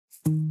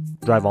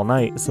Drive All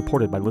Night is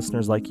supported by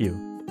listeners like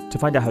you. To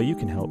find out how you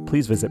can help,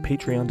 please visit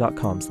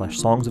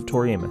patreon.com/Songs of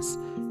Tori Amos.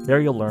 There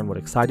you'll learn what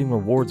exciting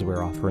rewards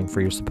we're offering for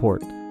your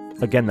support.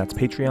 Again, that's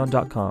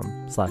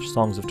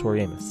patreon.com/Songs of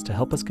Tori Amos to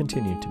help us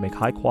continue to make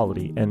high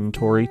quality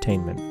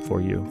N-Tori-tainment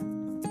for you.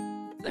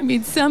 I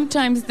mean,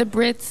 sometimes the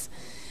Brits...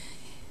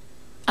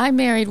 I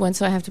married one,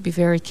 so I have to be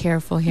very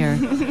careful here.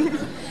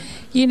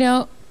 You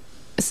know,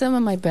 some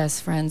of my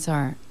best friends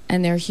are,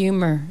 and their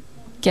humor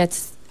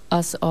gets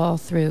us all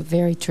through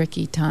very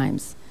tricky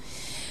times.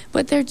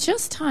 But there are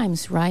just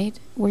times, right,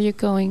 where you're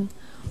going,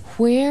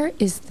 where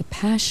is the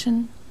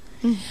passion?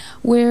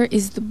 Where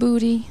is the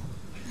booty?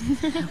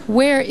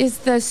 Where is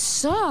the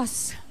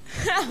sauce?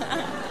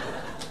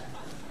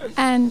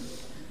 And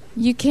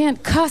you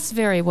can't cuss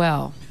very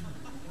well.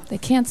 They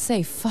can't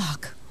say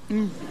fuck.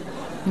 You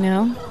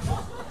know?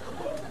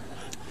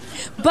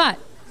 But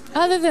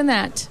other than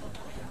that,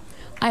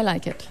 I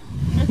like it.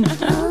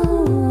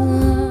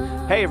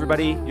 Hey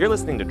everybody, you're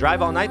listening to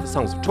Drive All Night, the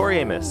Songs of Tori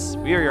Amos.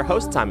 We are your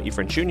hosts, I'm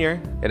Ephraim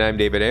Jr. And I'm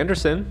David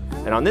Anderson.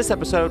 And on this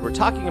episode, we're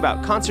talking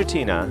about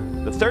Concertina,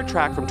 the third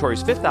track from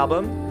Tori's fifth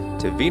album,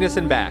 To Venus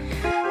and Back.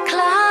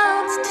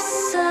 Clouds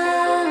descending.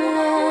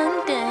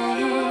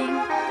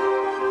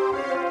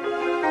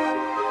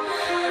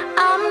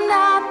 I'm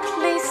not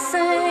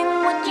policing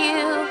what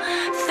you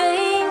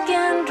think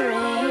and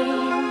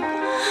dream.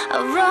 I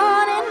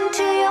run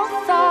into your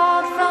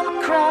thought from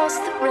across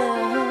the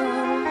room.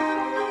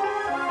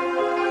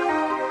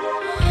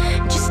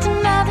 Just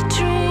another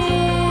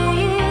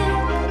dream.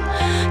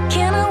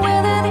 Can I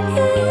weather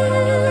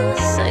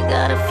this? I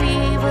got a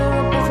fever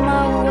above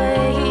my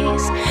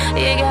waist.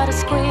 You got a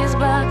squeeze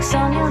box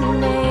on your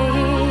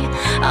knee.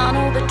 I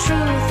know the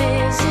truth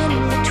is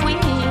in between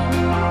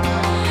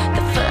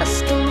the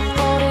first and the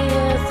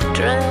 40th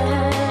drag.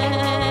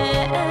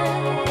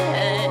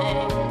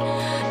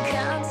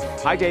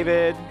 Hi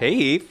David. Hey,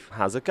 Eve.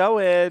 How's it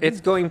going? It's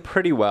going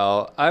pretty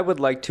well. I would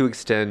like to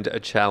extend a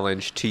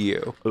challenge to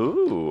you.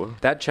 Ooh.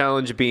 That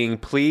challenge being,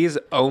 please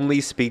only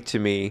speak to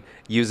me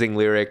using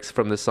lyrics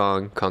from the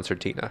song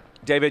Concertina.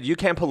 David, you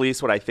can't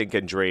police what I think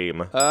and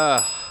dream.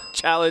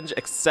 Challenge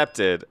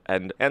accepted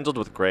and handled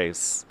with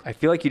grace. I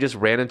feel like you just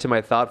ran into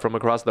my thought from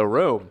across the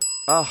room.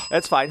 Oh,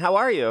 that's fine. How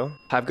are you?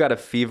 I've got a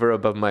fever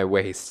above my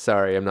waist.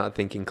 Sorry, I'm not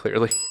thinking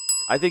clearly.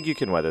 I think you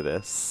can weather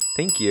this.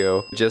 Thank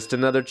you. Just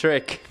another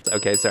trick.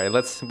 Okay, sorry.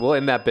 We'll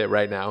end that bit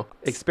right now.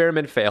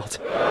 Experiment failed.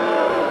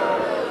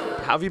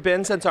 How have you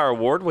been since our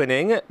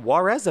award-winning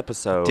Juarez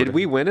episode? Did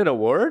we win an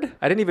award?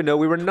 I didn't even know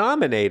we were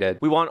nominated.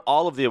 We won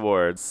all of the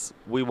awards.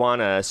 We won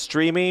a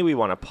Streamy. We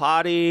won a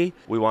Potty.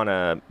 We won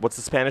a, what's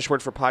the Spanish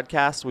word for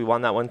podcast? We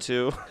won that one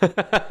too.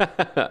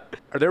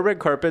 Are there red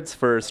carpets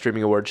for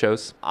streaming award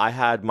shows? I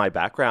had my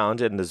background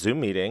in the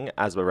Zoom meeting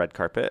as a red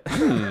carpet.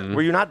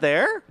 Were you not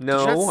there?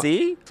 No. Did you not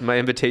see? My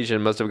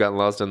invitation must have gotten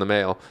lost in the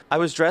mail. I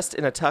was dressed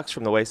in a tux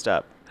from the waist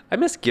up. I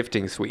miss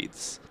gifting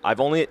suites. I've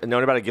only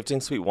known about a gifting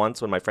suite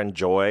once when my friend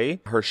Joy,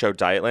 her show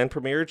Dietland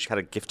premiered. She had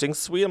a gifting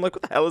suite. I'm like,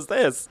 what the hell is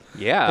this?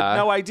 Yeah. I had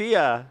no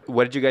idea.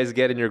 What did you guys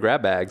get in your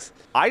grab bags?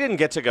 I didn't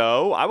get to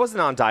go. I wasn't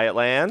on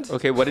Dietland.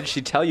 Okay, what did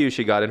she tell you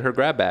she got in her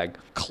grab bag?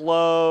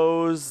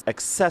 Clothes,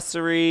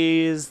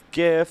 accessories,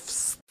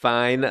 gifts.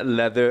 Fine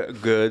leather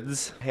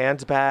goods.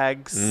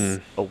 Handbags,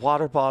 a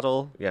water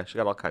bottle. Yeah, she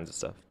got all kinds of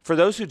stuff. For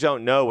those who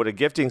don't know what a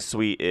gifting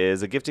suite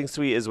is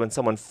when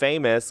someone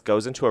famous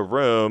goes into a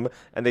room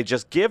and they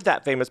just give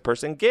that famous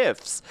person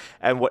gifts.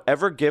 And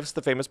whatever gifts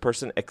the famous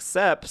person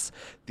accepts,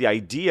 the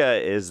idea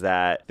is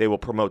that they will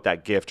promote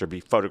that gift or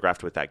be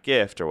photographed with that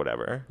gift or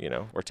whatever,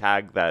 or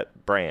tag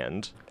that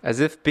brand. As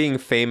if being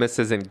famous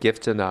isn't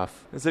gift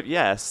enough. As if,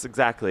 yes,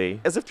 exactly.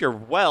 As if your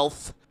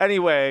wealth.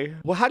 Anyway,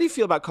 well, how do you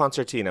feel about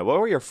Concertina? What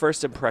were your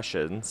first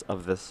impressions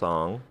of this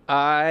song?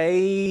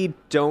 I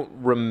don't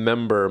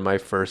remember my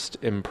first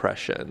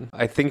impression.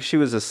 I think she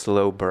was a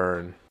slow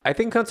burn. I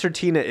think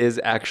Concertina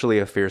is actually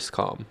a fierce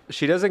calm.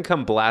 She doesn't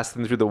come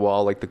blasting through the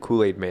wall like the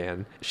Kool-Aid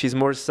Man. She's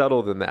more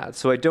subtle than that.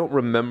 So I don't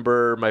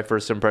remember my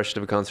first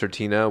impression of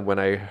Concertina when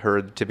I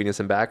heard To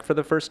Venus and Back for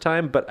the first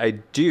time, but I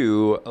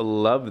do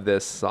love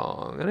this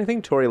song. And I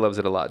think Tori loves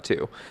it a lot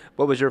too.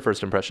 What was your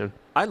first impression?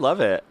 I love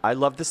it. I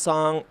love the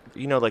song.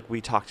 Like we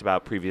talked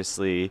about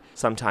previously,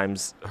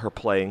 sometimes her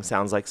playing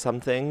sounds like some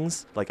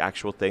things, like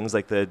actual things,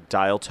 like the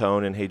dial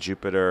tone in Hey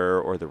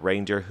Jupiter or the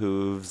reindeer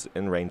hooves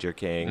in Reindeer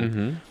King.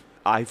 Mm-hmm.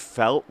 I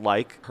felt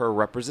like her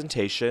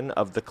representation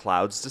of the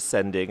clouds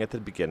descending at the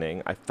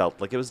beginning, I felt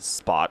like it was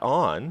spot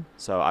on.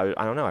 So I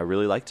don't know. I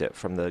really liked it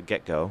from the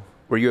get-go.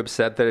 Were you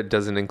upset that it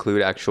doesn't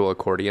include actual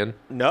accordion?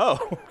 No,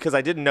 because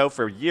I didn't know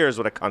for years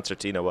what a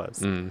concertina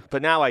was.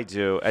 But now I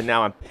do, and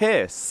now I'm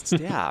pissed.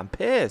 Yeah, I'm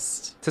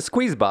pissed. It's a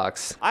squeeze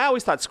box. I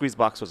always thought squeeze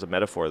box was a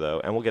metaphor,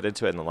 though, and we'll get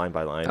into it in the line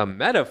by line. A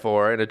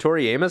metaphor in a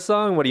Tori Amos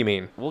song? What do you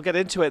mean? We'll get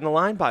into it in the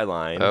line by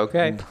line.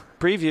 Okay.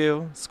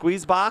 Preview.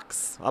 Squeeze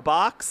box? A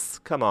box?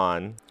 Come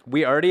on.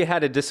 We already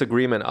had a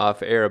disagreement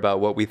off air about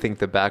what we think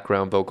the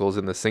background vocals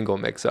in the single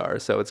mix are,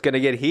 so it's going to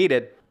get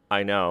heated.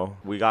 I know.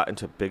 We got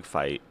into a big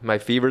fight. My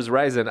fever's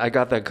rising. I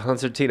got that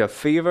concertina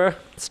fever.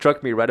 It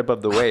struck me right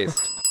above the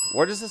waist.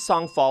 Where does this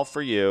song fall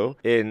for you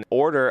in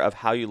order of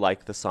how you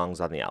like the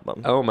songs on the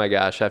album? Oh my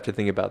gosh, I have to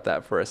think about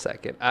that for a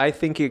second. I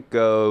think it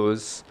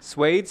goes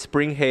Suede,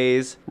 Spring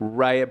Haze,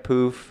 Riot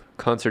Poof,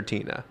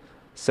 Concertina.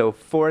 So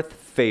 4th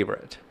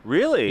favorite.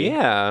 Really?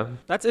 Yeah.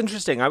 That's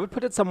interesting. I would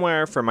put it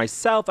somewhere, for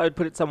myself, I would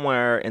put it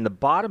somewhere in the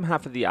bottom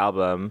half of the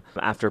album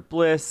after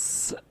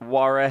Bliss,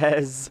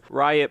 Juarez,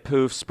 Riot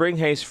Poof, Spring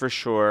Haze for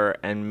sure,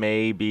 and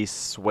maybe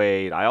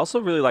Suede. I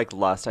also really like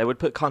Lust. I would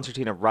put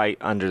Concertina right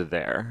under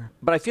there.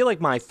 But I feel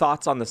like my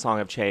thoughts on the song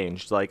have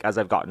changed, like, as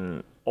I've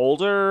gotten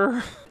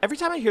older. Every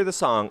time I hear the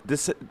song,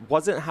 this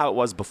wasn't how it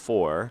was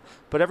before,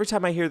 but every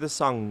time I hear this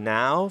song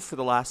now, for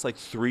the last like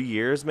 3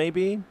 years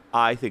maybe,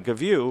 I think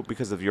of you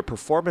because of your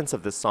performance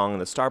of this song in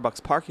the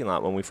Starbucks parking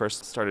lot when we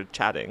first started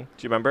chatting.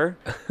 Do you remember?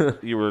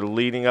 You were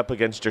leaning up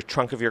against your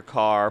trunk of your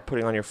car,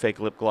 putting on your fake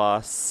lip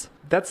gloss.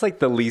 That's like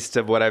the least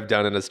of what I've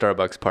done in a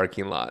Starbucks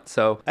parking lot.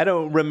 So I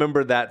don't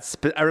remember that.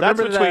 I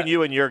remember That's between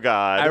you and your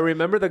God. I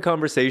remember the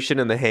conversation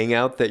and the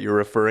hangout that you're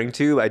referring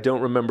to. I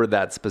don't remember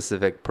that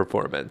specific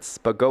performance,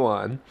 but go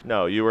on.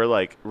 No, you were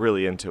like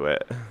really into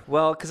it.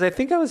 Well, because I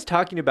think I was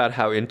talking about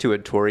how into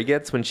it Tori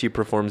gets when she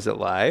performs it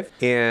live.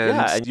 And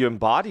Yeah, and you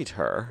embodied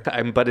her.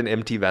 I'm but an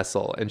empty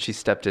vessel, and she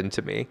stepped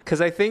into me. Because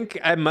I think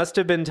I must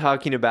have been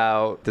talking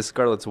about the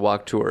Scarlet's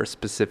Walk tour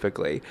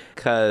specifically,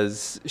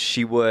 because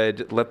she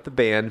would let the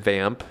band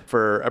vamp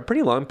for a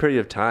pretty long period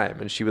of time,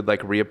 and she would like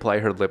reapply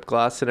her lip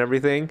gloss and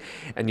everything,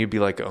 and you'd be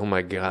like, oh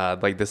my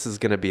God, like this is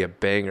gonna be a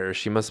banger.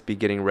 She must be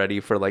getting ready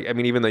for like, I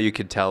mean, even though you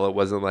could tell it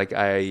wasn't like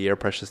IIE or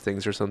Precious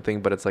Things or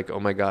something, but it's like, oh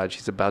my God,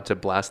 she's about to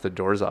blast the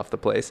doors off the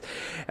place.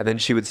 And then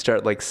she would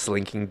start like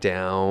slinking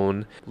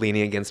down,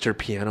 leaning against her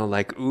piano,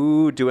 like,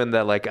 ooh, doing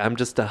that like I'm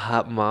just a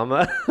hot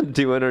mama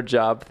doing her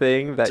job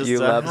thing that Just you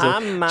a love.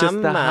 hot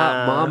Just the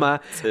hot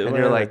mama. doing And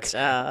you're her like,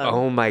 job.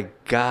 oh my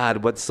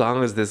God, what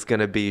song is this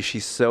gonna be?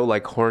 She's so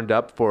like horned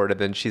up for it,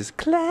 and then she's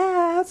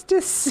clouds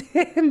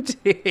descending.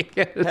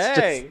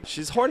 Hey,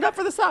 she's horned up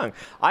for the song.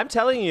 I'm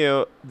telling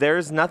you,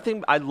 there's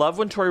nothing. I love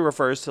when Tori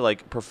refers to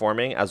like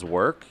performing as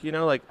work. You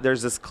know, like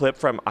there's this clip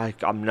from,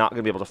 I'm not going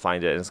to be able to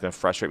find it, and it's going to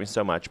frustrate me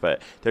so much,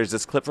 but there's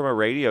this clip from a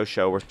radio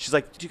show where she's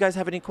like, do you guys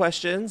have any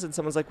questions? And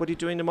someone's like, what are you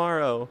doing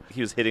tomorrow? He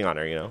was hitting on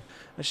her, you know.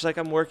 And she's like,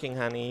 I'm working,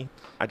 honey.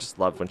 I just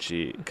love when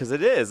because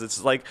it's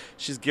just like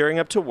she's gearing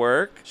up to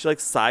work. She like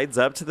sides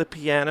up to the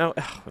piano.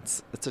 Oh,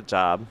 it's a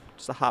job.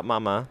 Just a hot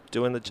mama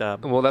doing the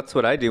job. Well, that's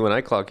what I do when I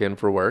clock in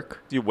for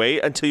work. You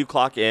wait until you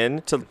clock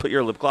in to put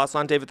your lip gloss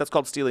on, David? That's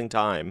called stealing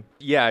time.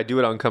 Yeah, I do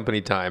it on company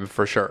time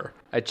for sure.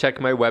 I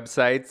check my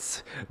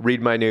websites,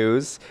 read my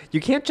news. You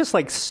can't just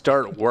like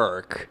start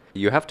work.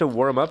 You have to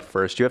warm up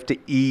first. You have to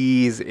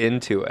ease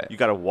into it. You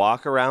got to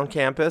walk around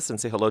campus and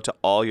say hello to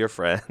all your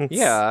friends.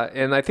 Yeah,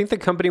 and I think the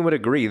company would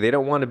agree. They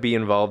don't want to be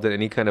involved in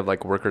any kind of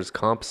like workers'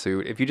 comp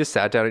suit. If you just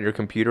sat down at your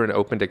computer and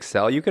opened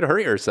Excel, you could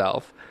hurt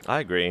yourself. I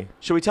agree.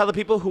 Should we tell the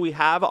people who we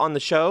have on the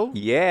show?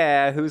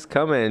 Yeah, who's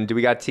coming? Do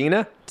we got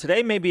Tina?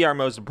 Today may be our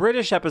most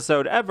British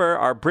episode ever,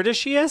 our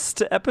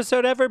Britishiest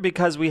episode ever,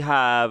 because we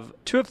have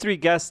 2 of 3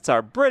 guests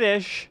are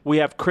British. We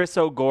have Chris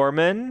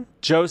O'Gorman,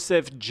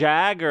 Joseph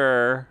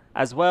Jagger,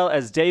 as well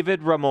as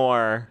David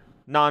Ramore,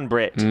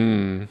 non-Brit.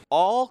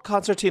 All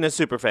Concertina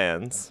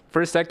superfans.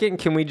 For a second,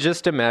 can we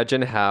just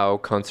imagine how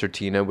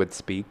Concertina would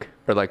speak?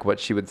 Or like what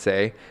she would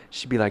say?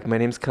 She'd be like, my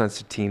name's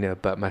Concertina,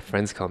 but my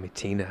friends call me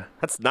Tina.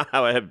 That's not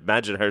how I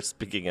imagine her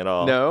speaking at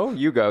all. No?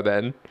 You go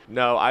then.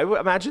 No, I would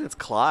imagine it's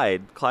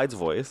Clyde's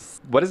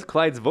voice. What is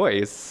Clyde's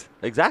voice?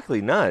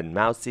 Exactly, none.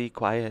 Mousy,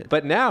 quiet.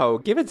 But now,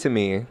 give it to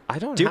me. I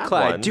don't do have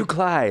Clyde. one. Do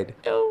Clyde.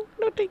 No,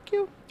 thank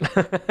you.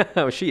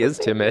 Oh, she is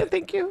timid.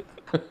 Thank you.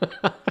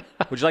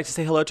 Would you like to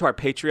say hello to our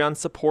Patreon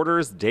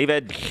supporters,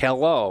 David?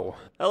 Hello.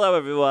 Hello,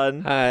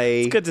 everyone. Hi.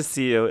 It's good to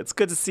see you. It's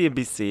good to see and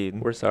be seen.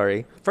 We're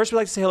sorry. First, we'd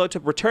like to say hello to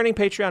returning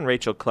Patreon,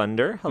 Rachel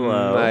Klunder.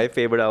 Hello. My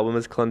favorite album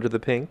is Clunder the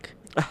Pink.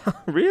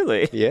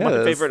 Really? Yes.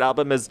 My favorite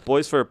album is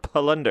Boys for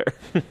Plunder.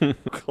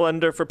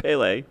 Klunder for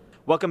Pele.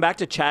 Welcome back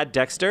to Chad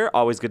Dexter.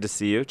 Always good to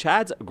see you.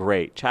 Chad's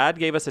great. Chad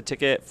gave us a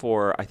ticket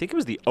for, I think it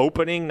was the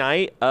opening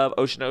night of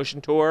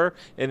Ocean Tour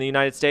in the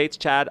United States.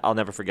 Chad, I'll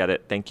never forget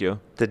it. Thank you.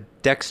 The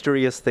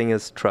dexterous thing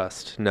is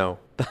trust. No.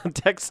 The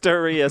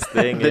dexterous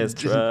thing is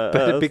trust.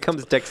 But it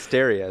becomes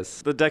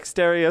dexterous. The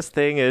dexterous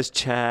thing is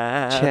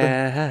Chad.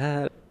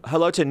 Chad.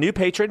 Hello to new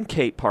patron,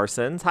 Kate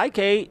Parsons. Hi,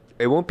 Kate.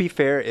 It won't be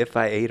fair if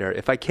I ate her.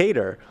 If I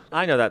cater.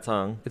 I know that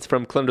song. It's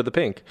from Clunder the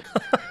Pink.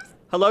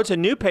 Hello to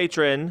new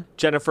patron,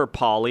 Jennifer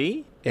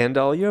Polly. And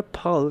all your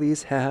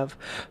Pollys have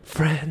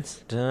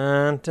friends.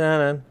 Dun, dun,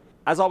 dun.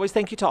 As always,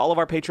 thank you to all of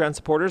our Patreon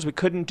supporters. We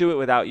couldn't do it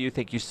without you.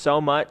 Thank you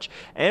so much.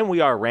 And we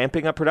are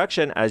ramping up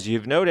production. As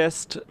you've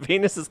noticed,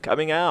 Venus is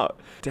coming out.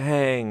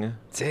 Dang.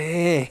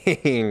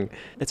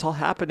 It's all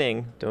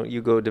happening. Don't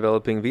you go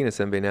developing Venus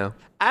envy now.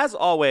 As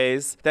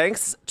always,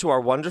 thanks to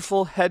our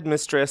wonderful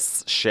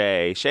headmistress,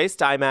 Shay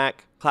Stymack.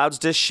 Clouds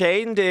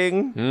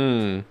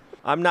descending.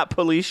 I'm not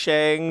police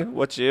shaying.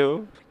 What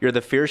you? You're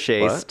the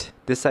fiercest.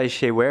 This I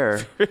shay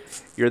wear.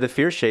 You're the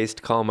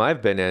fiercest calm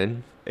I've been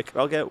in. It could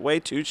all get way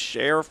too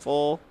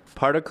shareful.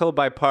 Particle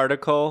by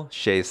particle,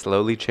 Shay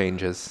slowly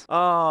changes.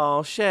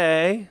 Oh,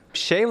 Shay.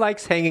 Shay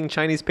likes hanging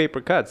Chinese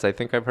paper cuts. I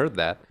think I've heard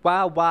that.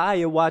 Why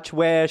you watch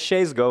where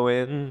Shay's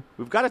going?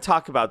 We've got to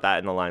talk about that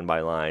in the line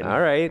by line.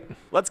 All right.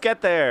 Let's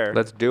get there.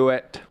 Let's do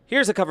it.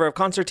 Here's a cover of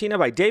Concertina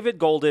by David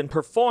Golden,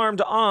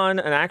 performed on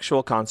an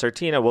actual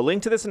concertina. We'll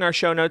link to this in our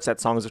show notes at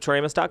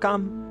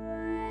songsoftoriamus.com.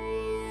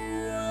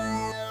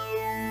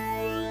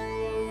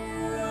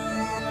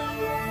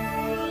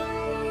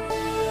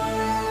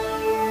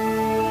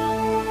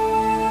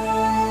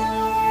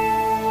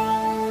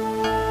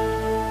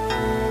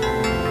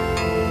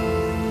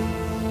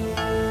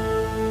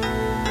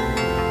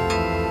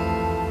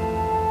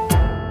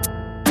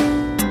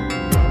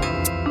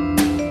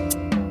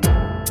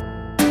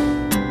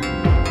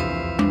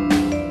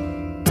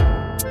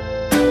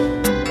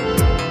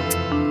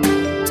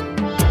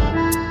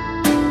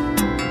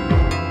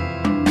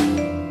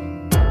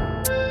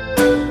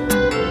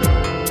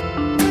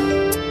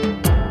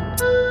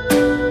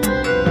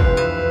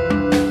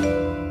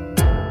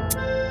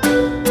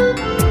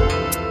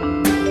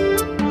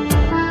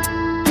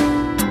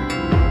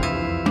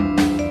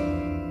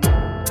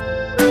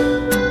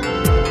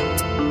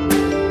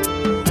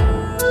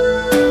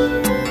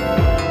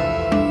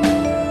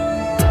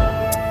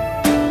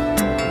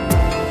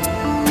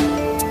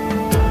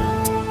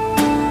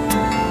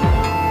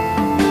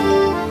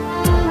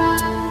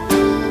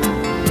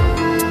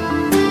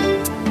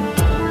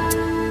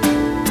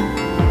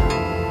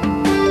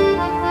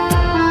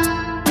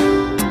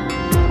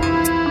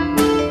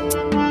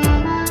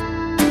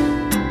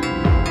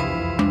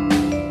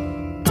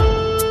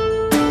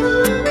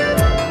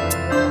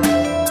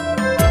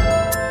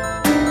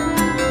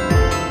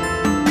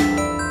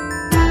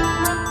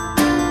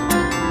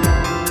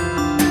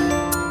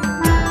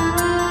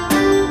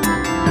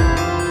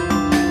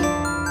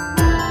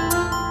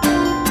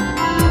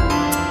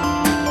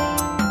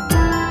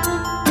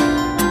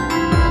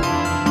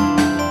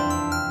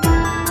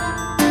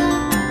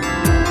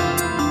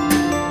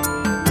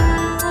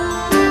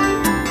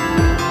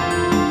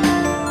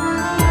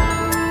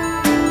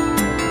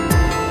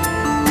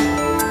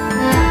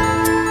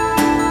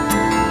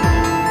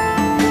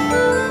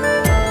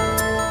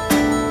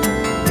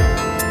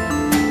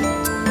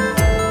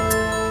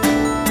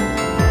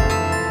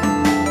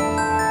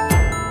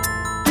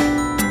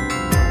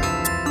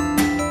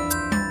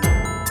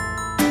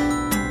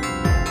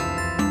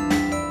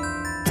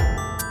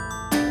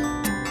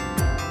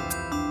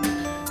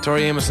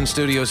 Tori Amos in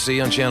Studio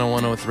C on Channel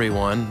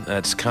 1031.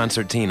 That's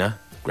Concertina.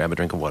 Grab a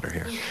drink of water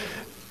here.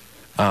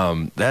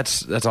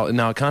 That's all.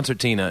 Now, a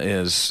concertina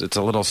it's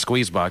a little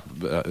squeeze box,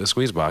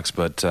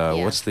 but Yeah.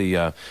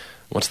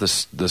 what's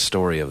the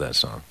story of that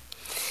song?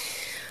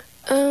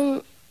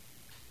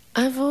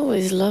 I've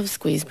always loved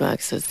squeeze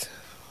boxes,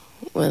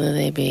 whether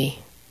they be,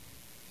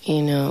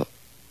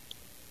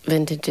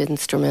 vintage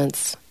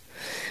instruments.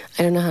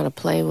 I don't know how to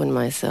play one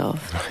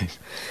myself, Right.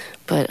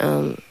 but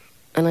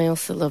and I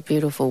also love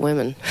beautiful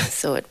women,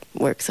 so it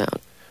works out.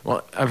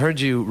 Well, I've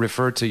heard you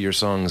refer to your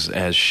songs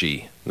as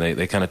she.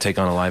 They kind of take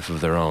on a life of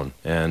their own,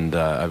 and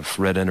I've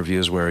read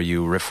interviews where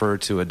you refer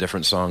to a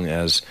different song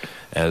as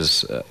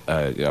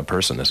a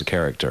person, as a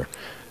character.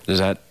 Is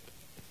that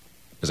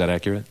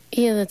accurate?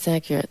 Yeah, that's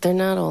accurate. They're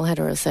not all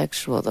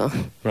heterosexual, though,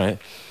 Right.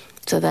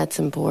 so that's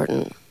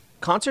important.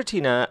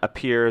 Concertina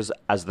appears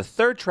as the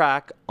third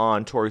track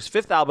on Tori's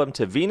fifth album,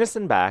 To Venus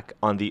and Back,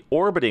 on the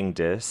Orbiting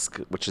disc,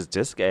 which is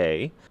disc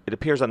A. It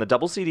appears on the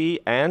double CD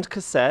and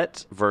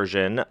cassette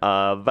version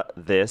of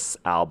this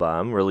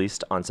album,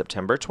 released on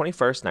September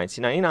 21st,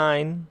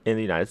 1999 in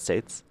the United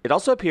States. It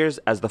also appears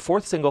as the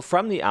fourth single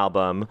from the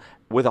album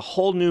with a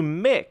whole new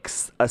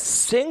mix, a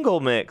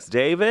single mix,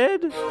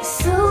 David.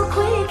 So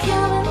quick,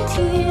 coming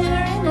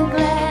here in a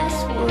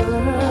glass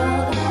world.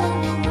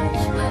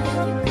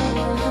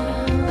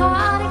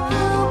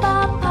 Particle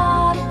by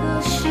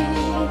particle, she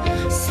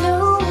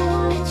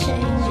slowly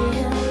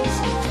changes.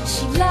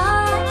 She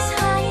likes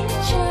hiding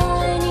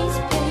Chinese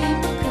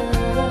paper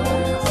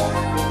cuts.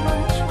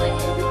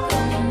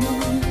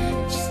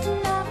 Just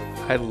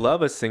another I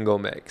love a single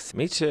mix.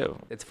 Me too.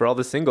 It's for all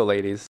the single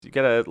ladies. You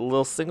get a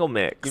little single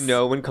mix. You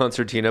know, when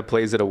Concertina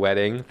plays at a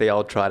wedding, they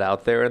all trot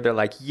out there and they're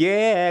like,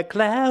 yeah,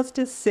 clouds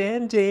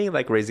descending,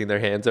 like raising their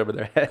hands over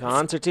their heads.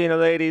 Concertina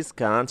ladies,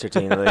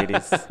 concertina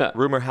ladies.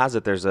 Rumor has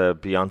it there's a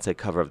Beyonce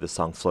cover of this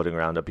song floating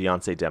around, a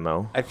Beyonce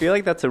demo. I feel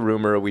like that's a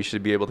rumor we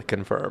should be able to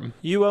confirm.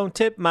 You won't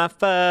tip my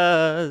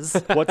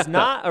fuzz. What's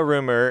not a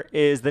rumor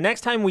is the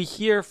next time we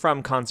hear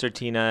from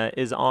Concertina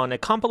is on a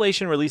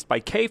compilation released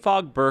by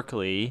K-Fog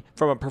Berkeley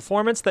from a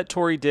performance that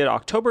Tori did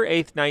October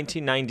 8th,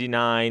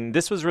 1999.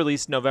 This was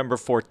released November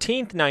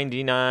 14th,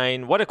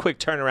 99. What a quick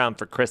turnaround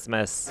for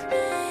Christmas.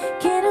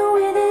 Get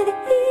away with it.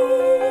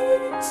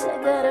 I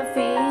got a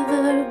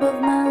fever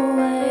above my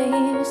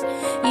waist.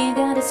 You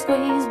got a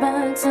squeeze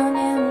box on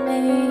your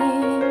knee.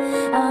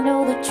 I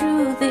know the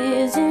truth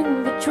is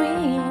in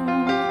between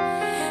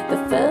the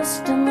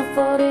first and the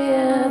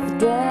 40th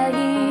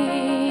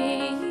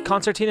day.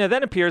 Concertina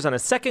then appears on a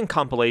second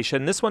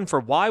compilation, this one for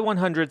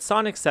Y100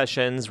 Sonic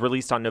Sessions,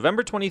 released on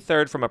November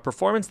 23rd from a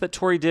performance that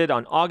Tori did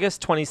on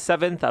August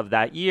 27th of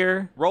that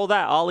year. Roll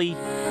that, Ollie.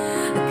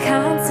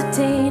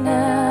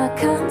 Concertina,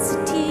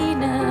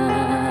 concertina,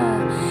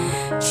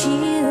 chill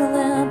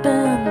and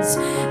burns.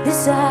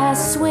 This I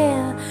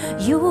swear,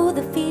 you're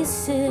the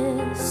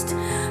fiercest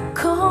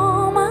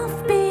calm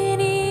I've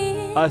been in.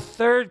 A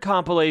third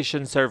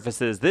compilation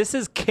surfaces. This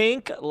is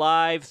Kink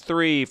Live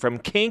 3 from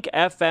Kink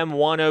FM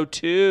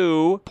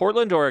 102,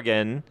 Portland,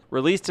 Oregon,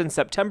 released in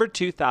September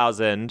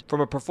 2000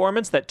 from a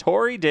performance that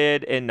Tori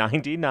did in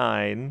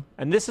 99.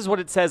 And this is what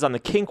it says on the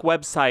Kink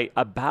website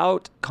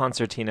about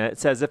Concertina. It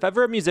says, if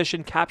ever a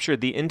musician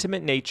captured the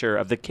intimate nature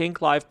of the Kink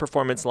Live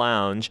Performance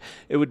Lounge,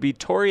 it would be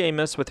Tori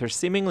Amos with her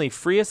seemingly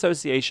free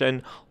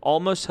association,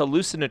 almost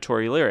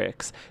hallucinatory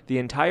lyrics. The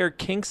entire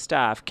Kink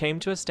staff came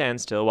to a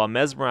standstill while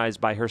mesmerized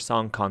by her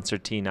song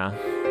Concertina.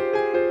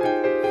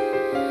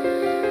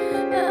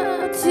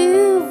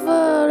 Too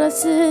far, I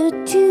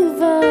said too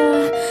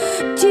far,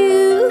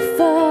 too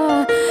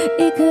far.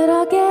 It could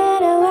all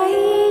get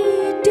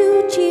away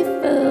too cheap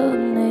for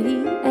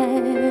me.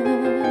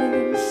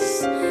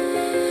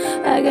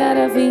 I got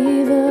a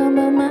fever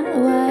on my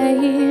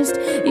waist.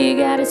 You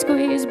gotta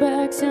squeeze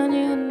back on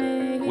your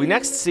knee. We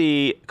next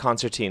see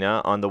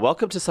Concertina on the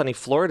Welcome to Sunny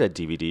Florida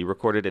DVD,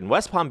 recorded in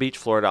West Palm Beach,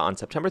 Florida on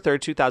September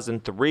 3rd,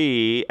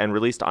 2003, and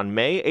released on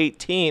May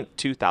 18th,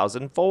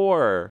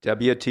 2004.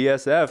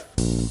 WTSF.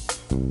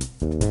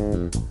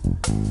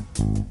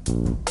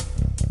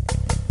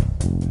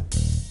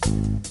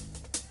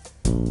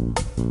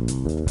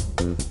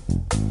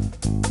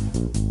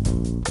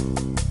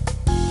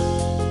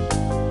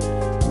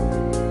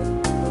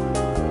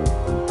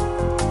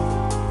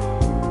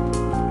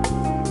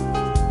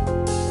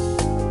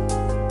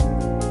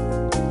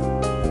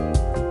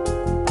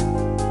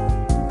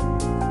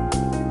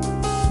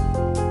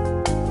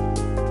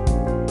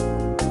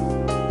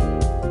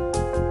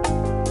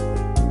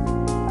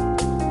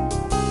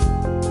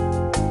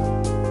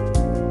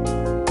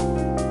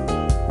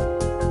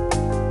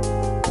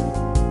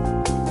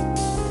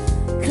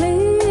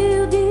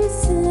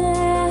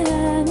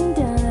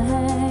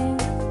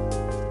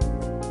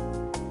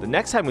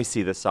 Next time we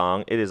see this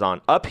song, it is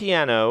on a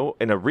piano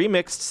in a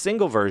remixed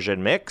single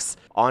version mix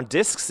on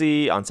Disc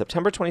C on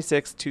September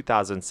 26,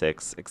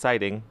 2006.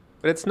 Exciting.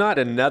 But it's not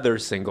another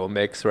single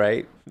mix,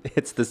 right?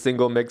 It's the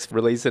single mix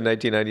released in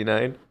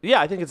 1999.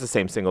 Yeah, I think it's the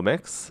same single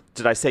mix.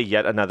 Did I say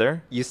yet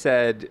another? You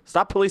said...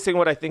 Stop policing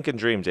what I think and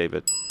dream,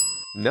 David.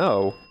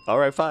 No. All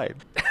right, fine.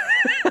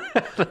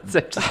 I'm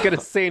just going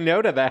to say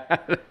no to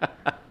that.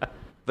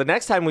 The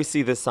next time we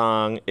see this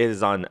song, it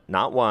is on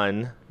not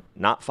 1,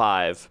 not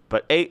 5,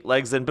 but 8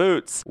 Legs and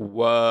Boots.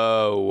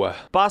 Whoa.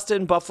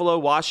 Boston, Buffalo,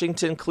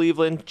 Washington,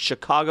 Cleveland,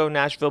 Chicago,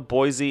 Nashville,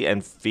 Boise,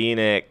 and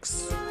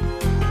Phoenix. Too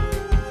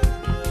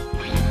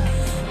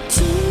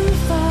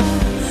far,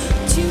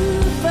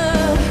 too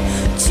far,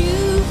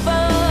 too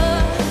far.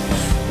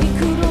 We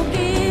could all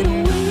get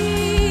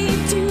away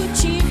too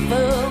cheap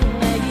for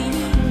me.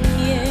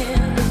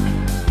 Yeah.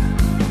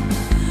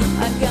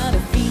 I got a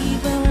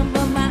fever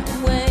up my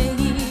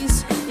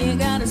waist. You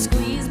gotta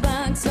squeeze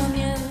back on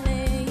your legs.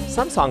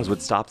 Some songs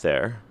would stop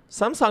there.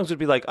 Some songs would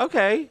be like,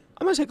 okay,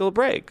 I'm going to take a little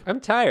break. I'm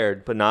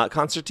tired. But not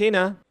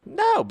Concertina.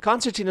 No,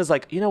 Concertina's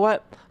like, you know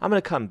what? I'm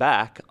going to come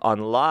back on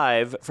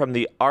Live from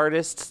the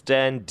Artist's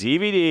Den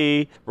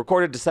DVD,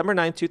 recorded December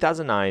 9th,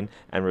 2009,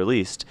 and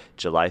released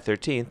July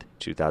 13th,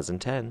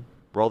 2010.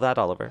 Roll that,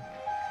 Oliver.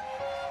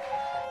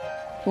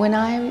 When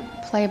I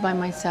play by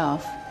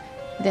myself,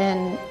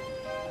 then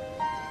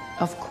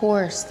of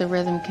course the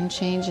rhythm can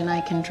change and I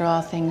can draw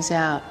things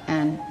out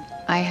and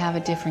I have a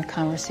different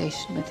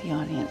conversation with the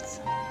audience.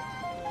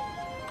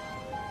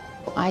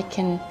 I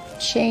can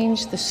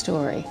change the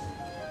story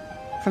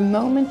from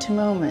moment to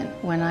moment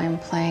when I'm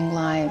playing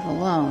live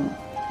alone.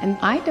 And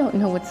I don't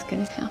know what's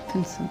going to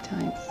happen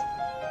sometimes.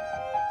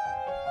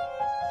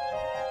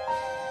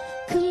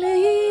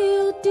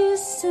 Clear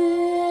descending,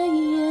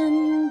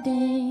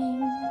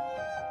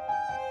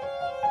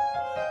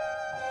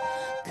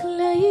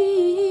 clear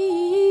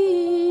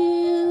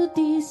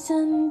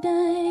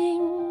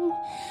descending.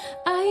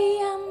 I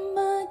am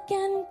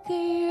again,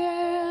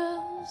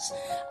 girls.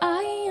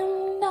 I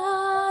am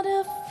not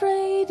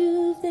afraid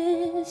of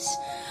this.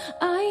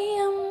 I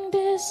am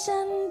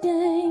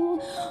descending.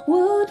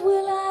 What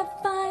will I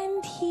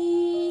find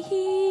here?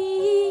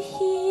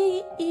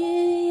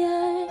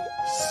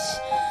 Yes,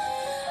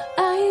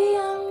 I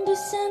am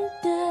descending.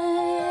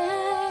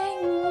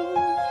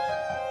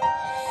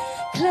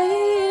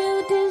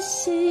 Clear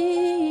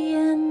descending.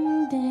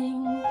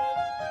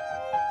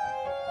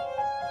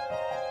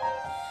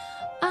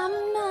 I'm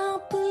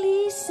not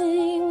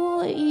policing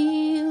what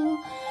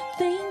you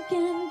think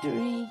and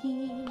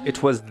dream.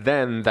 It was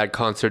then that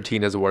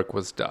Concertina's work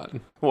was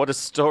done. What a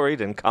storied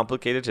and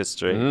complicated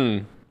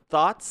history.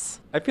 Thoughts?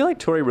 I feel like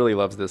Tori really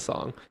loves this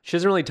song. She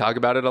doesn't really talk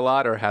about it a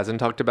lot or hasn't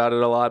talked about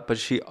it a lot, but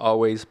she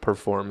always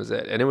performs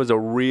it. And it was a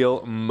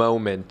real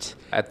moment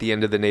at the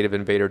end of the Native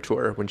Invader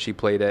tour when she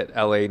played at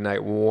LA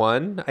Night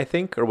 1, I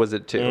think, or was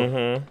it 2?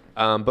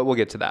 Mm-hmm. But we'll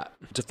get to that.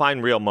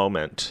 Define real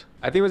moment.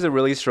 I think it was a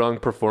really strong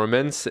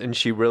performance, and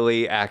she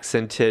really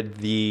accented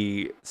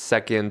the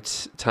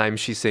second time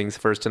she sings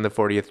First in the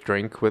 40th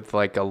Drink with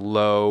like a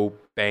low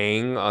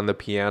bang on the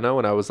piano,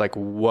 and I was like,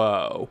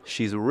 whoa,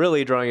 she's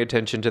really drawing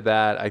attention to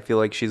that. I feel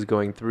like she's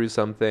going through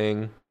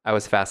something. I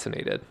was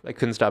fascinated. I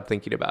couldn't stop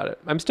thinking about it.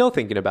 I'm still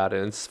thinking about it,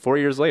 and it's 4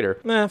 years later.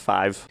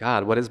 5.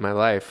 God, what is my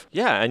life?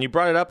 Yeah, and you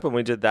brought it up when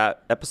we did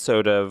that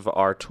episode of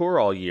our tour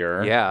all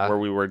year. Yeah. Where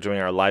we were doing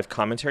our live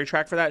commentary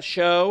track for that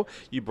show.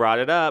 You brought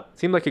it up.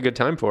 Seemed like a good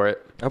time for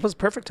it. That was a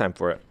perfect time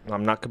for it.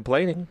 I'm not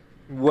complaining.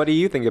 What do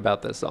you think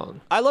about this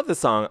song? I love this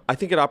song. I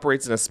think it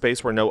operates in a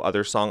space where no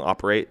other song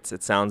operates.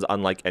 It sounds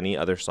unlike any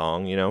other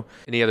song, you know?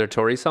 Any other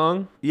Tori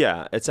song?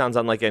 Yeah, it sounds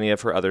unlike any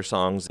of her other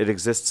songs. It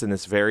exists in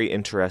this very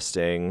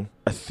interesting,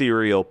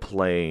 ethereal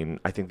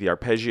plane. I think the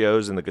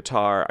arpeggios and the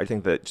guitar, I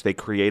think that they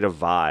create a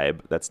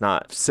vibe that's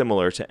not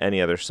similar to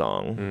any other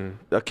song.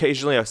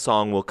 Occasionally a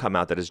song will come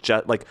out that is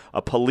just like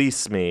a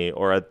Police Me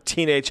or a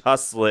Teenage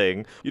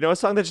Hustling. You know, a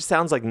song that just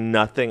sounds like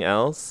nothing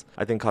else.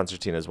 I think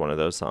Concertina is one of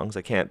those songs.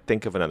 I can't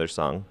think of another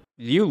song.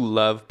 You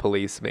love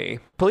Police Me.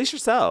 Police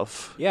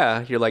yourself.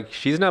 Yeah, you're like,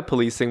 she's not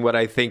policing what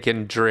I think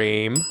and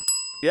dream.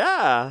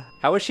 Yeah.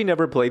 How has she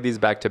never played these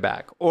back to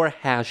back? Or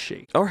has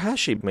she? Or has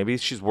she? Maybe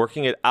she's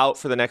working it out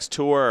for the next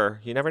tour.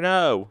 You never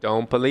know.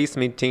 Don't police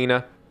me,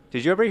 Tina.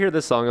 Did you ever hear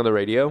this song on the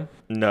radio?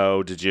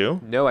 No, did you?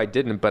 No, I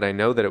didn't, but I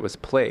know that it was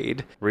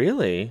played.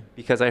 Really?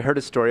 Because I heard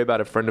a story about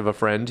a friend of a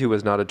friend who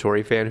was not a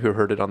Tory fan who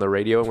heard it on the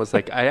radio and was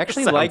like, I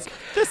actually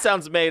This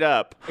sounds made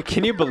up.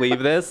 Can you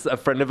believe this? A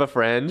friend of a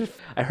friend?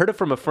 I heard it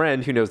from a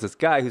friend who knows this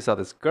guy who saw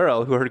this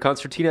girl who heard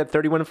Concertina at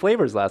 31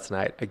 Flavors last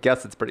night. I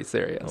guess it's pretty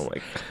serious. Oh my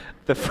God.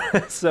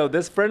 So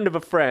this friend of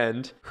a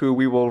friend, who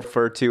we will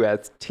refer to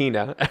as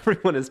Tina,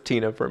 everyone is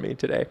Tina for me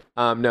today.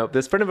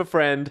 This friend of a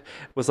friend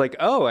was like,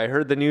 oh, I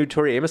heard the new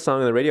Tori Amos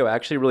song on the radio. I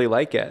actually really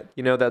like it.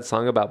 You know that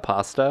song about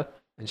pasta?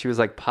 And she was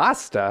like,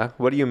 pasta?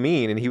 What do you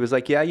mean? And he was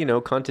like, yeah, you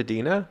know,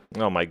 contadina.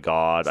 Oh my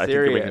God. Serious. I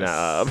think you're making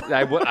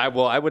that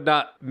up. I would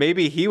not.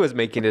 Maybe he was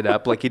making it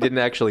up. Like he didn't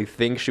actually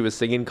think she was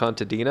singing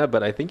contadina,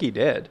 but I think he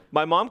did.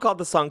 My mom called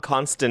the song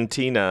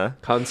Constantina.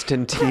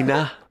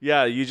 Constantina?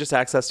 Yeah, you just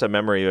accessed a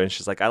memory and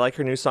she's like, I like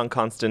her new song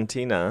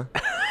Constantina.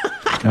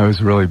 That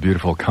was really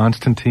beautiful.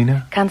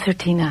 Constantina?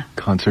 Concertina.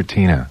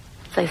 Concertina.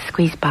 It's like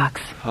squeeze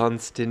box.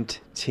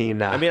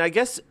 Constantina. I mean, I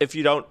guess if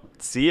you don't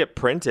see it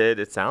printed,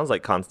 it sounds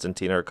like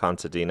Constantina or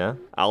Contadina.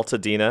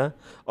 Altadena.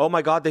 Oh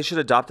my God, they should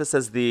adopt this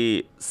as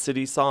the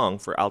city song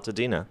for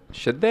Altadena.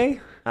 Should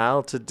they?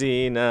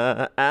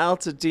 Altadena,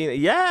 Altadena.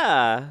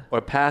 Yeah. Or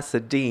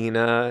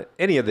Pasadena.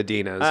 Any of the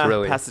Dinas,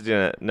 really.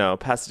 Pasadena. No,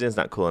 Pasadena's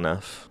not cool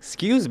enough.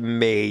 Excuse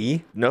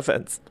me. No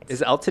offense.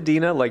 Is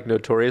Altadena like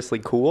notoriously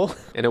cool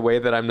in a way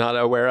that I'm not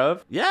aware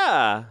of?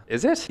 Yeah.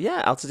 Is it?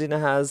 Yeah, Altadena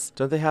has,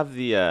 don't they have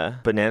the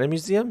Banana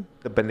Museum?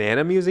 The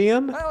Banana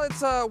Museum? Well,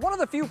 it's one of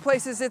the few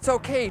places it's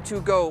okay to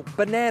go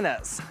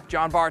bananas.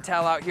 John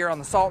Bartel out here on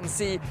the Salton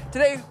Sea.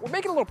 Today, we're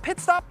making a little pit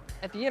stop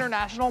at the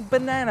International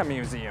Banana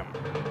Museum.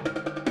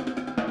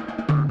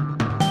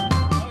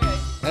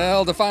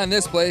 Well, to find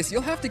this place,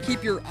 you'll have to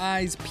keep your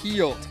eyes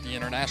peeled. The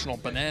International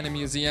Banana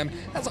Museum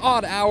has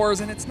odd hours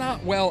and it's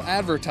not well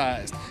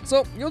advertised.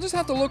 So you'll just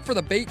have to look for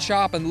the bait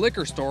shop and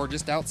liquor store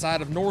just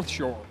outside of North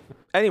Shore.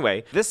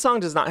 Anyway, this song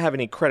does not have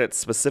any credits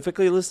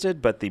specifically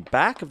listed, but the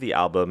back of the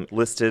album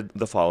listed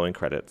the following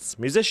credits.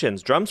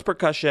 Musicians, drums,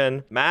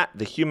 percussion, Matt,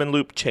 the Human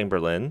Loop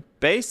Chamberlain,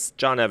 bass,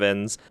 John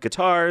Evans,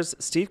 guitars,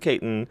 Steve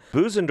Caton,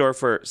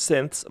 Buzendorfer,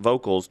 synths,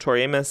 vocals,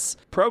 Tori Amos,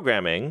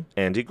 programming,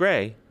 Andy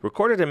Gray.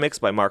 Recorded and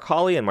mixed by Mark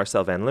Hawley and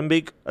Marcel van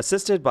Limbeek,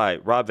 assisted by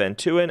Rob Van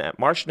Tuin at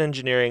Martian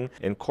Engineering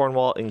in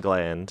Cornwall,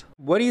 England.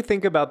 What do you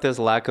think about this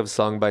lack of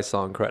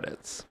song-by-song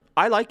credits?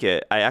 I like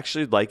it. I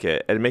actually like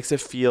it. And it makes it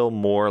feel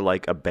more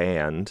like a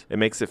band. It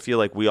makes it feel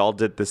like we all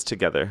did this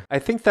together. I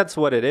think that's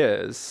what it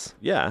is.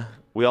 Yeah,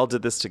 we all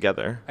did this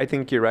together. I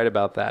think you're right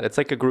about that. It's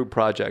like a group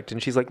project.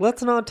 And she's like,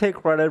 let's not take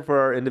credit for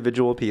our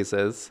individual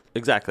pieces.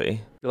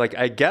 Exactly. Like,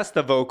 I guess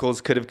the vocals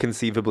could have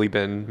conceivably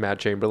been Matt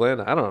Chamberlain.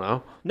 I don't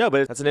know. No,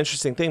 but that's an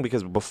interesting thing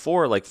because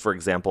before, like, for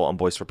example, on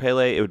Boys for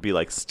Pele, it would be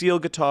like steel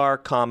guitar,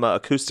 comma,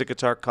 acoustic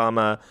guitar,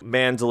 comma,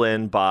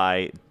 mandolin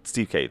by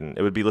Steve Caton.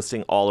 It would be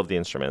listing all of the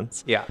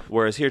instruments. Yeah.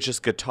 Whereas here it's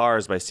just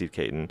guitars by Steve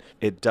Caton.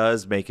 It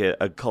does make it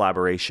a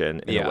collaboration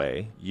in a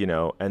way, you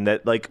know, and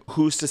that, like,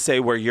 who's to say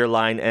where your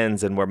line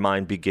ends and where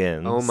mine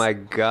begins? Oh my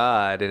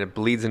God. And it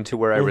bleeds into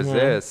Where I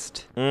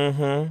Resist.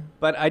 Mm-hmm.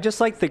 But I just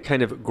like the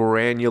kind of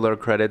granular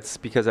credits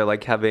because I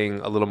like having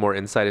a little more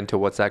insight into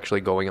what's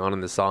actually going on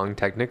in the song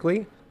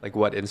technically. like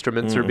what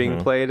instruments are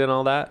being played and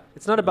all that.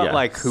 It's not about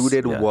like who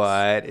did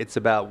what. It's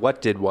about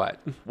what did what.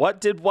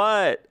 What did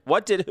what?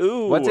 What did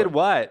who? What did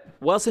what?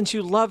 Well, since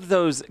you love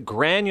those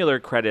granular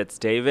credits,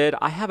 David,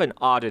 I have an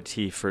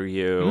oddity for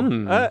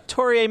you.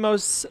 Tori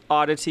Amos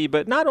oddity,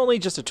 but not only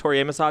just a Tori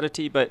Amos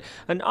oddity, but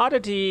an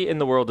oddity in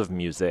the world of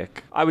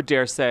music. I would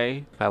dare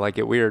say. I like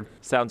it weird.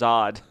 Sounds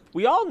odd.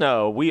 We all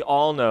know,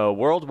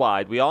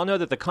 worldwide, we all know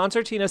that the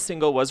Concertina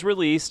single was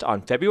released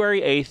on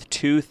February 8th,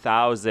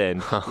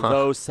 2000,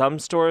 though some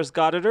stores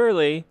got it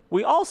early.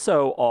 We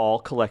also all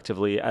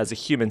collectively, as a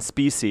human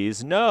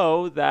species,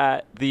 know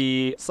that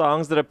the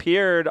songs that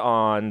appeared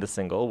on the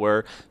single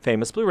were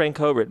Famous Blue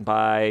Raincoat, written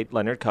by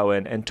Leonard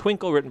Cohen, and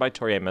Twinkle, written by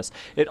Tori Amos.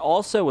 It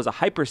also was a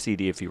hyper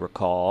CD, if you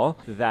recall,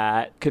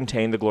 that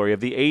contained the Glory of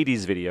the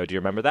 80s video. Do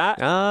you remember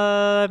that?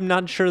 I'm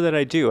not sure that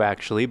I do,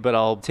 actually, but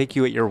I'll take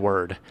you at your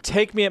word.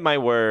 Take me at my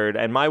word,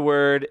 and my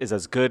word is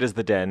as good as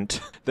the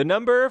dent. The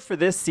number for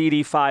this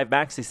CD5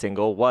 maxi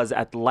single was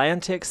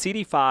Atlantic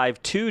CD5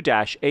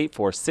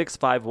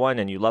 2-84651,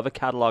 and you love a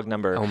catalog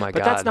number. Oh my God.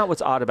 But that's not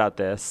what's odd about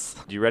this.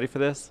 You ready for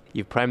this?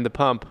 You've primed the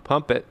pump.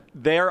 Pump it.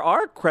 There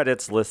are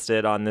credits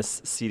listed on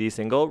this CD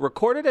single,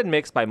 recorded and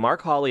mixed by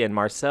Mark Hawley and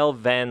Marcel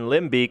van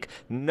Limbeek,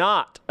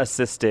 not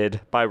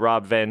assisted by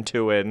Rob Van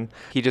Tuin.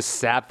 He just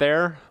sat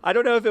there? I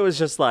don't know if it was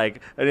just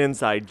like an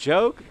inside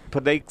joke,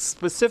 but they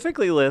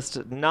specifically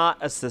list not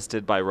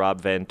assisted by Rob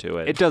Van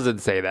Tuin. It doesn't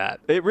say that.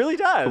 It really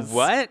does.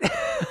 What?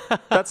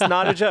 That's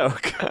not a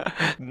joke.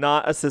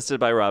 Not assisted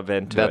by Rob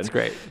Van Tuin. That's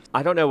great.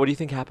 I don't know. What do you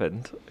think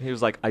happened? He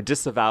was like, I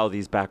disavow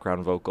these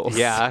background vocals.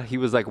 Yeah, he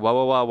was like,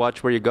 wah,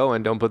 watch where you're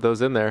going. Don't put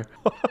those in there.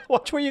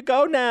 Watch where you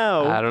go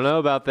now. I don't know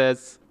about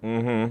this.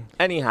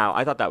 Anyhow,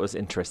 I thought that was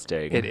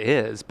interesting. It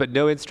is, but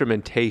no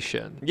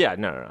instrumentation. Yeah,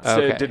 no. So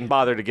Okay. it didn't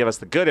bother to give us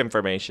the good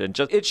information.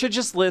 It should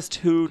just list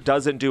who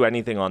doesn't do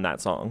anything on that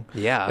song.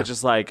 Yeah. It's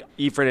just like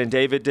Efren and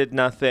David did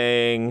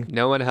nothing.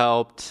 No one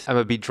helped. I'm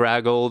a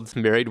bedraggled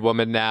married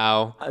woman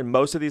now. And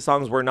most of these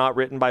songs were not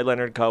written by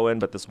Leonard Cohen,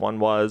 but this one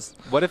was.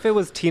 What if it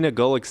was Tina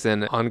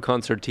Gullickson on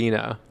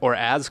Concertina or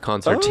as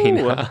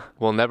Concertina?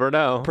 We'll never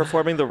know.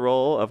 Performing the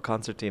role of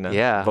Concertina.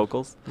 Yeah.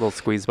 Vocals. Little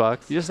squeeze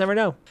box. You just never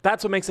know.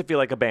 That's what makes it feel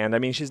like a band. I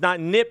mean, she's not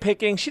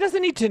nitpicking. She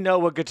doesn't need to know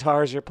what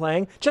guitars you're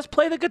playing. Just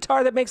play the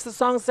guitar that makes the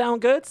song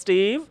sound good,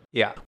 Steve.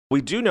 Yeah.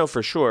 We do know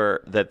for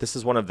sure that this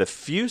is one of the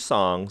few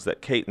songs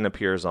that Caton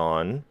appears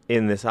on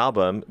in this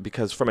album,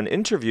 because from an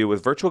interview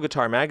with Virtual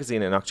Guitar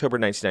Magazine in October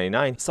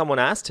 1999, someone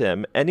asked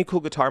him, any cool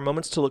guitar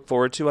moments to look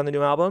forward to on the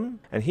new album?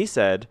 And he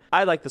said,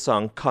 I like the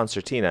song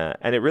Concertina,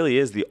 and it really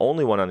is the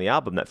only one on the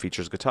album that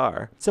features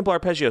guitar. Simple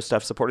arpeggio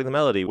stuff supporting the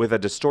melody with a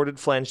distorted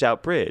flanged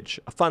out bridge.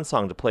 A fun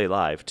song to play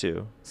live,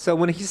 too. So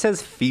when he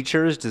says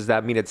features, does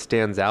that mean it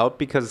stands out?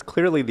 Because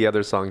clearly the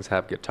other songs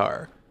have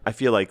guitar. I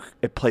feel like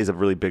it plays a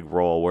really big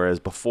role, whereas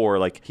before,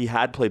 like, he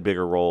had played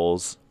bigger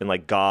roles in,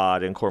 like,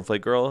 God and Cornflake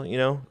Girl, you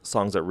know,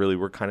 songs that really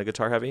were kind of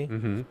guitar heavy,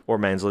 or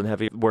mandolin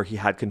heavy, where he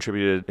had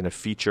contributed in a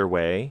feature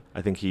way.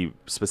 I think he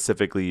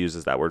specifically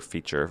uses that word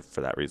feature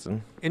for that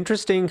reason.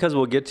 Interesting, because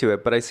we'll get to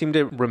it, but I seem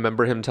to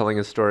remember him telling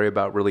a story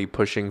about really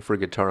pushing for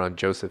guitar on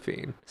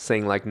Josephine,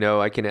 saying, like,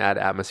 no, I can add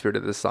atmosphere to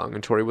this song.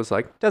 And Tori was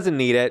like, doesn't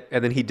need it.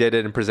 And then he did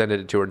it and presented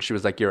it to her, and she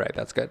was like, you're right,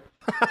 that's good.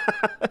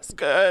 It's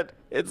good.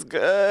 It's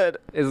good.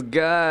 It's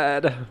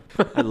good.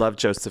 I love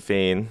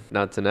Josephine.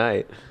 Not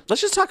tonight.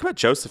 Let's just talk about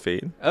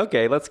Josephine.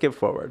 Okay, let's skip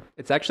forward.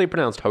 It's actually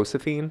pronounced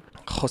Josephine.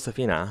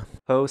 Josefina.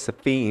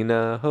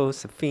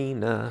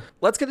 Josefina.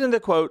 Let's get into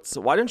quotes.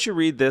 Why don't you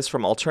read this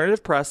from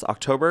Alternative Press,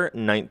 October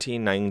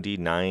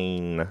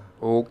 1999.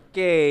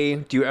 Okay.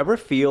 Do you ever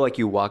feel like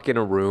you walk in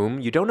a room,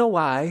 you don't know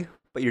why,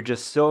 but you're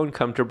just so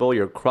uncomfortable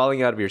you're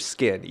crawling out of your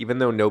skin, even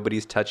though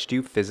nobody's touched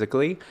you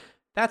physically?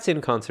 That's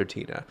in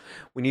Concertina.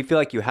 When you feel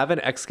like you haven't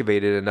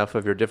excavated enough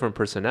of your different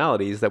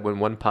personalities that when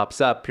one pops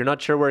up, you're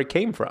not sure where it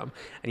came from,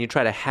 and you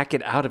try to hack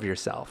it out of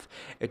yourself.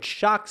 It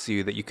shocks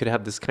you that you could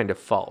have this kind of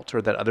fault,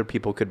 or that other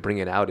people could bring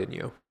it out in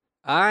you.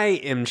 I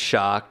am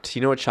shocked.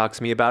 You know what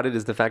shocks me about it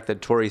is the fact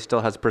that Tori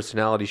still has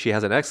personality she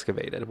hasn't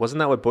excavated. Wasn't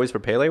that what Boys for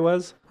Pele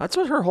was? That's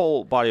what her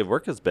whole body of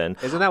work has been.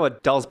 Isn't that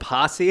what Doll's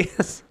Posse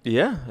is?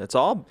 Yeah, it's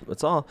all.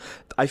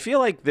 I feel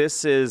like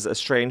this is a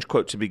strange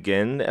quote to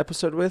begin the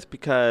episode with,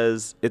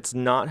 because it's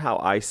not how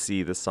I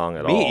see the song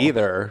at all. Me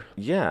either.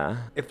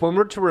 Yeah. If one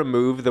were to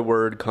remove the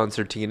word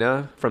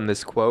Concertina from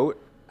this quote,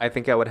 I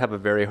think I would have a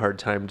very hard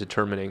time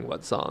determining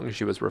what song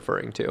she was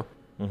referring to.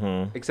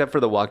 Except for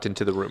the walked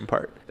into the room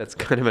part. That's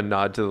kind of a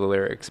nod to the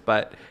lyrics.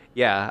 But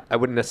yeah, I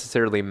wouldn't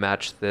necessarily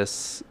match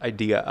this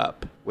idea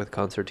up with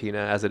Concertina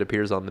as it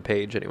appears on the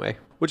page anyway.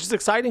 Which is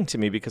exciting to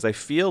me, because I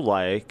feel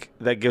like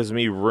that gives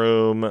me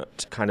room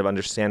to kind of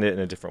understand it in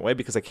a different way,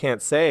 because I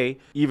can't say,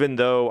 even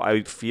though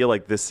I feel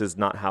like this is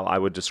not how I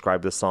would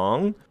describe the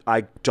song,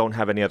 I don't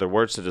have any other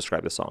words to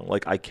describe the song.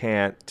 Like, I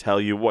can't tell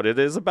you what it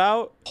is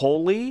about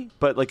wholly,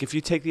 but like if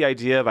you take the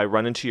idea of I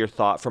run into your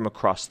thought from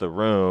across the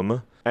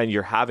room, and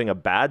you're having a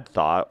bad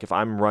thought, if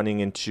I'm running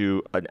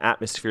into an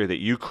atmosphere that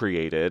you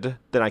created,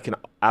 then I can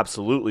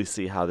absolutely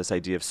see how this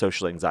idea of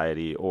social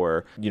anxiety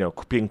or,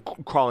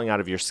 crawling out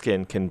of your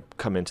skin can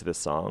come into this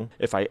song.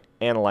 If I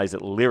analyze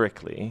it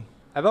lyrically,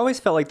 I've always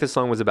felt like this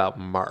song was about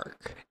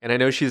Mark. And I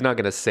know she's not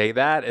going to say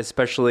that,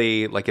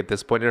 especially like at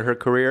this point in her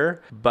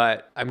career,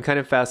 but I'm kind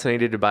of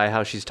fascinated by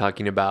how she's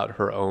talking about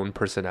her own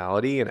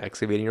personality and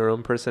excavating her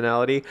own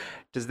personality.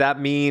 Does that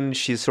mean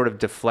she's sort of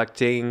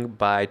deflecting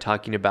by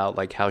talking about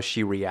like how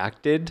she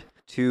reacted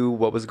to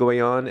what was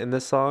going on in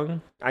this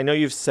song? I know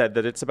you've said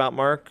that it's about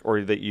Mark,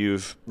 or that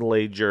you've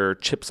laid your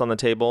chips on the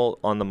table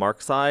on the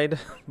Mark side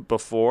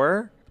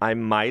before. I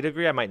might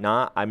agree, I might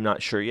not. I'm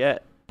not sure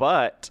yet.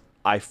 But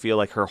I feel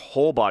like her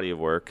whole body of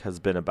work has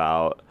been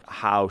about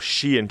how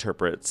she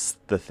interprets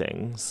the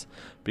things,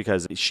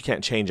 because she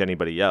can't change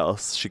anybody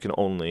else. She can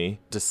only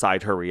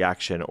decide her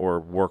reaction or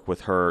work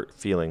with her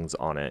feelings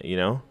on it,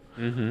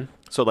 Mm-hmm.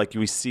 So like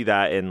we see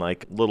that in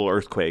like Little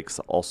Earthquakes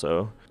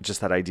also, just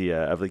that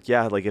idea of like,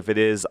 yeah, like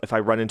if I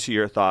run into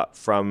your thought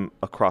from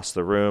across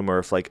the room,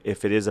 or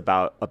if it is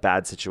about a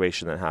bad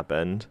situation that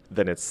happened,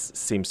 then it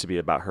seems to be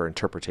about her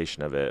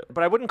interpretation of it.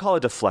 But I wouldn't call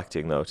it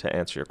deflecting though, to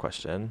answer your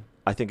question.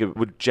 I think it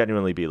would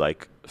genuinely be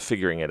like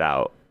figuring it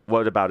out.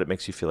 What about it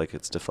makes you feel like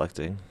it's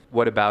deflecting?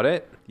 What about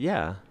it?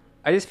 Yeah.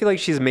 I just feel like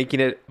she's making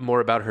it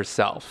more about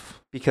herself,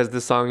 because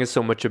the song is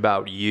so much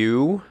about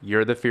you.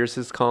 You're the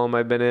fiercest calm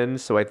I've been in.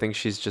 So I think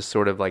she's just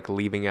sort of like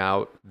leaving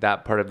out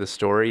that part of the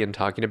story and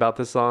talking about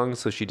the song,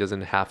 so she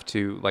doesn't have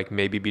to like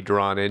maybe be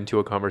drawn into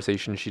a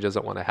conversation she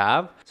doesn't want to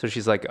have. So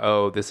she's like,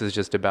 oh, this is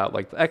just about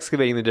like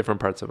excavating the different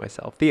parts of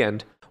myself. The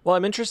end. Well,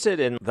 I'm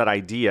interested in that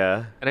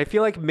idea. And I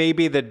feel like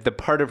maybe the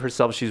part of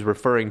herself she's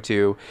referring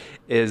to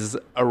is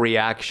a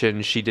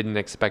reaction she didn't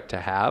expect to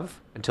have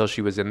until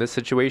she was in this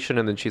situation.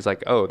 And then she's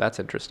like, oh, that's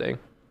interesting.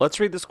 Let's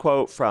read this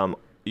quote from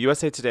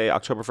USA Today,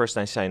 October 1st,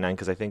 1999,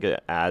 because I think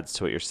it adds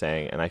to what you're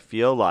saying. And I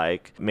feel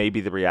like maybe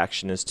the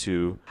reaction is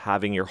to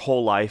having your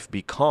whole life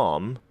be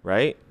calm,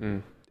 right?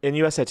 In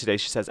USA Today,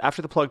 she says,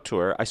 after the Plug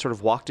tour, I sort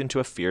of walked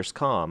into a fierce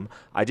calm.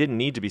 I didn't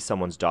need to be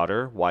someone's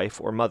daughter, wife,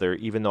 or mother,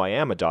 even though I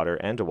am a daughter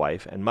and a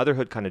wife, and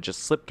motherhood kind of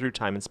just slipped through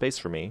time and space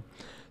for me.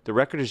 The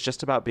record is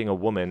just about being a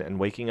woman and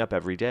waking up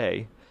every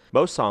day.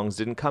 Most songs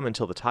didn't come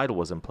until the title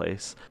was in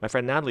place. My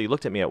friend Natalie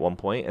looked at me at one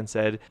point and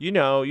said,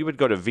 you would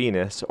go to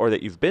Venus, or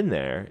that you've been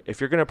there.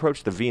 If you're going to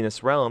approach the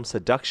Venus realm,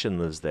 seduction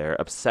lives there,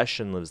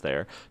 obsession lives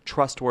there,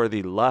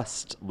 trustworthy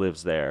lust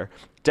lives there,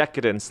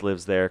 decadence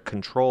lives there,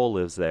 control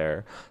lives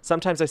there.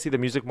 Sometimes I see the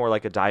music more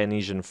like a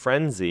Dionysian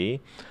frenzy,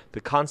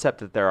 the concept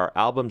that there are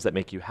albums that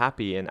make you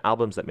happy and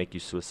albums that make you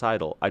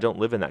suicidal. I don't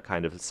live in that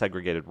kind of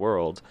segregated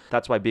world.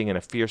 That's why being in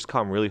a fierce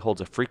calm really holds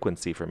a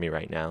frequency for me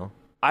right now.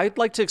 I'd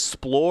like to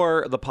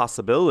explore the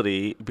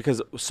possibility,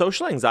 because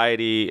social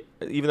anxiety,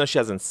 even though she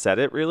hasn't said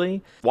it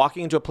really,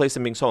 walking into a place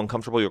and being so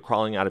uncomfortable you're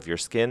crawling out of your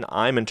skin,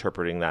 I'm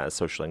interpreting that as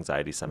social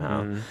anxiety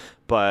somehow.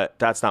 But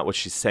that's not what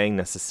she's saying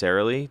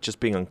necessarily, just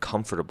being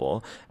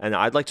uncomfortable. And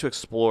I'd like to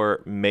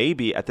explore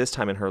maybe at this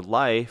time in her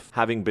life,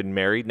 having been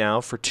married now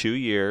for 2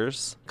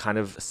 years, kind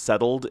of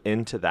settled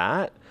into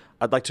that.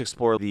 I'd like to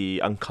explore the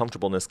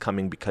uncomfortableness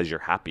coming because you're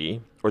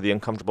happy, or the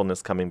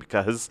uncomfortableness coming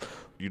because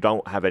you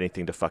don't have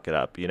anything to fuck it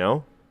up,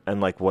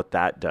 And like what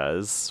that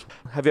does.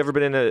 Have you ever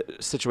been in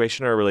a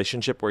situation or a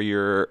relationship where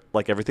you're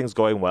like everything's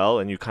going well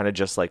and you kind of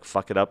just like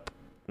fuck it up,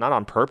 not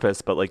on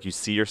purpose, but like you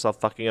see yourself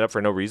fucking it up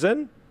for no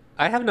reason?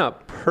 I have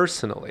not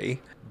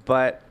personally,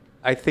 but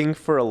I think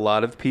for a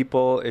lot of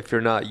people, if you're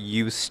not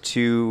used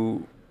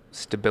to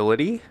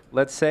stability,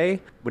 let's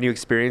say, when you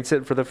experience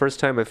it for the first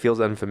time, it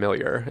feels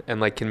unfamiliar and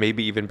like can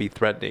maybe even be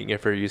threatening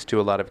if you're used to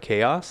a lot of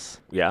chaos.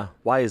 Yeah.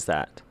 Why is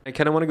that? I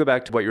kind of want to go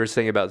back to what you were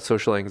saying about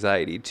social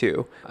anxiety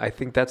too. I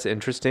think that's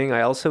interesting.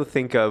 I also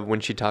think of when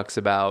she talks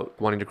about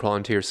wanting to crawl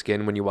into your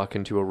skin when you walk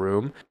into a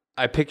room.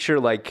 I picture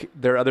like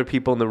there are other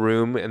people in the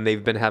room and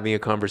they've been having a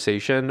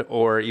conversation,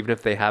 or even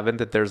if they haven't,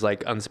 that there's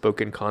like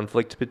unspoken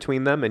conflict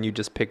between them and you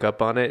just pick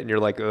up on it and you're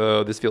like,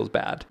 oh, this feels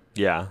bad.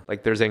 Yeah.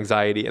 Like there's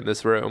anxiety in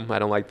this room. I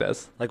don't like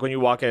this. Like when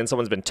you walk in and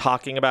someone's been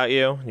talking about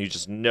you, you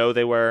just know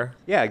they were.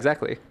 Yeah,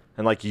 exactly.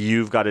 And like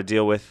you've got to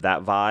deal with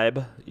that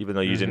vibe, even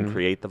though you didn't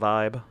create the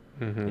vibe.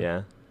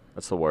 Yeah.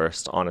 That's the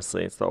worst.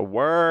 Honestly, it's the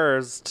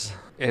worst.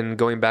 And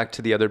going back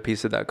to the other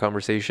piece of that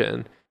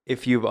conversation,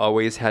 if you've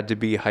always had to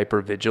be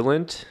hyper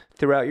vigilant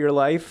throughout your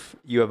life,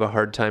 you have a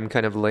hard time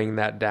kind of laying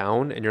that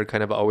down, and you're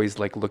kind of always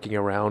like looking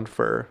around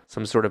for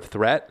some sort of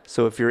threat.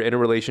 So if you're in a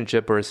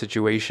relationship or a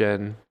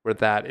situation where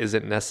that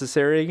isn't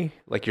necessary,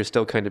 like you're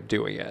still kind of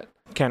doing it.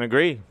 Can't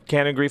agree.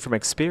 Can't agree from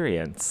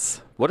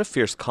experience. What a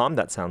fierce calm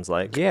that sounds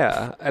like.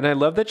 Yeah. And I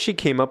love that she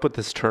came up with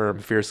this term,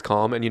 fierce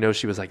calm. And,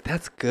 she was like,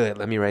 that's good.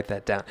 Let me write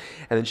that down.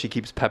 And then she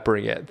keeps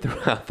peppering it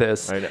throughout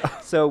this. I know.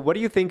 So what do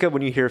you think of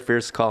when you hear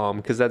fierce calm?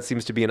 Because that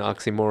seems to be an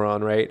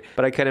oxymoron, right?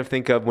 But I kind of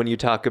think of when you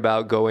talk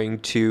about going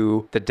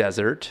to the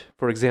desert,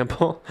 for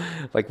example,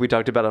 like we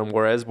talked about on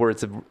Juarez, where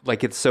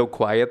it's so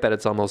quiet that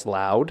it's almost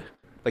loud.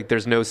 Like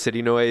there's no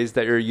city noise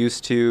that you're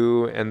used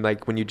to. And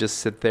like when you just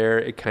sit there,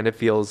 it kind of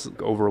feels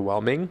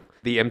overwhelming.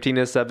 the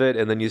emptiness of it,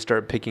 and then you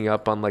start picking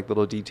up on like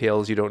little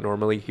details you don't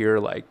normally hear,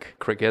 like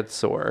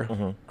crickets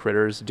or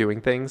critters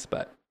doing things.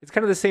 But it's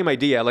kind of the same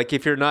idea. Like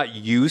if you're not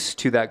used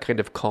to that kind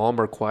of calm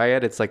or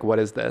quiet, it's like, what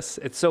is this?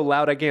 It's so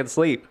loud I can't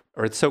sleep,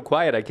 or it's so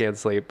quiet I can't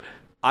sleep.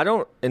 I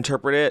don't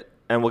interpret it,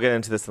 and we'll get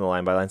into this in the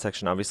line by line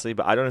section, obviously,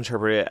 but I don't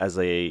interpret it as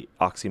a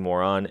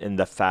oxymoron in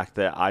the fact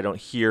that I don't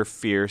hear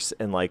fierce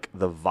in like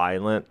the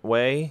violent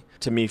way.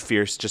 To me,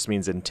 fierce just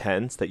means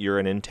intense, that you're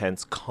an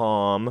intense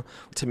calm.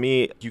 To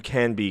me, you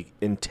can be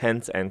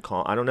intense and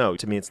calm. I don't know.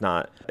 To me, it's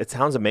not. It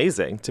sounds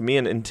amazing. To me,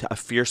 a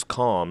fierce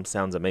calm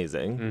sounds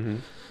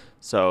amazing.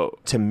 So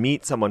to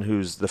meet someone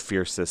who's the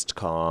fiercest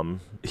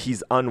calm,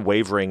 he's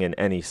unwavering in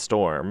any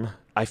storm.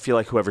 I feel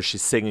like whoever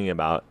she's singing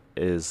about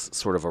is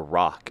sort of a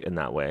rock in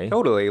that way.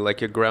 Totally,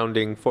 like a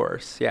grounding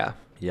force. Yeah.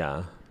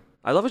 Yeah.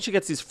 I love when she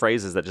gets these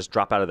phrases that just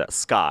drop out of that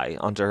sky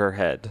onto her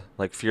head,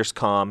 like fierce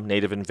calm,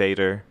 native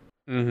invader.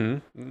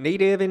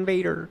 Native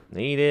invader.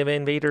 Native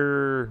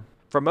invader.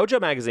 From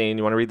Mojo Magazine,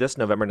 you want to read this?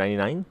 November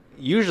 99?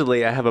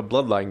 Usually I have a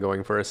bloodline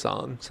going for a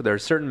song, so there are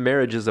certain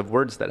marriages of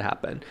words that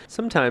happen.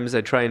 Sometimes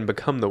I try and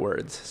become the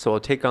words, so I'll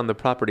take on the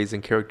properties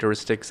and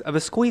characteristics of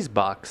a squeeze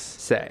box,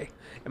 say.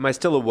 Am I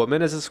still a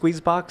woman as a squeeze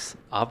box?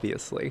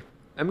 Obviously.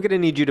 I'm going to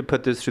need you to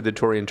put this through the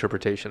Tory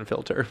interpretation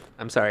filter.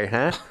 I'm sorry,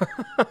 huh?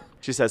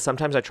 She says,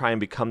 sometimes I try and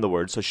become the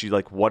word. So she's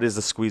like, what is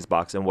a squeeze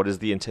box? And what is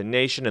the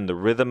intonation and the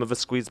rhythm of a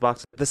squeeze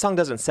box? The song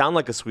doesn't sound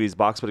like a squeeze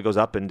box, but it goes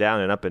up and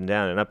down and up and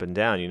down and up and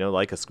down, you know,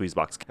 like a squeeze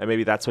box. And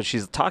maybe that's what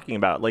she's talking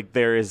about. Like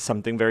there is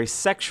something very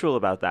sexual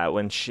about that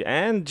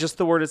and just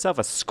the word itself,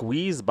 a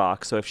squeeze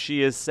box. So if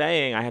she is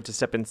saying I have to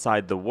step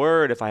inside the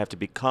word, if I have to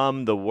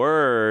become the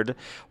word,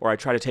 or I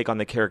try to take on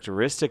the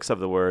characteristics of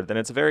the word, then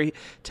it's a very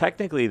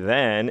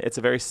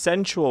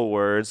sensual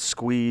word,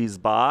 squeeze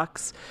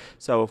box.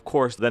 So of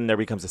course, then there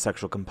becomes a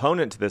sexual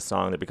component to this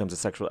song. There becomes a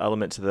sexual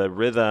element to the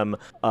rhythm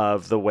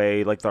of the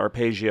way like the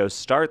arpeggios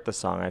start the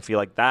song. I feel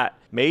like that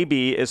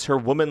maybe is her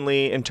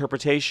womanly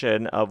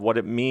interpretation of what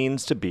it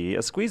means to be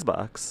a squeeze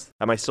box.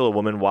 Am I still a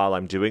woman while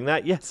I'm doing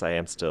that? Yes, I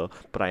am still,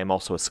 but I am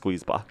also a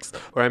squeeze box.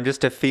 Or I'm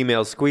just a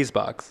female squeeze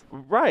box.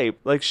 Right.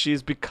 Like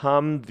she's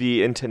become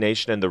the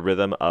intonation and the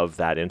rhythm of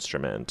that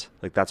instrument.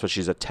 Like that's what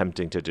she's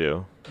attempting to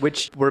do.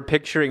 Which we're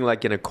picturing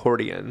like an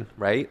accordion,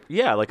 right?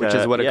 Yeah, which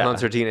is what a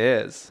concertina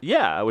is.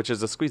 Yeah, which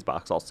is a squeeze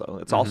box also.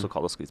 It's also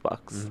called a squeeze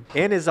box.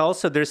 And is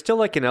also, there's still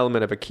like an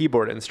element of a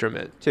keyboard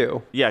instrument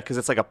too. Yeah, because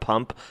it's like a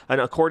pump.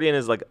 An accordion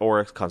is like, or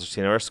a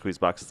concertina or a squeeze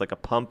box. It's like a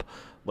pump,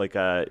 like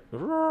a,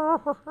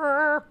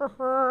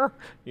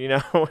 you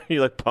know, you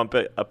like pump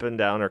it up and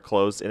down or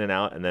close in and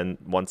out, and then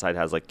one side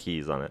has like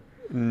keys on it.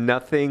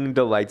 Nothing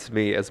delights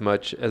me as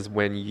much as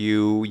when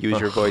you use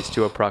your voice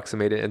to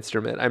approximate an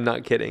instrument. I'm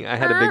not kidding. I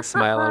had a big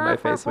smile on my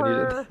face when you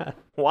did that.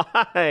 Why?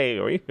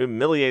 Are you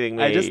humiliating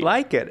me? I just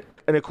like it.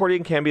 An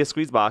accordion can be a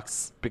squeeze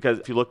box because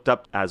if you looked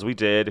up, as we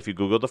did, if you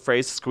Googled the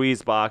phrase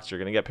squeeze box, you're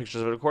going to get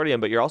pictures of an accordion,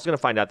 but you're also going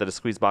to find out that a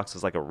squeeze box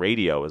is like a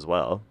radio as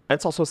well. And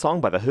it's also a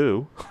song by The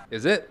Who.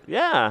 Is it?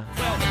 Yeah.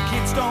 Well, the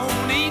kids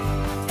don't eat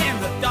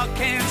and the dog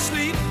can't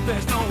sleep.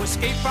 There's no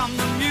escape from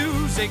the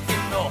music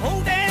in the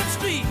whole damn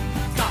street.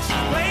 Cause she's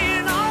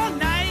playing all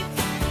night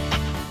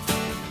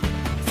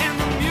and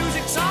the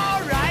music's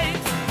alright.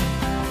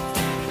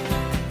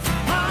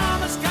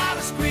 Mama's got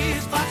a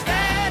squeeze box,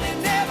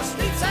 Daddy never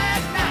sleeps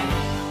at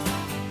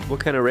night. What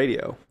kind of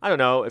radio? I don't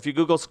know. If you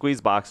Google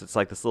squeeze box, it's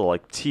like this little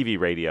like TV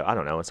radio. I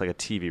don't know. It's like a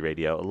TV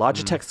radio. A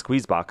Logitech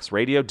squeeze box,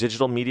 radio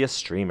digital media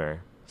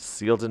streamer.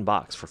 Sealed in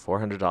box for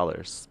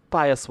 $400.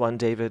 Buy us one,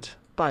 David.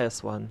 Buy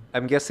us one.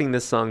 I'm guessing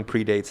this song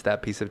predates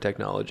that piece of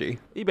technology.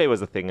 eBay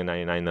was a thing in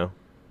 99 though.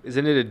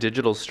 Isn't it a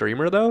digital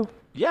streamer though?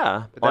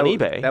 Yeah, on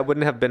eBay. That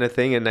wouldn't have been a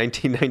thing in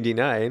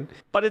 1999.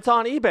 But it's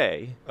on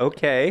eBay.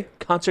 Okay.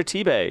 Concert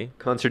eBay.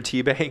 Concert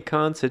eBay.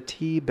 Concert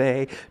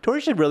eBay.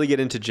 Tori should really get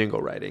into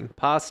jingle writing.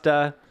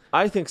 Pasta.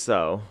 I think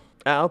so.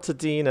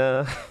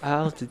 Altadena.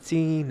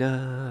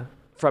 Altadena.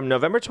 From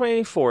November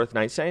 24th,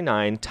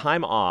 1999,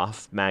 Time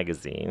Off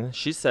magazine,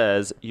 she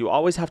says, you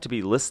always have to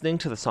be listening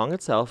to the song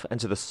itself and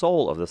to the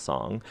soul of the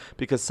song,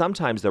 because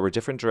sometimes there were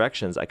different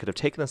directions I could have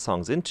taken the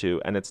songs into,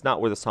 and it's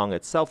not where the song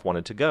itself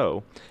wanted to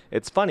go.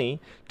 It's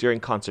funny, during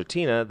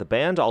Concertina, the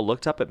band all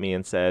looked up at me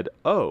and said,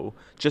 oh,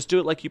 just do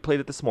it like you played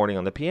it this morning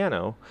on the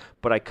piano.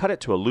 But I cut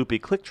it to a loopy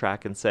click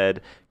track and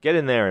said, get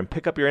in there and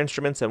pick up your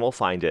instruments and we'll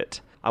find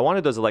it. I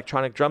wanted those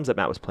electronic drums that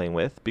Matt was playing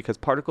with because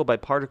particle by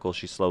particle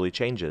she slowly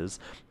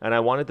changes, and I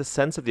wanted the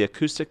sense of the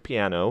acoustic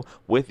piano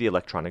with the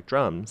electronic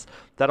drums.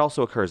 That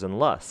also occurs in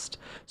Lust.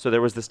 So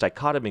there was this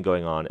dichotomy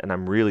going on, and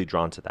I'm really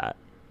drawn to that.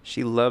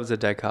 She loves a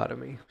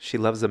dichotomy. She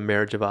loves a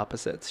marriage of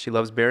opposites. She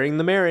loves burying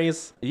the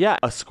Marys. Yeah,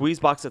 a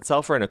squeeze box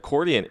itself or an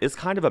accordion is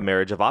kind of a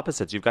marriage of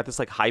opposites. You've got this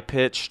like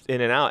high-pitched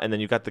in and out, and then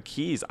you've got the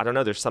keys. I don't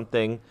know, there's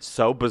something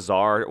so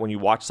bizarre when you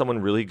watch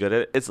someone really good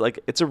at it. It's like,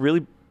 it's a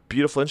really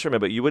beautiful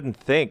instrument, but you wouldn't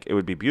think it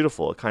would be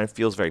beautiful. It kind of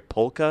feels very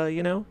polka,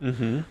 you know?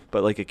 Mm-hmm.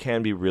 But like it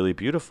can be really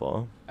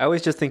beautiful. I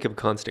always just think of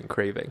Constant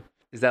Craving.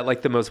 Is that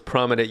like the most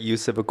prominent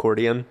use of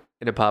accordion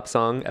in a pop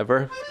song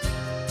ever?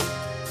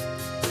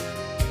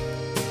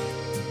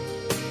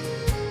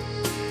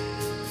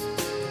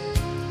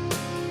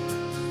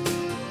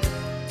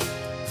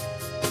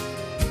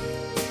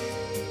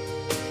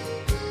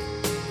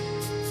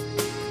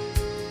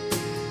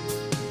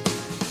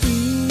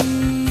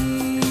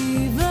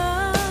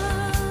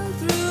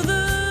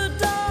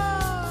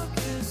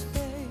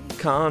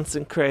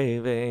 Constant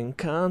craving,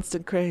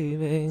 constant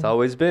craving. It's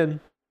always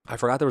been. I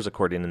forgot there was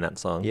accordion in that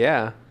song.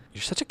 Yeah.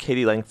 You're such a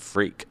Katie Lang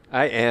freak.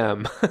 I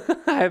am.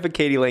 I have a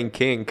Katie Lang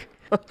kink.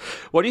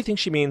 What do you think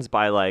she means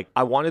by, like,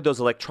 I wanted those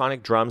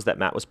electronic drums that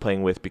Matt was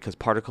playing with because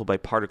particle by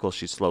particle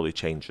she slowly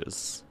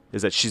changes?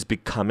 Is that she's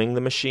becoming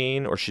the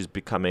machine or she's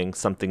becoming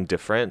something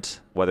different,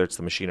 whether it's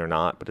the machine or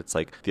not, but it's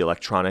like the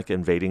electronic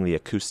invading the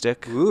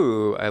acoustic.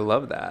 Ooh, I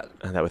love that.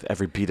 And that with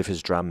every beat of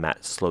his drum,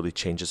 Matt slowly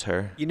changes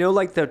her. You know,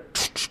 like the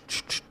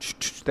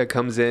that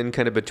comes in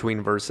kind of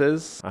between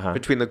verses,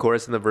 between the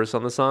chorus and the verse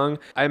on the song?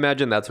 I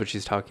imagine that's what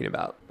she's talking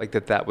about. Like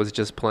that was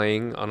just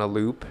playing on a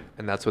loop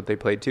and that's what they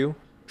played to.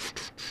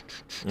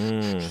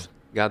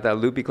 Got that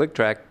loopy click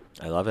track.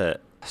 I love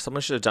it.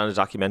 Someone should have done a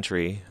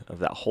documentary of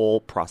that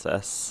whole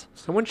process.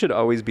 Someone should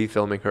always be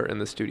filming her in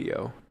the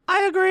studio.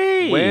 I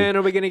agree. When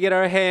are we going to get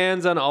our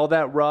hands on all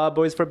that Raw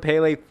Boys for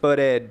Pele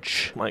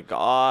footage? My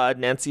God,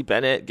 Nancy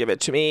Bennett, give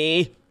it to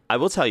me. I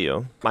will tell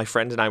you, my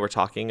friend and I were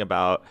talking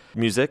about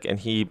music, and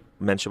he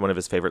mentioned one of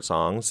his favorite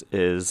songs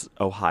is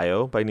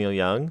Ohio by Neil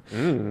Young,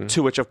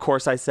 to which, of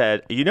course, I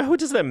said, you know who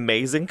does an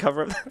amazing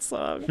cover of that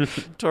song?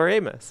 Tori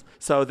Amos.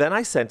 So then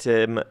I sent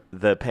him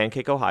the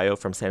Pancake Ohio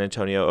from San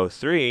Antonio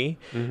 03.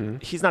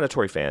 He's not a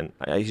Tori fan.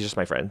 He's just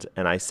my friend.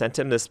 And I sent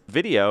him this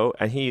video,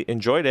 and he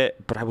enjoyed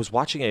it, but I was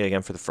watching it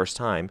again for the first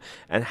time.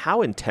 And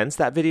how intense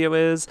that video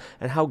is,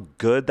 and how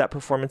good that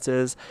performance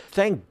is.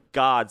 Thank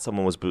God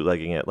someone was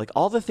bootlegging it. Like,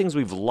 all the things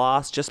we've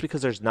lost just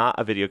because there's not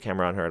a video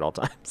camera on her at all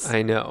times.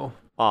 I know.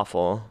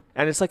 Awful.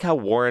 And it's like how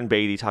Warren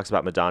Beatty talks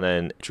about Madonna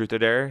in Truth or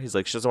Dare. He's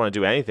like, she doesn't want to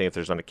do anything if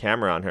there's not a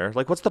camera on her.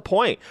 Like, what's the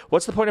point?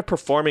 What's the point of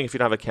performing if you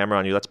don't have a camera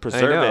on you? Let's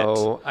preserve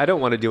it. I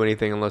don't want to do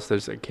anything unless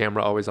there's a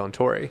camera always on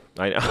Tori.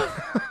 I know.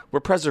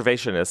 We're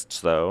preservationists,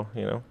 though,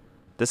 you know.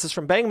 This is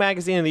from Bang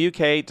Magazine in the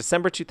UK,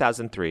 December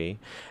 2003.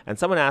 And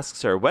someone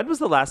asks her, when was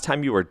the last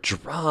time you were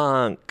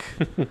drunk?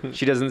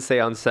 She doesn't say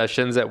on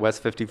sessions at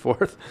West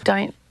 54th.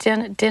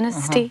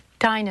 Dynasty?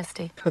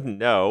 Dynasty.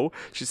 No.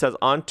 She says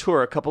on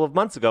tour a couple of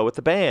months ago with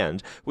the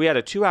band. We had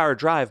a 2-hour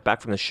drive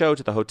back from the show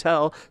to the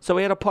hotel, so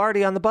we had a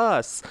party on the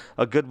bus.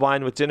 A good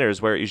wine with dinner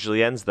is where it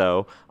usually ends,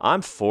 though.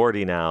 I'm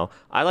 40 now.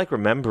 I like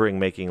remembering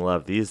making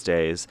love these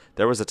days.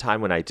 There was a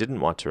time when I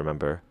didn't want to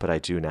remember, but I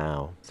do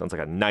now. Sounds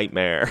like a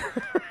nightmare.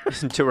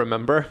 To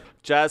remember?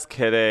 Just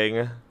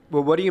kidding.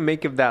 Well, what do you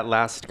make of that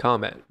last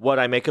comment? What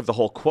I make of the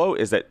whole quote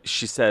is that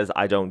she says,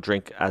 I don't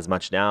drink as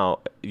much now.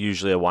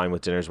 Usually a wine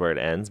with dinner is where it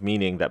ends,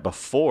 meaning that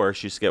before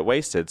she used to get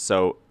wasted.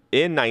 So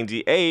in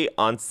 98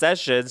 on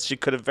sessions, she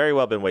could have very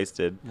well been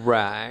wasted.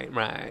 Right.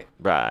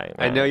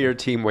 I know you're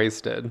team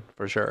wasted,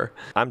 for sure.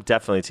 I'm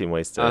definitely team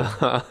wasted.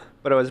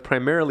 But I was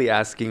primarily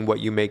asking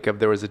what you make of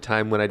there was a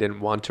time when I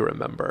didn't want to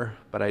remember,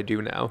 but I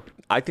do now.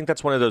 I think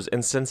that's one of those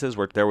instances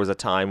where there was a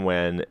time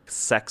when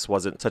sex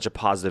wasn't such a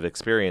positive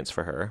experience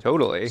for her.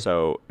 Totally.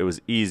 So it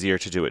was easier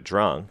to do it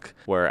drunk,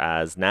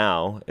 whereas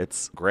now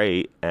it's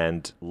great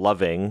and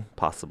loving,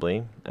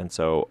 possibly. And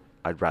so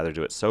I'd rather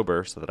do it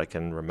sober so that I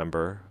can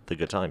remember the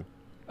good time.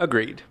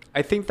 Agreed.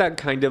 I think that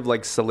kind of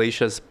like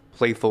salacious,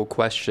 playful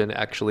question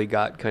actually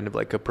got kind of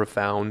like a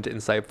profound,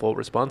 insightful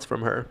response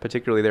from her,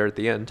 particularly there at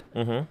the end.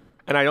 Mm-hmm.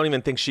 And I don't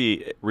even think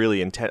she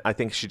really I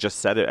think she just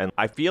said it. And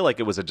I feel like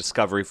it was a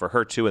discovery for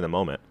her, too, in the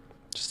moment,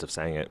 just of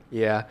saying it.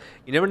 Yeah.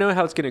 You never know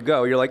how it's going to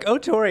go. You're like, oh,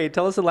 Tori,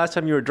 tell us the last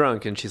time you were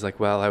drunk. And she's like,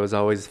 well, I was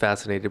always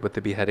fascinated with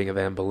the beheading of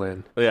Anne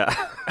Boleyn. Yeah.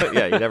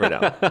 Yeah, you never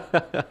know.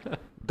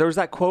 There was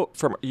that quote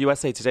from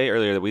USA Today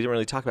earlier that we didn't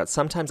really talk about.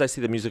 Sometimes I see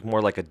the music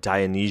more like a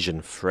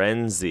Dionysian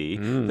frenzy.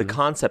 The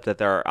concept that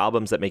there are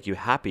albums that make you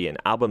happy and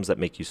albums that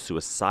make you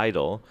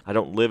suicidal. I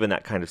don't live in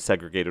that kind of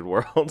segregated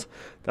world.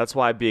 That's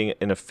why being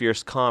in a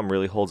fierce calm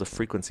really holds a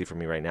frequency for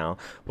me right now.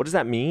 What does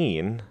that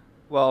mean?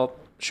 Well,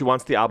 she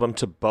wants the album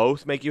to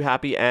both make you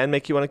happy and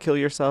make you want to kill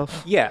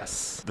yourself?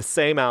 Yes. The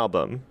same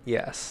album.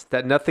 Yes.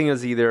 That nothing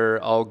is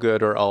either all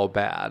good or all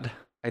bad.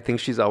 I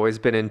think she's always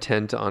been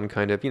intent on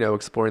kind of,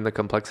 exploring the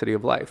complexity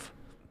of life.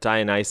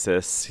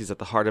 Dionysus, he's at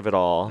the heart of it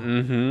all.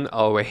 Mm-hmm,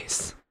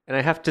 always. And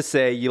I have to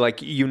say,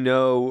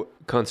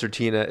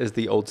 Concertina is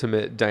the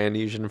ultimate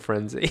Dionysian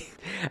frenzy.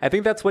 I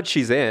think that's what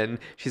she's in.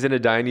 She's in a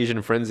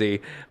Dionysian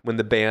frenzy when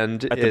the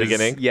band At the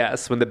beginning?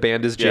 Yes, when the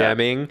band is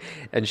jamming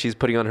and she's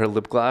putting on her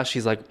lip gloss.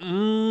 She's like,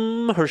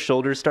 her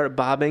shoulders start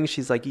bobbing.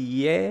 She's like,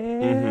 yeah.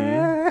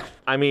 Mm-hmm.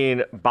 I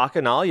mean,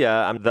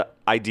 Bacchanalia, the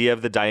idea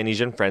of the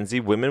Dionysian frenzy,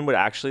 women would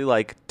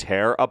actually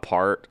tear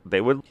apart.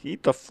 They would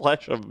eat the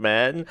flesh of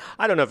men.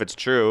 I don't know if it's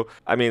true.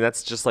 I mean,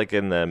 that's just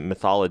in the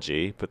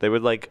mythology, but they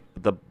would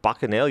the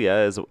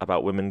Bacchanalia is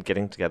about women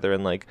getting together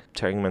and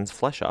tearing men's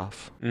flesh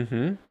off.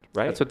 Mm-hmm.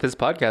 Right? That's what this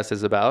podcast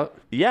is about.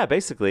 Yeah,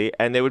 basically.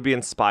 And they would be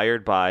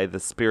inspired by the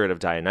spirit of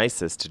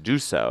Dionysus to do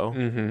so.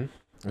 Mm-hmm.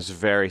 It was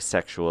very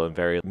sexual and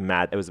very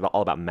mad. It was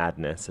all about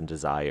madness and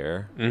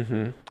desire.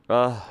 Mm-hmm.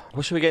 Well,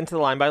 should we get into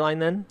the line by line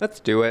then? Let's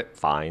do it.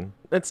 Fine.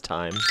 It's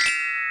time.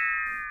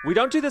 We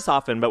don't do this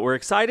often, but we're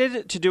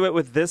excited to do it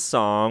with this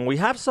song. We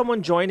have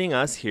someone joining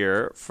us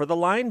here for the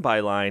Line by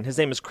Line. His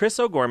name is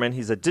Chris O'Gorman.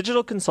 He's a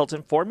digital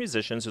consultant for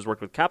musicians who's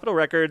worked with Capitol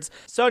Records,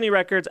 Sony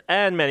Records,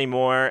 and many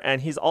more.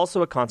 And he's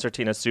also a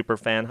Concertina super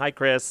fan. Hi,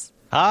 Chris.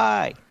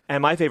 Hi.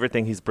 And my favorite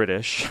thing, he's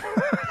British.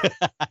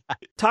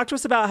 Talk to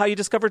us about how you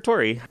discovered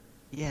Tori.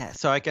 Yeah,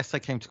 so I guess I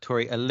came to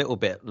Tori a little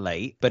bit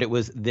late, but it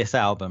was this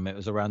album. It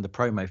was around the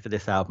promo for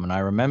this album. And I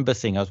remember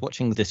I was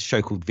watching this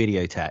show called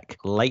Videotech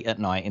late at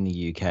night in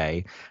the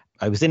UK.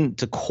 I was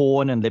into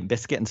Korn and Limp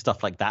Bizkit and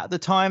stuff like that at the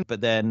time, but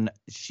then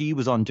she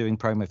was on doing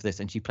promo for this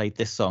and she played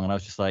this song and I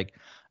was just like,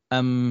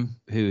 who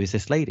is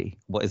this lady?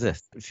 What is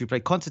this? She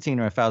played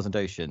Concertina, 1,000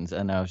 Oceans,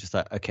 and I was just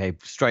like, okay,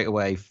 straight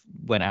away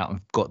went out and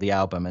got the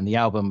album. And the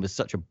album was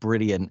such a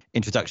brilliant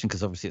introduction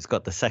because obviously it's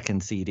got the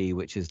second CD,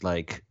 which is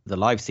like the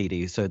live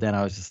CD. So then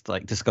I was just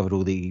like discovered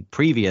all the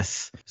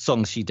previous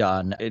songs she'd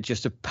done. It's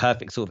just a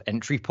perfect sort of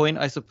entry point,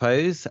 I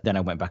suppose. Then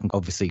I went back and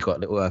obviously got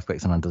Little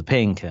Earthquakes and Under the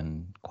Pink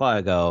and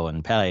Choir Girl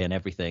and Pele and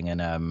everything.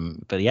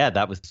 And but yeah,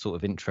 that was the sort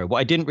of intro. What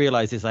I didn't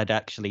realize is I'd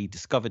actually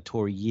discovered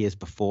Tori years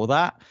before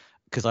that,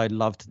 because I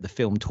loved the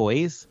film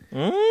Toys.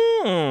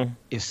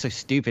 It's so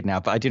stupid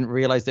now, but I didn't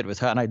realize that it was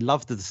her. And I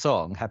loved the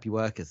song, Happy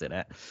Workers, in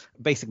it.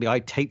 Basically,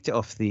 I taped it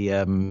off the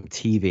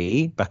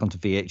TV back onto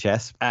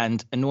VHS.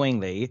 And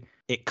annoyingly,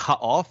 it cut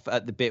off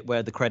at the bit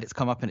where the credits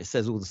come up and it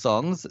says all the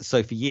songs.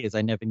 So for years,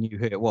 I never knew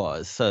who it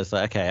was. So it's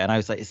like, okay. And I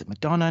was like, is it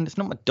Madonna? And it's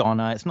not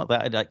Madonna. It's not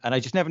that. And I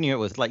just never knew it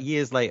was. Like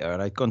years later,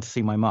 and I'd gone to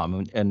see my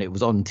mum and it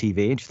was on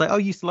TV. And she's like, oh,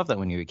 you used to love that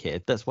when you were a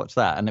kid. Let's watch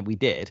that. And then we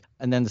did.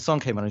 And then the song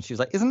came on and she was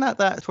like, isn't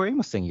that Tori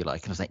Amos thing you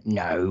like? And I was like,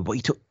 no, what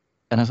you took?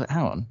 And I was like,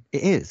 hang on,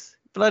 it is.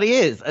 Bloody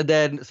is. And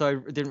then so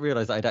I didn't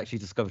realize that I'd actually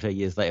discovered her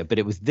years later, but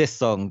it was this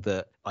song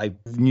that I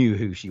knew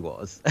who she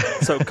was.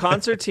 So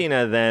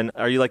Concertina, then,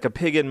 are you like a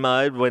pig in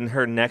mud when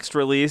her next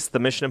release, the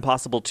Mission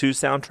Impossible 2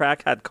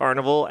 soundtrack, had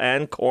Carnival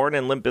and Korn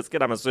and Limp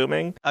Bizkit, I'm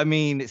assuming? I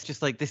mean, it's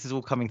just like this is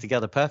all coming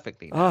together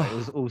perfectly now. It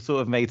was all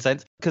sort of made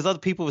sense because other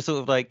people were sort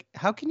of like,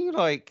 how can you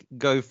like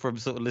go from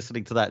sort of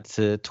listening to that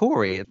to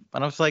Tori? And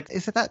I was like,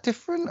 is it that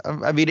different?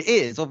 I mean, it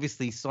is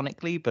obviously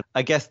sonically, but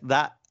I guess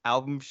that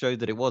album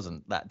showed that it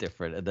wasn't that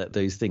different and that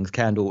those things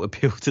can all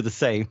appeal to the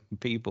same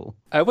people.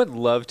 I would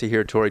love to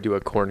hear Tori do a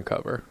Korn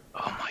cover.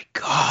 Oh my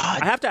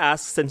God. I have to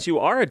ask, since you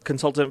are a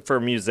consultant for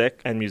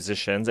music and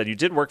musicians and you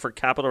did work for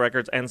Capitol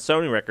Records and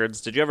Sony Records,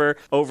 did you ever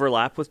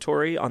overlap with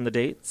Tori on the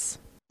dates?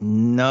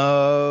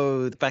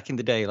 No, back in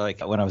the day,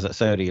 like when I was at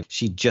Sony,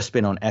 she'd just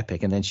been on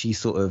Epic, and then she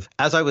sort of,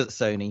 as I was at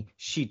Sony,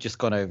 she'd just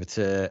gone over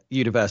to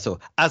Universal.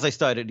 As I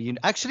started,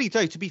 actually,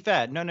 though, to be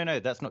fair, no,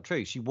 that's not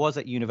true. She was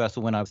at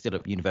Universal when I was still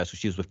at Universal.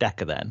 She was with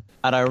Decca then,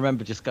 and I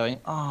remember just going,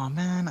 oh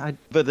man,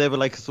 but they were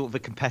like sort of a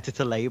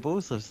competitor label,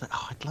 so I was like,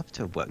 oh, I'd love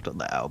to have worked on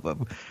that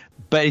album.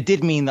 But it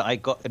did mean that I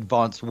got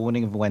advance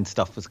warning of when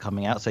stuff was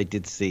coming out, so I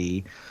did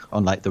see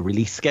on like the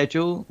release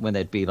schedule when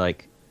there'd be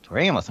like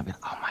Tori Amos, I'd be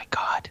like, oh my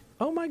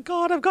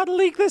God, I've got to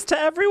leak this to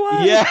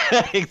everyone. Yeah,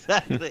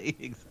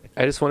 exactly.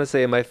 I just want to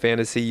say in my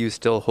fantasy, you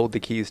still hold the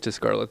keys to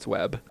Scarlet's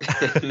Web.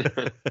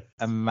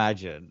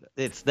 Imagine.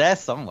 It's there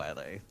somewhere,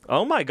 though.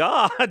 Oh, my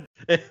God.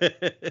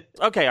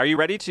 Okay, are you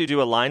ready to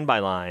do a line by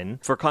line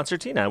for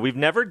Concertina? We've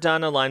never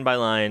done a line by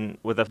line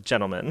with a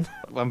gentleman.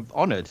 I'm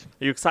honored.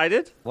 Are you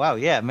excited? Wow,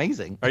 yeah,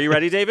 amazing. Are you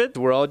ready, David?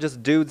 We're all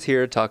just dudes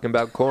here talking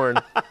about Korn.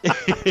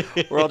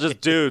 We're all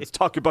just dudes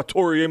talking about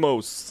Tori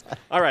Amos.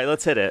 All right,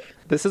 let's hit it.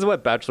 This is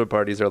what bachelor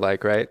parties are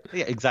like, right?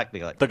 Yeah,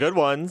 exactly like the good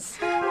ones.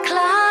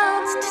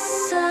 Clouds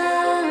descending.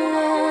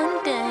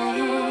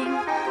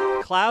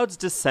 Clouds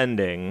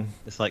descending.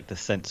 It's like the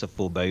sense of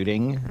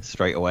foreboding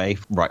straight away,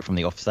 right from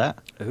the offset.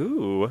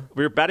 Ooh,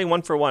 we're batting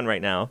 1 for 1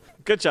 right now.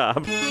 Good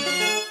job.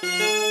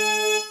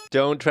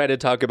 Don't try to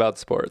talk about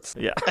sports.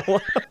 Yeah,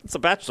 well, it's a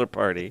bachelor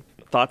party.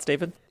 Thoughts,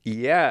 David?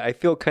 Yeah, I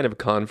feel kind of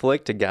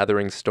conflict, a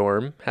gathering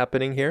storm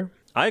happening here.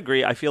 I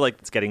agree. I feel like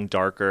it's getting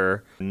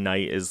darker.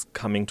 Night is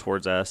coming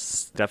towards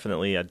us.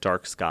 Definitely a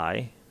dark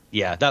sky.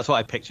 Yeah, that's what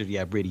I pictured.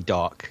 Yeah, really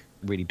dark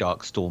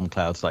storm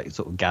clouds, like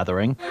sort of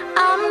gathering.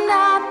 I'm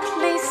not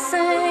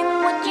policing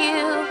what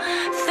you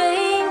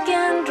think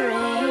and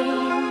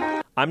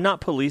dream. I'm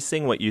not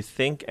policing what you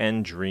think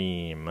and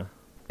dream.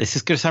 This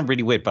is going to sound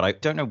really weird, but I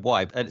don't know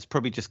why. And it's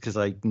probably just because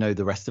I know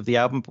the rest of the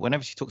album. But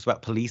whenever she talks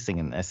about policing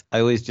in this, I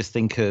always just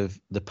think of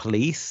the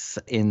police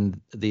in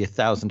the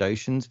 1,000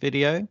 Oceans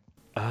video.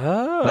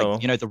 Oh.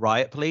 Like, you know, the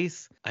riot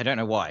police. I don't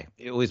know why.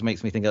 It always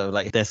makes me think of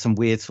like there's some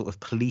weird sort of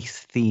police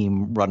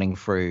theme running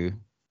through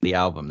the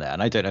album there.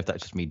 And I don't know if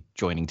that's just me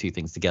joining two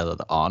things together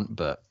that aren't,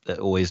 but it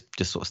always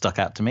just sort of stuck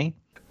out to me.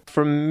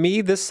 For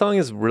me, this song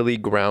is really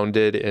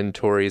grounded in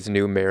Tori's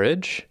new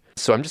marriage.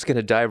 So I'm just going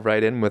to dive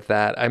right in with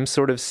that. I'm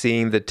sort of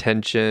seeing the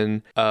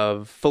tension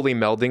of fully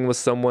melding with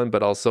someone,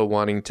 but also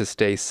wanting to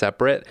stay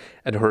separate,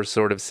 and her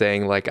sort of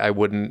saying, like, I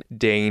wouldn't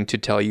deign to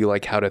tell you,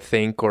 like, how to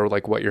think or,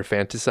 like, what you're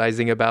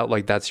fantasizing about.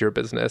 Like, that's your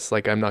business.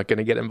 Like, I'm not going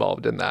to get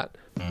involved in that.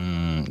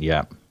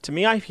 Yeah. To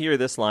me, I hear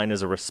this line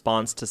as a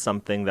response to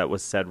something that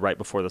was said right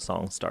before the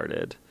song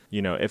started.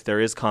 you know, if there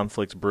is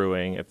conflict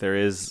brewing, if there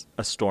is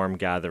a storm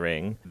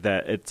gathering,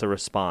 that it's a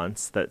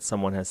response that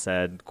someone has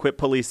said, quit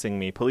policing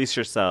me, police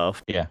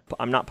yourself. Yeah.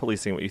 I'm not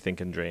policing what you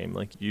think and dream.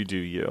 Like, you do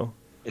you.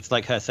 It's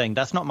like her saying,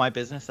 that's not my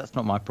business, that's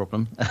not my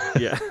problem.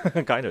 Yeah,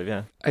 kind of,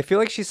 yeah. I feel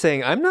like she's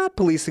saying, I'm not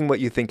policing what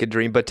you think and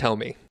dream, but tell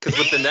me. Because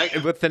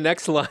with the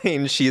next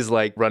line, she's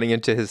like running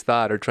into his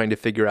thought or trying to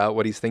figure out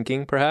what he's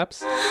thinking,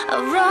 perhaps. I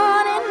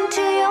run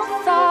into your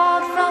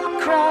thought from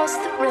across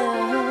the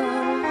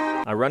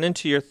room. I run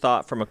into your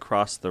thought from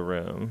across the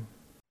room.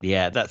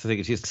 Yeah, that's the thing.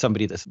 It's just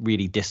somebody that's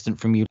really distant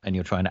from you and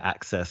you're trying to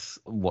access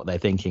what they're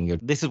thinking.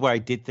 This is where I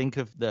did think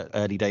of the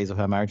early days of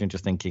her marriage and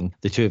just thinking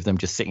the two of them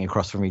just sitting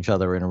across from each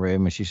other in a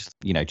room and she's,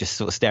 you know, just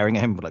sort of staring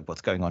at him like, what's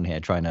going on here?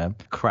 Trying to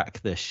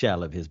crack the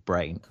shell of his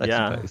brain, I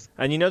suppose.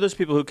 And you know those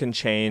people who can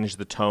change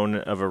the tone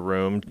of a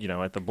room, you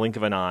know, at the blink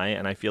of an eye.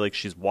 And I feel like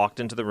she's walked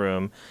into the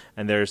room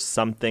and there's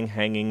something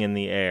hanging in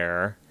the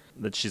air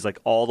that she's like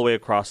all the way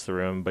across the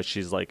room, but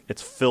she's like,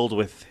 it's filled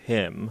with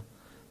him.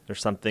 There's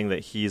something that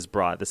he's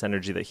brought, this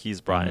energy that he's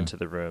brought into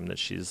the room that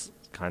she's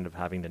kind of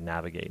having to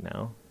navigate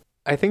now.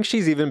 I think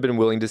she's even been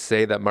willing to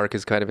say that Mark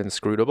is kind of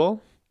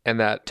inscrutable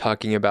and that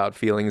talking about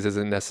feelings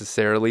isn't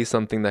necessarily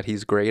something that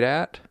he's great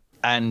at.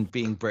 And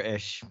being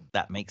British,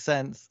 that makes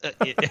sense.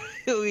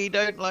 We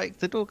don't like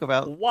to talk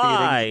about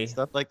why and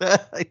stuff like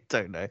that. I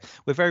don't know.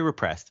 We're very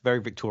repressed,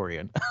 very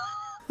Victorian.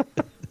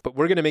 But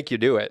we're going to make you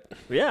do it.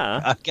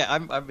 Yeah. Okay,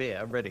 I'm here.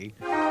 I'm ready.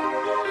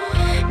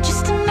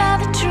 Just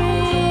another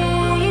dream.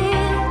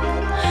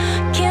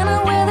 Can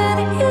I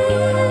weather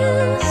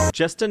this?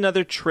 Just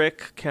another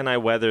trick. Can I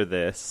weather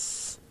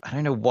this? I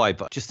don't know why,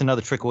 but just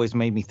another trick always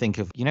made me think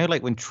of, you know,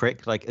 like when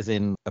trick, like as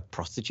in a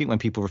prostitute, when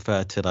people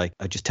refer to like,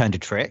 I just turned a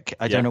trick.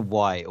 I don't know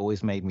why. It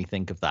always made me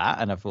think of that.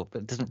 And I thought,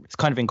 but it's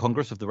kind of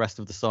incongruous with the rest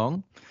of the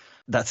song.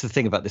 That's the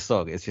thing about this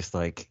song. It's just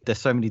like there's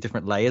so many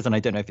different layers, and I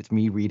don't know if it's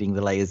me reading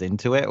the layers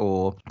into it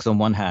or because on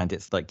one hand,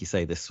 it's like you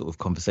say, this sort of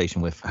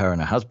conversation with her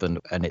and her husband,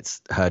 and it's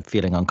her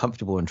feeling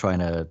uncomfortable and trying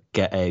to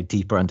get a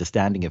deeper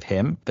understanding of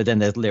him. But then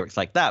there's lyrics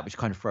like that, which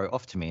kind of throw it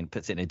off to me and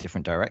puts it in a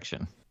different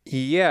direction.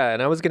 Yeah,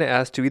 and I was going to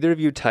ask, do either of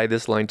you tie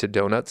this line to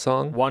Donut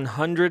Song?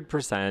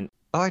 100%.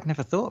 Oh, I'd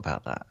never thought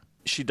about that.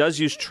 She does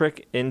use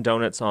trick in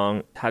Donut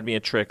Song, had me a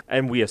trick,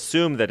 and we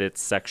assume that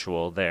it's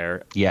sexual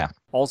there. Yeah.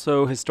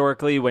 Also,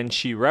 historically, when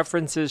she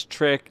references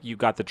trick, you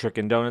got the trick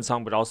in Donut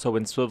Song, but also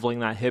when swiveling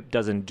that hip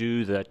doesn't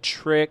do the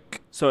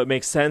trick. So it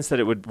makes sense that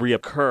it would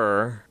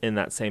reoccur in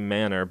that same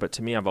manner. But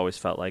to me, I've always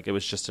felt like it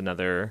was just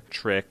another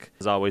trick.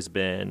 Has always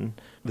been,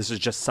 this is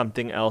just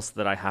something else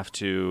that I have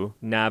to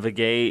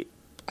navigate.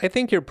 I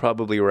think you're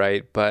probably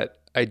right, but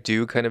I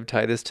do kind of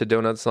tie this to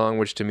Donut Song,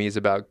 which to me is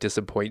about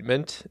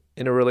disappointment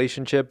in a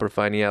relationship or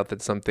finding out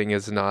that something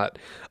is not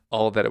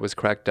all that it was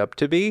cracked up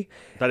to be.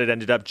 That it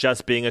ended up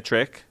just being a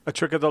trick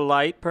of the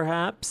light,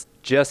 perhaps?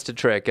 Just a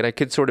trick. And I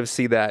could sort of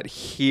see that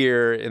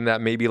here in that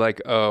maybe like,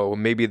 oh,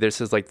 maybe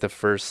this is like the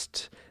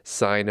first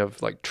sign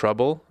of like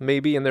trouble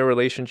maybe in their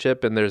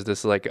relationship. And there's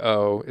this like,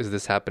 oh, is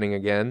this happening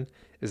again?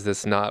 Is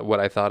this not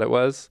what I thought it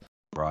was?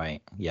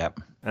 Right.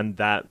 Yep. And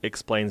that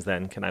explains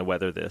then, can I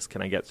weather this?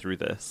 Can I get through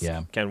this?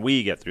 Yeah. Can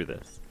we get through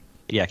this?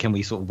 Yeah, can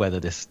we sort of weather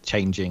this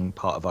changing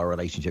part of our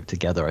relationship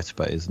together, I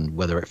suppose, and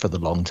weather it for the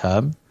long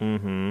term?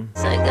 Mm-hmm.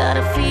 I got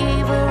a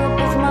fever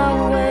above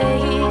my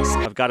waist.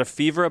 I've got a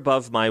fever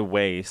above my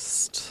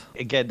waist.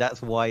 Again,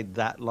 that's why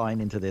that line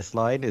into this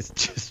line is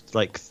just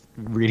like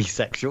really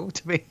sexual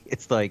to me.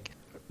 It's like,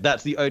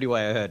 that's the only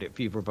way I heard it.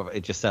 Fever above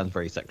it just sounds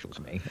very sexual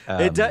to me.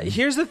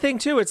 Here's the thing,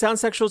 too. It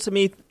sounds sexual to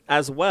me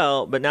as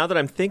well. But now that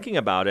I'm thinking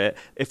about it,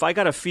 if I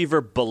got a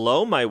fever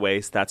below my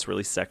waist, that's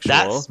really sexual.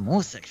 That's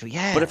more sexual,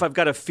 yeah. But if I've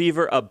got a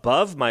fever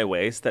above my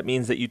waist, that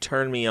means that you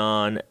turn me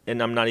on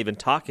and I'm not even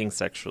talking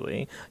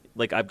sexually.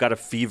 Like, I've got a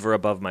fever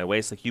above my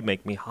waist. Like, you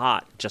make me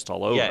hot just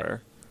all over. Yeah.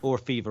 Or a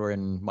fever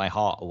in my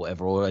heart or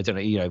whatever. Or I don't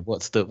know, you know,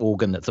 what's the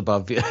organ that's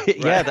above you?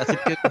 Yeah, that's a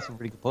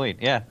really good point.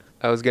 Yeah.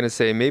 I was going to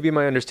say, maybe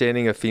my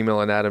understanding of female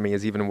anatomy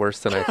is even worse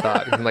than I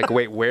thought. I'm like,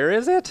 wait, where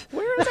is it?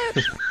 Where is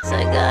it?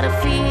 I got a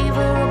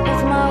fever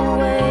above my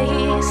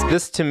waist.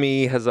 This to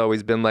me has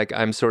always been like,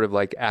 I'm sort of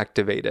like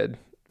activated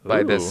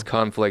by this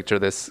conflict or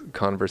this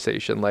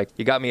conversation. Like,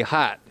 you got me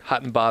hot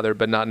and bothered,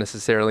 but not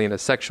necessarily in a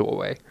sexual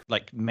way.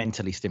 Like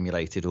mentally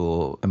stimulated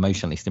or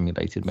emotionally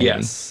stimulated, maybe.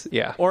 Yes,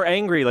 yeah. Or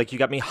angry, like you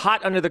got me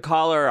hot under the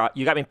collar,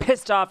 you got me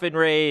pissed off,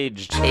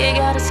 enraged. You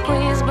got a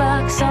squeeze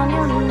box on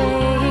your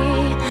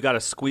knee. You got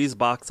a squeeze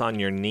box on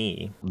your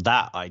knee.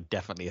 That I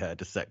definitely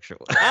heard as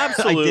sexual.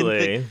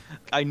 Absolutely.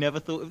 I never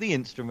thought of the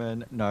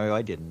instrument. No,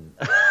 I didn't.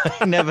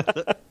 I never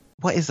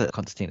What is it,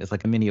 Constantine? It's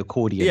like a mini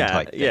accordion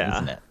type thing,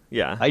 isn't it?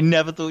 Yeah. I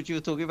never thought she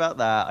was talking about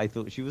that. I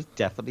thought she was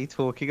definitely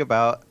talking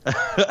about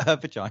her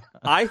vagina.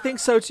 I think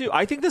so, too.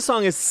 I think the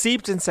song is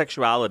seeped in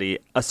sexuality.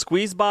 A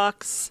squeeze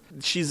box.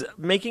 She's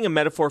making a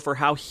metaphor for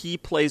how he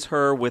plays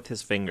her with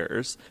his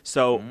fingers.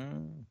 So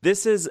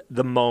This is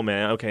the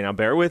moment. Okay, now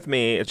bear with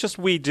me. It's just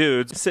we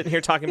dudes sitting here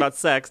talking about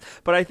sex,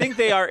 but I think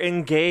they are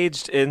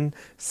engaged in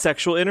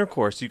sexual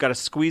intercourse. You got a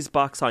squeeze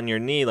box on your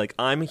knee, like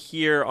I'm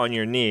here on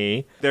your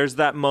knee. There's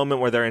that moment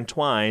where they're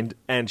entwined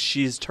and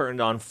she's turned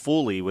on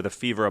fully with a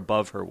fever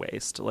above her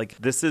waist. Like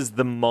this is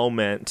the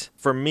moment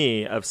for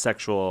me of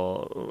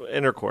sexual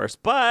intercourse,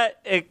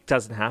 but it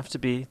doesn't have to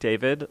be.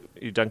 David,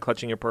 you done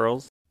clutching your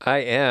pearls? I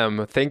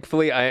am.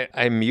 Thankfully,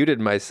 I muted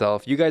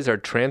myself. You guys are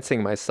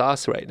trancing my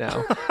sauce right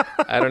now.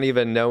 I don't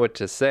even know what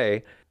to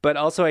say. But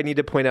also, I need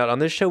to point out, on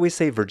this show, we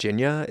say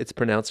Virginia. It's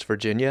pronounced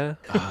Virginia.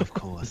 Oh, of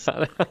course.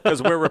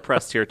 Because we're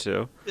repressed here,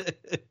 too.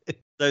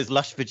 Those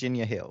lush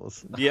Virginia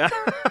hills. Yeah.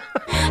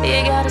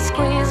 You got a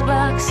squeeze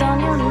box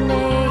on your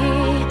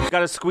knee.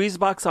 Got a squeeze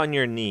box on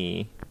your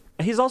knee.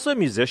 He's also a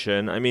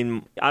musician. I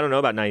mean, I don't know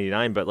about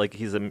 99, but like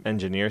he's an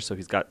engineer, so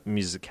he's got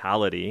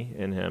musicality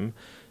in him.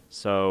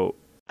 So...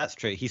 That's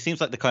true. He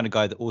seems like the kind of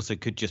guy that also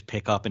could just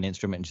pick up an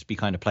instrument and just be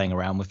kind of playing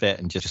around with it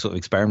and just sort of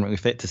experiment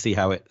with it to see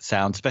how it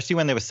sounds, especially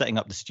when they were setting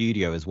up the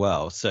studio as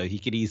well. So he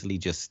could easily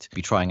just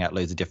be trying out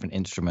loads of different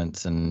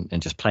instruments and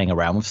just playing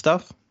around with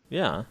stuff.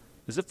 Yeah.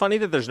 Is it funny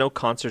that there's no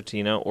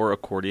concertina or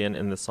accordion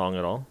in the song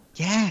at all?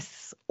 Yes.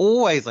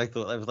 Always, I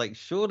thought. I was like,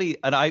 surely,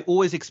 and I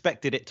always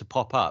expected it to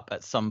pop up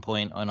at some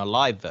point on a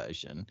live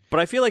version. But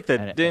I feel like like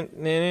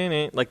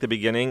the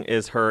beginning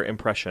is her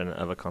impression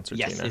of a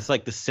concertina. Yes, it's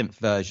like the synth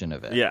version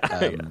of it. Yeah.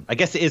 I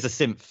guess it is a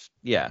synth.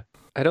 Yeah.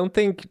 I don't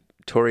think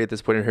Tori at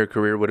this point in her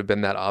career would have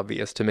been that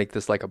obvious to make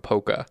this like a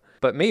polka,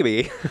 but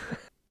maybe.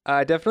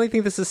 I definitely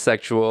think this is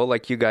sexual,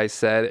 like you guys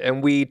said.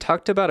 And we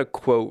talked about a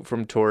quote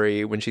from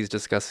Tori when she's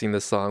discussing the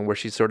song where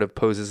she sort of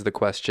poses the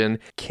question,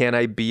 can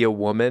I be a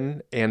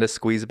woman and a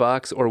squeeze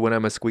box? Or when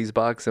I'm a squeeze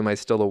box, am I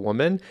still a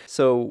woman?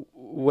 So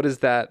what does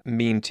that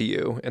mean to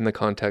you in the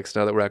context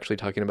now that we're actually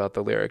talking about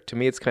the lyric? To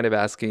me, it's kind of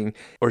asking,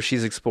 or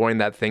she's exploring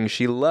that thing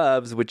she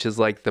loves, which is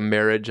like the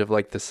marriage of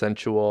like the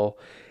sensual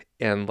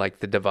and like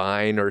the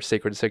divine or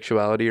sacred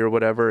sexuality or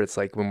whatever. It's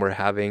like when we're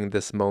having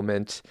this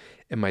moment,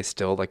 am I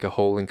still like a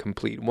whole and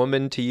complete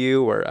woman to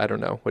you? Or I don't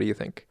know. What do you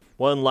think?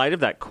 Well, in light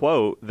of that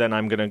quote, then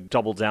I'm going to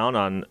double down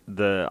on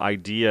the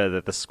idea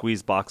that the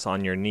squeeze box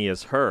on your knee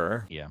is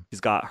her. Yeah.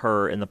 He's got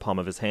her in the palm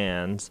of his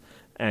hands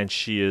and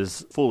she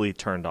is fully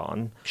turned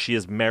on. She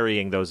is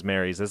marrying those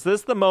Marys. Is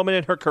this the moment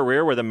in her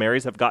career where the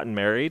Marys have gotten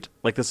married?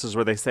 Like this is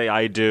where they say,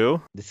 I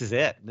do? This is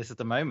it. This is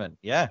the moment.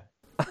 Yeah.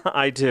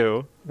 I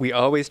do. We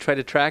always try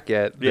to track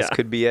it. This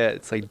could be it.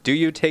 It's like, do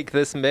you take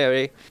this,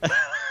 Mary?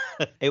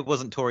 It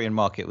wasn't Tori and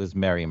Mark. It was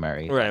Mary.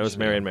 Right, it was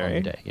Mary and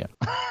Mary. Yeah.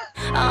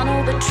 I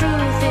know the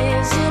truth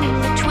is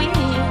in between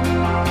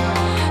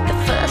the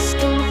first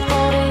and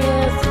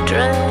 40th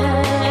drink.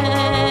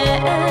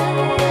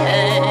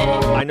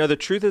 I know the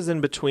truth is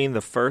in between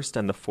the first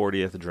and the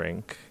 40th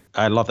drink.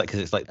 I love that because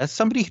it's like, as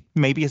somebody who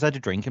maybe has had a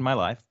drink in my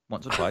life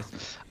once or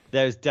twice,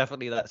 there's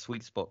definitely that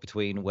sweet spot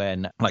between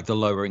when, like, the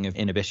lowering of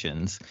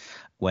inhibitions,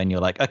 when you're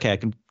like, okay, I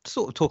can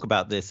sort of talk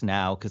about this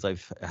now because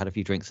I've had a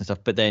few drinks and stuff,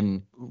 but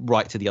then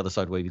right to the other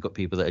side where you've got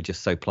people that are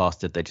just so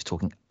plastered, they're just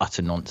talking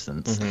utter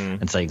nonsense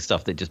and saying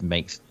stuff that just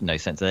makes no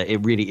sense.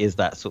 It really is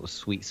that sort of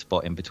sweet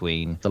spot in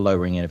between the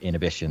lowering of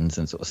inhibitions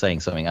and sort of saying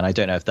something. And I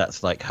don't know if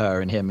that's like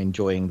her and him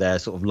enjoying their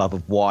sort of love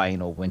of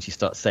wine, or when she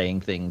starts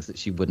saying things that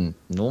she wouldn't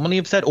normally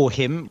have said, or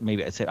him,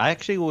 maybe I'd say, I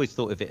actually always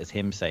thought of it as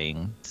him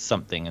saying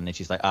something and then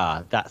she's like,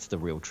 that's the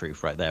real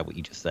truth right there, what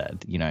you just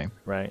said, you know?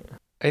 Right.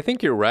 I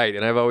think you're right.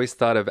 And I've always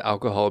thought of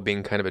alcohol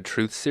being kind of a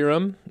truth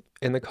serum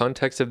in the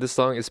context of this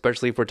song,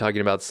 especially if we're talking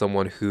about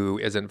someone who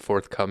isn't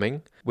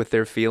forthcoming with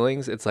their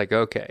feelings. It's like,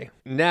 okay,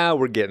 now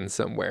we're getting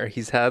somewhere.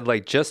 He's had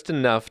like just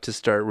enough to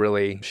start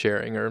really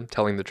sharing or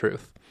telling the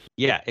truth.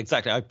 Yeah,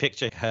 exactly. I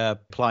picture her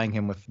plying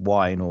him with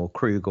wine or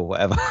Krug or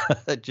whatever,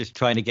 just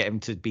trying to get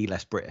him to be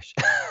less British.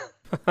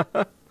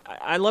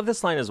 I love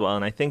this line as well,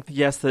 and I think,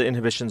 yes, the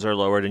inhibitions are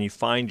lowered, and you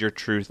find your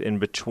truth in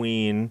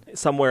between,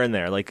 somewhere in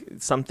there. Like,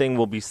 something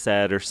will be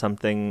said, or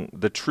something,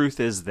 the truth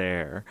is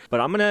there.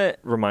 But I'm going to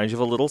remind you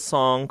of a little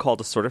song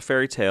called A Sort of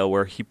Fairy Tale,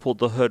 where he pulled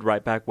the hood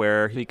right back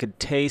where he could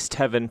taste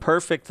heaven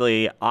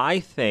perfectly. I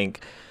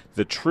think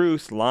the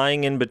truth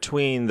lying in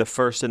between the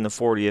first and the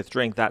 40th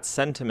drink, that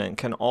sentiment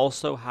can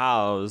also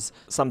house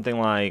something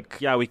like,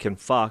 yeah, we can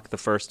fuck the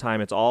first time.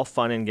 It's all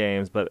fun and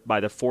games. But by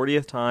the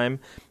 40th time,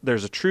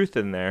 there's a truth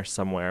in there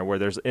somewhere where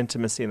there's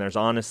intimacy and there's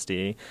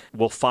honesty.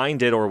 We'll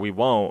find it or we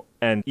won't.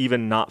 And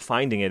even not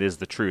finding it is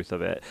the truth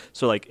of it.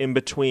 So like in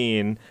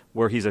between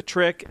where he's a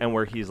trick and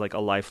where he's like a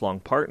lifelong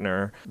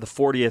partner, the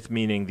 40th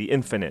meaning the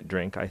infinite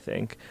drink, I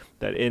think,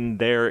 that in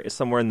there,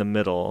 somewhere in the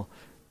middle,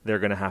 they're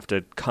going to have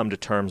to come to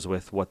terms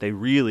with what they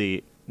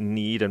really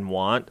need and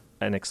want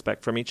and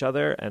expect from each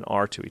other and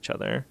are to each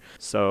other.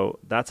 So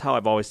that's how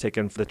I've always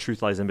taken the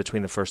truth lies in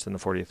between the first and the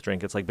 40th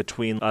drink. It's like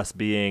between us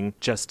being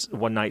just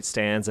one night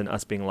stands and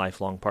us being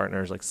lifelong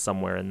partners, like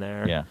somewhere in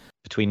there. Yeah.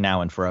 Between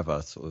now and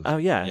forever, sort of. Oh,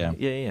 yeah.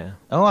 Yeah.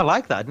 Oh, I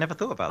like that. I'd never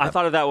thought about that. I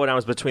thought of that when I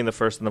was between the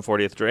first and the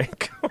 40th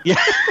drink. Yeah.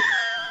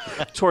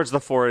 Towards the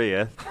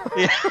 40th.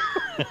 Yeah.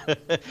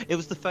 It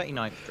was the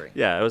 39th string.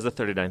 Yeah, it was the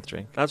 39th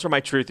string. That's where my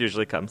truth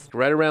usually comes.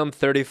 Right around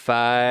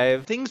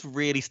 35. Things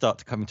really start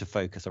to come into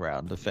focus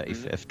around the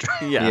 35th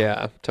string.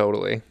 Yeah,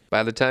 totally.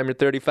 By the time you're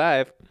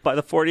 35. By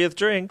the 40th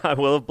string, I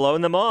will have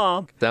blown them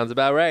all. Sounds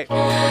about right.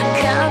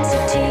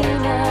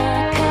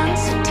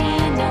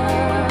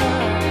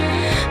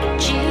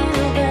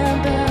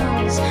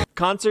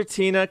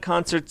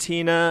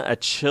 Concertina, a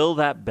chill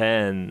that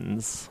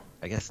bends.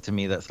 I guess to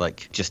me that's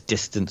like just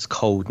distance,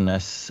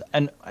 coldness,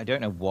 and I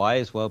don't know why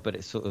as well, but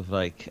it sort of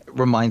like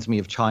reminds me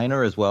of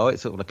China as well.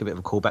 It's sort of like a bit of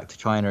a callback to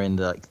China in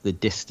the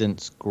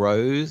distance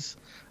grows.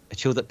 A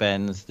chill that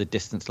bends, the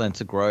distance learns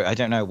to grow. I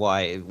don't know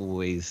why it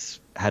always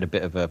had a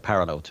bit of a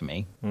parallel to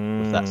me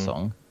with that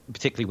song,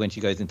 particularly when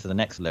she goes into the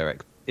next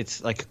lyric.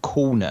 It's like a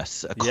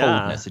coolness, a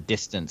coldness, a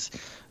distance.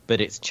 But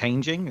it's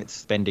changing,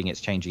 it's bending,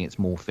 it's changing, it's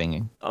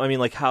morphing. I mean,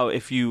 like how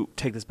if you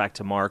take this back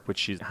to Mark, which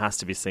she has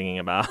to be singing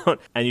about,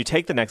 and you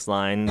take the next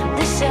line.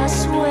 This I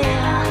swear,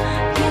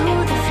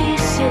 you're the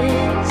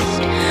fiercest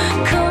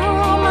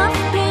calm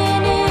I've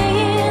been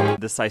in.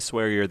 This I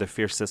swear you're the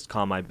fiercest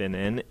calm I've been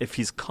in. If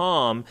he's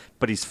calm,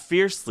 but he's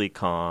fiercely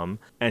calm,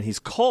 and he's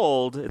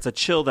cold, it's a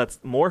chill that's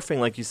morphing,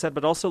 like you said,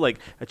 but also like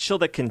a chill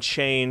that can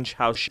change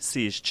how she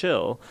sees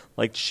chill.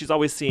 Like she's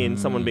always seeing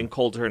someone being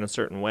cold to her in a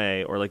certain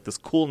way, or like this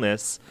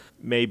coolness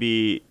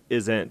maybe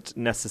isn't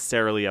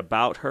necessarily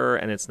about her,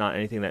 and it's not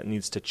anything that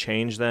needs to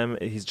change them.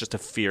 He's just a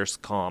fierce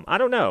calm. I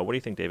don't know. What do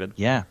you think, David?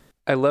 Yeah.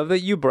 I love that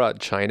you brought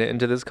China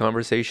into this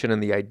conversation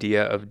and the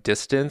idea of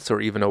distance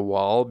or even a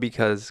wall,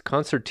 because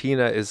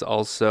concertina is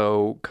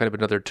also kind of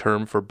another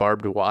term for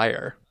barbed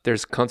wire.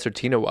 There's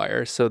concertina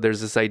wire. So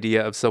there's this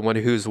idea of someone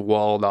who's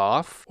walled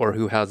off or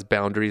who has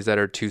boundaries that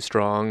are too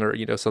strong or,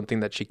 something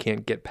that she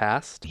can't get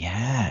past.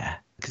 Yeah.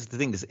 Because the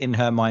thing is, in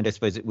her mind, I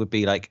suppose it would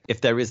be like,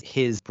 if there is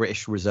his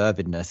British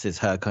reservedness, is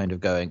her kind of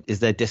going, is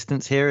there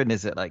distance here? And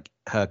is it like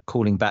her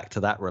calling back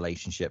to that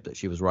relationship that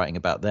she was writing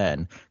about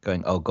then,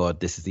 going, oh God,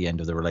 this is the end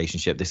of the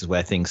relationship. This is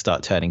where things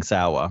start turning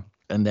sour.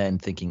 And then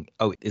thinking,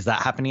 oh, is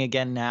that happening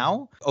again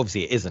now?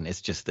 Obviously it isn't. It's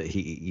just that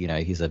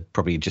he's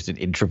probably just an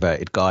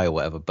introverted guy or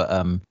whatever.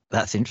 But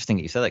that's interesting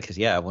that you said that, because,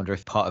 I wonder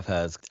if part of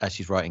her, as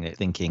she's writing it,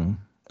 thinking,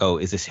 oh,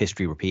 is this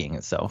history repeating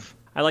itself?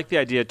 I like the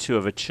idea, too,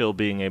 of a chill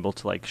being able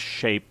to, like,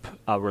 shape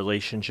a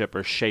relationship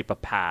or shape a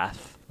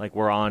path. Like,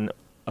 we're on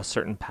a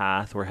certain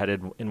path, we're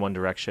headed in one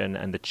direction,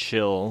 and the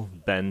chill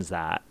bends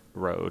that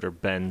road or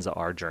bends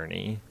our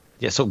journey.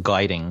 Yeah, sort of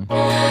guiding.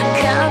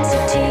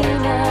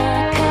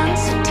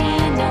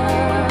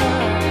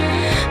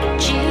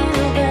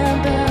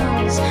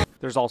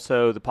 There's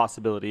also the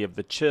possibility of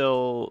the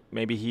chill.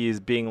 Maybe he's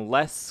being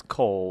less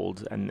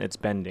cold, and it's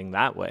bending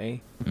that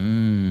way.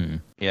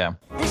 Yeah.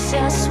 This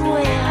I swear,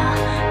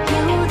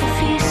 you're the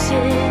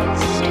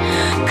fiercest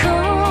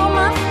calm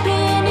I've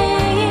been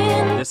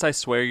in. This I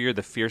swear you're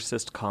the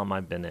fiercest calm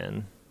I've been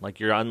in. Like,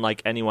 you're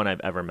unlike anyone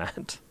I've ever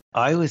met.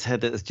 I always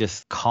had it as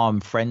just calm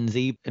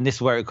frenzy. And this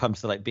is where it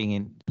comes to like being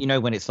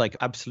in, when it's like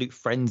absolute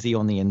frenzy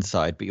on the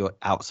inside, but your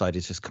outside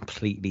is just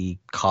completely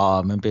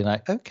calm and being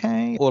like,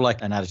 okay. Or like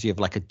an analogy of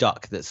like a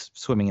duck that's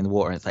swimming in the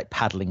water and it's like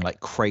paddling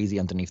like crazy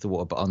underneath the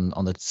water, but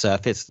on the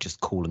surface, just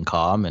cool and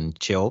calm and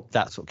chill.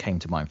 That's what came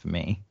to mind for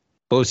me.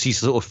 Or she's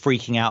sort of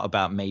freaking out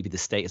about maybe the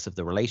status of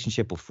the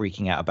relationship or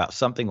freaking out about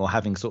something or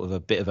having sort of a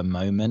bit of a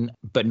moment,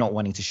 but not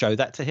wanting to show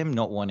that to him,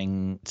 not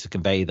wanting to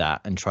convey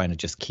that and trying to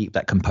just keep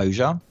that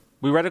composure.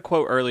 We read a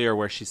quote earlier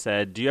where she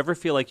said, do you ever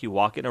feel like you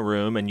walk in a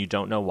room and you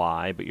don't know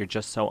why, but you're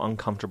just so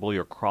uncomfortable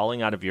you're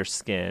crawling out of your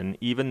skin,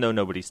 even though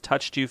nobody's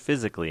touched you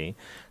physically?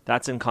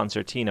 That's in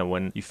concertina,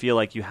 when you feel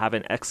like you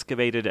haven't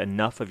excavated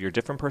enough of your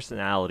different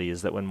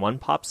personalities that when one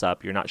pops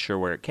up, you're not sure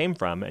where it came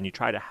from, and you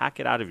try to hack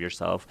it out of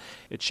yourself.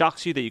 It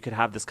shocks you that you could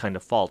have this kind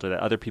of fault or that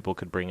other people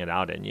could bring it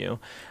out in you.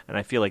 And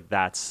I feel like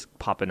that's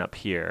popping up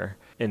here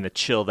in the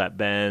chill that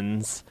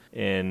bends,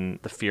 in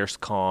the fierce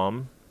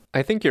calm.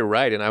 I think you're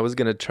right, and I was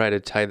going to try to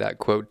tie that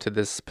quote to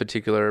this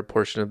particular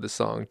portion of the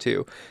song,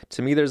 too.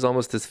 To me, there's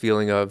almost this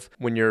feeling of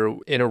when you're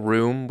in a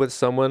room with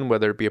someone,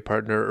 whether it be a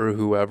partner or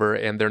whoever,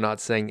 and they're not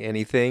saying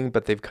anything,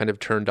 but they've kind of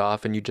turned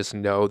off, and you just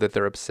know that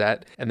they're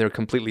upset, and they're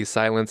completely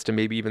silenced and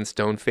maybe even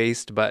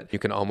stone-faced, but you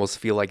can almost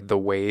feel like the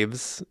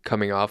waves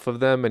coming off of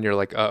them, and you're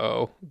like,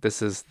 uh-oh,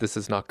 this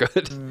is not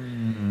good.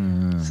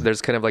 So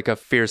there's kind of like a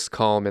fierce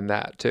calm in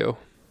that, too.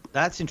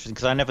 That's interesting,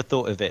 because I never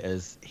thought of it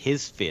as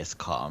his fierce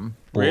calm.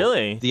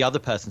 Really? The other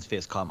person's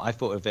fierce calm. I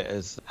thought of it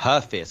as her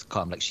fierce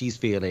calm, like she's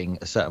feeling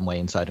a certain way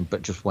inside,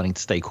 but just wanting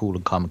to stay cool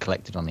and calm and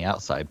collected on the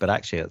outside. But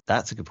actually,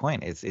 that's a good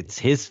point. It's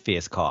his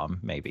fierce calm,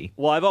 maybe.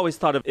 Well, I've always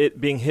thought of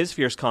it being his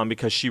fierce calm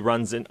because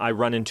I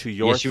run into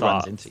your thoughts.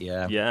 Runs into,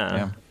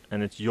 yeah.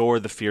 And it's you're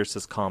the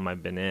fiercest calm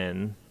I've been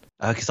in.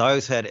 Because I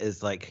always heard it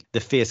as like the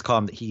fierce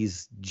calm that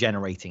he's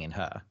generating in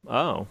her.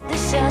 Oh.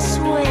 This I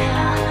swear,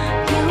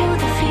 you're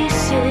the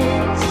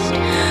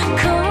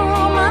fiercest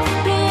calm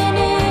I've been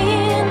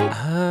in.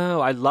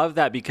 Oh, I love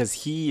that because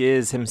he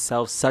is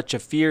himself such a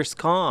fierce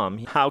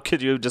calm. How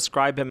could you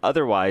describe him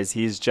otherwise?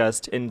 He's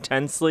just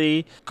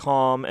intensely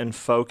calm and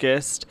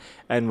focused,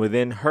 and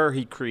within her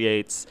he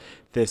creates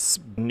this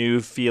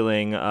new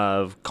feeling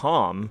of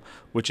calm,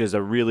 which is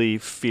a really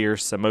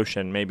fierce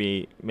emotion.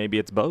 Maybe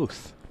it's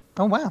both.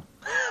 Oh, wow.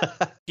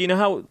 You know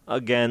how,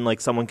 again, like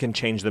someone can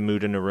change the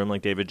mood in a room,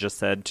 like David just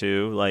said,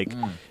 too? Like,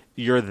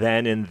 you're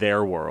then in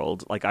their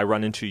world. Like, I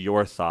run into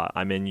your thought.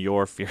 I'm in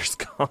your fierce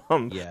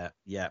calm.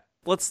 Yeah.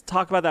 Let's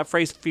talk about that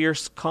phrase,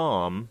 fierce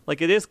calm.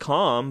 Like, it is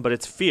calm, but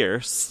it's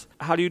fierce.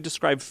 How do you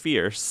describe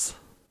fierce?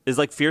 Is,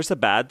 like, fierce a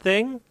bad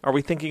thing? Are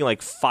we thinking,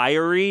 like,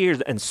 fiery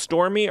and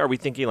stormy? Are we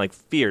thinking, like,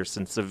 fierce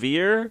and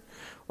severe?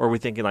 Or are we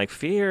thinking, like,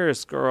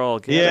 fierce, girl,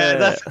 get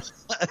it?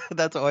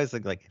 That's what I was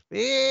thinking, like,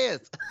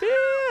 fierce.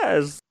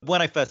 Fierce.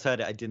 When I first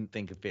heard it, I didn't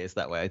think of fierce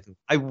that way.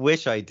 I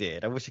wish I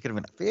did. I wish I could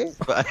have been fierce,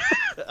 but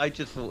I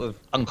just thought of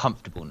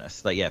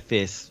uncomfortableness. Like, yeah,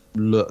 fierce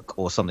look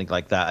or something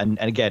like that. And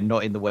again,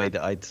 not in the way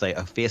that I'd say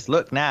a fierce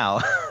look now.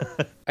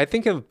 I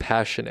think of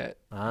passionate.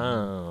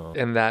 Oh.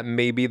 And that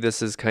maybe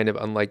this is kind of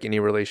unlike any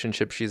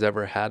relationship she's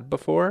ever had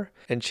before.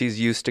 And she's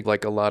used to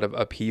like a lot of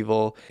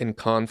upheaval and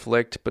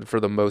conflict, but for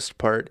the most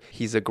part,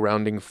 he's a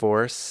grounding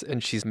force.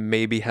 And she's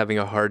maybe having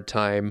a hard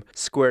time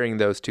squaring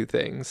those two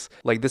things.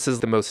 Like, this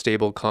is the most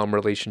stable, calm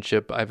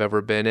relationship I've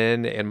ever been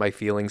in. And my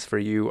feelings for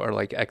you are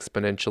like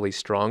exponentially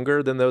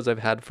stronger than those I've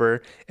had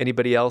for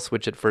anybody else,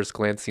 which at first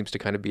glance seems to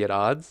kind of be at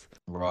odds.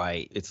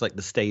 Right. It's like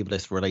the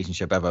stablest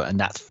relationship ever. And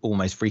that's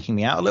almost freaking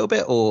me out a little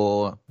bit,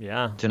 or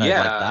yeah, don't know,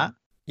 like that.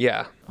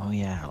 Yeah. Oh,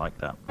 yeah, I like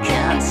that.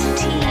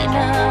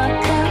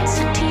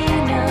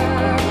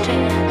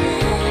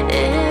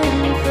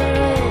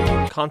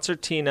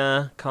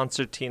 Concertina,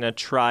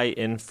 try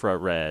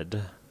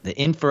infrared. The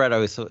infrared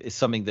is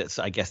something that's,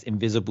 I guess,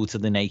 invisible to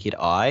the naked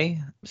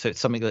eye. So it's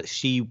something that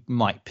she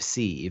might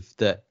perceive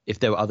that if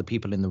there were other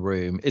people in the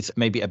room, it's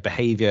maybe a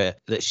behavior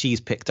that she's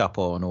picked up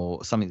on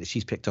or something that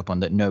she's picked up on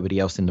that nobody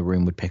else in the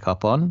room would pick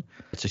up on.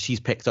 So she's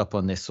picked up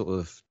on this sort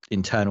of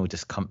internal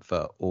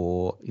discomfort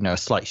or, you know, a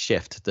slight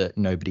shift that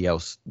nobody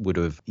else would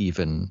have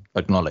even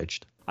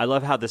acknowledged. I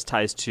love how this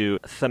ties to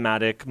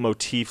thematic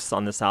motifs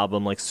on this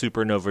album, like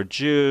supernova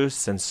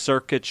juice and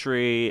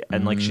circuitry.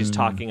 And like she's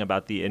talking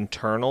about the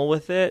internal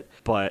with it,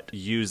 but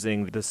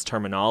using this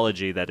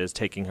terminology that is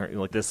taking her,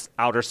 like this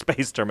outer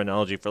space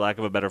terminology, for lack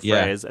of a better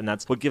phrase. And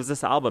that's what gives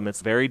this album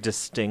its very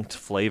distinct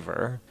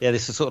flavor. Yeah,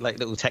 this is sort of like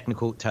little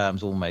technical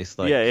terms almost.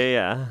 Like,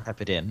 yeah.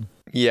 Tap it in.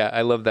 Yeah,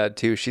 I love that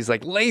too. She's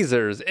like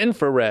lasers,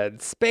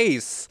 infrared,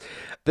 space.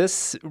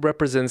 This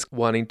represents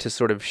wanting to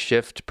sort of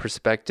shift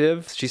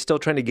perspective. She's still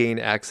trying to gain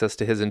access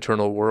to his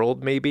internal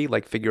world, maybe,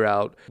 like figure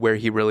out where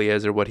he really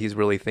is or what he's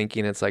really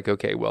thinking. It's like,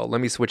 okay, well,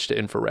 let me switch to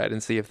infrared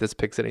and see if this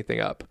picks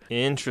anything up.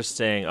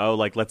 Interesting. Oh,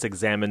 like let's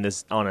examine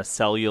this on a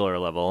cellular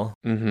level.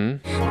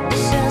 Mm-hmm.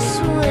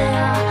 Just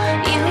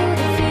where you're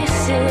the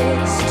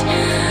fiercest.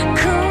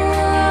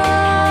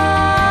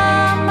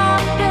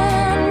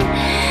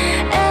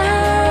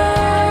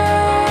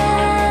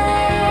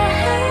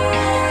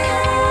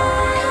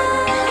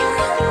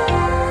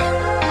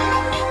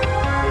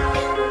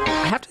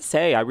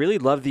 Say, I really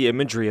love the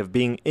imagery of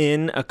being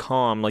in a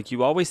calm. Like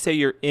you always say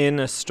you're in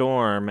a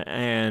storm,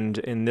 and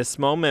in this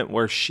moment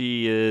where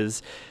she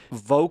is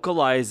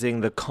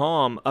vocalizing the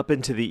calm up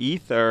into the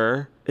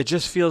ether, it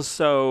just feels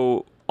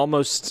so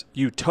almost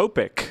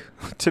utopic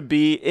to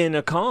be in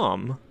a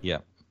calm.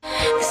 Yeah. The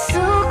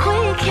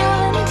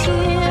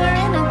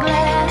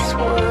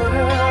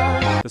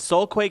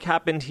soulquake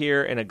happened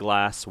here in a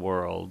glass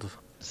world.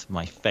 It's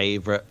my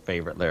favorite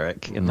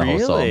lyric in the whole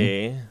song.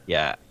 Really?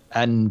 Yeah.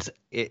 And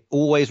it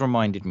always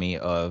reminded me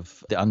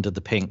of the Under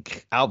the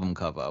Pink album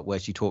cover where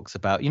she talks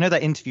about, you know,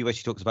 that interview where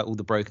she talks about all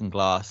the broken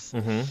glass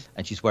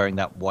and she's wearing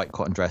that white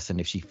cotton dress.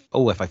 And if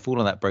I fall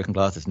on that broken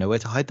glass, there's nowhere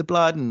to hide the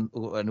blood and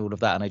all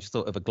of that. And I just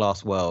thought of a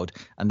glass world.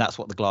 And that's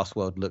what the glass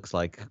world looks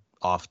like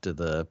after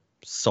the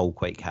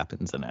soulquake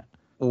happens in it.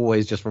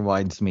 Always just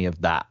reminds me of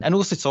that. And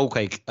also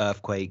soulquake,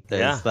 earthquake.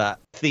 There's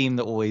that theme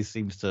that always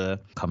seems to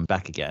come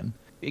back again.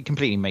 It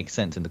completely makes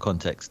sense in the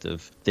context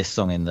of this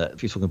song, in that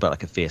if you're talking about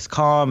like a fierce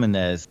calm and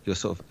you're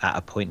sort of at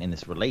a point in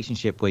this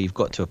relationship where you've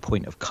got to a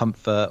point of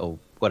comfort or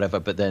whatever,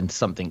 but then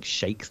something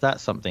shakes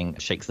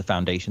the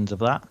foundations of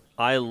that.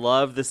 I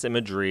love this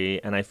imagery,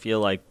 and I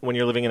feel like when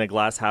you're living in a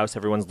glass house,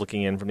 everyone's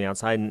looking in from the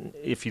outside. And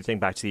if you think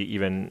back to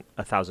even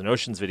A Thousand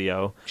Oceans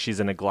video,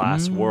 she's in a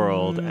glass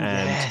world,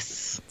 and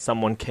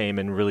someone came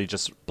and really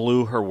just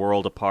blew her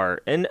world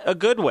apart in a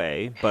good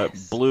way, but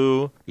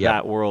blew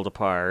that world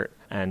apart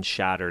and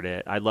shattered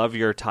it. I love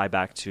your tie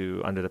back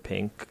to Under the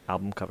Pink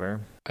album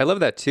cover. I love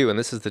that too, and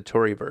this is the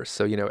Tory verse,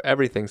 so you know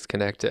everything's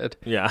connected.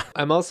 Yeah.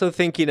 I'm also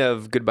thinking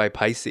of Goodbye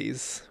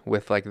Pisces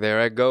with like, there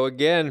I go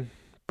again,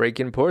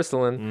 breaking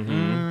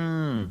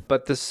porcelain.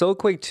 But the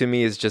soulquake to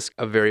me is just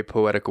a very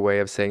poetic way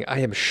of saying,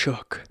 I am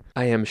shook.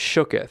 I am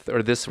shooketh,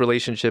 or this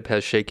relationship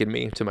has shaken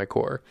me to my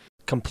core.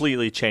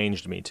 Completely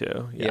changed me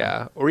too.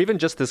 Yeah. Or even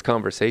just this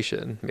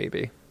conversation,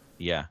 maybe.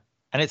 Yeah.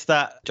 And it's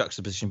that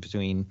juxtaposition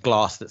between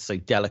glass that's so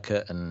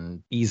delicate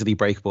and easily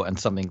breakable and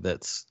something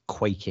that's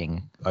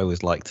quaking. I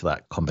always liked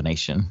that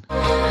combination.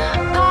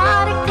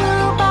 Particle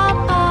by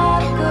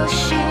particle,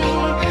 she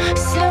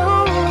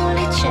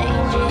slowly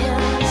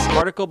changes.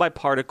 Particle by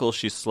particle,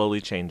 she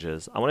slowly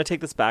changes. I want to take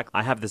this back.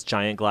 I have this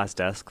giant glass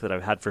desk that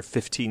I've had for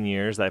 15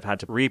 years that I've had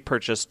to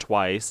repurchase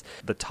twice.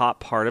 The top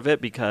part of it,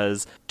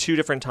 because 2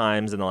 different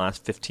times in the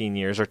last 15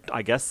 years, or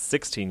I guess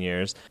 16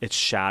 years, it's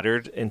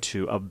shattered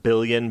into a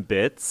billion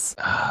bits.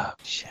 Oh,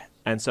 shit.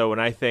 And so when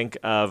I think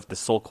of the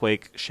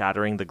Soulquake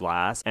shattering the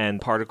glass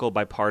and particle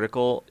by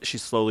particle, she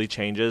slowly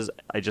changes,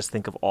 I just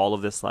think of all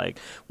of this, like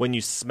when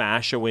you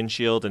smash a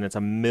windshield and it's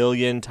a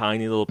million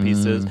tiny little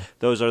pieces,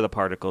 those are the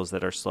particles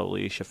that are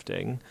slowly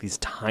shifting. These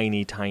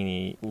tiny,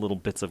 tiny little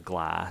bits of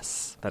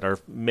glass that are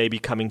maybe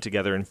coming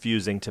together and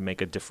fusing to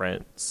make a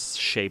different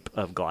shape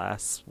of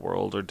glass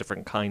world or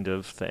different kind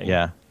of thing.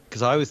 Yeah,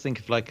 because I always think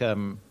of like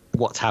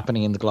what's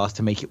happening in the glass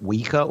to make it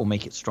weaker or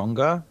make it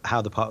stronger,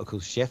 how the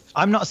particles shift.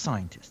 I'm not a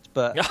scientist,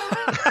 but...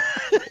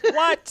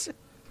 What?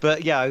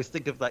 But yeah, I was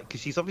thinking of that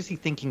because she's obviously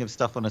thinking of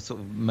stuff on a sort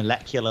of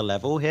molecular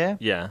level here.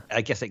 Yeah. I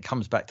guess it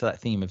comes back to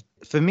that theme of,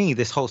 for me,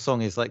 this whole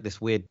song is like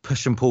this weird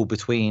push and pull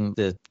between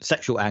the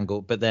sexual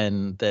angle, but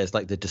then there's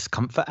like the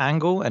discomfort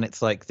angle, and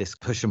it's like this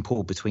push and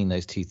pull between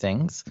those two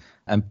things.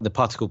 And the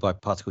particle by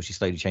particle she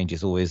slowly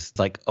changes always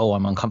like, oh,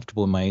 I'm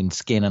uncomfortable in my own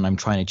skin and I'm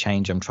trying to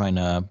change, I'm trying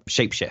to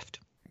shapeshift.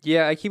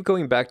 Yeah, I keep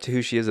going back to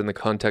who she is in the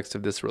context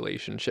of this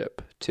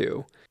relationship,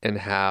 too, and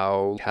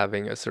how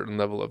having a certain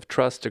level of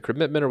trust or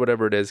commitment or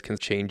whatever it is can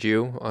change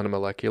you on a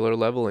molecular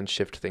level and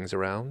shift things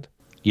around.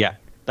 Yeah,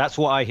 that's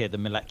what I hear, the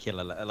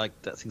molecular level. Like,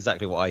 that's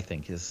exactly what I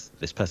think is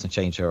this person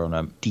changed her on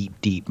a deep,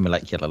 deep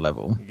molecular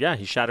level. Yeah,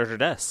 he shattered her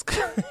desk.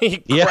 He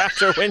cracked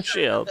her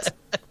windshield.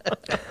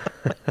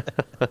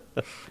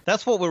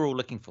 That's what we're all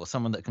looking for,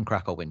 someone that can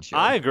crack our windshield.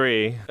 I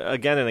agree.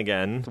 Again and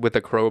again. With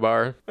a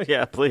crowbar.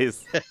 Yeah,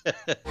 please.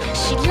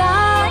 She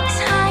likes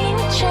hanging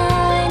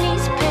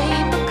Chinese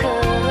paper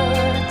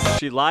cuts.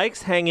 She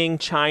likes hanging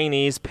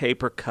Chinese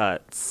paper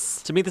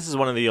cuts. To me, this is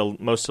one of the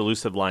most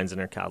elusive lines in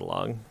her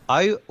catalog.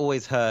 I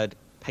always heard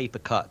paper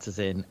cuts as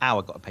in, ow,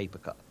 I got a paper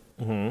cut.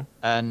 Mm-hmm.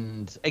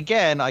 And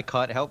again, I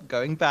can't help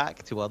going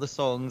back to other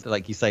songs,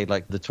 like you say,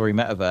 like the Tory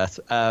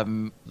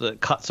Metaverse, the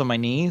cuts on my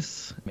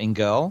knees in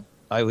Girl.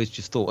 I always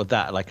just thought of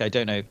that. Like, I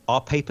don't know,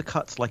 are paper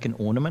cuts like an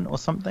ornament or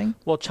something?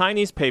 Well,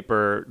 Chinese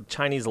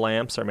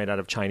lamps are made out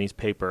of Chinese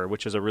paper,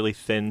 which is a really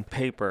thin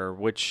paper,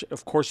 which,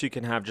 of course, you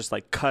can have just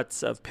like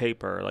cuts of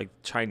paper, like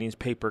Chinese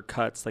paper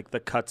cuts, like the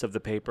cuts of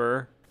the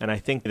paper. And I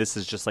think this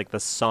is just like the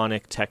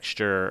sonic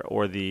texture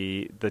or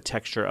the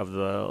texture of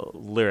the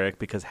lyric,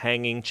 because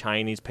hanging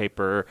Chinese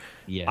paper,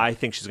 I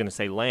think she's going to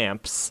say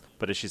lamps,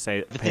 but as she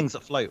say... The things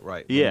that float,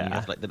 right? Yeah. You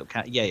have, like, little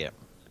yeah.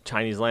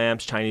 Chinese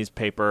lamps, Chinese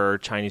paper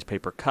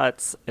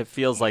cuts. It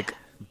feels like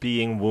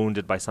being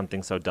wounded by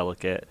something so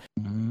delicate,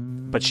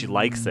 but she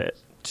likes it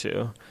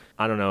too.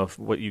 I don't know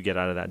what you get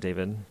out of that,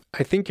 David.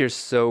 I think you're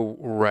so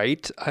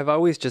right. I've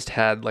always just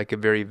had like a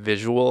very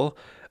visual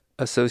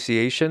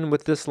association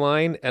with this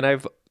line, and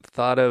I've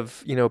thought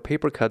of,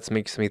 paper cuts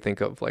makes me think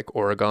of like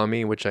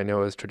origami, which I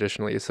know is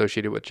traditionally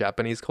associated with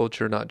Japanese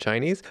culture, not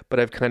Chinese, but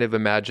I've kind of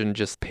imagined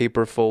just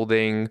paper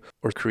folding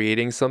or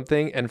creating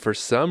something. And for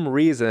some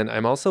reason,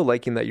 I'm also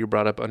liking that you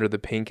brought up Under the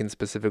Pink and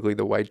specifically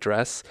the white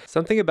dress.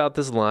 Something about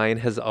this line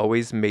has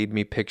always made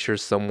me picture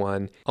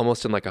someone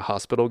almost in like a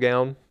hospital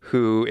gown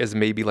who is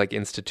maybe like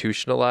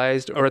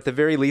institutionalized, or at the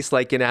very least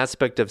like an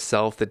aspect of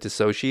self that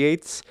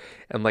dissociates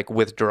and like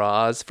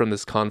withdraws from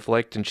this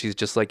conflict, and she's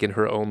just like in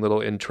her own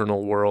little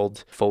internal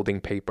world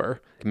folding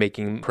paper,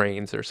 making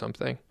cranes or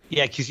something.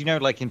 Yeah, because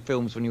like in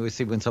films when you always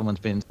see when someone's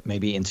been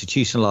maybe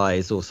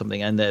institutionalized or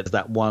something, and there's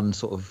that one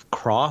sort of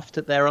craft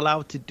that they're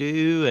allowed to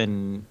do,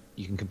 and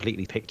you can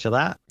completely picture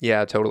that.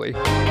 Yeah, totally.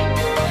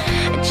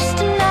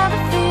 Just another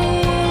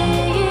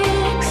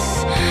fix.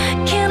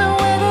 Can I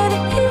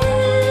weather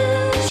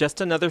this?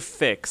 Just another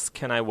fix.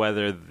 Can I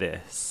weather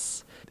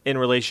this? In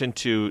relation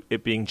to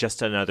it being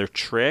just another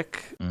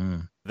trick,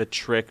 the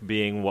trick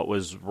being what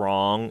was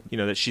wrong,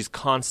 that she's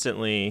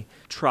constantly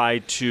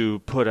tried to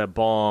put a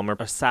balm or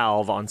a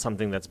salve on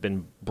something that's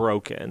been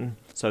broken.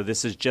 So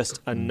this is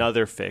just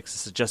another fix.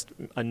 This is just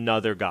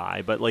another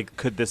guy. But like,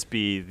 could this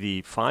be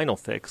the final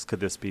fix? Could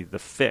this be the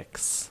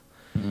fix?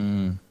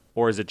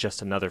 Or is it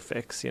just another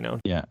fix,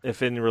 Yeah.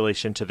 If in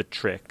relation to the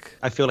trick.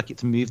 I feel like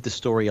it's moved the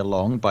story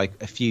along by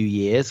a few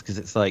years, because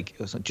it's like, it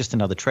was just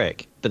another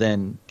trick. But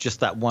then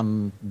just that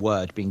one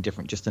word being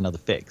different, just another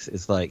fix,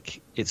 is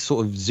like, it's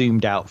sort of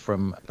zoomed out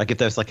from, like if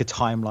there's like a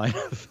timeline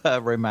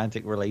of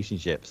romantic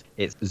relationships,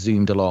 it's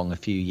zoomed along a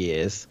few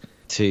years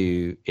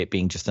to it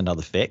being just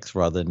another fix,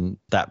 rather than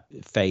that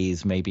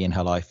phase maybe in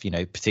her life,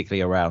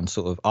 particularly around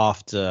sort of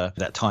after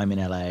that time in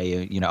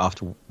LA,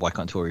 after Why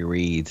Can't Tori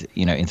Read,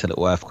 into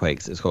Little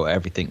Earthquakes, it's got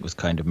everything was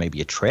kind of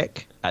maybe a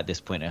trick. At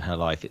this point in her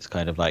life, it's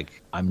kind of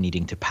like, I'm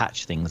needing to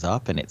patch things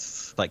up, and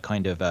it's like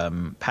kind of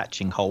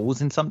patching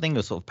holes in something,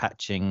 or sort of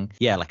patching,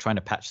 like trying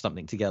to patch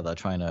something together,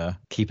 trying to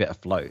keep it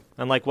afloat.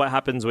 And like, what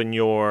happens when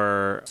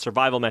your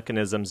survival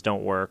mechanisms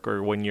don't work,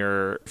 or when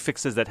your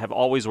fixes that have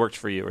always worked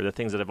for you, or the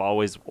things that have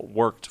always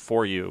worked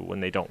for you,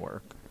 when they don't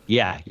work?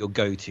 Yeah, your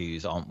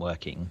go-tos aren't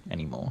working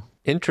anymore.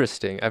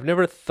 Interesting. I've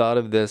never thought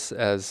of this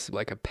as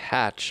like a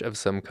patch of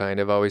some kind.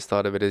 I've always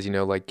thought of it as,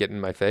 like getting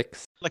my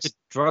fix. Like a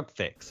drug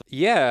fix.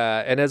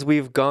 Yeah, and as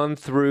we've gone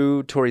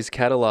through Tori's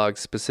catalog,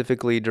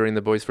 specifically during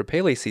the Boys for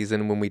Pele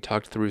season, when we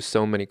talked through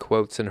so many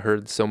quotes and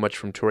heard so much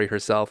from Tori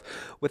herself,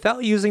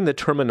 without using the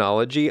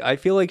terminology, I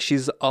feel like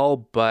she's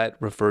all but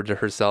referred to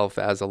herself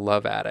as a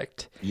love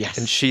addict. Yes.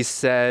 And she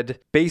said,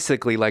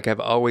 basically, like, I've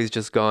always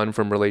just gone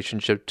from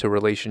relationship to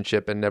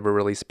relationship and never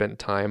really spent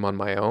time on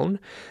my own.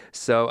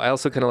 So I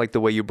also kind of like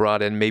the way you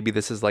brought in, maybe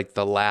this is like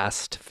the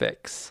last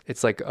fix.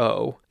 It's like,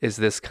 oh, is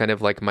this kind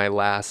of like my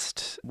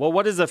last... Well,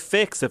 what is a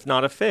fix if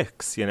not a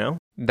fix,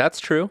 That's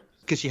true.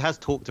 Because she has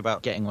talked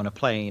about getting on a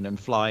plane and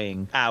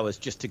flying hours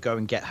just to go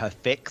and get her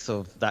fix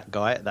of that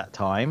guy at that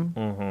time.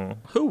 Mm-hmm.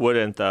 Who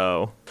wouldn't,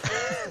 though?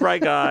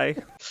 Right guy.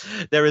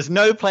 There is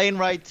no plane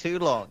ride too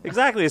long.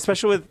 Exactly,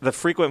 especially with the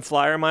frequent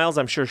flyer miles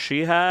I'm sure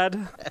she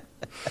had.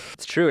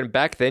 It's true. And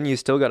back then, you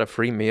still got a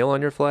free meal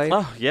on your flight?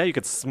 Oh, yeah, you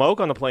could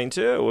smoke on the plane,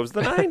 too. It was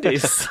the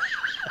 90s.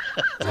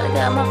 I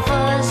got my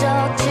fuzz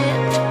all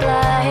tipped to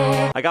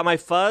play. I got my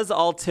fuzz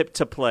all tipped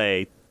to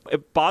play.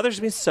 It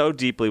bothers me so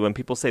deeply when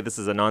people say this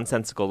is a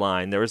nonsensical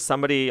line. There was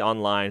somebody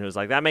online who's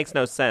like, that makes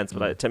no sense.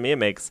 But to me, it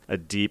makes a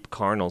deep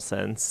carnal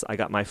sense. I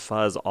got my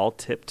fuzz all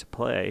tipped to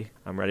play.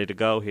 I'm ready to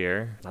go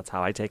here. That's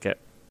how I take it.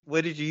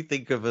 What did you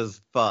think of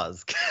as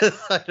fuzz? Because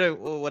I don't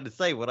want to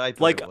say what I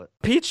thought. Like it was.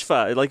 peach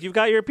fuzz. Like you've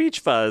got your peach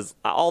fuzz.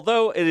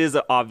 Although it is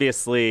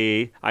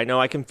obviously, I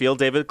know I can feel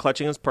David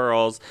clutching his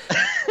pearls.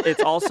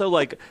 It's also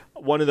like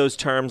one of those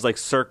terms like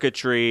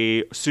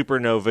circuitry,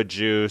 supernova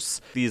juice.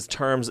 These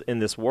terms in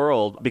this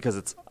world, because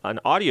it's an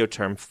audio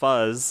term,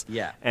 fuzz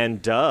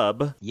and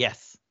dub.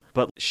 Yes.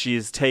 But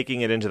she's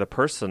taking it into the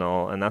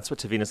personal, and that's what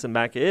Tavina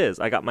Simbach is.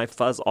 I got my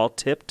fuzz all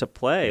tipped to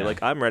play. Yeah.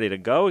 Like, I'm ready to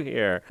go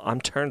here.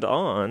 I'm turned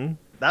on.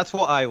 That's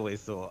what I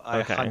always thought.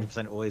 I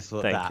 100% always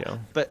thought that. Thank you.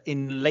 But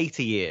in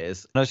later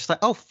years, I was just like,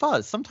 oh,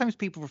 fuzz. Sometimes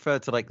people refer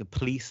to like the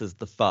police as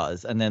the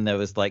fuzz. And then there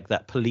was like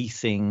that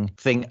policing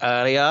thing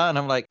earlier. And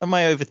I'm like, am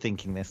I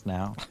overthinking this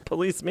now?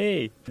 Police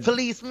me.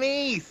 Police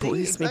me. See,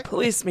 police me,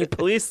 police me,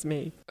 police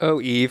me.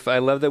 Oh, Eve, I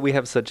love that we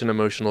have such an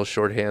emotional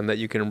shorthand that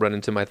you can run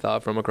into my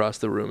thought from across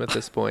the room at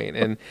this point.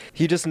 And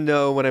you just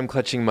know when I'm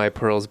clutching my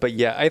pearls. But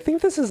yeah, I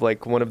think this is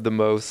like one of the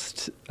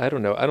most, I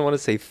don't want to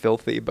say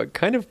filthy, but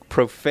kind of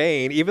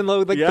profane, even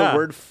though the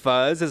word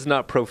fuzz is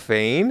not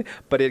profane,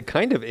 but it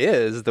kind of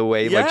is the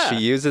way like she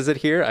uses it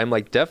here. I'm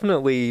like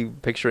definitely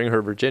picturing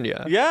her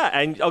Virginia. Yeah,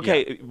 and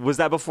was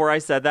that before I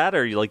said that,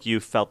 or you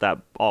felt that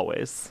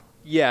always?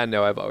 Yeah,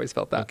 no, I've always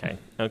felt that.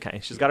 Okay.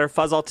 She's got her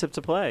fuzz all tipped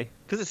to play.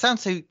 Because it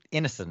sounds so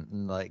innocent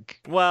and like...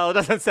 Well, it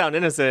doesn't sound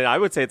innocent. I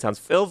would say it sounds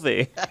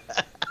filthy.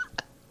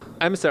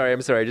 I'm sorry.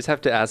 I just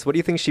have to ask, what do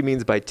you think she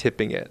means by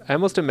tipping it? I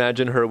almost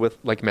imagine her with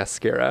like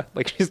mascara.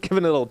 Like she's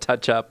giving it a little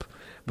touch up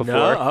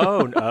before.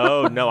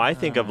 No. I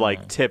think of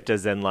like tipped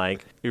as in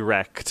like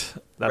erect.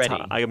 That's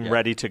ready. How I am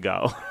ready to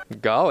go.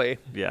 Golly.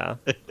 Yeah.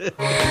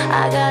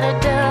 I got a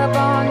dub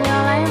on your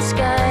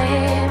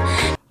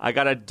landscape. I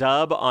got a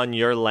dub on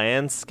your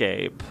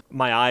landscape.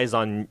 My eye's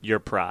on your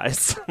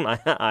prize. My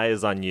eye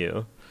is on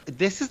you.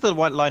 This is the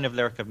one line of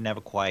lyric I've never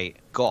quite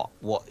got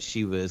what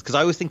she was, because I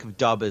always think of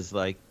dub as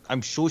like,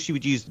 I'm sure she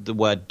would use the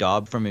word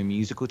dub from a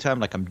musical term,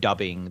 like I'm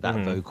dubbing that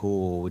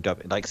vocal, or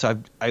dubbing, like, so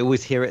I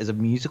always hear it as a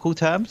musical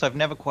term, so I've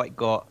never quite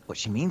got what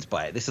she means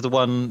by it. This is the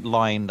one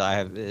line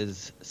that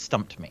has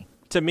stumped me.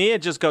 To me,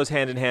 it just goes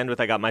hand in hand with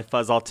I got my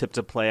fuzz all tipped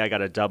to play. I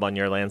got a dub on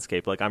your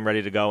landscape. Like, I'm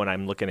ready to go, and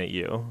I'm looking at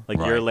you. Like,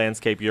 your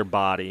landscape, your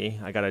body.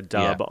 I got a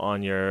dub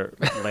on your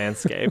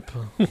landscape.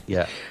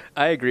 Yeah.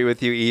 I agree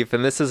with you, Eve.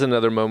 And this is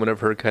another moment of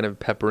her kind of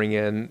peppering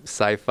in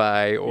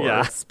sci-fi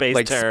or space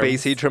like terms.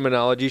 Spacey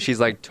terminology. She's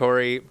like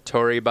Tory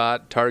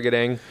bot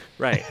targeting.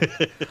 Right.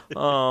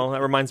 Oh,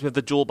 that reminds me of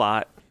the Joule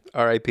bot.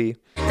 R.I.P.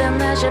 The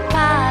measure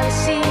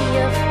policy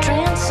of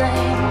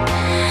trancing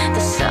the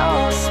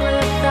sauce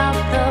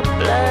without the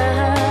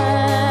blame.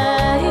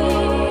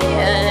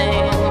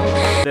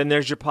 Then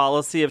there's your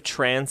policy of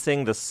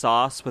trancing the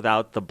sauce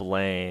without the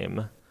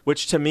blame,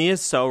 which to me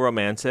is so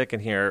romantic.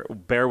 And here,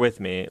 bear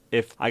with me.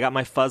 If I got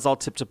my fuzz all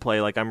tipped to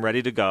play, like I'm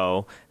ready to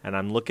go, and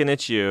I'm looking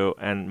at you,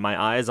 and my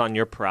eye is on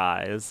your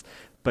prize,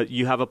 but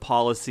you have a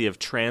policy of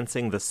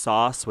trancing the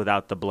sauce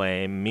without the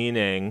blame,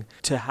 meaning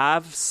to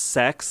have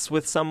sex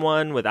with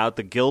someone without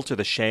the guilt or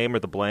the shame or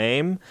the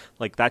blame,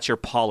 like that's your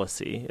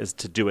policy, is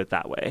to do it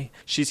that way.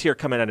 She's here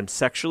coming at him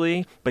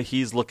sexually, but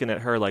he's looking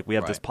at her like we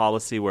have this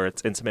policy where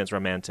it's intimate, it's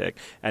romantic,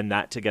 and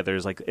that together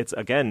is like, it's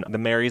again, the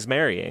Mary's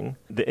marrying,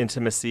 the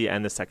intimacy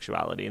and the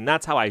sexuality. And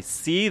that's how I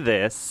see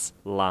this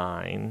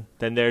line.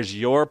 Then there's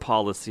your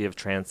policy of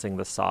trancing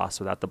the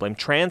sauce without the blame.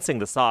 Trancing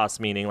the sauce,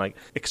 meaning like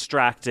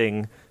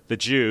extracting the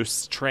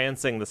juice,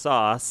 trancing the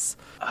sauce.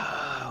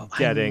 Oh,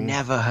 I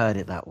never heard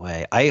it that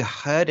way. I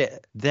heard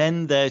it,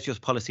 then there's your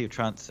policy of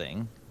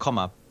trancing,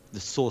 comma, the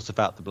sauce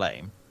without the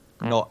blame.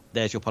 Not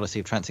there's your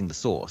policy of trancing the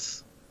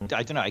sauce.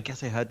 I don't know, I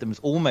guess I heard them as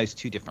almost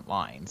two different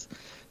lines.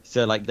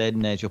 So, like, then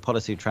there's your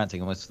policy of trancing.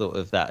 I almost thought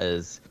of that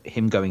as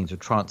him going into a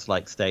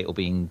trance-like state or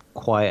being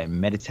quiet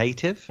and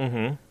meditative.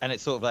 Mm-hmm. And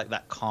it's sort of like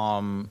that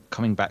calm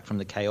coming back from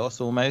the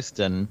chaos almost.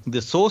 And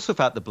the source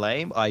without the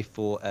blame, I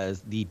thought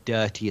as the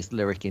dirtiest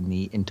lyric in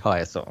the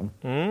entire song.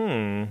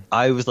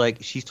 I was like,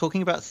 she's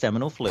talking about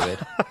seminal fluid.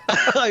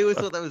 I always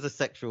thought that was a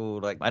sexual,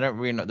 like, I don't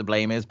really know what the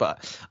blame is,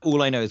 but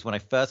all I know is when I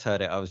first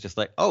heard it, I was just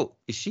like, oh,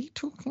 is she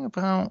talking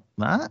about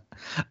that?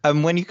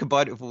 And when you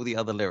combine it with all the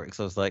other lyrics,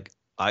 I was like,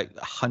 I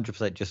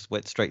 100% just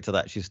went straight to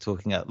that. She's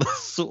talking out the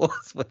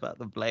source without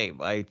the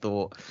blame. I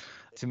thought,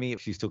 to me,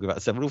 she's talking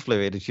about seminal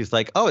fluid, and she's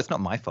like, "Oh, it's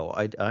not my fault.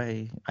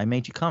 I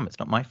made you come. It's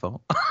not my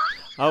fault."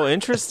 Oh,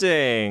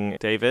 interesting,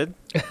 David.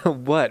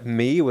 What,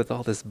 me with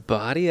all this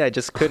body? I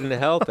just couldn't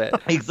help it.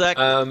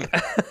 Exactly.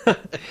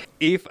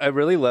 Eve, I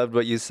really loved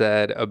what you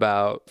said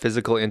about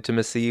physical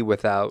intimacy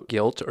without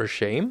guilt or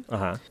shame.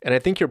 And I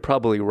think you're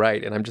probably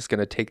right. And I'm just going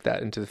to take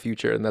that into the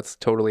future. And that's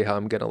totally how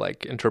I'm going to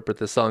like interpret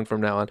this song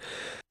from now on.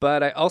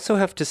 But I also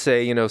have to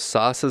say, you know,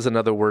 sauce is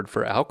another word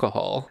for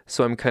alcohol.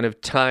 So I'm kind of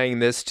tying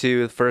this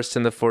to the first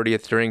and the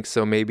 40th drink.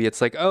 So maybe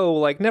it's like, oh,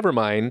 like, never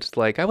mind.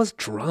 Like, I was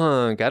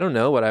drunk. I don't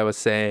know what I was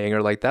saying.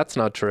 Or like, that's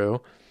not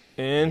true.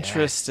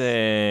 Interesting.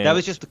 Yes. That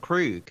was just the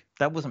Krug.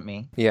 That wasn't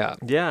me. Yeah.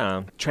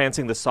 Yeah.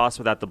 Trancing the sauce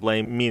without the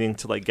blame, meaning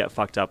to like get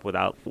fucked up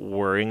without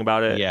worrying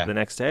about it the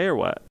next day or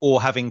what?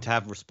 Or having to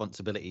have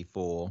responsibility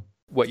for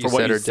what you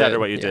said or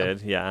what you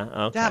did. Yeah.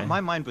 Okay. Yeah,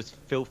 my mind was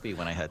filthy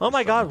when I heard Oh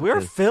my God,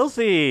 we're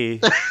filthy.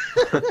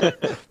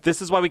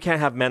 This is why we can't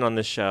have men on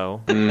this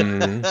show.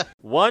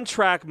 One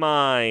track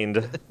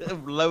mind.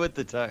 Lowered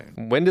the tone.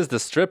 When does the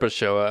stripper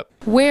show up?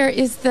 Where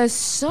is the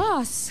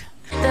sauce?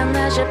 The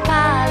measured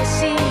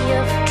policy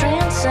of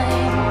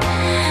trancing,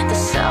 the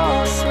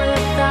sauce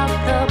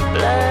without the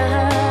blame.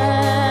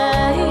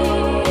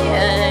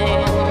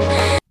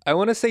 I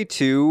want to say,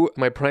 too,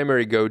 my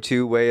primary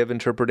go-to way of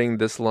interpreting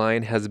this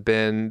line has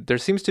been, there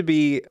seems to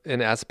be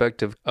an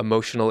aspect of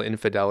emotional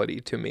infidelity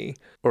to me,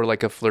 or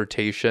like a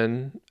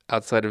flirtation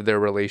outside of their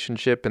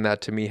relationship, and that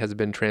to me has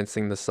been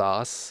trancing the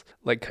sauce,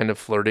 like kind of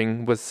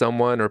flirting with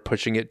someone or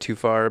pushing it too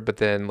far, but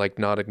then like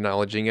not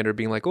acknowledging it or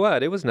being like,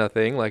 what, it was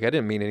nothing, like I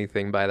didn't mean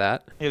anything by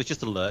that. It was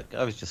just a look.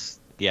 I was just,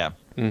 I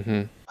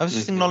was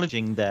just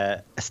acknowledging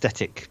their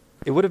aesthetic.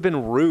 It would have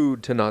been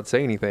rude to not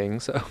say anything,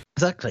 so.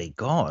 Exactly,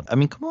 God. I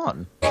mean, come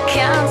on.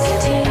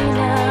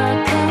 Concertina,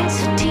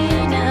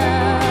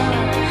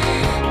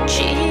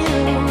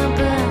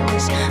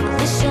 Gilbert's,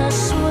 this I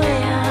swear,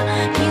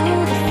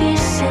 you the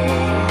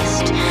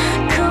fiercest.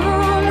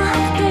 Come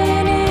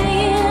hopping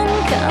in,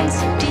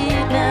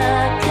 Concertina,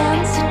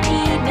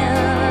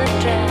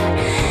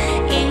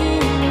 drag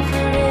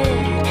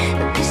infrared,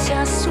 this I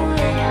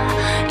swear,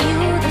 you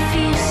the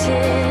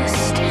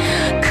fiercest.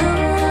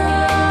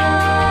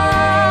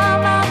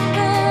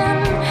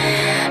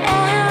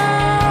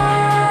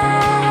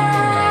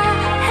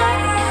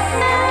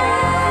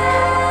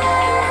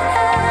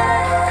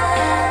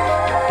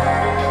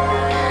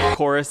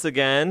 Chorus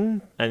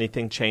again.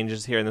 Anything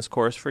changes here in this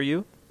chorus for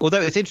you?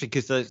 Although it's interesting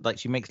because like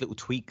she makes little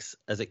tweaks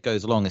as it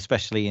goes along,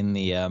 especially in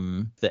the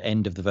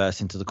end of the verse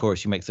into the chorus.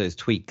 She makes those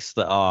tweaks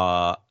that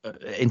are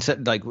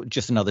like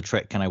just another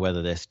trick. Can I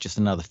weather this? Just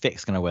another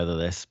fix. Can I weather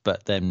this?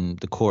 But then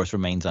the chorus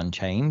remains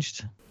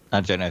unchanged. I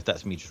don't know if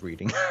that's me just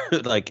reading.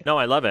 Like, no,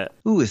 I love it.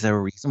 Ooh, is there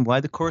a reason why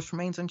the chorus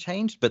remains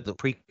unchanged, but the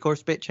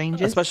pre-chorus bit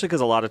changes? Especially because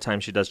a lot of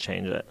times she does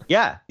change it.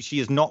 Yeah, she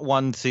is not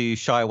one to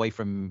shy away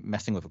from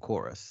messing with a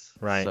chorus.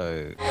 Right.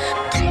 So.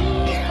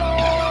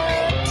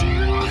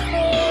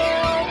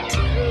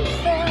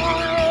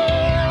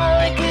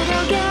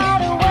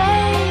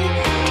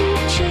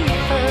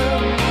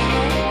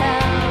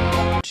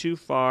 Too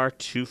far,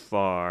 too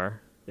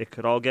far. It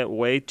could all get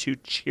way too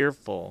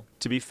cheerful.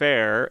 To be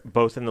fair,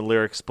 both in the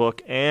lyrics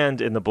book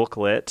and in the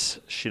booklet,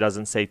 she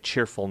doesn't say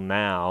cheerful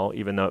now,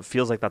 even though it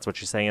feels like that's what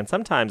she's saying. And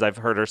sometimes I've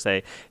heard her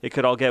say, it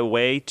could all get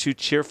way too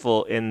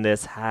cheerful in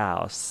this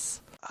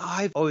house.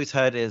 I've always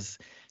heard is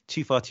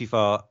too far, too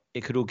far.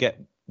 It could all get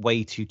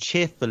way too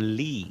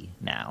cheerfully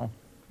now.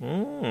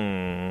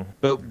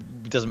 But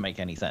it doesn't make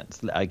any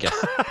sense, I guess.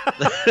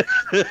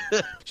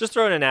 Just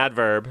throw in an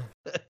adverb.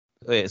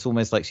 It's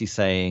almost like she's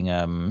saying,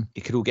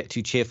 it could all get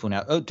too cheerful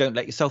now. Oh, don't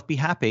let yourself be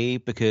happy,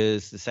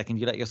 because the second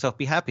you let yourself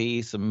be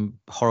happy, some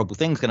horrible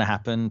thing's going to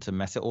happen to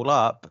mess it all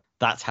up.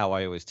 That's how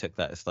I always took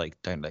that. It's like,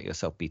 don't let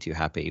yourself be too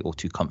happy or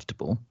too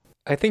comfortable.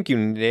 I think you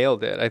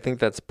nailed it. I think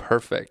that's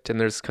perfect.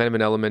 And there's kind of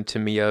an element to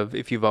me of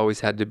if you've always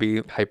had to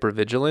be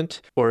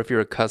hypervigilant, or if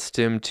you're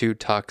accustomed to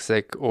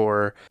toxic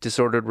or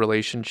disordered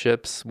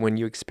relationships, when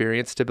you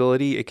experience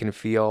stability, it can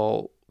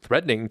feel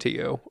threatening to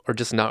you or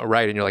just not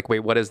right. And you're like,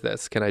 wait, what is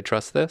this? Can I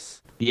trust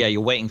this? Yeah, you're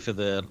waiting for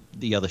the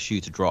other shoe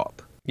to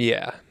drop.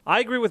 Yeah. I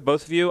agree with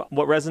both of you.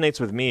 What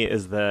resonates with me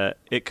is that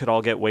it could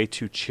all get way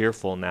too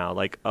cheerful now.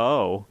 Like,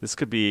 oh, this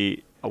could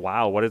be,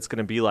 wow, what it's going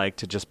to be like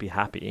to just be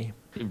happy.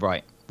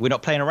 Right. we're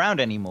not playing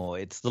around anymore.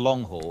 It's the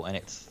long haul, and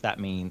it's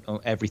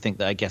everything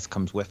that I guess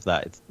comes with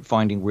that. It's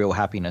finding real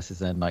happiness is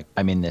then like,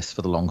 I'm in this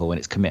for the long haul, and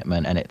it's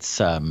commitment, and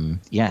it's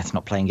it's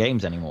not playing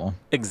games anymore.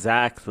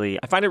 Exactly.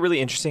 I find it really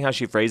interesting how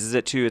she phrases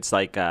it too. It's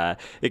like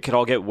it could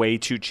all get way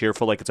too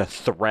cheerful, like it's a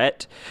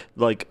threat.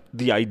 Like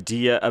the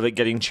idea of it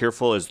getting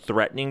cheerful is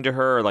threatening to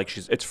her, or like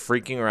it's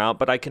freaking her out.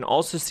 But I can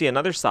also see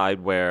another side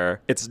where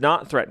it's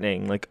not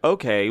threatening. Like,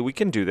 okay, we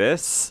can do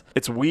this.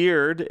 It's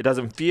weird. It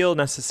doesn't feel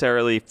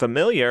necessarily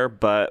familiar,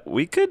 but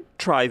we could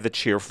try the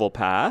cheerful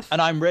path.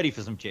 And I'm ready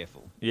for some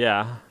cheerful.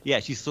 Yeah. Yeah,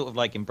 she's sort of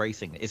like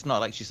embracing it. It's not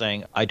like she's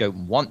saying, I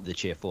don't want the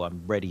cheerful.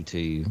 I'm ready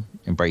to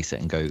embrace it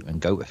and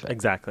go with it.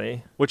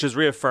 Exactly. Which is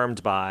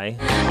reaffirmed by...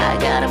 I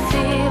got a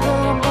fever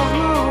above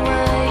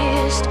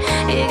my waist.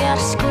 You got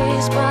a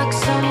squeeze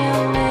box on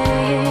your knee.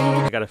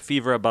 I got a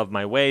fever above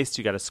my waist.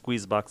 You got a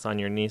squeeze box on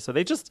your knee. So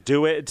they just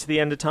do it to the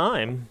end of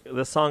time.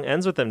 The song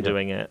ends with them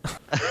doing it.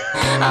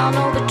 I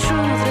know the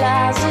truth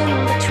lies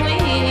in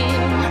between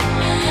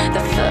the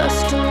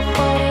first and the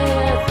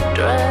 40th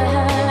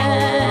drag.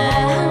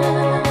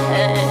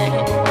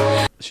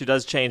 She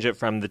does change it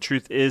from the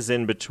truth is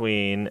in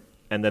between,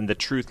 and then the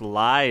truth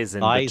lies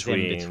in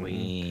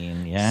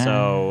between. Yeah.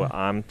 So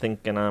I'm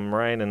thinking I'm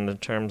right in the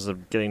terms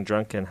of getting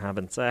drunk and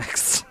having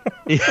sex.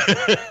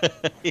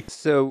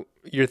 So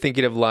you're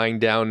thinking of lying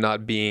down,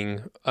 not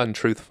being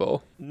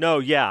untruthful. No,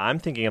 yeah, I'm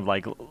thinking of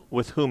like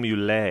with whom you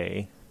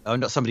lay. Oh,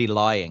 not somebody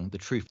lying. The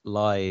truth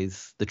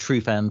lies. The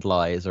truth and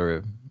lies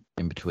are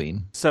in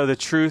between. So the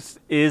truth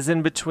is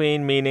in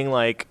between, meaning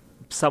like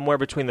somewhere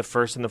between the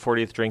first and the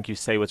 40th drink, you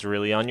say what's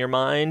really on your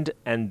mind,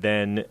 and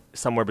then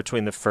somewhere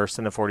between the first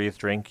and the 40th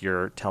drink,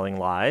 you're telling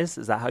lies.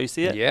 Is that how you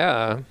see it?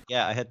 Yeah.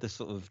 Yeah, I had this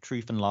sort of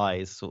truth and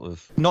lies sort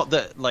of, not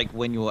that like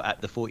when you're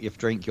at the 40th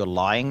drink, you're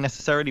lying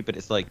necessarily, but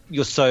it's like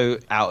you're so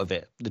out of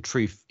it. The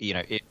truth,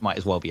 it might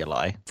as well be a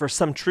lie. For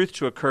some truth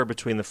to occur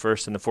between the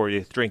first and the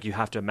 40th drink, you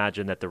have to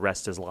imagine that the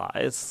rest is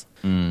lies.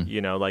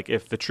 Like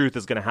if the truth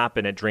is going to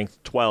happen at drink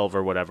 12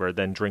 or whatever,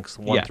 then drinks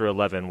 1 through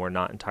 11 were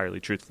not entirely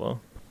truthful.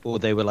 Or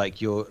they were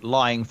like, you're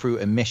lying through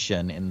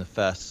omission in the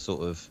first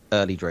sort of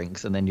early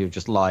drinks, and then you're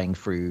just lying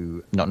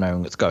through not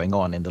knowing what's going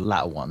on in the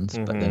latter ones.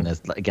 But then there's,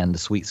 again, the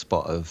sweet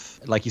spot of,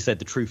 like you said,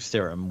 the truth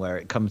serum, where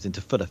it comes into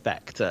full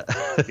effect.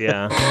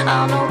 Yeah.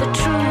 I know the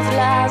truth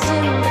lies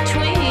in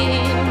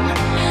between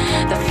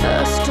the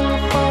first and the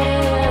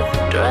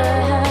 40th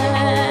drag.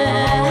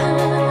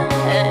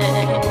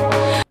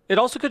 It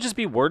also could just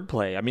be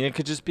wordplay. I mean, it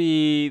could just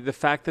be the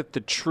fact that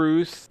the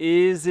truth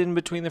is in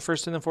between the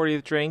first and the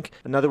 40th drink.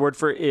 Another word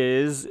for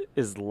is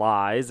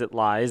lies. It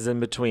lies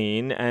in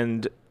between.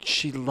 And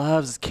she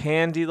loves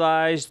candy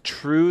lies,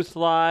 truth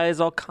lies,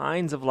 all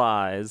kinds of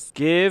lies.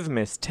 Give,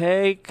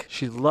 mistake.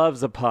 She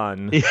loves a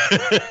pun.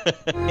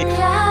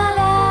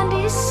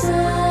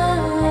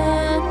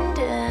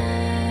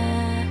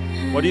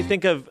 What do you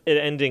think of it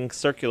ending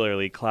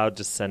circularly, cloud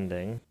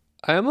descending?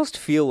 I almost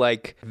feel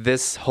like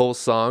this whole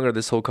song or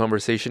this whole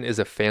conversation is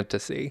a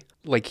fantasy.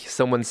 Like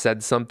someone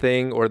said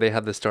something or they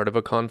had the start of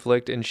a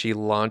conflict and she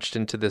launched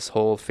into this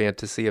whole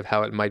fantasy of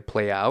how it might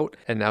play out.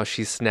 And now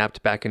she's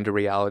snapped back into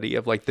reality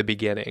of like the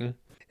beginning.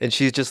 And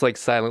she's just like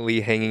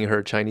silently hanging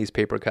her Chinese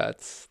paper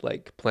cuts,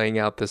 like playing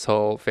out this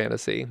whole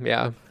fantasy.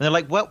 Yeah. And they're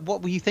like, what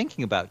were you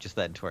thinking about just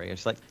then, Tori?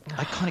 It's like,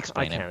 I can't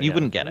explain it. You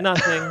wouldn't get it.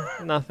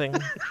 Nothing.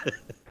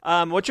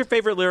 What's your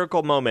favorite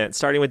lyrical moment,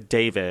 starting with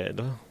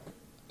David?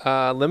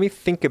 Let me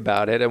think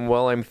about it. And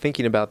while I'm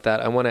thinking about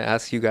that, I want to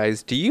ask you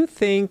guys, do you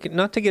think,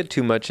 not to get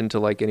too much into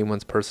like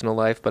anyone's personal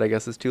life, but I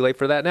guess it's too late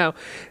for that now.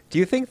 Do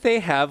you think they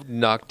have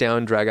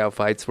knockdown, drag out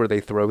fights where they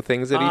throw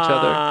things at each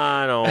other?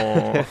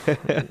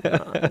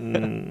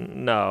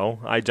 No,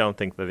 I don't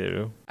think they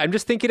do. I'm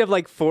just thinking of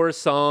like 4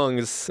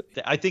 songs.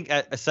 I think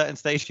at a certain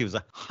stage she was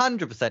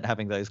 100%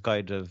 having those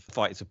kind of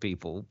fights with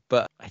people,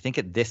 but I think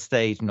at this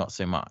stage, not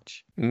so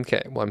much.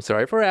 Okay, well, I'm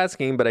sorry for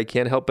asking, but I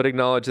can't help but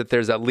acknowledge that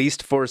there's at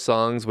least 4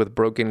 songs with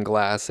broken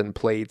glass and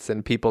plates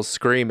and people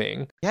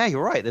screaming. Yeah,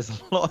 you're right. There's a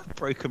lot of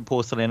broken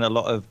porcelain, a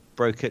lot of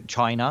broken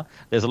china.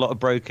 There's a lot of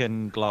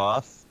broken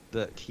glass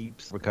that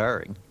keeps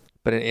recurring.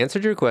 But in answer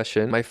to your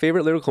question, my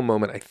favorite lyrical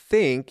moment, I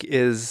think,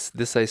 is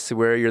this: I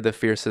swear you're the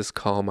fiercest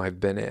calm I've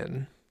been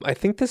in. I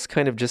think this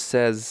kind of just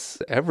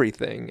says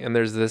everything. And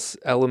there's this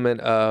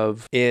element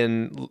of,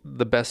 in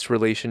the best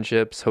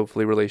relationships,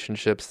 hopefully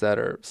relationships that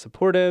are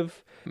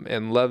supportive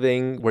and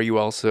loving, where you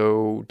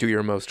also do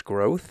your most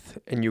growth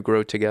and you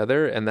grow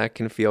together, and that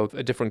can feel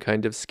a different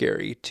kind of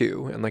scary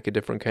too, and like a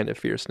different kind of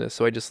fierceness.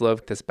 So I just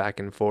love this back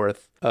and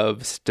forth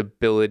of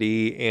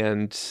stability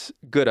and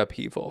good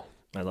upheaval.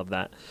 I love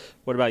that.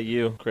 What about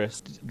you,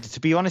 Chris? To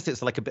be honest,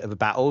 it's like a bit of a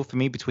battle for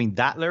me between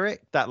that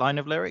line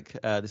of lyric,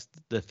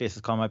 the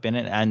fiercest calm I've been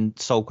in, and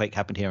Soulquake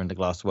Happened Here in the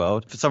Glass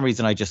World. For some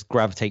reason, I just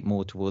gravitate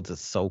more towards a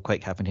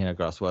Soulquake Happened Here in the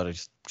Glass World.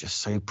 It's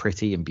just so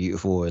pretty and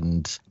beautiful.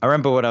 And I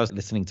remember when I was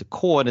listening to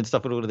Korn and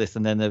stuff and all of this,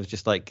 and then there was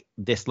just like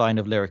this line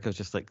of lyric. I was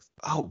just like,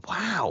 oh,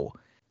 wow.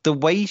 the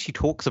way she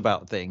talks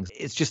about things,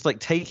 it's just like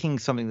taking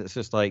something that's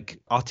just like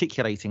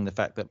articulating the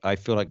fact that I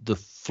feel like the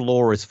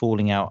floor is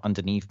falling out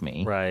underneath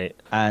me. Right.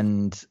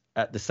 And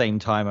at the same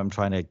time, I'm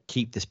trying to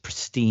keep this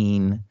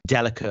pristine,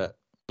 delicate,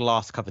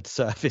 glass-covered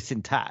surface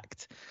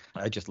intact.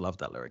 I just love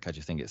that lyric. I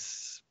just think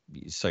it's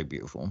so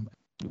beautiful.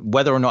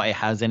 Whether or not it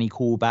has any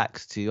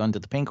callbacks to Under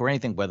the Pink or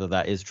anything, whether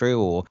that is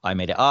true or I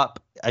made it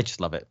up, I just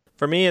love it.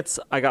 For me, it's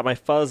I got my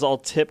fuzz all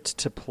tipped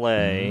to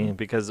play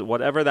because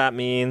whatever that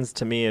means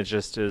to me, it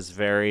just is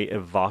very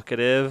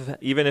evocative.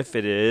 Even if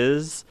it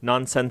is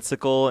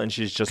nonsensical and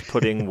she's just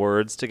putting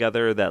words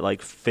together that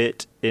like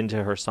fit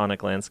into her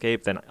sonic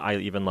landscape, then I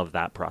even love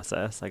that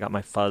process. I got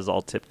my fuzz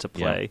all tipped to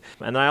play.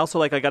 Yeah. And I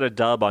also I got a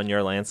dub on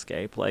Your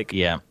Landscape.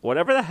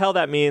 Whatever the hell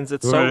that means,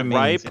 it's so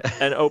ripe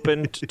and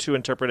open to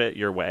interpret it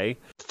your way.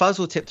 Fuzz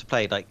all tipped to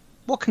play,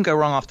 what can go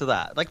wrong after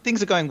that?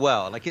 Things are going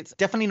well. It's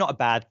definitely not a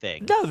bad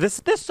thing. No,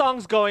 this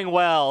song's going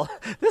well.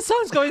 This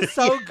song's going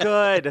so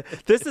good.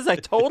 This is a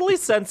totally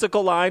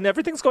sensical line.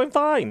 Everything's going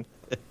fine.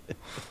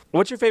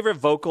 What's your favorite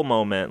vocal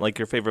moment?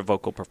 Your favorite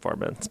vocal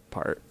performance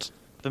part?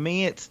 For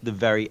me, it's the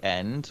very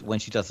end when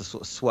she does the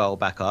sort of swell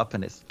back up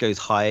and it goes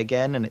high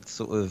again, and it's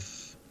sort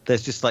of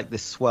there's just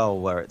this swell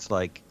where it's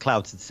like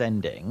clouds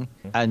ascending,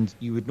 and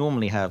you would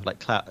normally have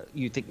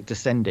you think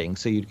descending,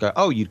 so you'd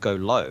go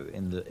low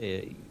in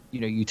the.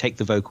 You take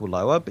the vocal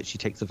lower, but she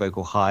takes the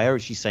vocal higher.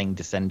 She's saying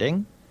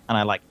descending. And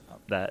I like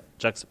that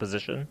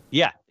juxtaposition.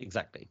 Yeah,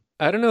 exactly.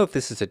 I don't know if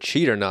this is a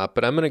cheat or not,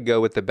 but I'm going to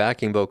go with the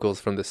backing vocals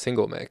from the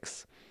single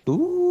mix.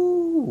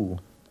 Ooh.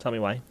 Tell me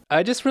why.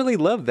 I just really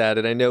love that.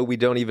 And I know we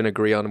don't even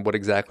agree on what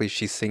exactly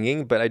she's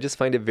singing, but I just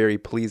find it very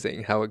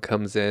pleasing how it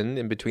comes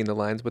in between the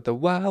lines with the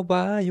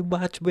why, you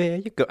watch where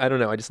you go. I don't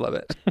know. I just love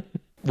it.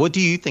 What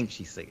do you think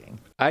she's singing?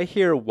 I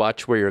hear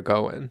Watch Where You're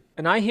Going.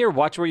 And I hear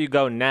Watch Where You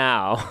Go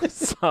Now.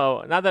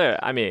 So, not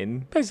that,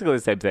 basically the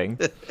same thing.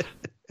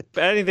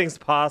 But anything's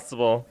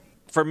possible.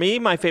 For me,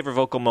 my favorite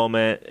vocal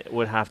moment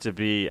would have to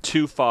be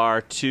Too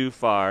Far, Too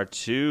Far,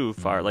 Too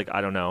Far.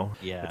 I don't know.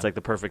 Yeah. It's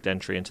the perfect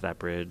entry into that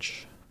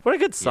bridge. What a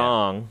good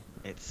song.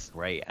 Yeah. It's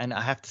great. And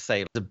I have to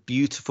say, as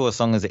beautiful a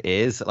song as it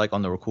is,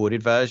 on the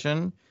recorded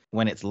version,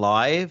 when it's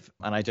live,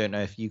 and I don't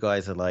know if you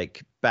guys are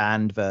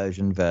band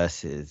version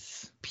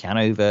versus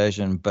piano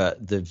version,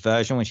 but the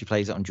version when she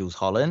plays it on Jools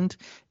Holland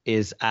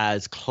is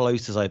as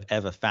close as I've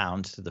ever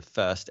found to the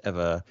first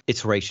ever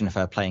iteration of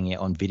her playing it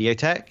on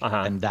Videotech.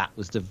 And that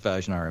was the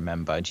version I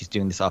remember. And she's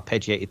doing this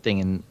arpeggiated thing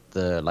in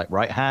the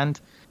right hand,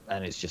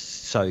 and it's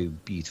just so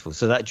beautiful.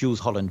 So that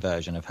Jools Holland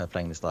version of her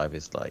playing this live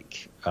is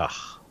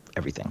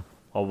everything.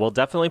 Well, we'll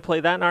definitely play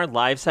that in our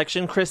live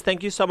section. Chris,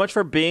 thank you so much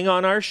for being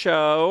on our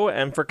show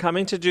and for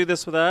coming to do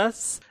this with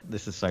us.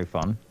 This is so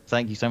fun.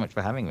 Thank you so much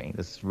for having me.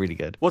 This is really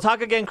good. We'll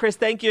talk again, Chris.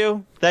 Thank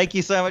you. Thank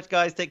you so much,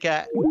 guys. Take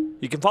care.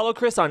 You can follow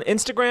Chris on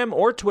Instagram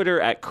or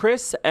Twitter at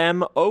Chris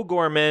M.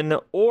 O'Gorman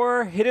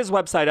or hit his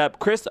website up,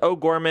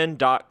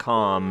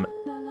 chrisogorman.com.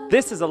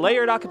 This is a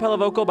layered a cappella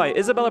vocal by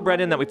Isabella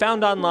Brennan that we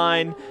found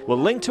online. We'll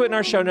link to it in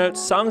our show notes,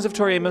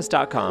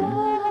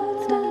 songsoftoriamos.com.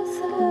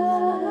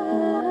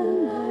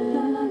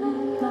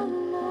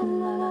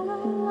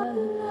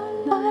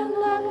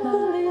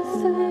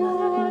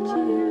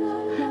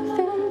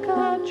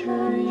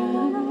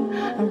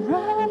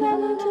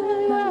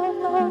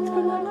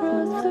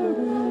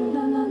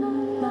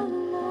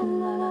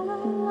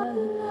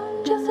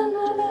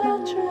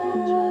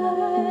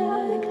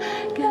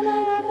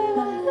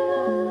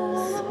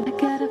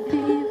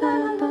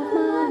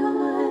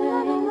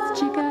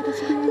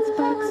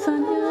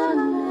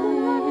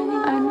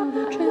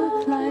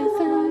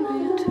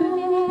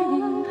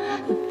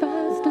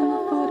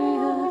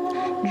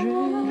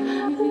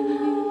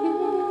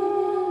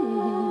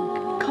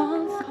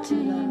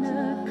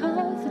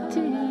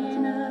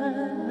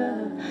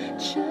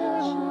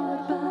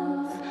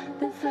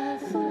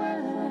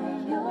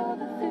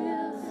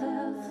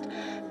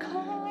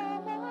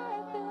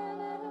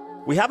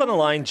 We have on the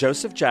line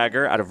Joseph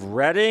Jagger out of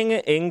Reading,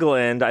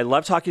 England. I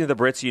love talking to the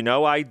Brits. You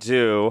know I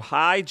do.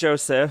 Hi,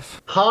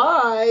 Joseph.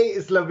 Hi.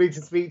 It's lovely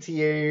to speak to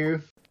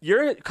you.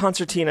 You're a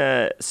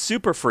concertina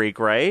super freak,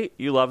 right?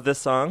 You love this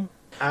song?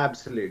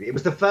 Absolutely. It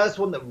was the first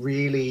one that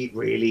really,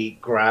 really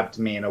grabbed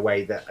me in a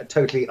way that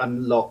totally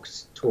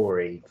unlocked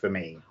Tori for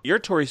me. Your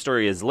Tori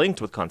story is linked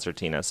with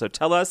concertina, so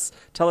tell us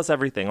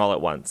everything all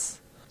at once.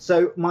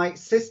 So my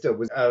sister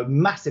was a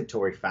massive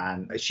Tori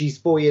fan. She's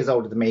 4 years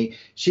older than me.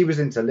 She was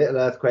into Little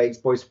Earthquakes,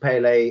 Boys for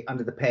Pele,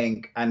 Under the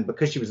Pink. And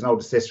because she was an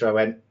older sister, I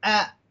went,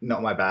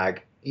 not my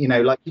bag.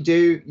 Like you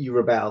do, you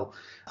rebel.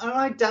 And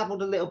I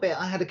dabbled a little bit.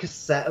 I had a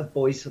cassette of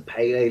Boys for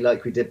Pele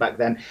like we did back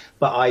then.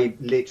 But I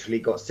literally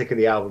got sick of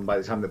the album by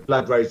the time the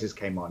Blood Roses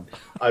came on.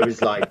 I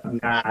was like,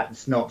 nah,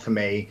 it's not for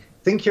me.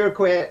 Think You're a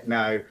Queer?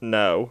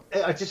 No.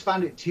 I just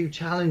found it too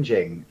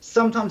challenging.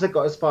 Sometimes I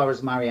got as far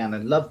as Marianne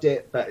and loved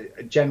it,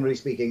 but generally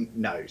speaking,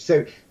 no.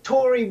 So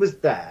Tori was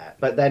there,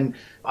 but then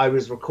I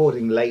was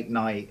recording late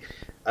night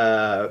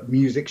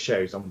music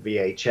shows on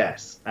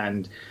VHS,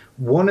 and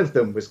one of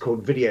them was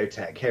called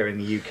Videotech here in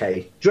the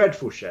UK.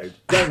 Dreadful show.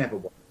 Don't ever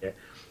watch it.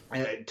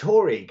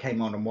 Tori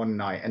came on one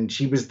night and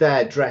she was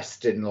there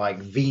dressed in like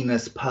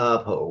Venus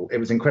purple. It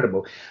was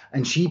incredible.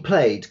 And she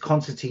played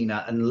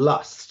Concertina and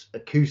Lust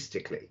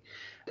acoustically.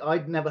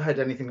 I'd never heard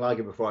anything like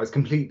it before. I was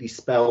completely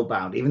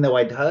spellbound. Even though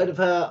I'd heard of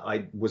her,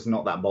 I was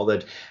not that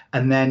bothered.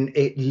 And then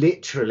it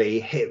literally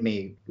hit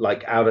me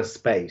like out of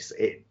space.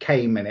 It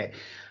came and it...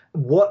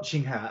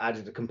 Watching her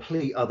added a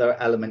complete other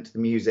element to the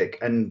music,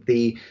 and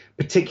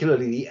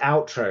particularly the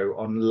outro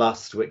on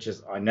Lust, which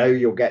is I know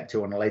you'll get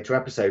to on a later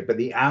episode, but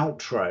the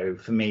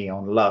outro for me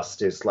on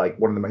Lust is like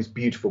one of the most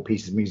beautiful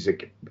pieces of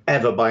music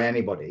ever by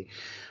anybody.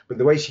 But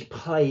the way she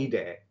played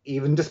it,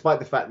 even despite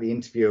the fact the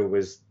interviewer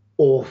was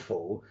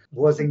awful,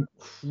 was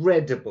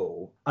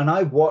incredible. And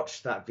I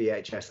watched that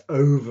VHS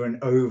over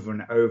and over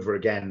and over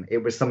again. It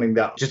was something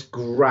that just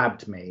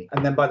grabbed me.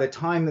 And then by the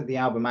time that the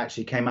album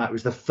actually came out, it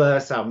was the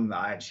first album that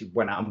I actually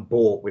went out and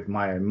bought with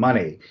my own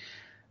money.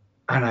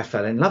 And I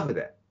fell in love with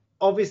it.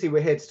 Obviously,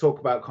 we're here to talk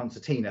about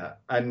Concertina.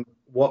 And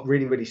what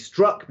really, really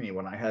struck me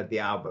when I heard the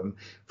album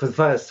for the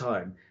first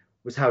time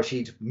was how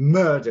she'd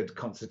murdered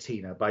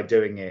Concertina by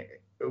doing it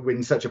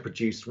in such a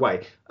produced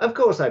way. Of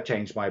course, I've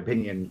changed my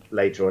opinion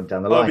later on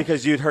down the line. Oh,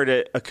 because you'd heard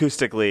it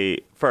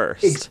acoustically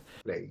first.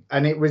 Exactly.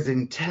 And it was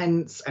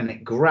intense and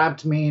it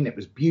grabbed me and it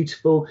was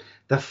beautiful.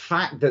 The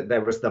fact that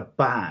there was the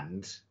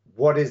band,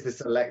 what is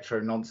this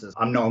electro nonsense?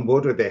 I'm not on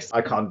board with this.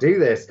 I can't do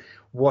this.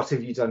 What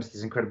have you done to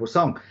this incredible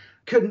song?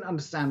 Couldn't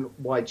understand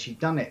why she'd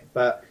done it.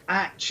 But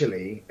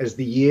actually, as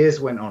the years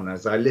went on,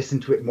 as I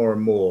listened to it more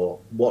and more,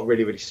 what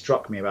really, really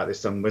struck me about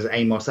this song was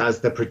Amos as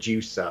the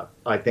producer.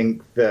 I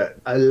think the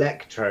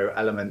electro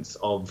elements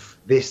of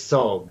this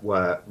song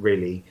were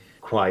really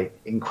quite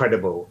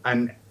incredible.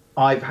 And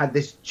I've had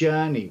this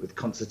journey with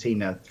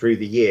Concertina through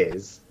the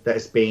years that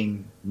has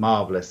been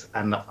marvelous,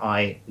 and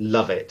I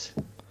love it.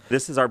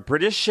 This is our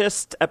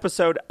Britishest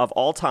episode of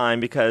all time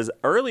because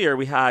earlier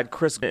we had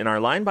Chris in our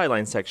line by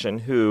line section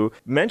who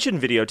mentioned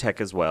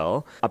Videotheque as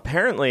well.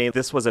 Apparently,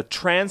 this was a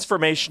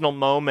transformational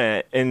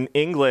moment in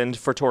England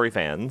for Tory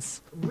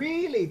fans.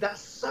 Really?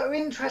 That's so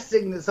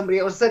interesting that somebody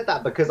else said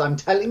that, because I'm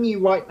telling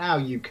you right now,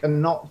 you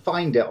cannot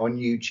find it on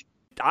YouTube.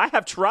 I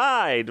have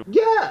tried.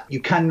 Yeah.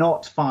 You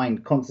cannot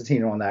find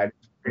Concertina on there.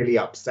 It's really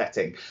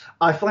upsetting.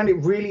 I find it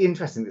really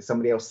interesting that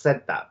somebody else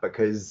said that,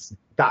 because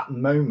that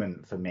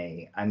moment for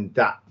me and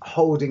that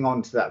holding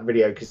on to that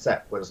video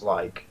cassette was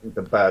like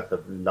the birth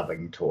of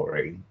loving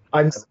Tory.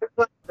 I'm so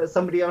glad that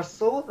somebody else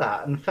saw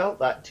that and felt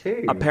that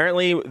too.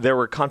 Apparently there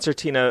were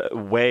Concertina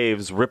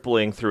waves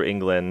rippling through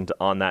England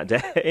on that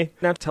day.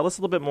 Now tell us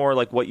a little bit more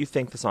like what you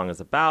think the song is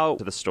about,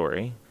 the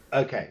story.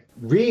 Okay.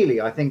 Really,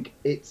 I think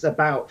it's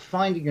about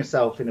finding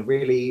yourself in a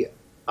really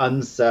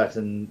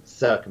uncertain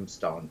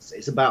circumstance.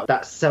 It's about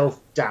that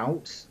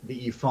self-doubt that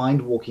you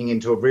find walking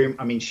into a room.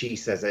 I mean, she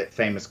says it,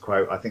 famous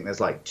quote, I think there's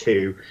like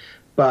two,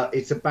 but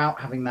it's about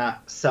having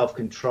that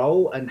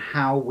self-control and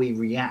how we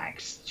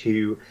react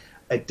to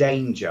a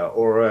danger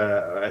or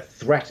a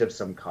threat of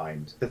some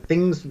kind. The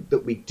things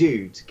that we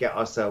do to get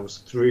ourselves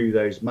through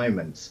those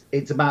moments.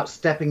 It's about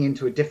stepping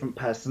into a different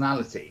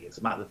personality. It's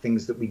about the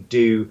things that we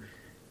do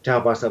to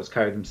help ourselves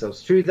carry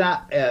themselves through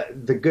that.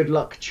 The good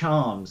luck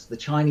charms, the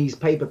Chinese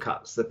paper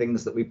cuts, the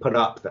things that we put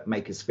up that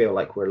make us feel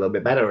like we're a little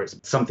bit better. It's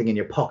something in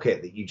your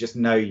pocket that you just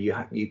know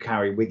you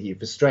carry with you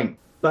for strength.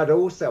 But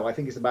also, I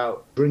think it's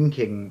about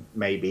drinking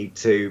maybe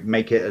to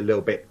make it a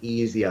little bit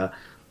easier.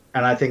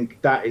 And I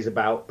think that is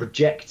about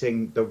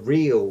projecting the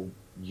real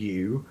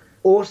you.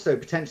 Also,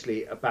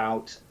 potentially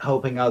about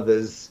helping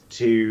others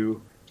to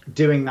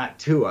doing that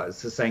to us,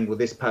 so saying, well,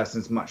 this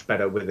person's much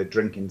better with a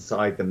drink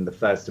inside them, the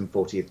first and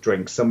 40th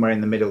drink. Somewhere in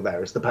the middle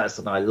there is the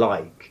person I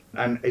like.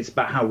 And it's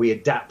about how we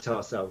adapt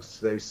ourselves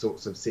to those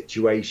sorts of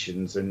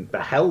situations and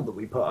the hell that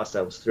we put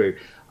ourselves through.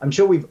 I'm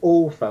sure we've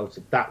all felt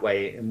it that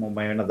way in one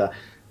way or another.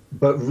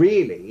 But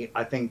really,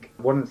 I think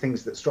one of the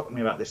things that struck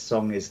me about this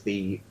song is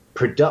the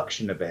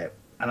production of it.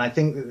 And I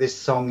think that this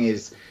song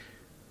is...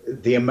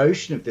 the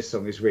emotion of this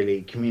song is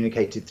really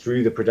communicated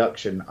through the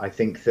production. I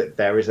think that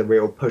there is a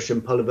real push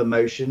and pull of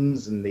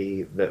emotions, and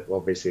the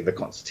obviously the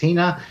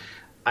concertina,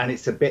 and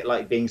it's a bit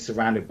like being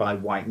surrounded by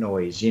white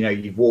noise. You know,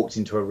 you've walked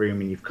into a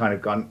room and you've kind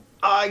of gone,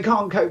 I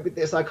can't cope with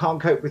this, I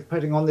can't cope with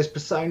putting on this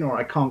persona, or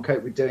I can't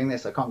cope with doing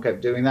this, I can't cope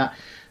with doing that.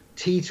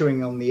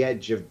 Teetering on the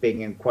edge of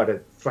being in quite a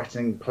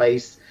threatening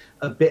place,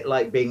 a bit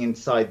like being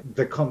inside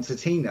the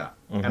concertina.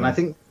 Mm-hmm. And I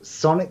think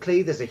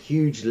sonically there's a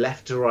huge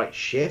left to right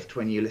shift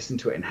when you listen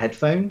to it in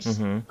headphones.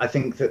 Mm-hmm. I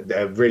think that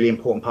the really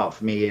important part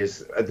for me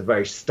is at the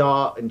very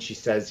start, and she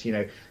says, you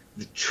know,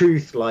 the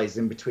truth lies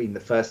in between the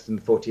first and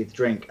the 40th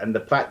drink. And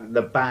the fact that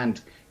the band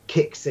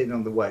kicks in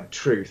on the word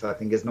truth, I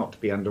think, is not to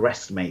be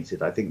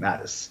underestimated. I think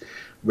that's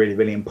really,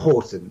 really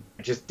important.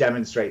 It just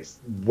demonstrates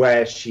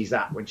where she's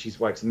at when she's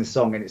writing the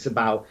song. And it's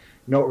about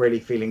not really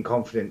feeling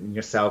confident in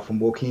yourself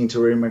and walking into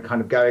a room and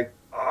kind of going,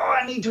 oh,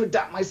 I need to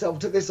adapt myself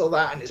to this or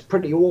that, and it's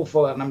pretty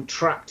awful, and I'm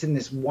trapped in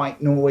this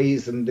white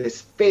noise and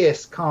this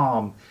fierce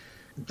calm.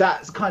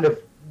 That's kind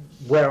of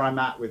where I'm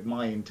at with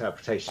my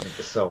interpretation of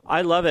the song.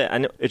 I love it.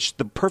 And it's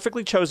the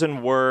perfectly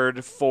chosen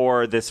word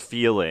for this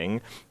feeling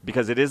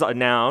because it is a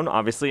noun.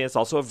 Obviously, it's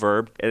also a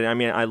verb. And I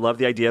mean, I love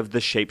the idea of the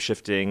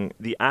shape-shifting,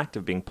 the act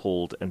of being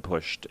pulled and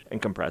pushed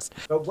and compressed.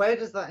 But where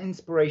does that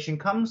inspiration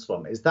comes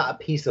from? Is that a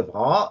piece of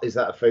art? Is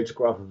that a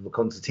photograph of a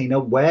concertina?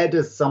 Where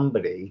does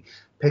somebody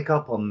pick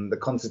up on the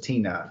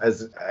concertina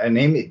as an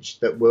image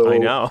that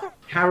will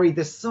carry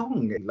the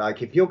song?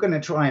 Like, if you're going to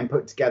try and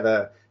put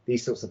together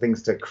these sorts of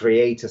things to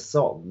create a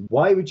song,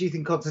 why would you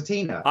think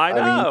concertina? I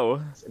know.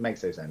 mean, it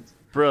makes no sense.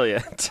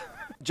 Brilliant.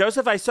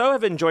 Joseph, I so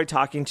have enjoyed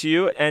talking to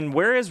you. And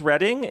where is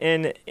Reading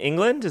in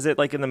England? Is it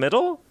like in the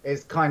middle?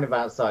 It's kind of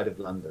outside of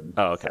London.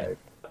 Oh, okay.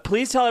 So.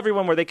 Please tell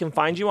everyone where they can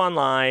find you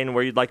online,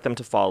 where you'd like them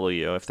to follow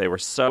you if they were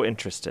so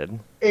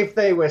interested. If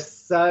they were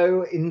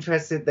so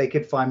interested, they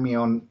could find me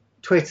on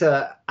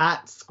Twitter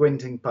at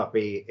Squinting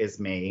Puppy is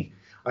me.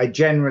 I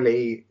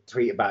generally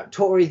tweet about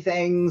Tory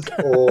things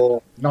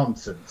or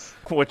nonsense.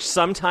 Which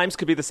sometimes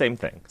could be the same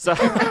thing. So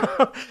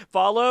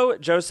follow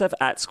Joseph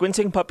at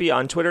Squinting Puppy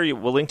on Twitter.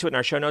 We'll link to it in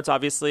our show notes,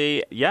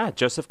 obviously. Yeah,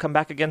 Joseph, come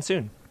back again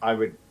soon. I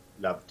would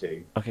love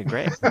to. Okay,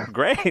 great.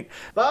 Great.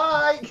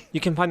 Bye. You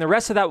can find the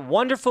rest of that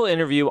wonderful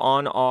interview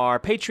on our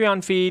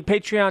Patreon feed,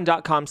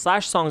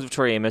 patreon.com/Songs of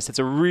Tori Amos. It's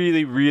a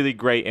really, really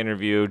great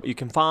interview. You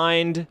can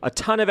find a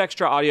ton of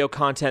extra audio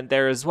content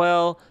there as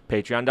well.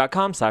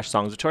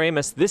 Patreon.com/Songs of Tori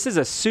Amos. This is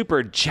a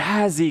super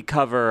jazzy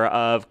cover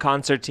of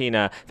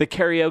Concertina, the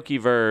karaoke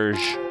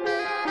version.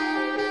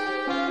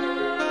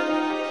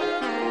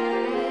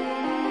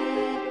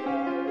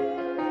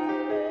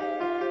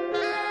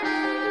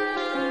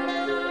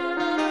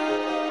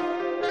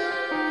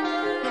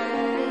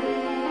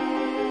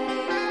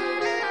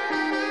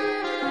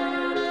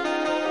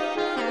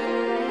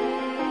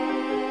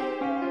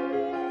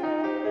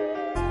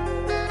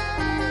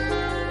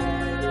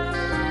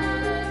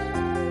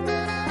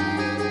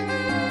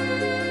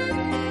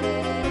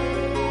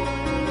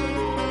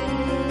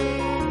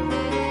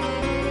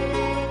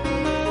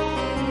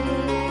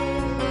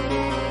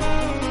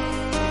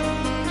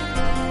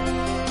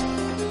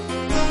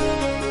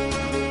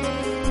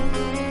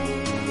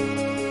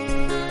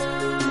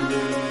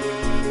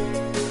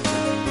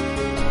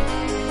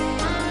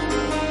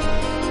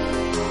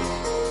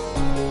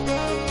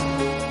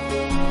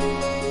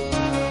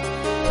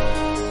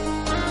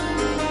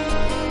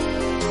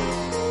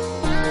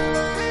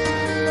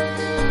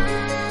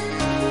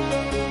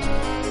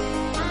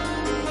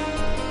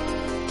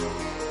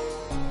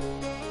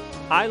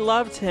 I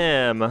loved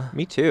him.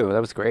 Me too. That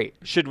was great.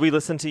 Should we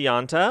listen to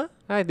Yanta?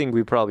 I think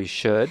we probably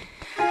should.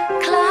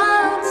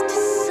 Clouds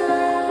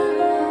descending.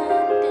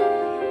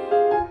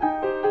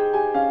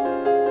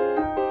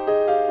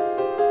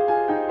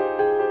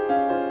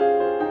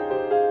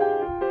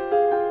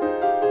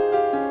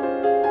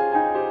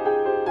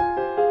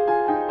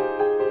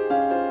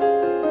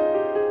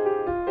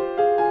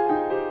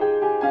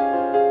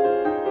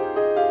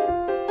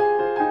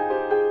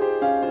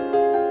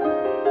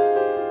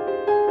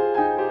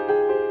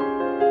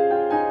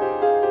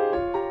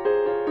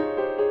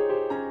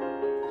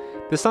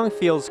 This song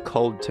feels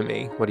cold to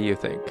me. What do you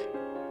think?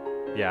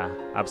 Yeah,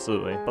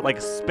 absolutely. But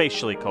like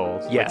spatially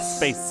cold.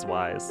 Yes. Like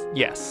space-wise.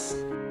 Yes.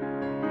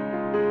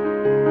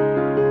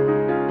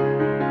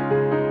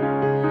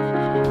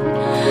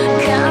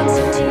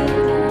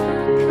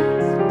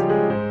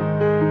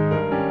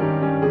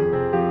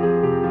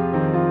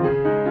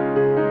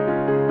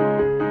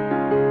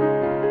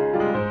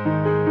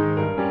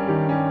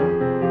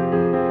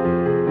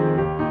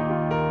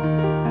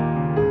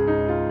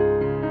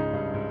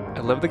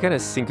 I love the kind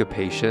of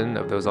syncopation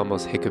of those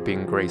almost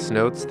hiccuping grace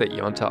notes that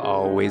Yanta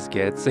always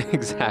gets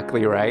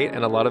exactly right.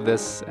 And a lot of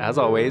this, as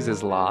always,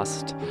 is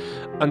lost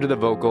under the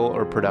vocal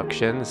or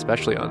production,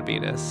 especially on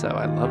Venus. So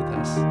I love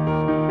this.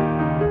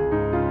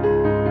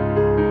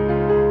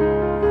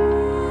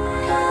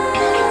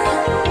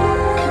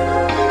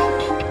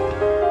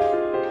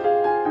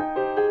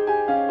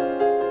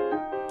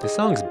 This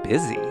song's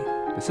busy.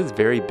 This is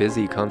very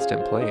busy,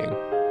 constant playing.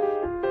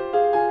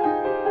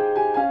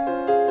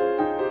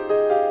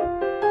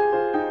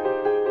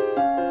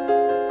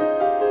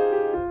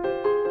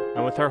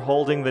 With her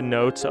holding the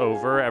notes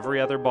over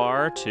every other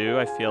bar, too,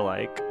 I feel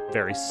like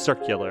very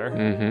circular,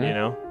 you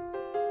know?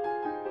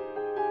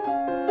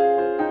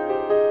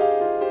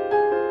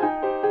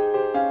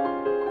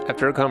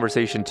 After a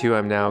conversation, too,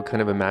 I'm now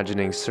kind of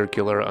imagining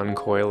circular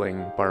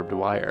uncoiling barbed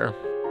wire.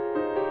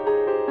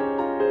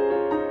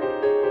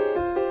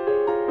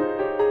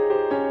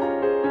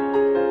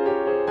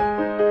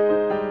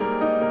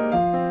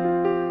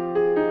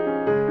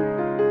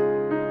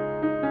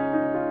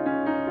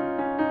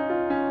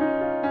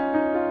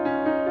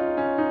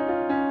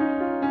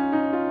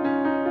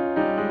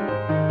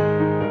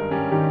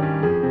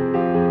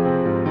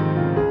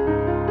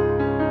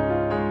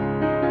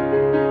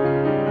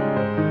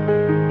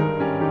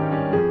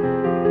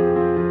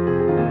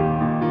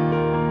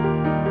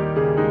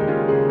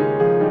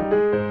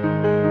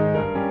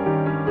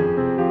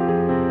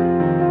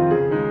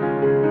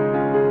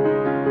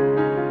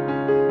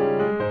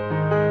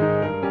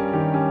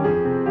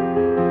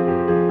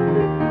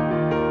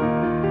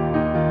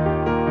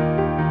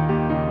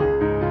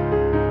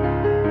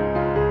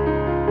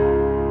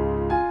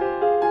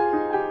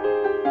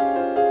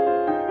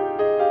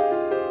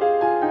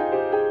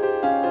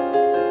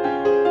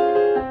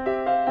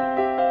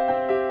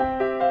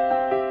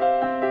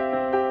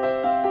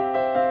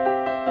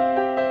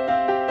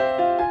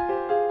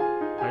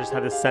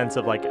 this sense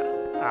of like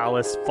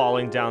Alice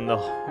falling down the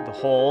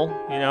hole,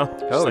 you know?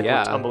 Oh, like yeah.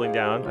 We're tumbling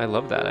down. I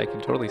love that. I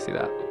can totally see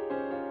that.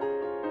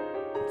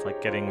 It's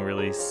like getting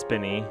really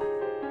spinny,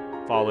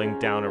 falling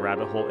down a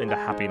rabbit hole into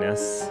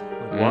happiness.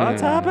 Like,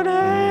 what's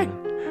happening?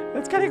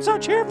 It's getting so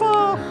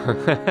cheerful.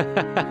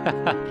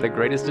 The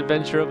greatest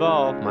adventure of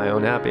all, my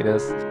own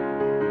happiness.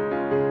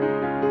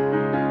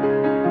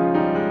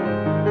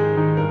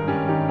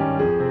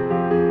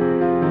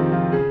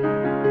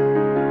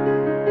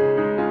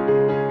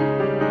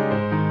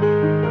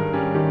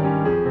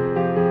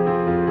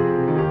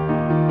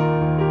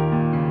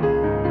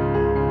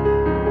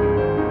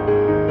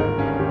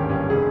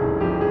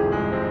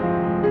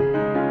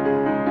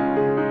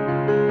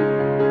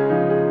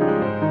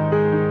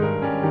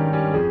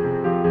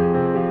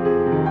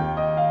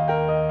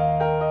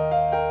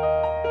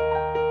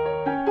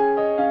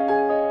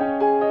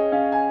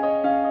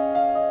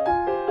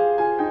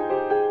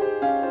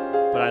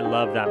 But I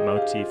love that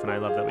motif, and I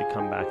love that we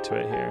come back to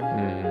it here.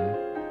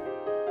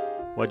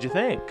 What'd you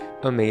think?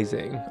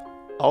 Amazing.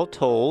 All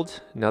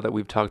told, now that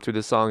we've talked through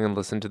the song and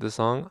listened to the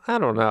song, I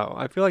don't know.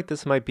 I feel like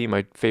this might be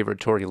my favorite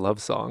Tori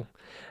love song.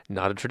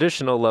 Not a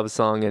traditional love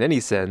song in any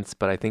sense,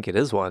 but I think it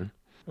is one.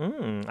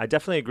 I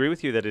definitely agree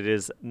with you that it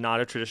is not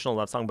a traditional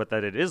love song, but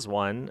that it is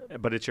one.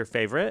 But it's your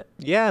favorite?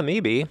 Yeah,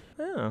 maybe.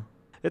 Yeah.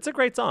 It's a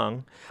great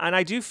song. And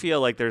I do feel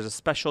like there's a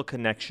special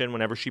connection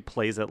whenever she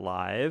plays it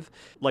live.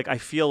 Like, I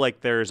feel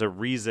like there's a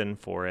reason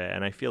for it.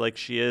 And I feel like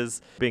she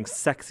is being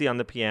sexy on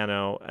the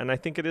piano. And I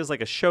think it is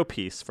like a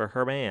showpiece for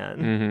her man.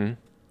 Mm-hmm.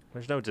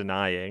 There's no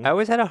denying. I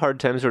always had a hard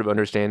time sort of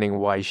understanding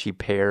why she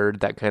paired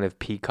that kind of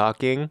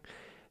peacocking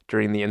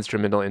during the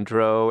instrumental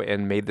intro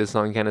and made the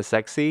song kind of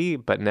sexy.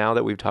 But now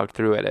that we've talked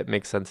through it, it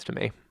makes sense to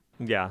me.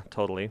 Yeah,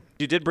 totally.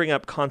 You did bring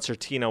up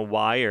Concertina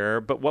Wire,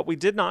 but what we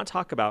did not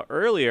talk about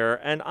earlier,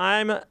 and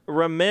I'm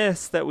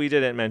remiss that we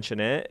didn't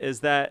mention it, is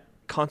that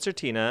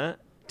concertina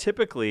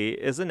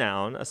typically is a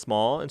noun. A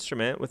small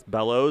instrument with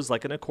bellows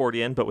like an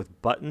accordion, but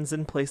with buttons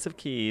in place of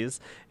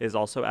keys, is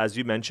also, as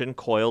you mentioned,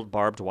 coiled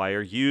barbed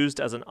wire used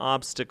as an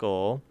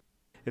obstacle.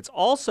 It's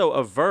also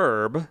a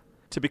verb,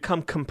 to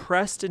become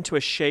compressed into a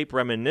shape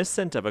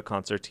reminiscent of a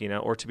concertina,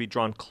 or to be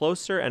drawn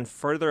closer and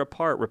further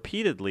apart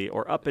repeatedly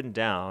or up and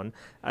down,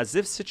 as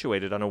if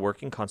situated on a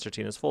working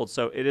concertina's fold.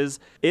 So it is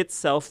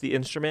itself the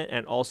instrument,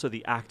 and also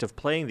the act of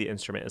playing the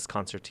instrument is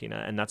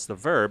concertina, and that's the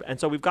verb. And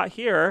so we've got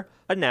here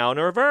a noun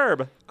or a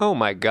verb. Oh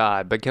my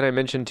God. But can I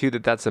mention too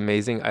that that's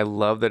amazing? I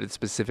love that it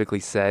specifically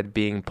said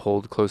being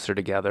pulled closer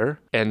together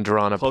and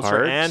drawn apart.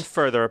 Closer and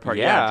further apart.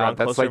 Yeah, drawn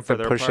that's closer like and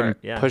further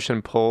apart. push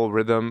and pull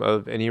rhythm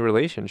of any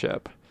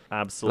relationship.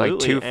 Absolutely. Like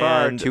too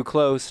far, and too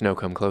close, no,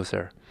 come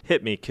closer.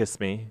 Hit me, kiss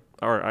me.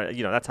 Or,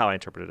 that's how I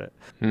interpreted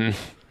it.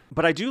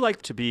 But I do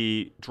like to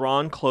be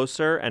drawn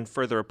closer and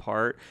further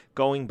apart,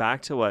 going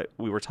back to what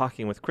we were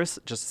talking with Chris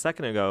just a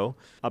second ago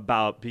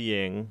about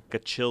being a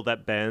chill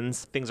that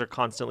bends. Things are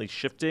constantly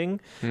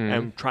shifting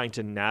and trying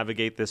to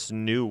navigate this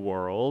new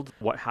world,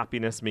 what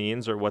happiness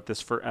means or what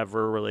this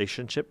forever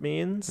relationship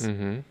means.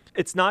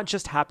 It's not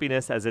just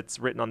happiness as it's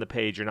written on the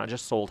page. You're not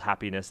just sold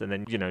happiness and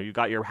then, you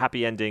got your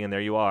happy ending and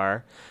there you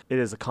are. It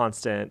is a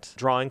constant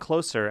drawing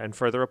closer and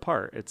further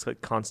apart. It's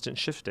like constant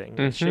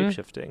shifting, shape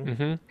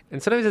shifting.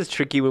 And sometimes it's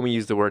tricky when we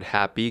use the word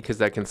happy, because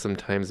that can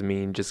sometimes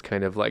mean just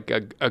kind of like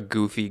a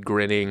goofy,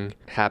 grinning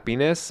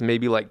happiness.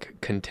 Maybe like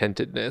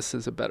contentedness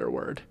is a better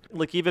word.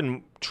 Like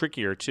even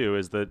trickier too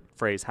is the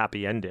phrase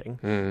happy ending.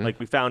 Like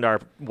we found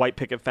our white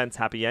picket fence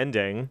happy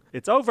ending.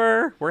 It's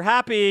over. We're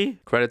happy.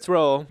 Credits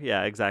roll.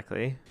 Yeah,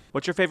 exactly.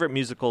 What's your favorite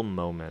musical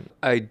moment?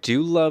 I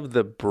do love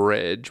the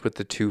bridge with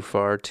the too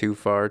far, too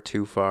far,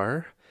 too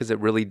far, because it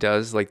really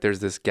does, like,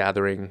 there's this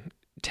gathering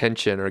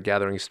tension or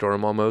gathering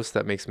storm almost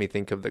that makes me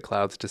think of the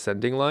clouds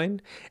descending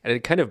line. And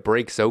it kind of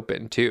breaks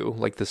open too.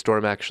 Like the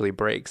storm actually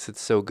breaks.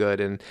 It's so good.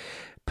 And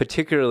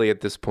particularly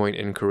at this point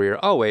in career,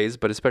 always,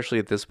 but especially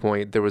at this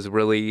point, there was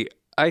really,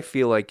 I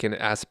feel like, an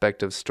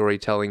aspect of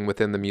storytelling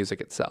within the music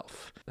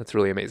itself. That's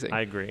really amazing.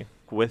 I agree.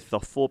 With the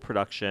full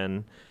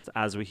production,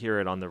 as we hear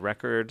it on the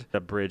record, the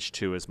bridge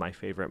too is my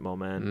favorite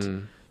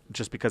moment.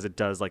 Just because it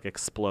does like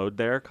explode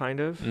there, kind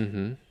of.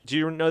 Do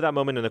you know that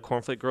moment in the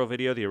Cornflake Girl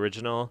video, the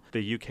original,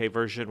 the UK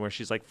version, where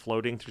she's like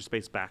floating through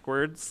space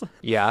backwards?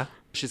 Yeah.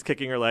 She's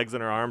kicking her legs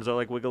and her arms are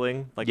like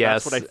wiggling. Like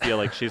Yes. That's what I feel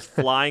like. She's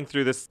flying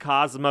through this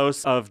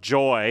cosmos of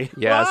joy.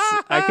 Yes,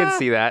 I can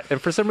see that. And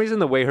for some reason,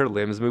 the way her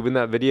limbs move in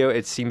that video,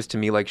 it seems to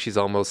me like she's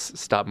almost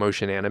stop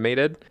motion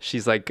animated.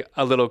 She's like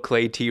a little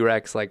clay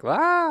T-Rex, like,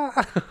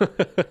 ah.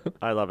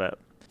 I love it.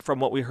 From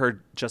what we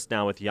heard just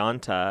now with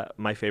Yanta,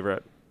 my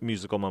favorite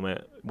musical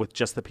moment with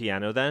just the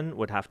piano then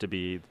would have to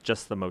be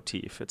just the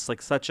motif. It's like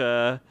such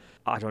a,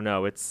 I don't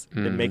know, it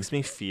makes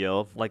me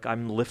feel like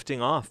I'm lifting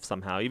off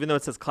somehow. Even though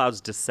it says clouds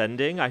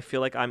descending, I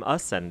feel like I'm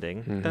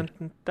ascending. Dun,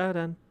 dun,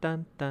 dun,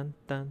 dun, dun,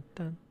 dun,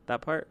 dun.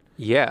 That part.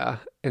 Yeah.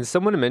 And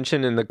someone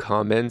mentioned in the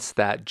comments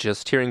that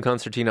just hearing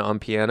concertina on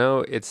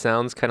piano, it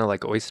sounds kind of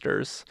like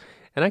oysters.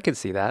 And I could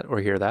see that or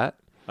hear that.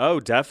 Oh,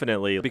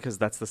 definitely. Because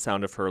that's the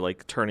sound of her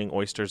like turning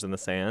oysters in the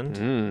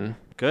sand.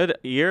 Good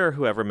ear,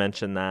 whoever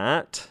mentioned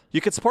that.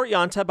 You can support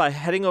Yanta by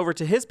heading over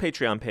to his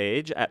Patreon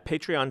page at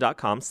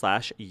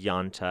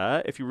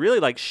patreon.com/Yanta. If you really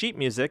like sheet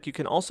music, you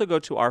can also go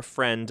to our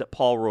friend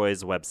Paul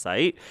Roy's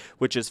website,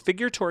 which is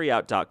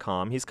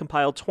figuretoryout.com. He's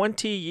compiled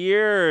 20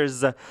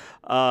 years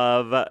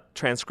of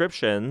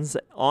transcriptions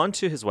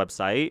onto his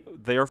website.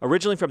 They're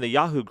originally from the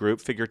Yahoo group,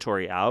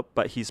 Figuratory Out,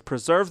 but he's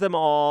preserved them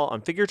all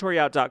on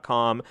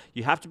figuretoryout.com.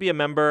 You have to be a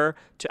member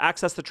to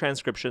access the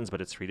transcriptions,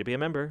 but it's free to be a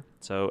member.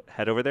 So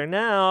head over there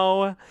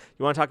now.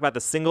 You want to talk about the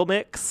single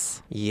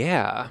mix?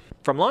 Yeah.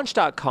 From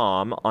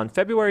Launch.com, on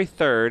February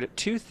 3rd,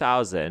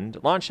 2000,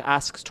 Launch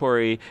asks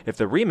Tori if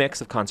the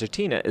remix of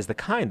Concertina is the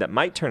kind that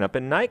might turn up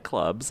in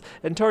nightclubs.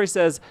 And Tori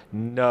says,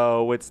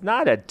 no, it's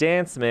not a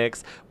dance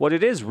mix. What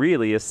it is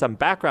really is some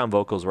background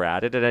vocals were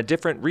added and a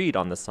different read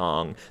on the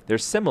song. They're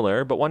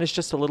similar, but one is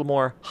just a little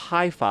more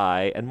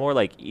hi-fi and more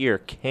like ear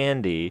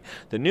candy.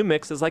 The new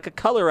mix is like a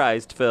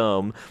colorized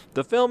film.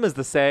 The film is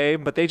the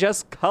same, but they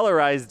just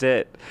colorized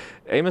it.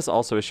 Amos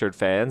also assured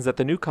fans that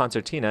the new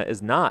Concertina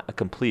is not a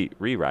complete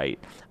rewrite.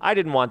 I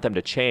didn't want them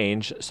to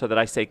change so that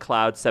I say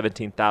Cloud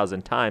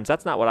 17,000 times.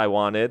 That's not what I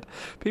wanted.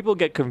 People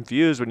get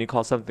confused when you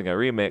call something a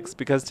remix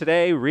because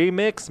today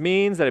remix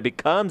means that it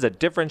becomes a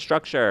different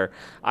structure.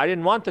 I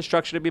didn't want the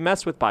structure to be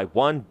messed with by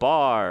one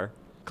bar.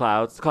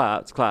 Clouds,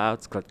 clouds,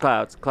 clouds,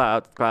 clouds,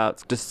 clouds,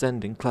 clouds,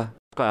 descending clouds.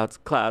 Clouds,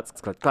 clouds,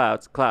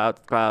 clouds,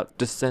 clouds, clouds,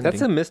 descending.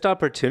 That's a missed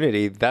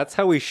opportunity. That's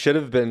how we should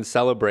have been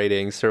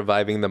celebrating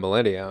surviving the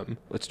millennium.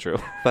 It's true.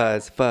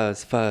 Fuzz,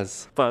 fuzz,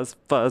 fuzz. Fuzz,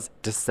 fuzz,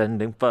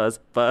 descending, fuzz,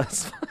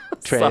 fuzz.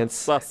 Trance,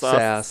 sauce,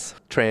 sass,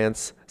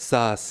 trance,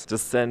 sauce.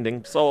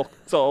 Descending, soul,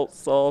 soul,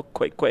 soul,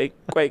 quake, quake,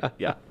 quake.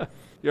 Yeah.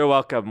 You're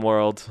welcome,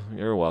 world.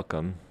 You're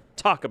welcome.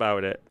 Talk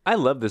about it. I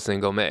love the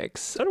single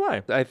mix. So do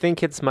I. I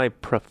think it's my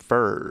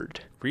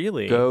preferred.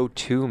 Really?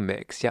 Go-to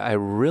mix. Yeah, I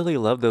really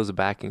love those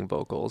backing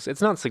vocals.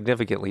 It's not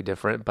significantly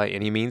different by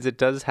any means. It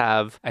does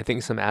have, I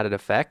think, some added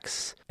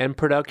effects and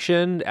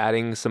production,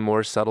 adding some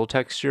more subtle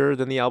texture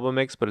than the album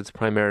mix, but it's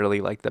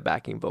primarily like the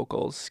backing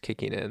vocals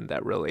kicking in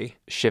that really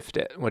shift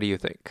it. What do you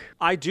think?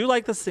 I do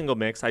like the single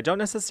mix. I don't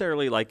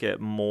necessarily like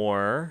it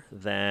more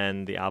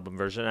than the album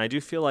version. I do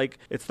feel like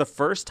it's the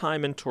first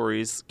time in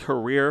Tori's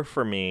career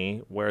for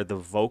me where the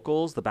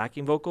vocals, the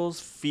backing vocals,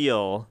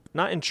 feel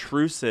not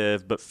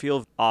intrusive, but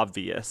feel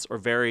obvious or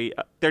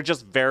they're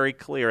just very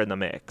clear in the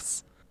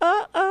mix.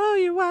 Uh-oh,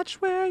 you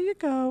watch where you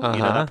go. You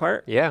know that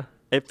part? Yeah.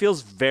 It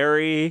feels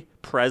very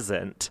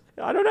present.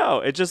 I don't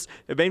know. It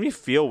made me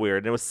feel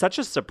weird. And it was such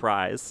a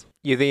surprise.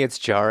 You think it's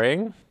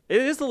jarring?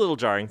 It is a little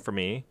jarring for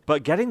me,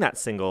 but getting that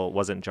single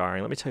wasn't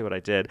jarring. Let me tell you what I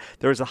did.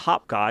 There was a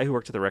hop guy who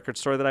worked at the record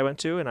store that I went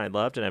to and I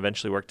loved and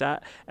eventually worked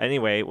at.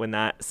 Anyway, when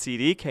that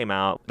CD came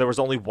out, there was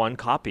only one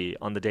copy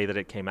on the day that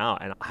it came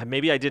out. And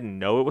maybe I didn't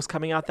know it was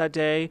coming out that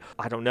day.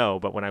 I don't know.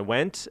 But when I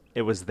went,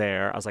 it was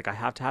there. I was like, I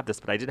have to have this,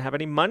 but I didn't have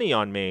any money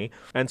on me.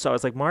 And so I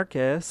was like,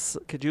 Marcus,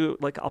 could you,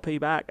 I'll pay you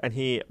back. And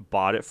he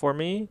bought it for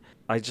me.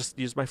 I just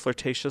used my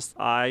flirtatious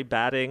eye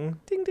batting.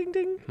 Ding, ding,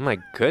 ding. Oh my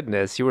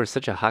goodness, you were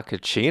such a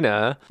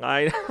hakachina.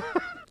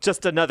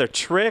 Just another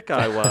trick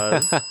I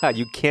was.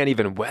 You can't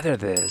even weather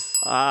this.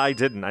 I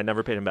didn't. I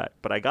never paid him back,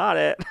 but I got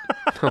it.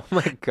 Oh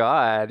my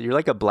God. You're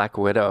like a Black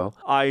Widow.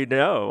 I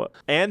know.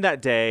 And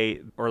that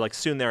day, or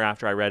soon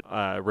thereafter, I read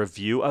a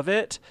review of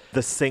it,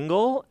 the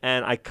single,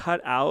 and I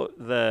cut out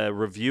the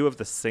review of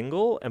the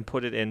single and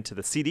put it into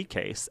the CD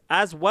case,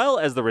 as well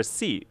as the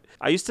receipt.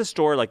 I used to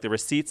store the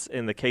receipts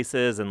in the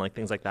cases and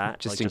things like that.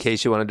 Just in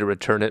case you wanted to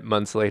return it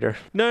months later.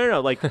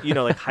 No.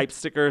 Hype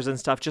stickers and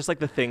stuff, just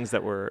the things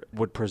that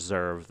would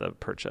preserve the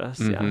purchase.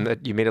 Mm-hmm. Yeah.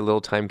 You made a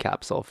little time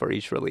capsule for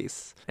each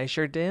release. I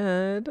sure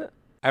did.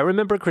 I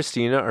remember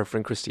Christina, our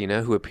friend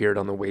Christina, who appeared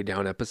on the Way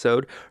Down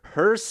episode,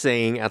 her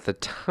saying at the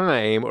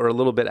time, or a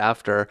little bit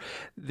after,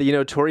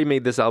 Tori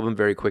made this album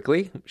very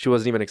quickly. She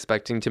wasn't even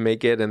expecting to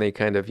make it, and they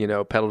kind of,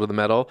 pedal to the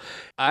metal.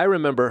 I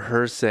remember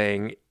her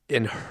saying,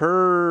 in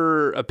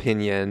her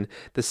opinion,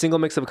 the single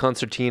mix of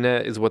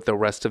Concertina is what the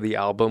rest of the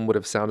album would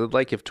have sounded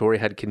like if Tori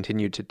had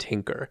continued to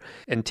tinker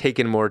and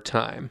taken more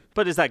time.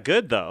 But is that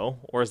good, though?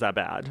 Or is that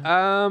bad?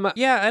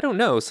 Yeah, I don't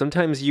know.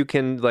 Sometimes you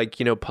can,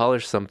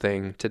 polish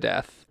something to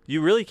death.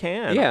 You really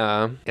can.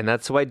 Yeah, and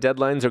that's why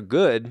deadlines are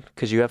good,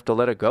 because you have to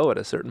let it go at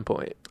a certain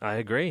point. I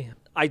agree.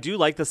 I do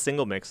like the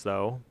single mix,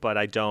 though, but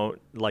I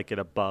don't like it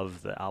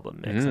above the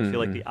album mix. I feel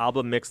like the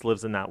album mix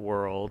lives in that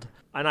world.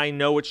 And I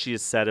know what she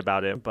has said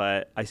about it,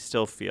 but I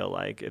still feel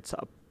like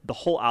the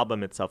whole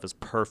album itself is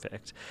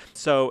perfect.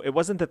 So it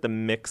wasn't that the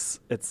mix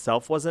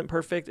itself wasn't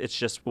perfect. It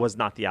just was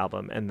not the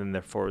album. And then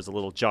therefore it was a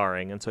little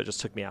jarring. And so it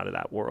just took me out of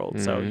that world.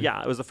 So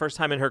yeah, it was the first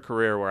time in her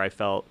career where I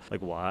felt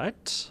like,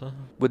 what?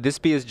 Would this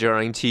be as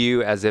jarring to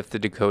you as if the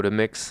Dakota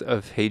mix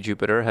of Hey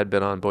Jupiter had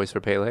been on Boys for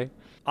Pele?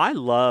 I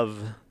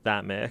love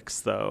that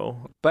mix,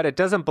 though. But it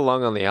doesn't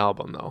belong on the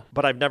album, though.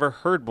 But I've never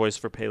heard Boys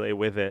for Pele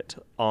with it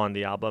on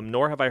the album,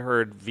 nor have I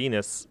heard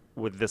Venus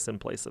with this in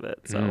place of it.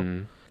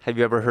 So, Have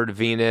you ever heard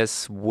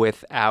Venus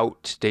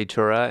without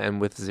Datura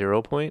and with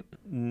 0 Point?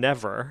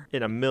 Never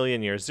in a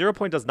million years. 0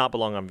 Point does not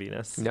belong on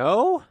Venus.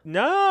 No?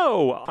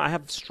 No! I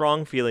have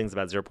strong feelings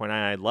about 0 Point.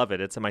 I love it.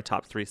 It's in my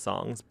top 3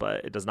 songs,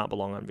 but it does not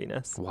belong on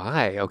Venus.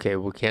 Why? Okay,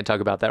 we can't talk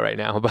about that right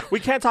now. But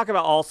We can't talk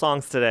about all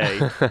songs today.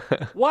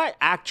 What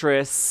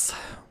actress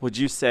would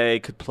you say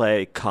could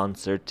play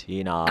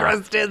Concertina?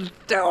 Kristen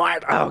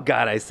Stewart. Oh,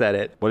 God, I said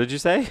it. What did you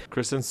say?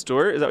 Kristen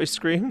Stewart? Is that what you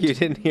screamed? You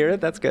didn't hear it?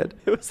 That's good.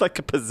 It was like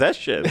a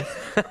possession.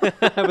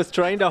 I was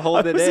trying to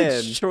hold it I in.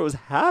 wasn't sure what was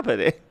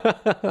happening.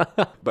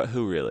 But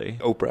who really?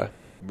 Oprah.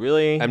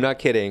 Really? I'm not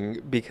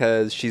kidding,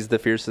 because she's the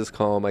fiercest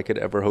calm I could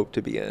ever hope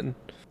to be in.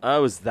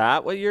 Oh, is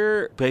that what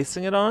you're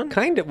basing it on?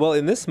 Kind of. Well,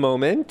 in this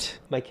moment,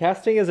 my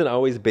casting isn't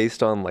always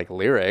based on like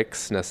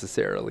lyrics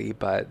necessarily,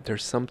 but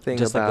there's something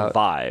Just about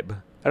like the vibe.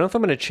 I don't know if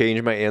I'm going to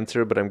change my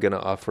answer, but I'm going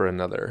to offer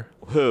another.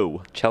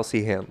 Who?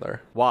 Chelsea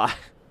Handler. Why?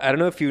 I don't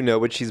know if you know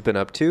what she's been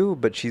up to,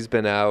 but she's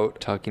been out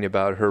talking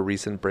about her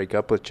recent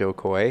breakup with Joe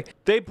Coy.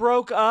 They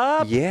broke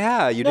up?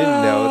 Yeah, you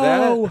didn't know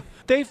that?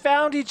 They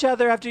found each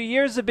other after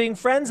years of being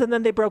friends and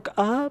then they broke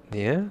up?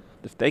 Yeah.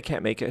 If they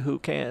can't make it, who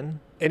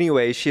can?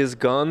 Anyway, she has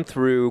gone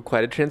through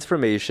quite a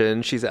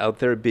transformation. She's out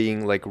there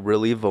being like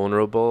really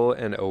vulnerable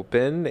and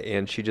open,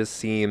 and she just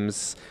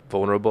seems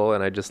vulnerable,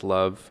 and I just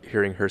love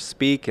hearing her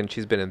speak. And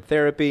she's been in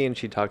therapy and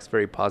she talks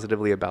very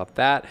positively about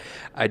that.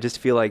 I just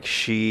feel like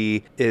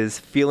she is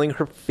feeling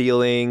her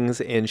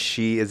feelings and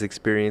she is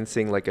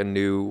experiencing like a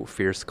new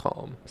fierce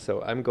calm.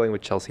 So I'm going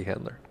with Chelsea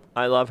Handler.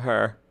 I love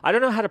her. I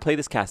don't know how to play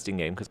this casting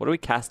game because what are we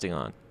casting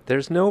on?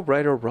 There's no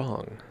right or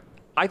wrong.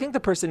 I think the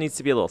person needs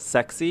to be a little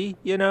sexy,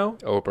 you know?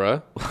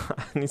 Oprah.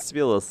 Needs to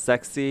be a little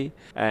sexy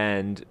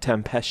and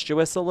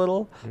tempestuous a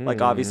little. Like,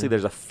 obviously,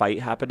 there's a fight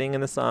happening in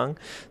the song.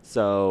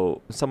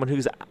 So, someone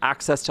who's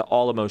access to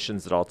all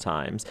emotions at all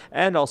times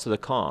and also the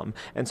calm.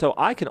 And so,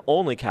 I can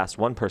only cast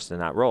one person in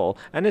that role,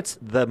 and it's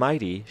the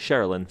mighty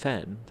Sherilyn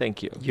Fenn.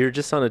 Thank you. You're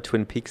just on a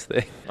Twin Peaks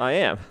thing. I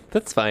am.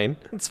 That's fine.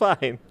 It's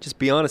fine. Just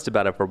be honest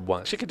about it for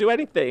once. She could do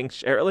anything.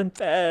 Sherilyn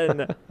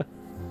Fenn.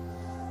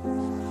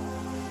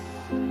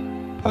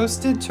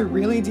 Posted to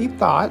Really Deep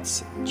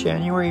Thoughts,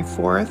 January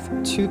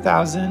 4th,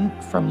 2000,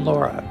 from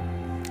Laura.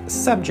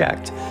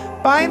 Subject: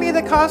 Buy me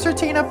the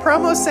Concertina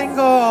promo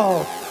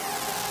single!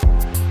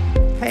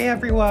 Hey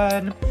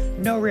everyone!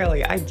 No,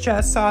 really, I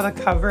just saw the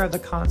cover of the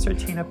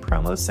Concertina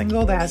promo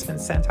single that has been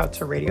sent out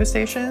to radio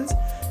stations,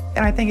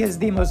 and I think it is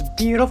the most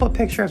beautiful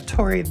picture of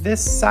Tori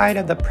this side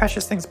of the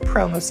Precious Things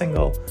promo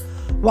single.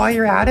 While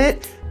you're at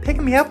it,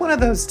 pick me up one of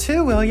those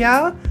too, will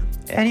ya?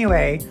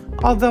 Anyway,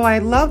 although I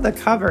love the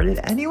cover, did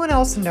anyone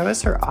else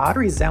notice her odd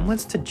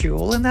resemblance to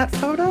Jewel in that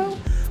photo?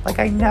 Like,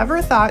 I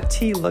never thought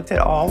T looked at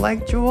all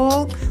like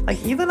Jewel, like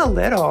even a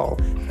little,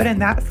 but in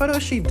that photo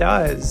she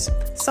does.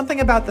 Something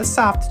about the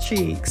soft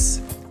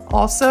cheeks.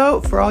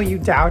 Also, for all you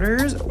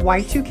doubters,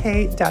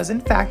 Y2K does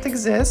in fact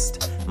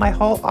exist. My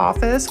whole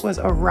office was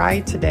a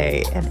riot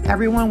today, and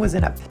everyone was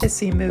in a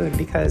pissy mood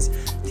because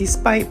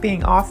despite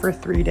being off for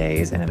 3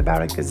 days and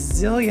about $1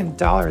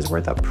 gazillion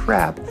worth of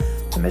prep,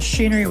 the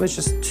machinery was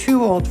just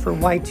too old for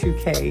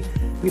Y2K.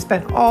 We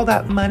spent all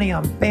that money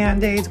on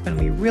Band-Aids when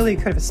we really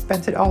could have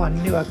spent it all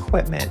on new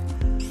equipment.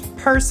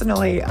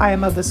 Personally, I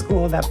am of the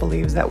school that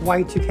believes that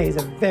Y2K is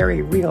a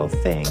very real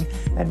thing,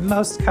 and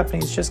most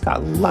companies just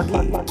got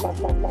lucky.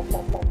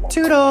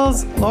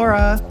 Toodles,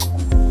 Laura.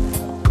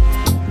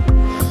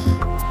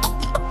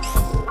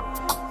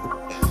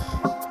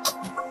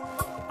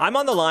 I'm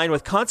on the line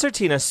with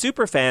Concertina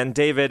superfan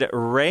David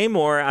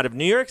Raymore out of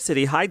New York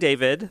City. Hi,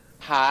 David.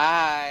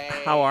 Hi.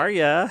 How are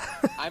you?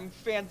 I'm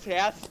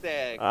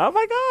fantastic. Oh,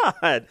 my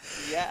God.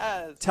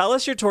 Yes. Tell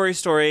us your Tori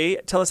story.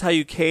 Tell us how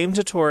you came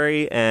to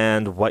Tori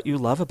and what you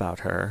love about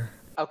her.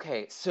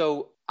 Okay,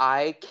 so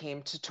I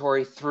came to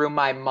Tori through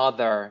my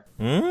mother.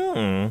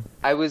 Mm.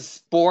 I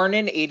was born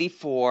in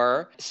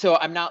 1984, so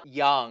I'm not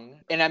young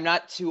and I'm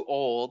not too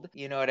old.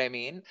 You know what I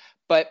mean?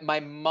 But my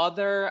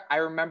mother, I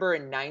remember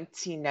in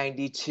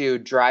 1992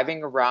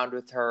 driving around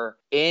with her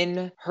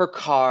in her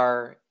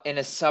car in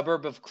a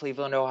suburb of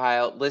Cleveland,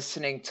 Ohio,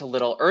 listening to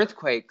Little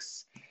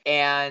Earthquakes.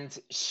 And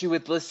she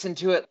would listen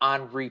to it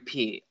on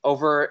repeat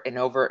over and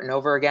over and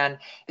over again.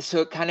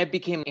 So it kind of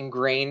became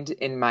ingrained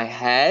in my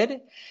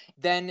head.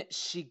 Then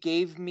she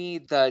gave me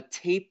the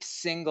tape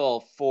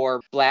single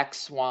for Black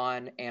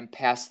Swan and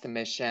Past the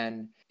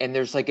Mission. And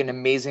there's like an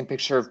amazing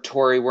picture of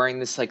Tori wearing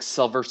this like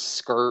silver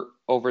skirt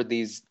over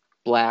these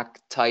black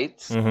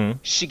tights. Mm-hmm.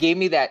 She gave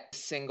me that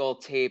single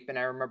tape and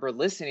I remember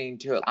listening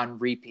to it on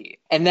repeat.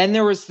 And then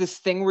there was this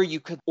thing where you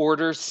could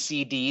order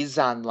CDs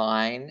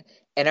online.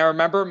 And I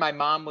remember my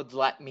mom would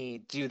let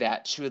me do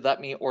that. She would let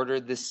me order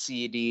the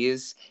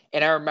CDs.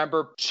 And I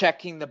remember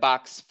checking the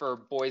box for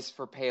Boys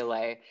for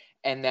Pele.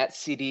 And that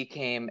CD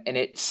came and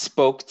it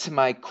spoke to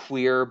my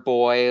queer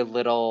boy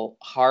little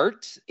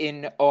heart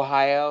in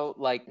Ohio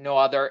like no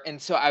other.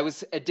 And so I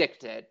was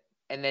addicted.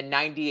 And then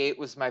 98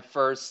 was my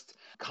first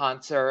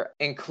concert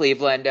in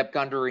Cleveland at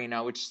Gund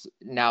Arena, which is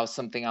now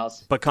something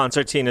else. But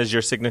Concertina is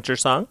your signature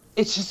song?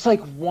 It's just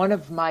like one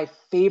of my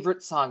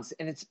favorite songs,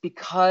 and it's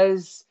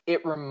because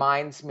it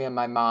reminds me of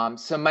my mom.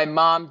 So my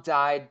mom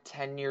died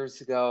 10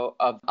 years ago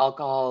of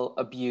alcohol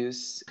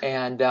abuse,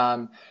 and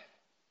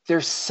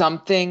there's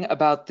something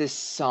about this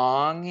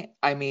song.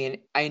 I mean,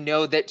 I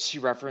know that she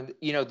referenced,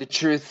 the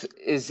truth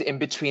is in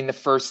between the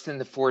first and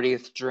the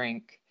 40th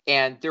drink.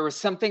 And there was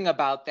something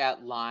about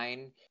that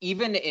line,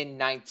 even in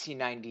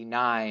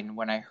 1999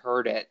 when I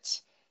heard it,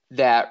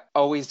 that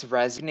always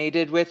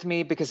resonated with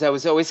me because I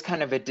was always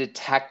kind of a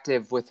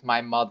detective with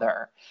my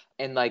mother.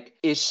 And like,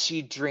 is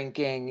she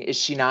drinking? Is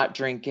she not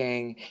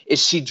drinking?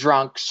 Is she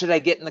drunk? Should I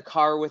get in the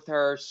car with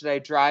her? Should I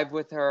drive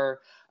with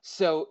her?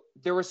 So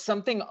there was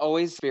something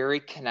always very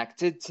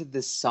connected to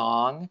this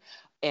song.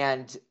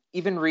 And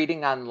even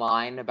reading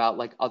online about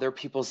like other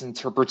people's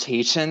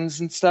interpretations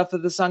and stuff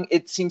of the song,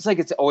 it seems like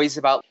it's always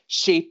about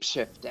shape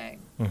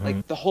shifting. Mm-hmm.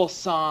 Like the whole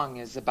song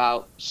is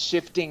about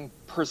shifting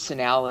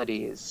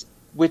personalities,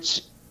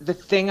 which the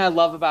thing I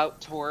love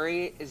about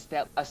Tori is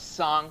that a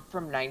song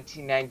from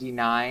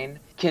 1999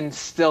 can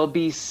still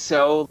be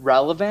so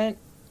relevant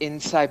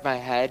inside my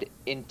head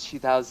in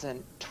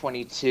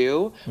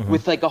 2022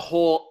 with like a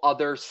whole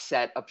other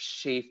set of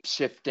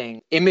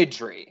shape-shifting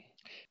imagery.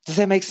 Does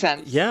that make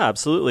sense? Yeah,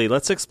 absolutely.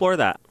 Let's explore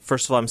that.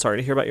 First of all, I'm sorry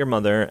to hear about your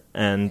mother,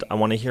 and I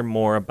want to hear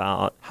more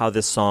about how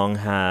this song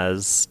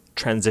has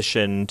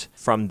transitioned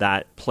from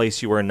that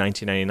place you were in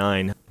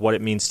 1999, what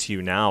it means to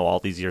you now, all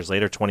these years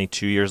later,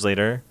 22 years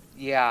later.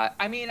 Yeah,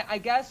 I mean, I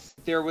guess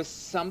there was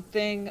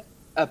something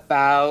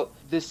about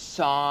this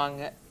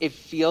song. It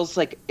feels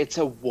like it's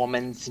a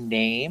woman's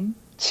name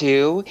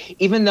too,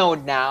 even though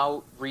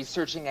now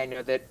researching, I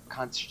know that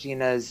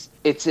concertinas,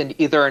 it's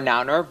either a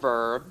noun or a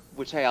verb,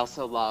 which I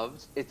also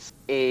loved. It's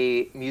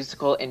a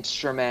musical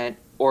instrument,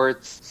 or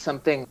it's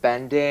something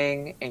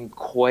bending and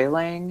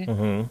coiling.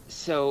 Mm-hmm.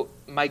 So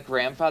my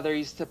grandfather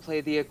used to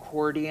play the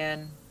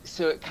accordion,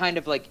 so it kind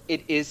of like,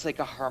 it is like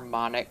a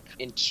harmonic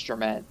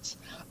instrument.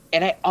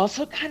 And I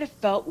also kind of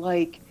felt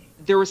like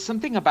there was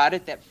something about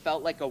it that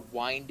felt like a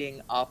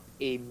winding up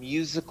a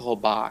musical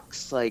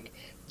box, like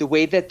the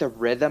way that the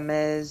rhythm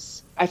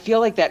is. I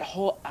feel like that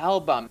whole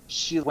album,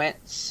 she went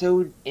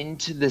so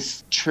into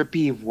this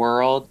trippy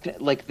world,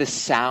 like the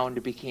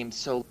sound became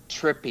so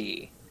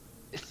trippy.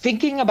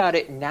 Thinking about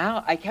it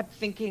now, I kept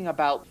thinking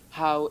about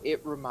how it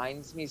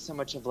reminds me so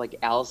much of like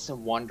Alice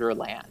in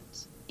Wonderland.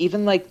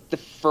 Even like the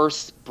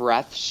first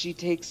breath she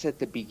takes at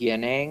the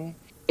beginning,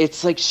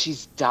 it's like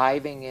she's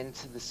diving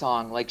into the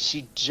song, like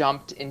she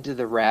jumped into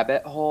the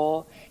rabbit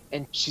hole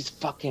and she's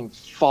fucking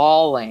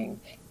falling.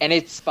 And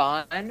it's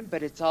fun,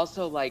 but it's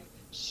also like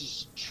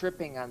she's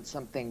tripping on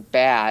something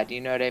bad.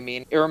 You know what I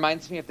mean? It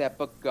reminds me of that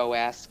book, Go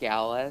Ask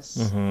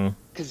Alice.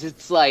 Because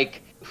it's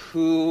like,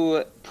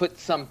 who put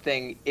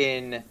something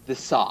in the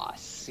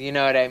sauce? You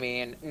know what I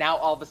mean? Now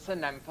all of a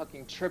sudden I'm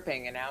fucking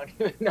tripping and I don't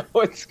even know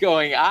what's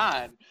going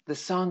on. The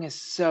song is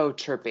so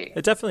trippy.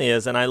 It definitely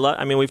is. And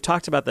I mean, we've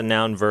talked about the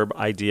noun verb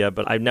idea,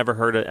 but I've never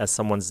heard it as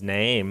someone's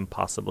name,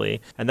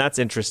 possibly. And that's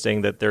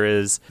interesting that there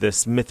is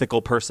this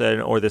mythical person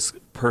or this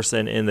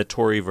person in the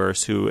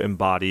Toryverse who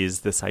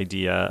embodies this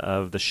idea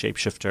of the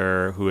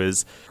shapeshifter who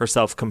is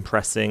herself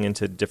compressing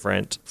into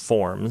different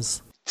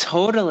forms.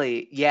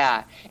 Totally.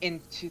 Yeah. In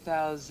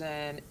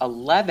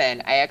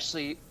 2011, I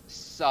actually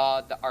saw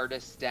the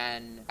Artist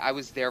Den. I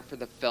was there for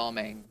the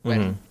filming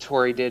when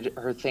Tori did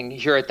her thing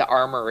here at the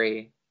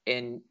Armory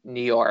in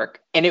New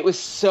York. And it was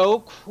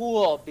so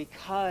cool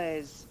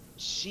because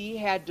she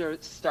had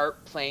to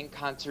start playing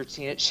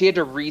concertina. She had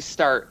to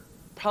restart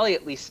probably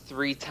at least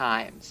 3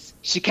 times.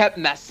 She kept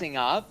messing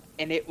up,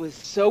 and it was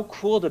so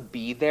cool to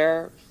be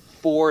there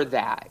for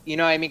that. You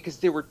know what I mean? Because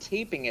they were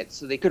taping it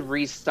so they could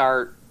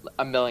restart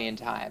a million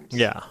times.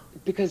 Yeah.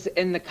 Because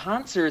in the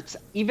concerts,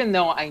 even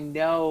though I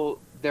know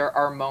there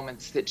are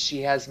moments that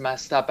she has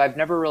messed up, I've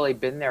never really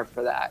been there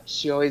for that.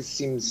 She always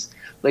seems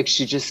like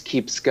she just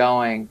keeps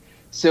going.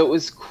 So it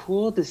was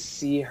cool to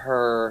see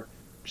her.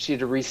 She had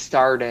to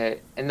restart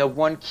it. And the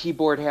one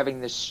keyboard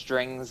having the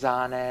strings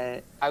on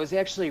it. I was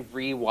actually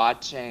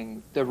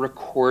re-watching the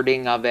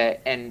recording of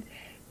it, and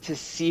to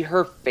see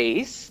her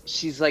face,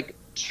 she's like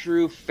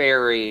true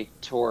fairy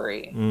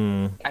Tori.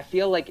 I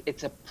feel like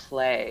it's a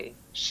play.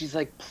 She's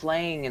like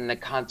playing in the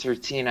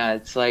concertina.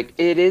 It's like,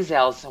 it is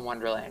Alice in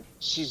Wonderland.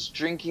 She's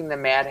drinking the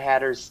Mad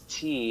Hatter's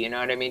tea, you know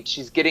what I mean?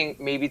 She's getting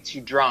maybe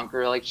too drunk,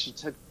 or like she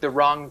took the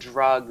wrong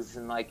drugs,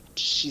 and like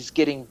she's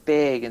getting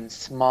big and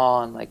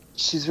small, and like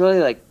she's really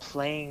like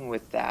playing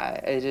with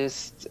that. It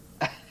just,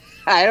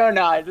 I don't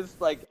know.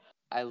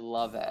 I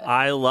love it.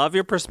 I love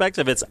your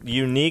perspective. It's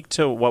unique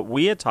to what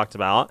we had talked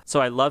about. So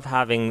I love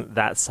having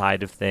that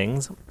side of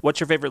things. What's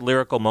your favorite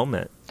lyrical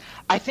moment?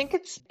 I think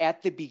it's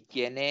at the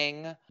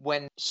beginning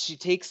when she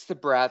takes the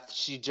breath,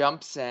 she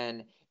jumps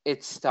in,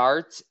 it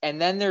starts,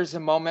 and then there's a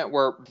moment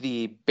where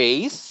the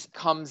bass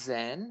comes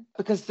in,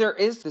 because there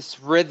is this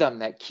rhythm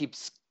that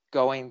keeps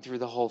going through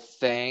the whole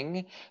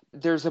thing,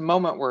 there's a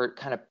moment where it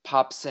kind of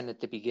pops in at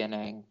the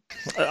beginning.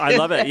 I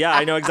love it. Yeah,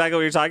 I know exactly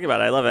what you're talking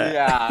about. I love it.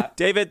 Yeah.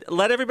 David,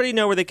 let everybody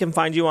know where they can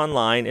find you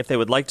online if they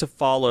would like to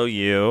follow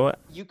you.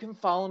 You can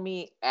follow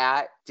me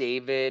at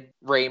David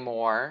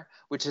Raymore,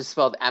 which is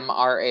spelled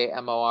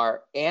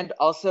M-R-A-M-O-R, and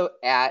also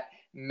at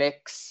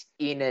Mix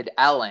Enid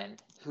Ellen,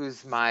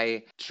 who's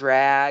my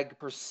drag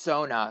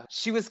persona.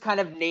 She was kind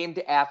of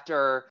named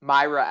after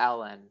Myra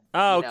Ellen.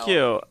 Oh,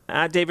 cute.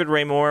 At David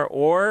Raymore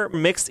or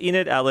Mixed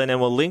Enid Ellen,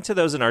 and we'll link to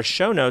those in our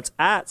show notes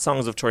at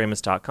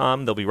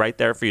songsoftoriamus.com. They'll be right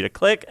there for you to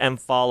click and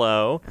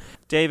follow.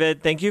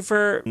 David, thank you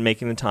for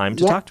making the time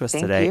to talk to us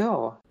today. Thank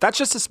you. That's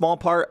just a small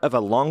part of a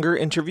longer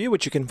interview,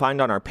 which you can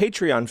find on our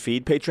Patreon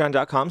feed,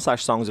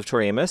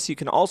 patreon.com/songsoftoriamus. You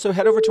can also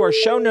head over to our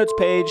show notes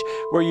page,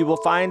 where you will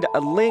find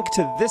a link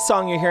to this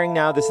song you're hearing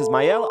now. This is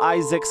Maëlle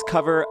Isaac's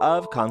cover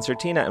of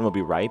Concertina, and we'll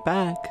be right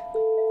back.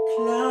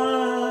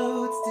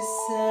 Clouds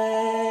descending,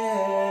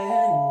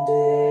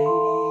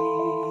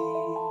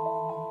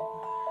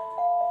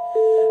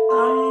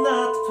 I'm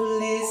not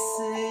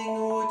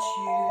policing what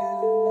you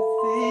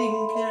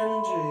think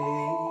and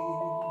dream.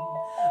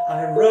 I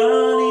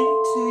run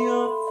into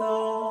your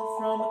thought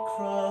from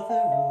across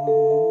the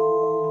room.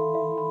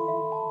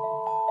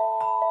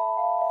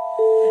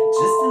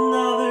 Just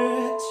another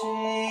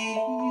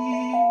cheek,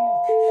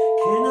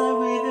 can I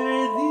wither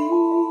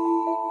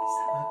these?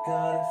 I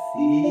got a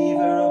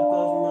fever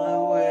above my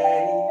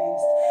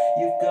waist.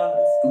 You've got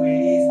a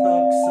squeeze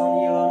box on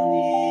your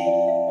knee.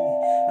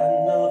 I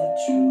know the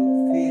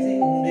truth is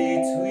in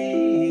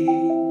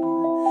between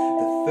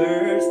the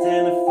first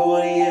and the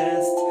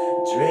 40th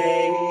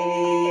drink.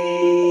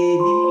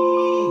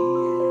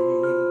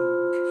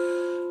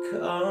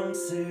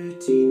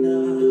 Concertina,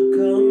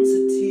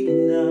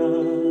 concertina,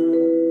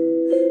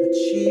 a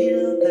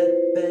chill that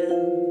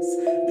bends.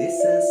 This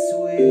I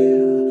swear,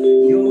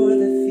 you're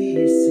the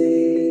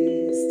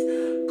fiercest.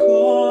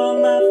 Call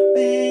my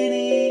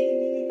Benny,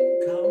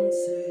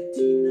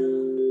 concertina,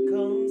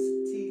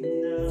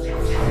 concertina.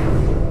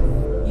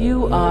 You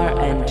are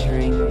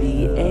entering the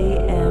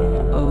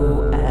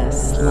AMOS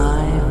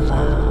Live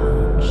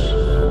Lounge.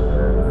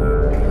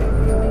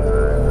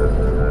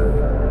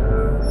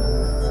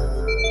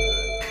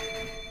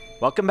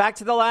 Welcome back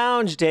to the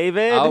lounge,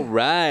 David. All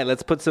right,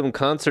 let's put some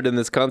concert in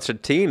this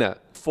concertina.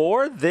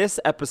 For this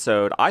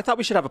episode, I thought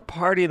we should have a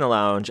party in the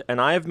lounge,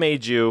 and I have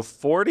made you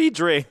 40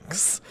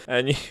 drinks,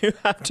 and you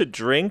have to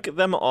drink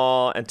them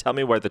all and tell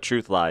me where the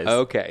truth lies.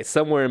 Okay,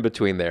 somewhere in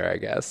between there, I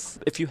guess.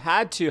 If you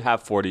had to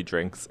have 40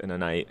 drinks in a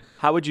night,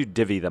 how would you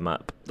divvy them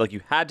up? Like,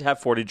 you had to have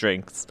 40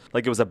 drinks.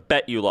 Like, it was a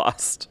bet you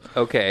lost.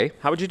 Okay.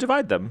 How would you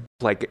divide them?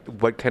 Like,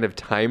 what kind of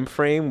time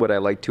frame would I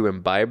like to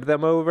imbibe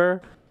them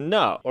over?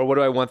 No. Or what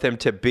do I want them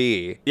to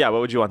be? Yeah,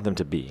 what would you want them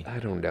to be? I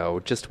don't know.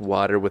 Just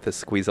water with a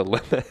squeeze of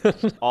lemon.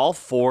 All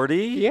 40?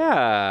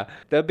 Yeah.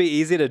 That'd be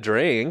easy to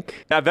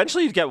drink.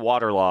 Eventually you'd get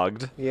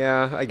waterlogged.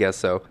 Yeah, I guess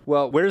so.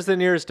 Well, where's the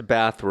nearest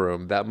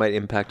bathroom? That might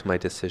impact my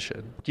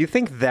decision. Do you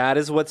think that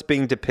is what's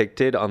being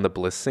depicted on the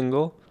Bliss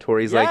single?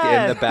 Tori's like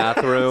in the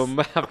bathroom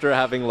after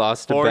having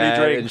lost a 40 bet,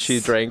 drinks. and she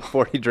drank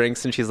 40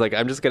 drinks, and she's like,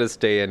 I'm just going to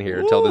stay in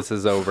here until this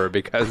is over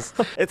because...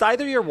 It's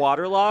either you're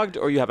waterlogged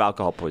or you have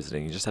alcohol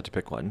poisoning. You just have to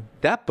pick one.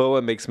 That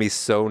boa makes me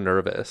so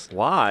nervous.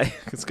 Why?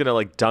 It's going to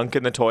like dunk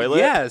in the toilet?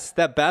 Yes,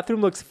 that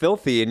bathroom looks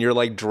filthy, and you're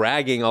like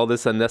dragging all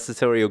this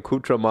unnecessary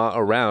accoutrement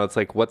around. It's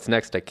like, what's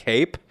next, a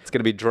cape? It's going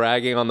to be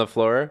dragging on the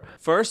floor.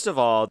 First of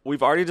all,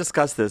 we've already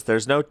discussed this.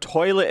 There's no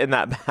toilet in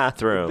that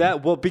bathroom.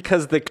 Well,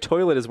 because the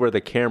toilet is where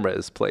the camera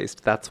is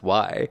placed. That's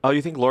why. Oh,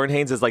 you think Lauren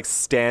Haynes is like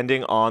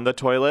standing on the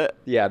toilet?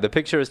 Yeah, the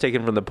picture is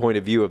taken from the point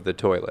of view of the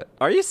toilet.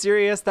 Are you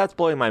serious? That's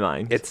blowing my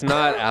mind. It's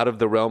not out of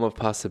the realm of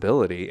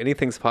possibility.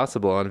 Anything's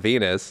possible on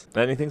Venus.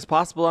 Anything's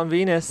possible on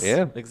Venus.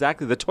 Yeah.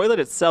 Exactly. The toilet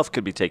itself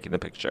could be taking the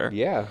picture.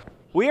 Yeah.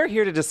 We are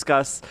here to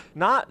discuss,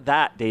 not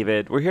that,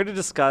 David. We're here to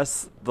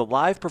discuss the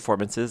live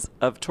performances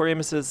of Tori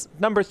Amos'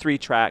 number 3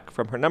 track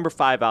from her number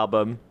 5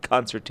 album,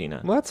 Concertina.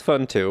 Well, that's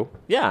fun, too.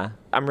 Yeah,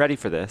 I'm ready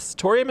for this.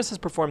 Tori Amos has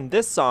performed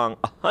this song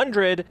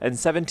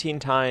 117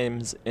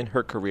 times in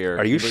her career.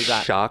 Are you Can believe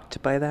that?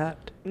 shocked by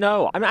that?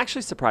 No, I'm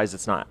actually surprised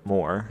it's not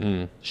more.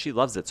 She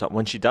loves it. So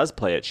when she does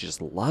play it, she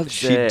just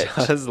loves it.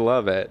 She does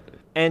love it.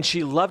 And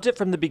she loved it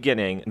from the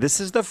beginning.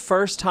 This is the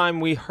first time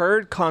we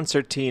heard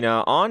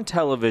Concertina on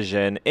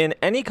television in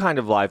any kind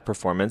of live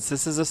performance.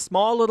 This is a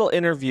small little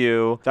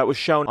interview that was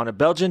shown on a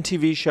Belgian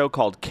TV show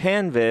called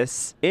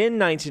Canvas in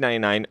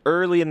 1999,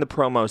 early in the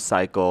promo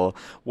cycle,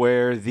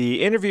 where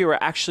the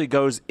interviewer actually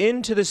goes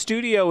into the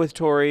studio with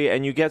Tori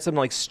and you get some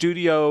like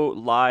studio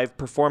live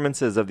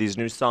performances of these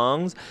new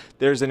songs.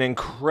 There's an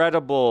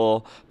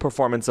incredible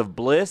performance of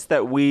Bliss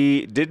that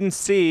we didn't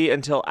see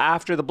until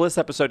after the Bliss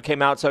episode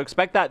came out, so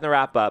expect that in the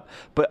wrap up.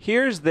 But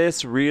here's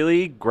this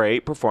really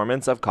great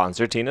performance of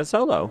Concertina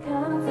solo.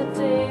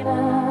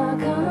 Concertina,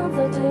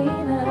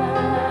 concertina,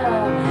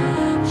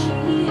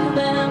 she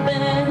been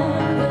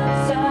but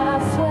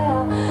I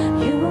swear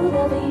you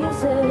the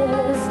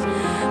easiest.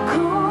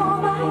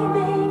 Call my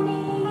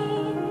baby,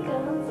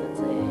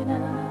 concertina,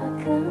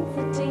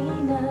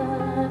 concertina,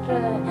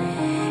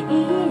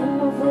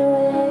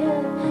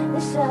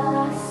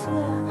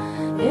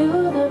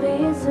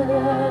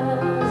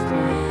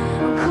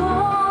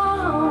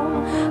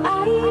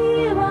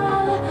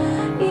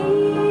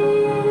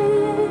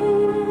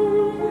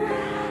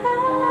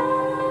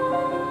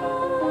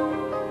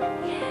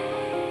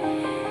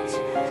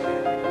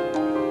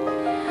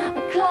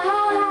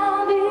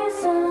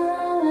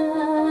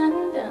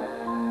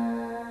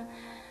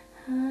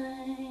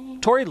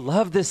 Tori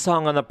loved this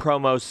song on the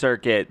promo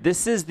circuit.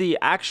 This is the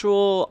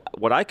actual,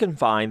 what I can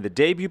find, the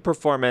debut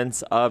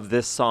performance of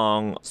this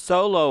song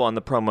solo on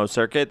the promo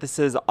circuit. This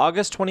is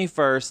August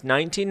 21st,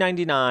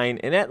 1999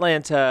 in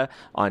Atlanta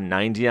on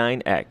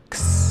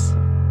 99X.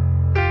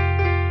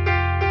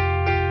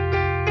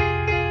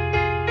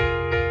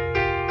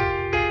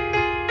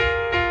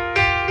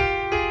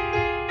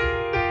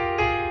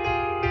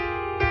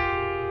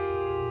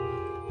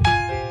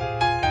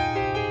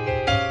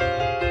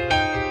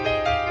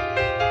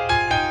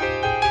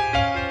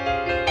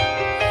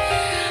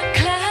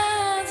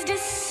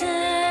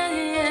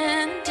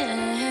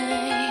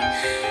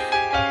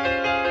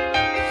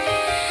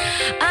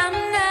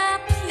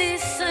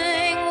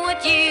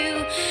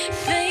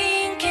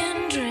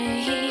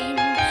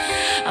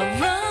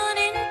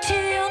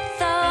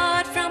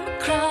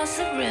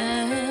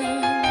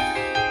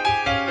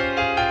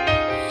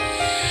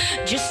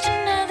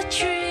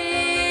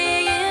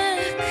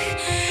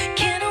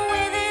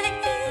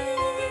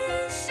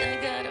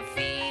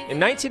 In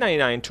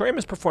 1999, Tori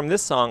Amos performed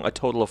this song a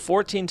total of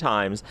 14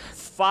 times,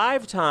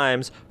 5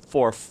 times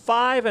for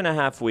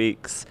 5.5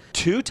 weeks,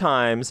 2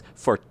 times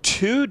for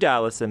 2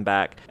 Dallas and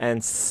back,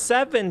 and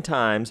 7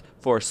 times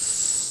for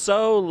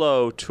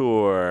solo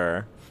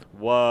tour.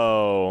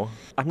 Whoa.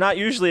 I'm not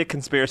usually a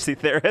conspiracy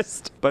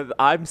theorist, but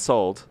I'm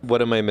sold.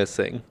 What am I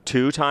missing?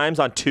 2 times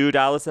on 2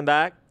 Dallas and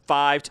back,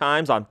 5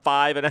 times on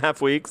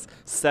 5.5 weeks,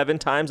 7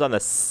 times on the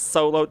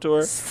solo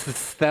tour.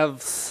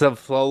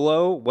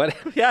 Solo? What?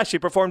 Yeah, she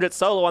performed it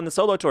solo on the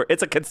solo tour.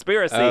 It's a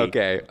conspiracy.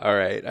 Okay, all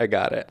right, I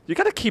got it. You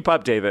got to keep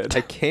up, David. I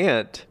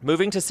can't.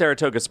 Moving to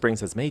Saratoga Springs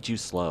has made you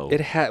slow.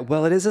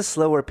 Well, it is a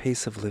slower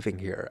pace of living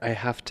here, I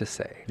have to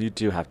say. You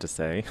do have to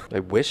say. I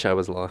wish I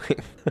was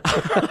lying.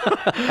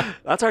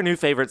 That's our new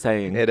favorite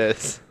saying. It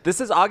is. This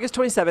is August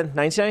 27th,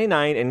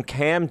 1999 in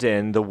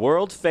Camden, the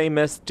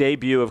world-famous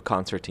debut of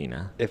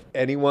Concertina. If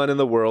anyone in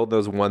the world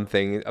knows one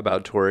thing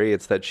about Tori,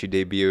 it's that she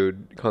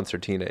debuted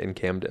Concertina in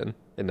Camden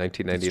in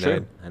 1999. It's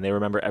true. And they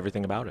remember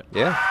everything about it.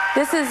 Yeah.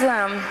 This is,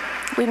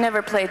 we've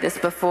never played this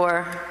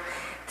before,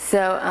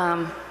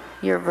 so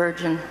you're a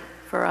virgin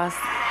for us,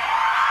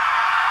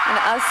 and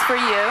us for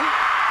you.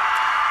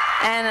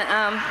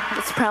 And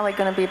it's probably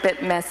going to be a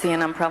bit messy,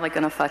 and I'm probably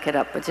going to fuck it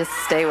up, but just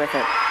stay with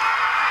it.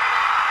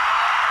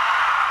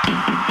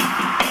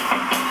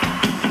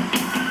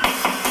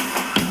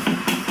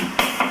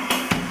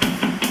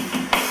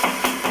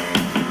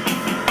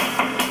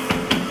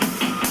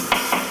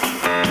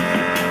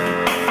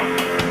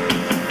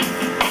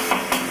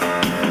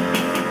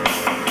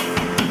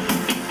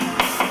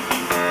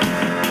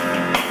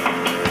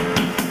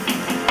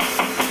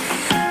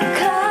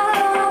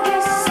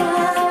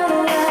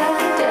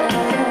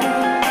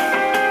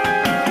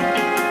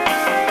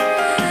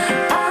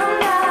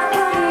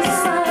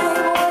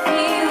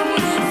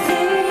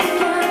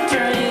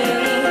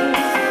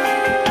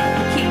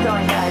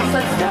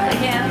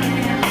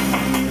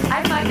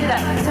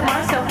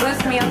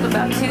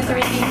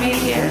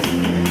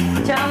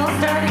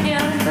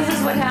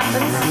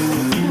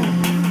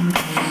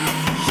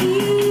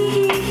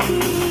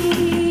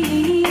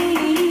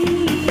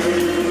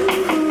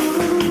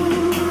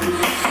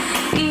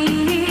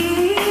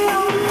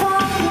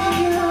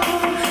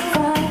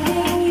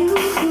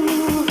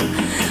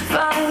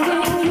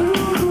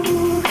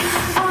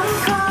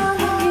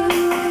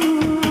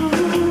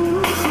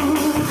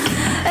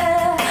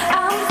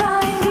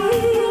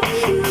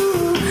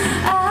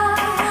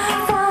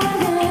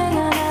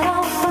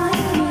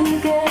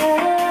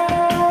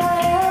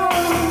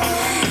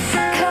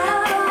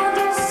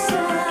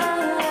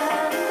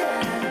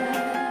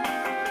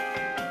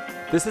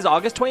 This is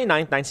August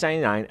 29th,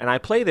 1999, and I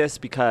play this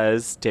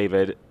because,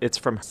 David, it's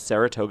from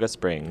Saratoga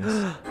Springs.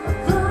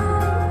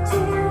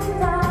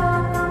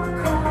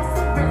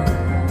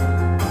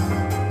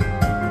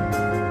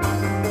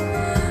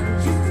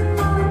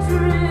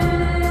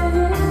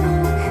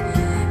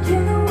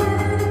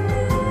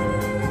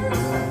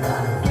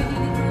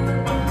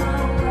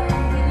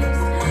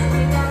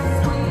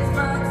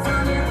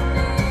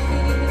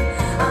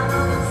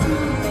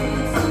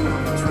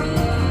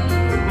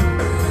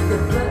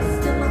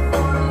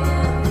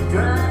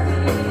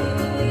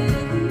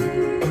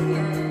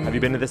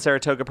 Been to the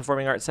Saratoga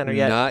Performing Arts Center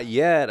yet? Not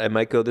yet. I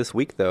might go this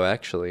week, though,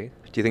 actually.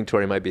 Do you think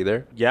Tori might be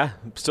there? Yeah,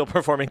 still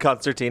performing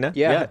Concertina.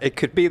 Yeah, it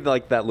could be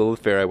like that little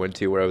fair I went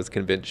to where I was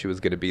convinced she was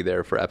going to be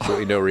there for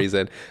absolutely no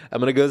reason. I'm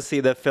going to go see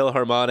the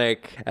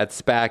Philharmonic at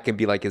SPAC and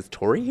be like, is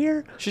Tori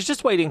here? She's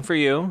just waiting for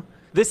you.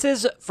 This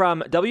is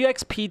from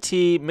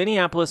WXPT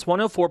Minneapolis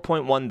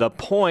 104.1 The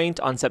Point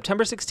on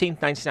September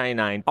 16th,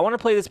 1999. I want to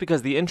play this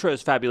because the intro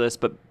is fabulous,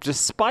 but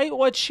despite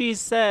what she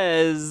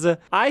says,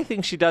 I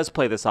think she does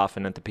play this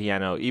often at the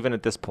piano, even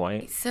at this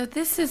point. So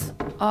this is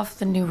off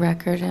the new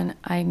record, and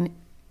I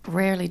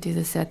rarely do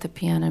this at the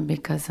piano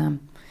because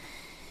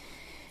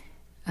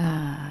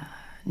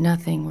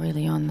nothing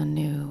really on the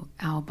new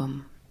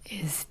album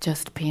is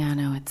just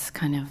piano. It's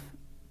kind of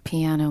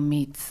piano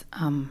meets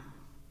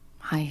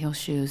high heel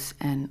shoes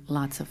and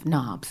lots of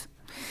knobs.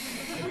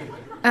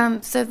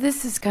 So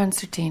this is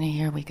Concertina.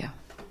 Here we go.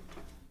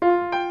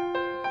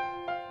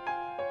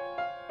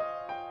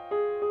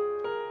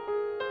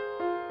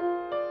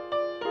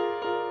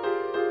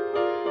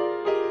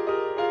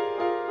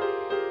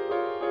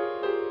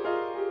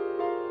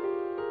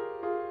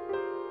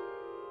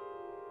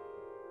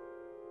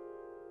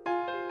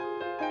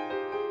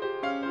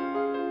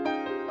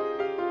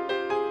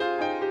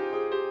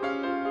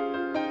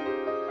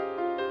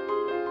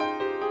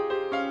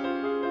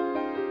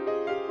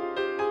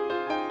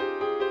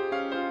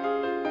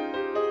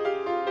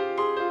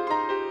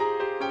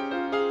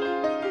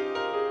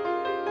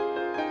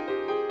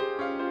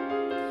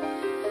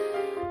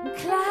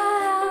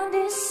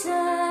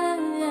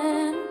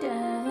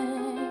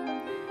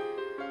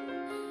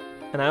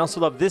 And I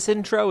also love this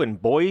intro in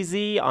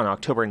Boise on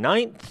October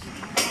 9th.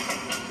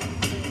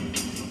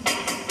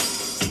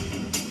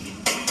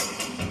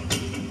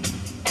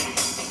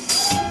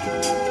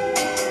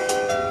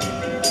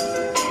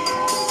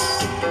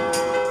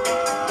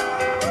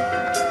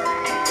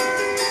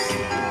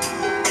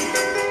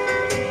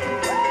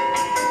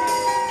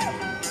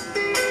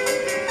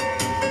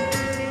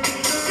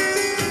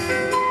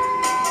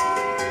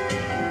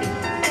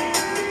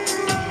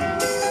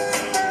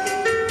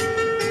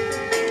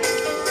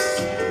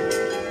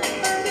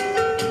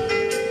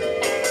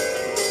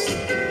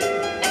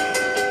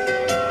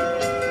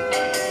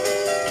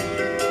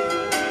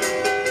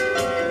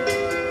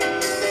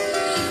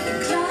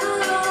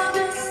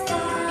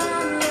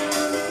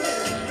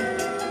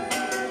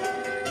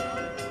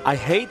 I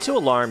hate to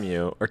alarm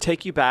you or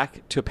take you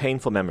back to a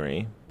painful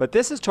memory, but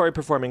this is Tori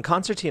performing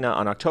Concertina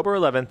on October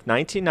 11th,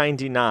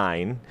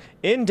 1999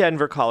 in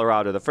Denver,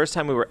 Colorado, the first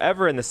time we were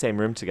ever in the same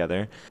room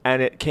together,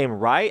 and it came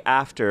right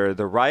after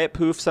the Riot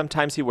Poof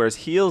Sometimes He Wears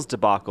Heels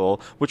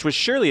debacle, which was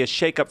surely a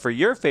shakeup for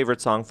your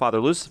favorite song,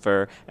 Father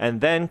Lucifer, and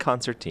then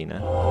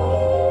Concertina.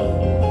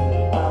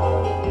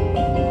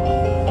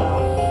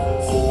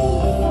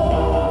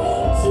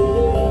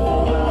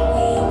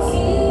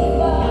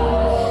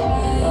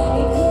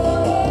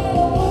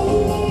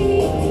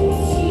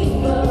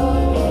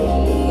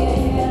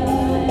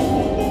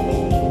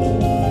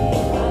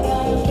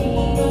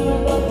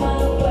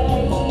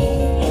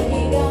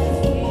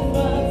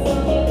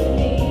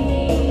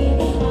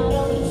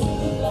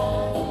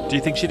 Do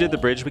you think she did the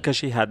bridge because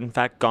she had, in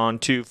fact, gone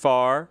too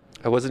far?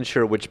 I wasn't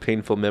sure which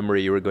painful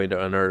memory you were going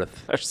to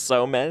unearth. There's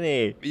so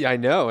many. Yeah, I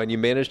know, and you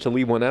managed to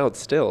leave one out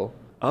still.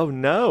 Oh,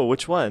 no.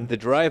 Which one? The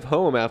drive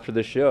home after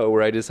the show,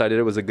 where I decided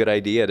it was a good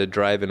idea to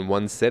drive in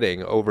one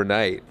sitting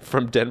overnight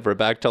from Denver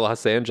back to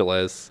Los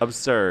Angeles.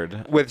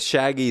 Absurd. With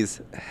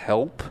Shaggy's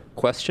help?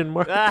 Question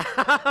mark?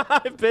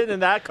 I've been in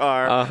that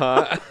car.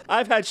 Uh-huh.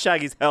 I've had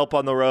Shaggy's help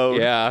on the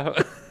road.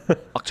 Yeah.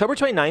 October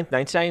 29th,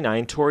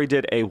 1999, Tori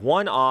did a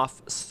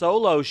one-off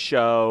solo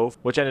show,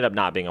 which ended up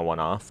not being a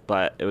one-off,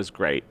 but it was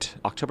great.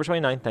 October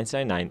 29th,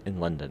 1999 in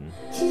London.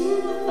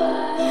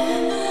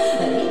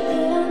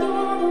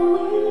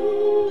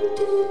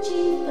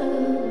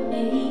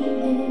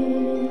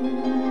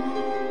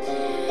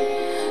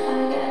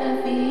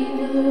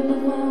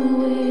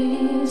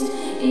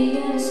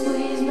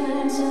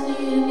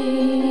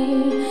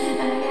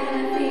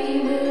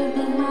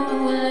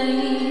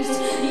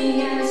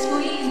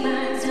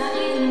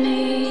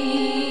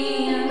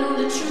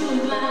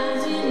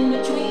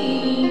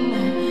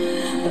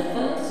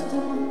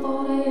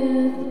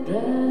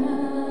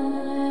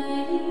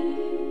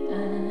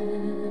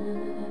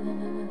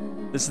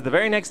 This is the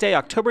very next day,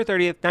 October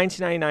 30th,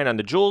 1999, on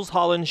the Jules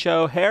Holland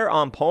Show, Hair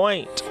on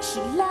Point. She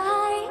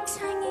likes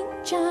hanging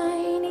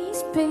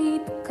Chinese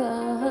paper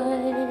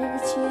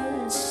cards,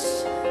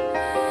 yes.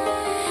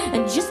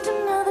 And just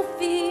another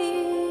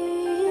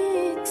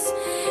fix.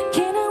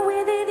 Can I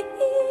wear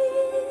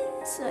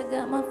this? I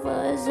got my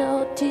fuzz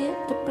all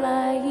tipped to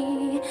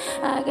play.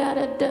 I got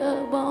a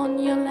dub on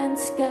your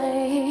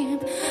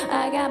landscape.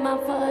 I got my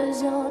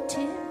fuzz all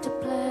tipped to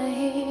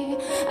play.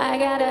 I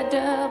got a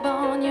dub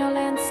on your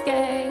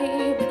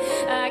landscape.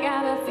 I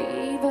got a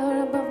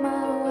fever above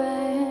my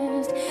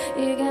waist.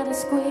 You got a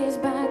squeeze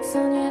backs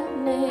on your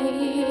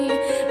knee.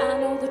 I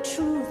know the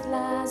truth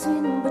lies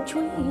in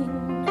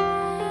between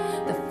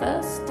the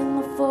first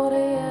and the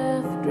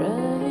 40th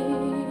grade.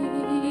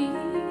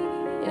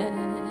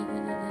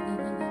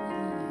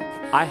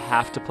 I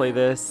have to play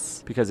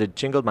this because it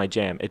jingled my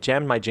jam. It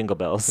jammed my jingle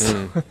bells.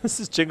 This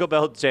is Jingle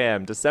Bell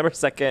Jam, December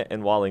 2nd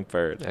in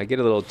Wallingford. I get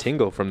a little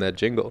tingle from that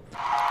jingle.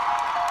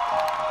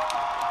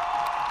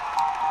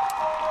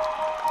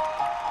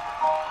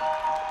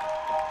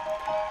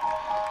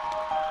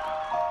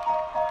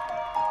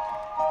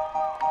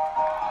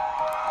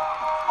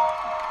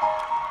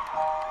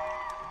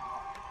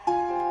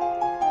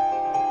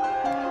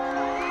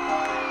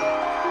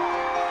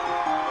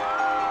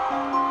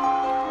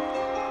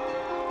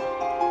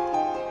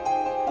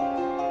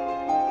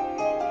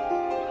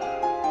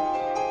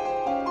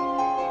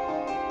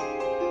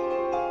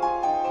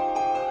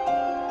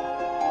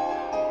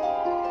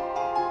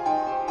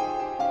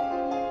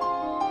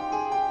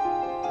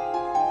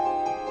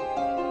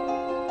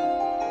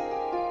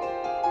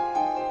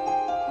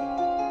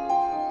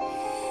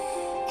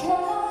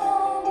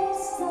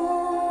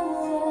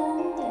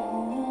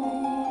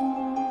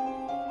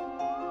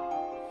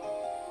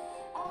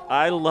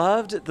 I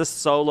loved the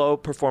solo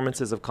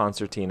performances of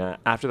Concertina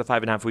after the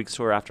 5.5 Weeks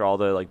tour, after all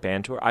the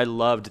band tour. I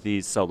loved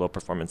these solo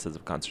performances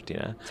of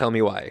Concertina. Tell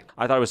me why.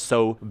 I thought it was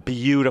so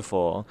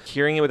beautiful.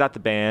 Hearing it without the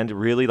band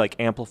really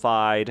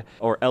amplified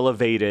or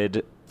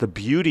elevated the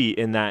beauty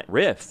in that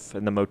riff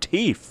and the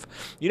motif.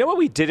 You know what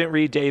we didn't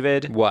read,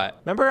 David? What?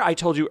 Remember I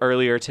told you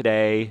earlier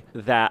today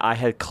that I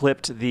had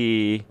clipped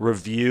the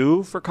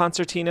review for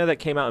Concertina that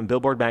came out in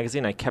Billboard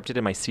magazine. I kept it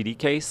in my CD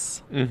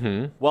case.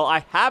 Mm-hmm. Well,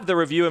 I have the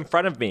review in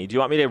front of me. Do you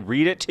want me to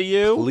read it to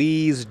you?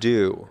 Please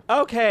do.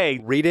 Okay.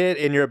 Read it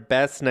in your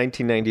best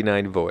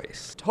 1999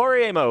 voice.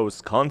 Tori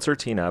Amos,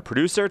 Concertina.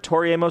 Producer,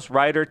 Tori Amos.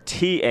 Writer,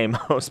 T.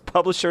 Amos.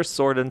 Publisher,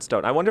 Sword and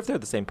Stone. I wonder if they're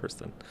the same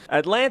person.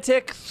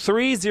 Atlantic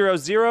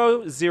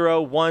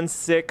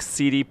 300016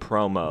 CD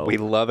promo. We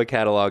love a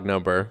catalog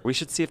number. We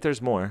should see if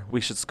there's more.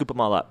 We should scoop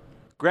them all up.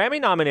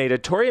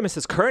 Grammy-nominated Tori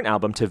Amos' current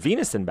album, To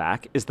Venus and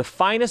Back, is the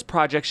finest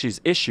project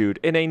she's issued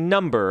in a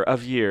number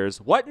of years.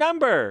 What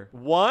number?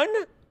 1?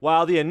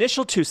 While the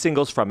initial 2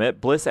 singles from it,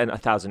 Bliss and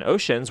 1,000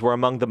 Oceans, were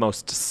among the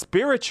most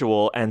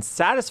spiritual and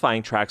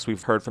satisfying tracks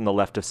we've heard from the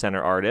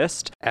left-of-center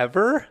artist.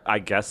 Ever? I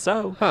guess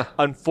so. Huh.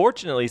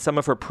 Unfortunately, some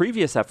of her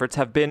previous efforts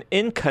have been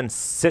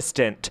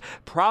inconsistent,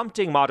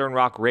 prompting modern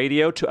rock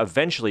radio to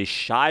eventually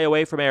shy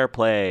away from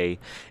airplay.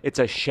 It's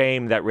a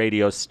shame that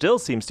radio still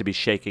seems to be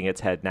shaking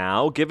its head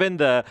now, given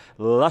the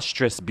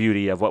lustrous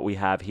beauty of what we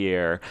have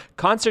here.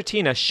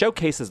 Concertina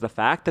showcases the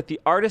fact that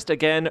the artist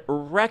again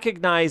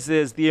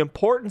recognizes the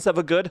importance of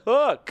a good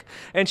hook,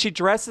 and she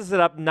dresses it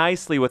up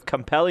nicely with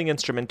compelling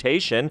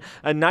instrumentation,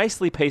 a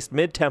nicely paced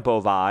mid-tempo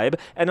vibe,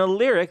 and a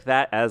lyric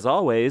that, as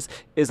always,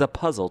 is a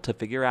puzzle to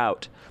figure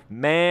out.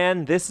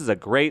 Man, this is a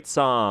great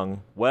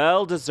song,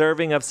 well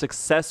deserving of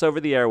success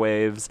over the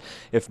airwaves.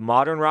 If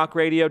modern rock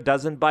radio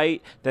doesn't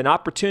bite, then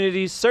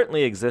opportunities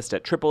certainly exist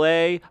at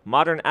AAA,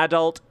 Modern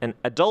Adult, and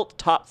Adult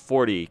Top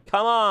 40.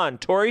 Come on,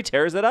 Tori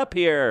tears it up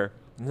here.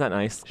 Isn't that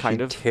nice?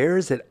 Kind of.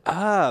 Tears it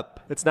up.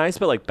 It's nice,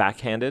 but like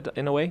backhanded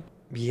in a way.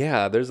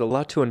 Yeah, there's a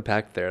lot to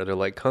unpack there. They're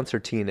like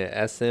Concertina,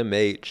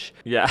 SMH.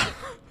 Yeah.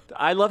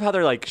 I love how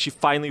they're like, she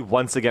finally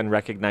once again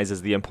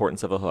recognizes the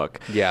importance of a hook.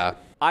 Yeah.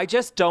 I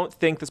just don't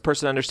think this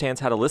person understands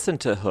how to listen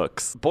to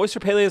hooks. Boys for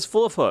Pele is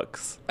full of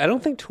hooks. I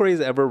don't think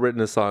Tori's ever written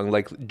a song,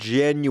 like,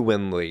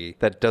 genuinely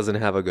that doesn't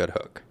have a good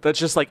hook. That's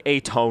just like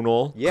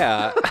atonal.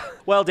 Yeah.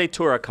 Well,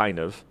 Datura kind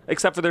of.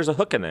 Except for there's a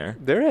hook in there.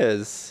 There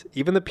is.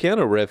 Even the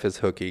piano riff is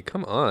hooky.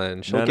 Come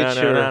on. She'll get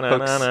your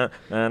hooks.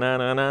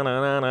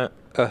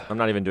 I'm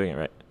not even doing it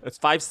right. It's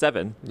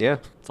 5/7. Yeah.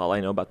 That's all I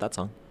know about that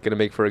song. Gonna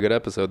make for a good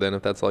episode then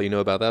if that's all you know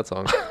about that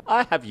song.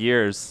 I have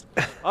years.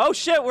 Oh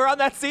shit, we're on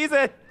that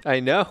season. I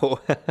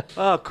know.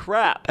 Oh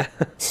crap.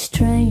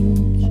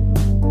 Strange.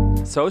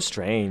 So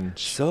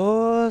strange.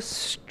 So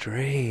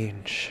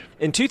strange.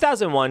 In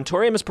 2001,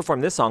 Tori Amos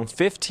performed this song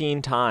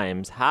 15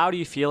 times. How do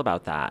you feel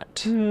about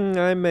that?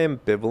 I'm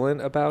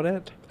ambivalent about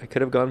it. I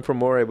could have gone for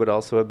more. I would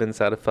also have been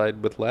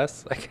satisfied with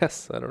less, I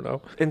guess. I don't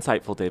know.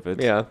 Insightful,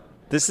 David. Yeah.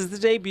 This is the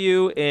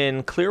debut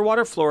in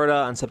Clearwater, Florida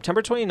on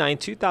September 29,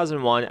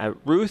 2001 at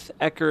Ruth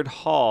Eckerd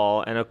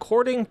Hall. And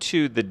according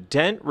to the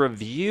Dent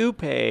review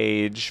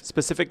page,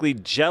 specifically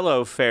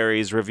Jello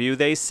Fairy's review,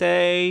 they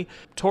say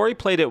Tori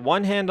played it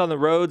one hand on the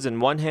Rhodes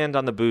and one hand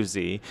on the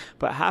Boozy.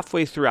 But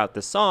halfway throughout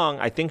the song,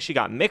 I think she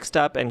got mixed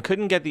up and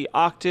couldn't get the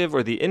octave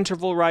or the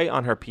interval right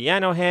on her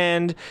piano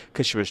hand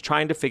because she was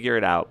trying to figure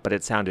it out. But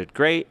it sounded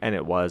great and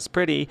it was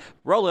pretty.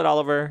 Roll it,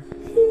 Oliver.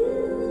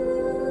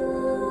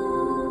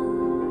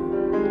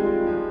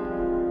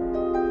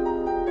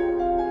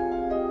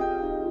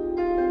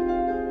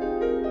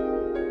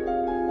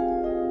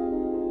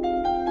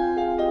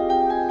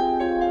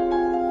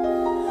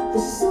 The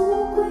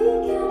soul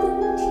quake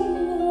happened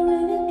here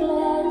in a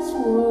glass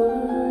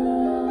world.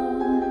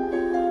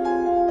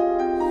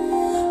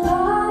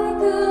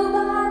 Particle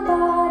by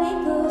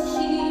particle,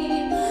 she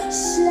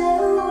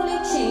slowly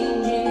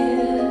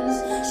changes.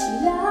 She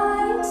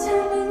likes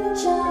hanging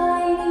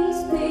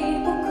Chinese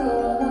paper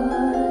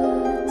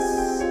cuts.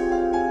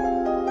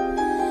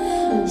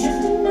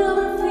 Just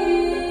another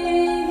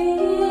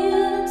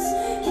fix.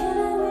 Can I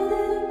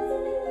weather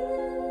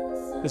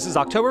This is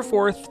October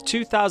 4th,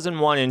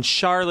 2001 in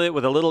Charlotte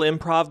with a little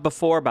improv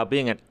before about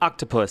being an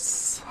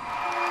octopus.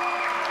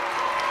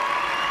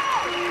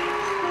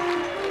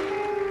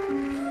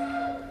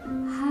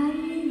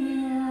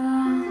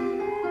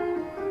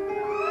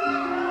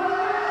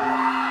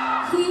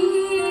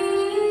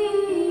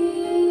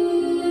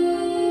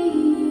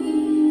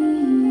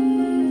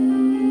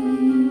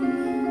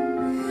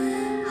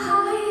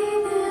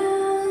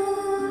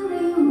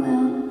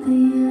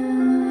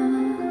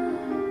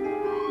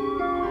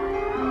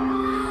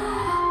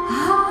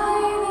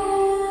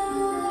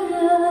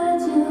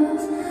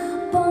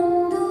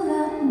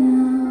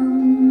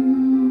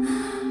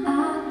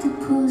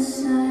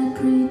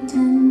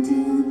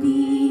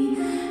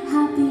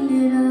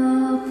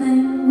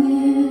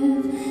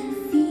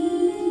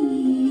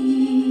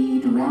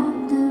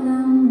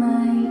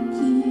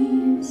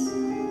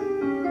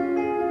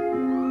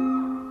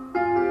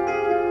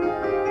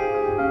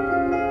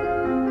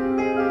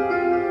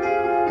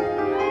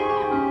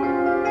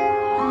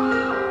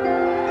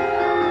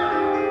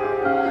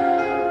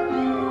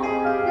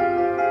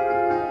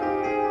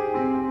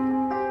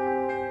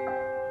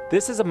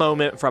 This is a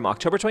moment from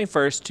October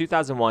 21st,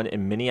 2001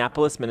 in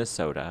Minneapolis,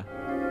 Minnesota.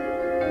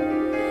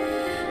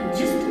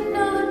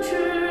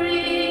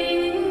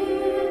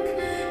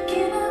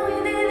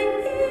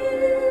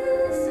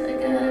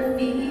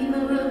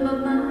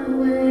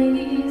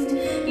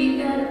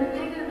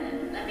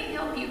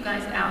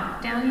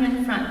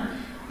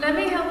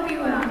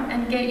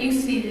 get you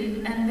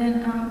seated, and then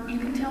you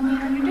can tell me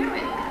how you're doing.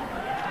 So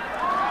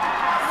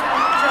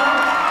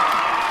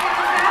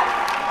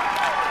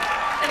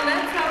and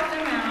let's help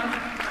them out.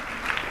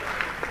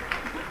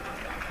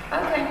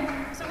 Okay,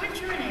 so what's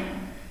your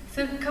name?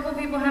 So a couple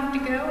people have to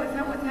go? Is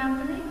that what's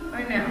happening? Or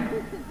no?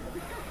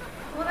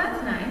 Well,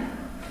 that's nice.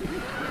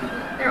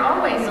 There are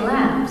always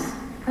laps.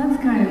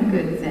 That's kind of a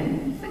good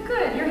thing. So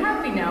good, you're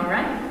happy now,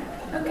 right?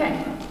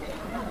 Okay.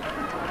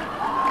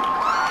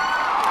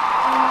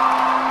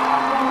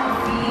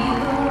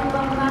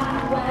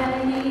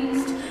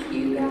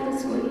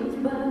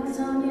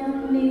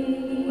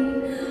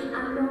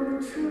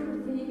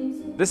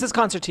 This is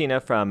Concertina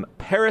from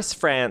Paris,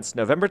 France,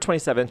 November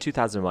 27,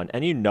 2001.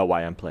 And you know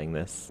why I'm playing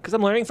this. Because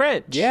I'm learning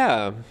French.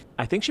 Yeah.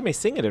 I think she may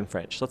sing it in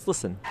French. Let's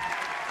listen.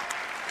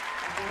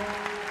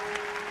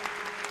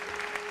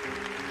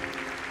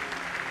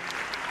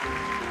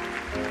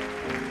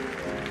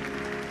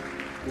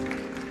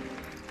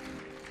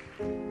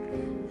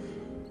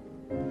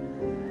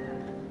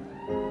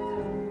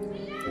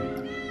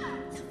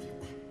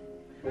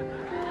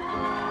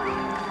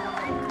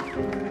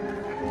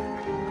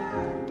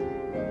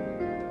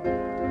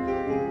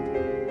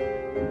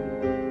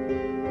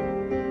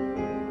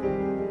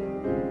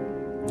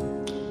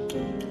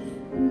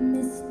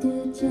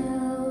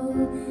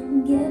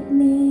 Get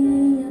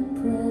me a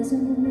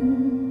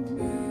present,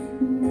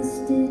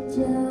 Mr.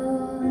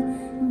 Joe.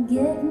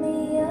 Get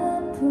me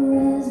a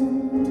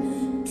present.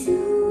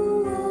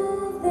 Two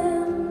of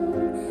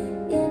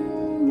them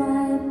in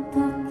my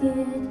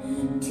pocket.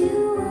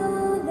 Two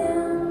of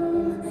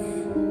them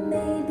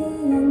maybe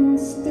in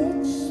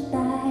stitch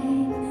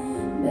bag.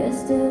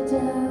 Mr.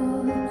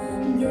 Joe,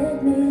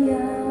 get me a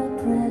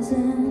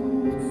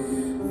present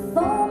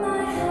for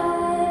my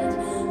heart,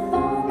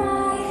 for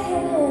my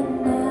head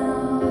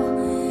now.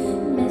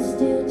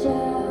 Mr.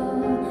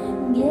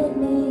 Joe, get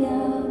me a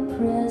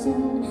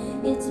present.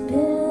 It's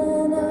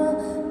been a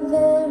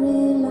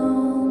very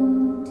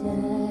long day.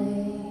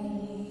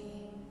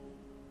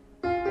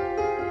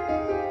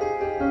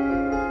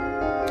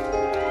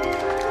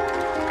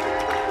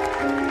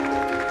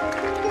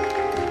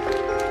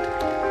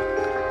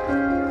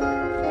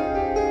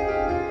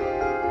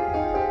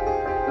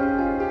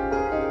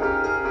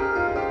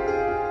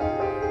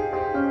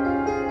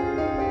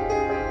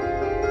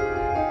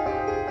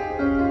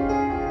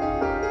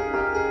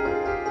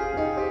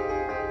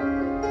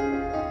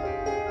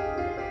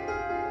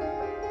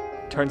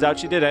 Turns out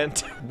she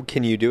didn't.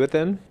 Can you do it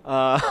then?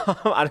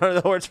 I don't know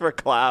the words for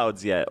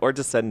clouds yet, or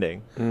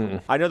descending.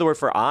 I know the word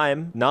for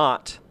I'm,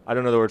 not. I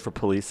don't know the word for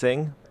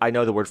policing. I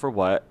know the word for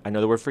what. I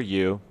know the word for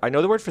you. I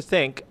know the word for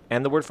think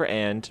and the word for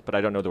and, but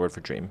I don't know the word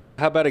for dream.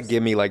 How about a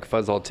gimme like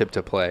fuzz all tip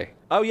to play?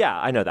 Oh, yeah,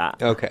 I know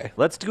that. Okay.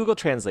 Let's Google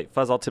Translate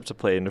fuzz all tip to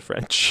play into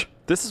French.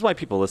 This is why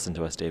people listen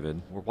to us,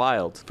 David. We're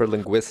wild. For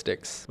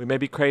linguistics. We may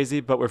be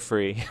crazy, but we're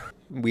free.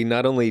 We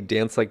not only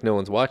dance like no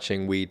one's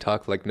watching, we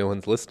talk like no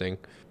one's listening.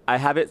 I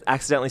have it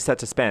accidentally set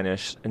to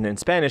Spanish, and in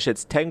Spanish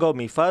it's tengo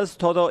mi fuzz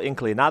todo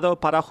inclinado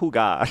para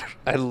jugar.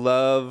 I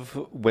love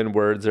when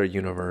words are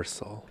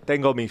universal.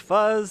 Tengo mi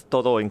fuzz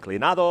todo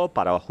inclinado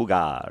para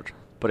jugar.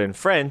 But in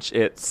French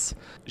it's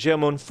j'ai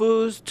mon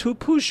fuzz tout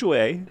pour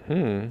jouer.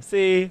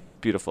 See?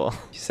 Beautiful.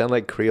 You sound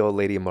like Creole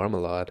Lady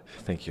Marmalade.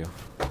 Thank you.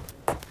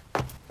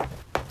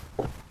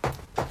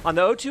 On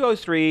the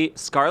 0203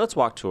 Scarlet's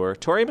Walk Tour,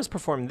 Tori Amos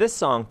performed this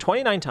song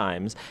 29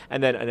 times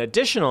and then an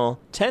additional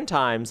 10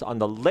 times on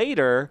the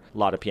later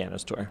Lotta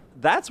Pianos tour.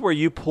 That's where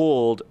you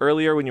pulled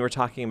earlier when you were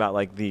talking about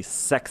like the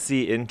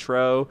sexy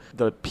intro,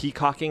 the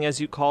peacocking as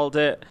you called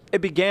it.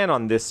 It began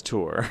on this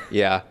tour.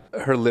 Yeah.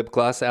 Her lip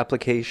gloss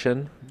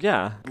application.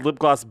 Yeah. Lip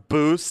gloss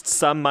boost,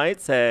 some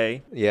might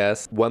say.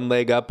 Yes. One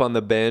leg up on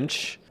the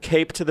bench.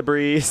 Cape to the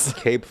breeze.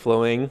 Cape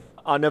flowing.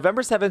 On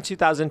November 7th,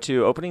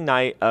 2002, opening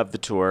night of the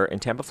tour in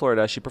Tampa,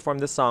 Florida, she performed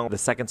this song, the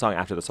second song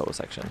after the solo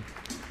section.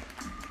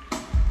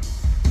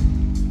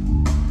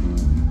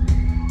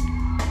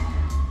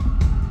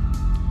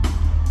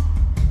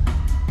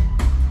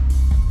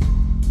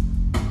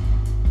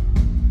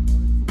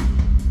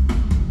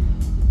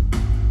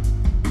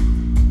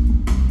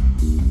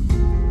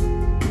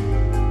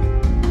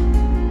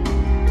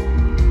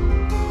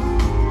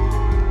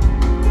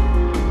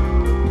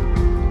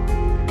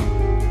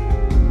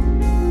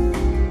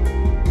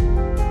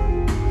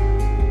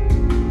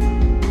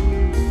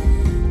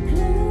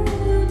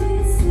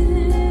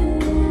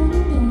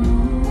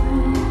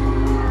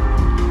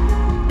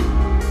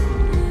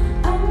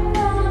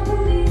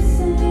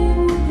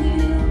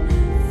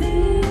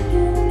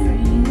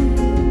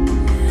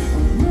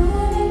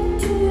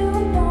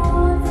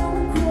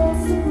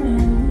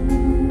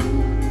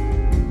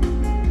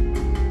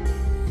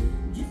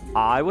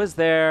 I was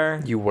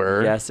there. You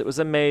were? Yes, it was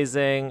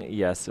amazing.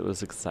 Yes, it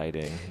was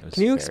exciting. It was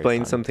Can you very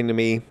explain fun. something to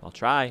me? I'll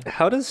try.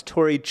 How does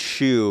Tori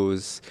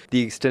choose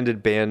the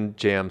extended band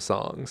jam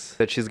songs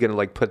that she's going to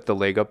like put the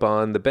leg up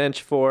on the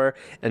bench for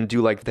and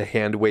do like the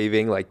hand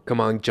waving, like,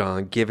 come on,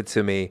 John, give it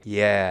to me.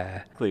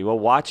 Yeah. Well,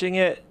 watching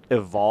it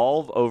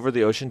evolve over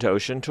the Ocean to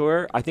Ocean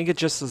tour. I think it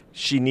just,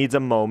 she needs a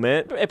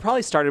moment. It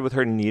probably started with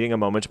her needing a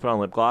moment to put on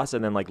lip gloss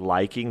and then like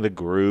liking the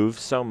groove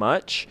so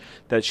much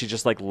that she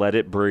just like let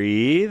it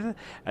breathe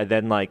and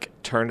then like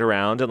turned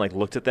around and like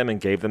looked at them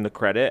and gave them the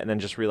credit and then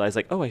just realized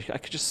like, oh, I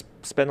could just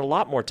spend a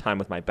lot more time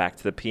with my back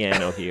to the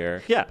piano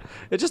here. Yeah,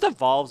 it just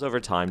evolves over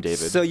time,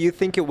 David. So you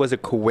think it was a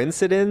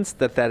coincidence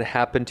that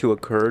happened to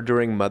occur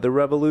during Mother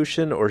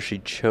Revolution, or she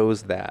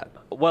chose that?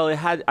 Well, it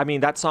had, I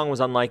mean, that song was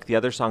unlike the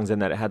other songs in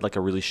that it had like a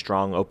really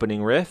strong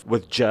opening riff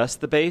with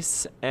just the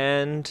bass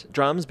and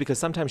drums, because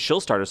sometimes she'll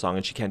start a song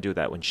and she can't do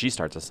that when she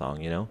starts a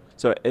song, you know?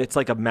 So it's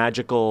like a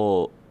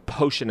magical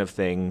potion of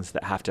things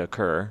that have to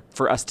occur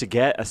for us to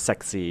get a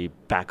sexy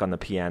back on the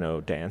piano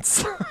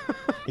dance.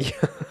 Yeah.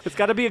 It's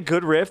got to be a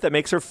good riff that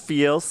makes her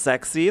feel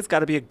sexy. It's got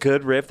to be a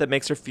good riff that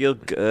makes her feel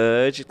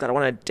good. She's got to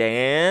want to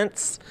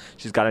dance.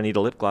 She's got to need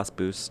a lip gloss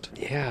boost.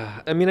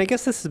 Yeah. I mean, I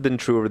guess this has been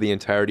true over the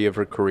entirety of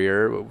her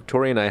career.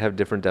 Tori and I have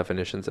different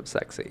definitions of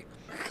sexy.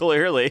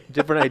 Clearly.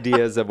 Different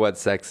ideas of what's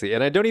sexy.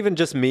 And I don't even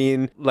just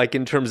mean like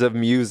in terms of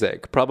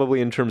music, probably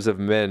in terms of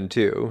men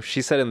too.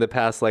 She said in the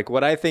past, like,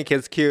 what I think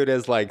is cute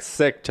is like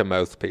sick to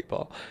most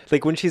people.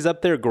 Like when she's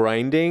up there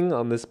grinding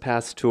on this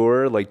past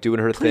tour, like doing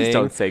her thing. Please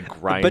don't say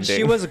grinding. But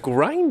she was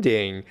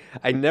grinding.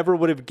 I never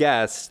would have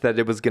guessed that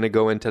it was going to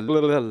go into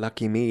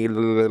lucky me.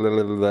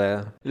 Lucky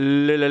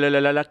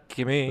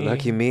me.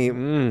 Lucky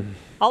me.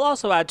 I'll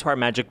also add to our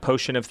magic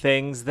potion of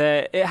things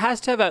that it has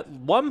to have at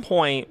one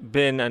point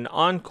been an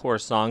encore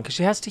song, because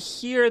she has to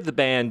hear the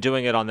band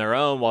doing it on their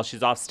own while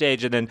she's off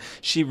stage, and then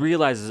she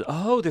realizes,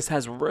 oh, this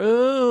has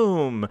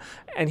room.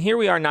 And here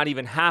we are not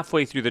even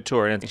halfway through the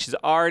tour, and she's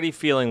already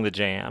feeling the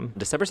jam.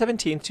 December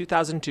 17th,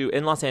 2002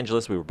 in Los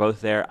Angeles. We were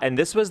both there, and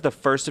this was the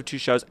first of two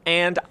shows,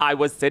 and I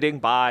was sitting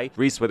by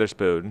Reese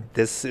Witherspoon.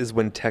 This is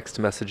when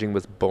text messaging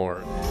was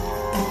born.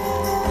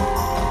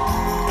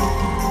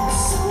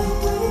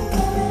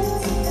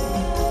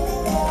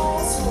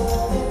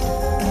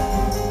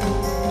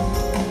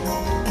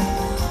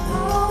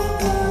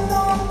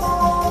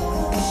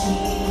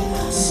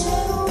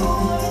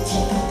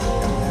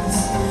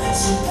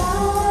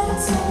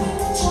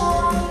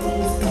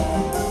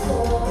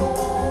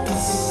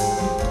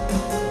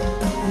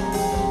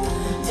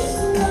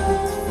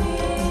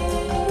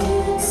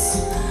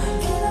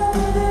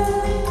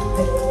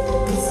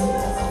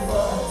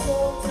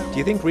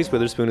 Do you think Reese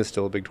Witherspoon is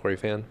still a big Tori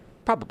fan?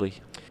 Probably.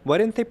 Why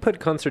didn't they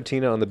put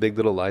Concertina on the Big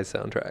Little Lies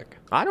soundtrack?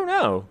 I don't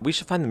know. We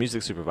should find the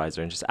music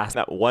supervisor and just ask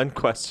that one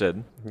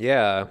question.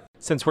 Yeah.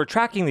 Since we're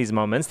tracking these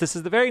moments, this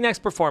is the very next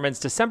performance,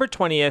 December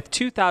 20th,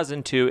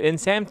 2002 in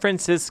San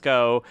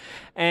Francisco.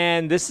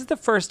 And this is the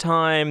first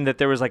time that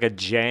there was like a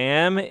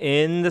jam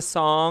in the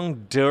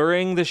song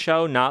during the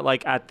show, not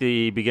like at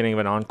the beginning of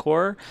an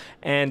encore.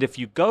 And if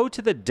you go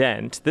to the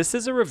Dent, this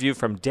is a review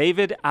from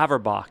David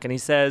Averbach. And he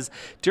says,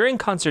 during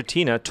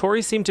Concertina,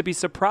 Tori seemed to be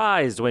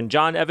surprised when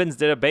John Evans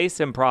did a bass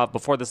improv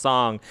before the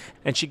song.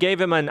 And she gave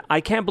him an, I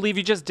can't believe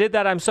you just did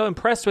that. I'm so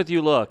impressed with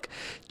you look.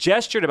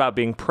 Gestured about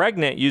being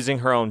pregnant using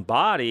her own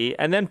body,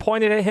 and then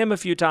pointed at him a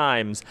few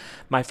times.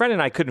 My friend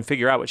and I couldn't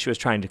figure out what she was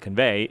trying to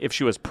convey. If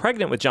she was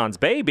pregnant with John's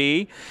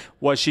baby,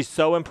 was she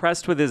so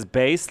impressed with his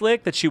bass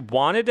lick that she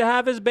wanted to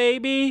have his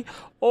baby?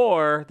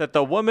 Or that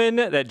the woman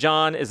that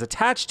John is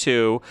attached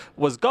to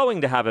was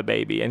going to have a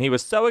baby, and he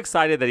was so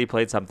excited that he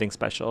played something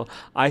special.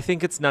 I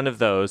think it's none of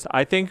those.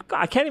 I can't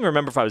even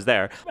remember if I was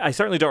there. I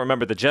certainly don't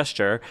remember the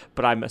gesture,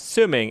 but I'm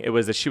assuming it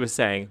was that she was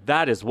saying,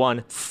 that is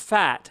one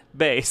fat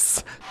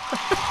bass.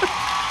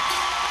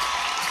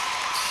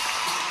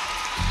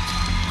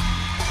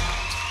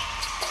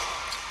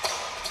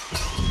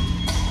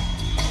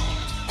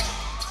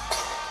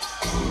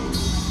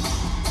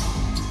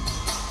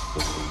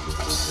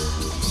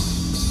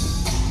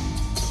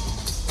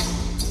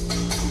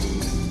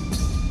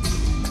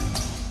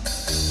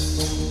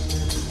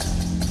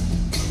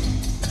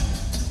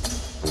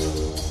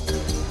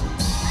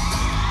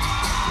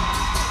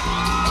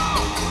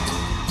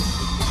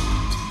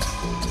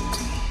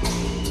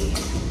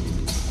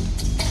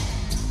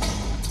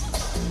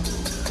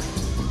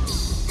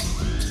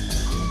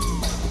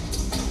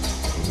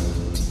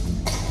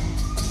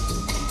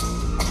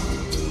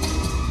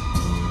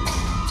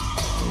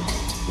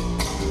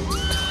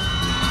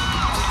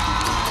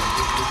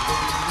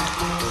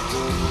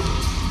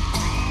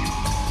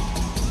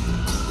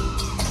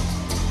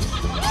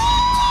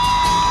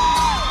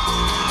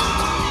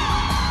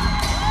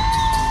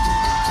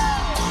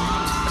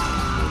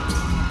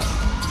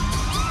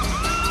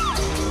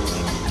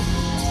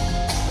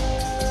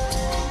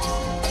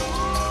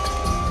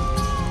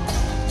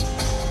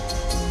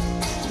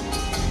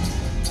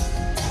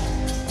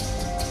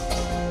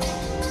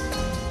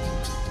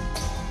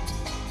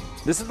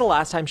 This is the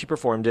last time she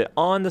performed it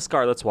on the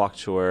Scarlet's Walk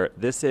Tour.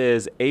 This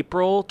is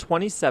April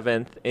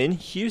 27th in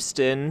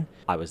Houston.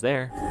 I was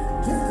there.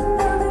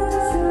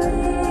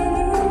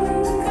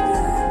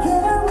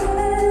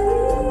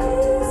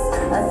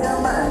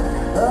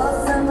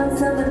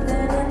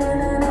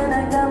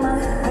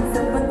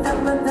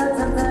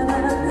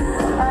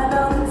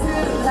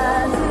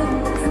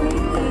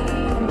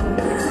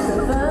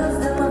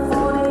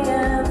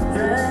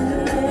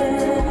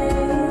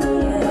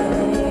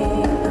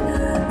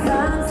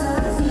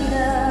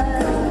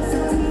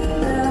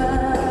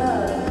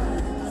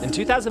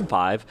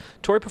 2005,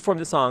 Tori performed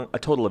the song a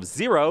total of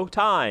 0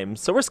 times.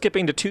 So we're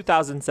skipping to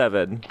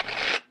 2007.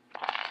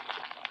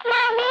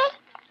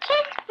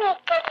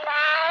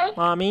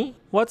 Mommy,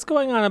 what's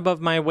going on above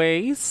my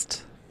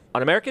waist?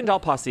 On American Doll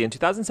Posse in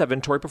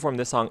 2007, Tori performed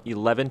this song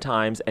 11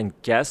 times, and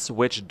guess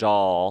which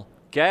doll?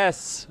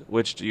 Guess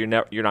which, you're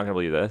not going to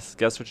believe this.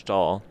 Guess which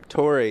doll?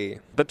 Tori.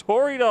 The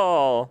Tori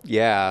doll.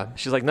 Yeah.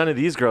 She's like, none of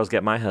these girls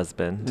get my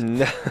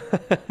husband.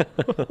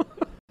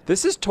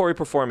 This is Tori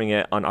performing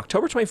it on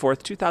October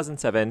 24th,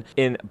 2007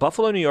 in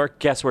Buffalo, New York.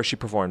 Guess where she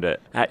performed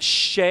it? At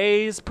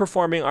Shea's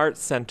Performing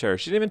Arts Center.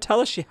 She didn't even tell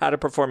us she had a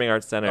performing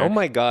arts center. Oh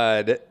my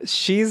God.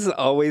 She's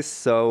always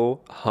so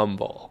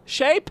humble.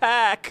 Shea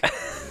Pack.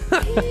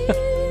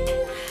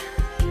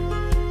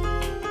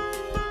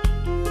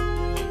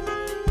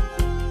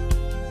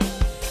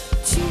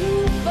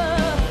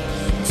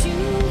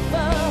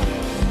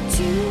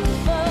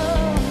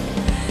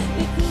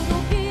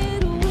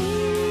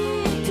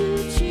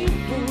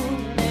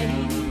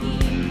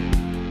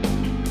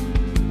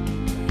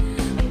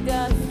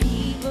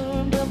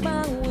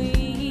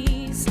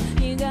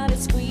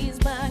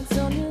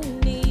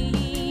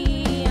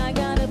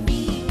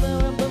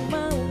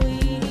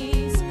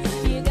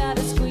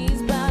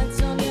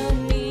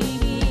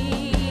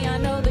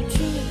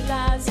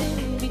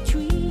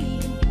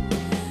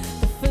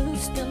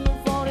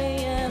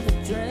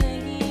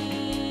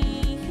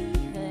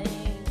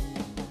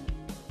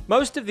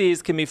 Most of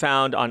these can be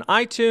found on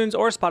iTunes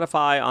or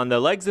Spotify on the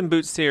Legs and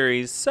Boots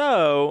series.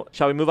 So,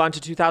 shall we move on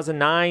to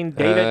 2009,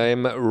 David?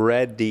 I'm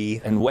ready.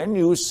 And when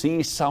you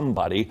see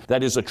somebody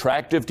that is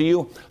attractive to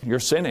you, you're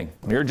sinning.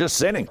 You're just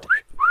sinning.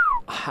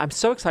 I'm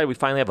so excited we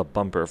finally have a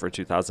bumper for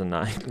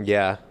 2009.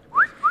 Yeah.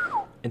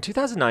 In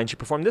 2009, she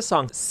performed this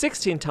song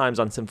 16 times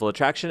on Sinful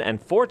Attraction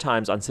and 4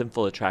 times on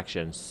Sinful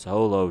Attraction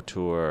solo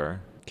tour.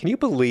 Can you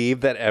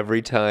believe that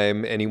every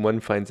time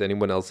anyone finds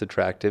anyone else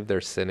attractive, they're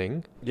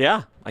sinning?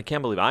 Yeah, I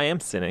can't believe I am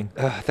sinning.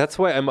 That's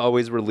why I'm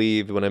always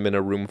relieved when I'm in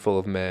a room full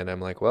of men.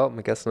 I'm like, well,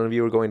 I guess none of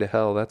you are going to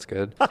hell. That's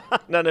good.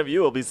 None of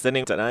you will be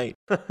sinning tonight.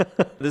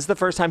 This is the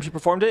first time she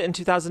performed it in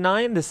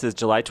 2009. This is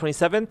July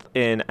 27th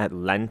in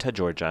Atlanta,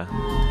 Georgia.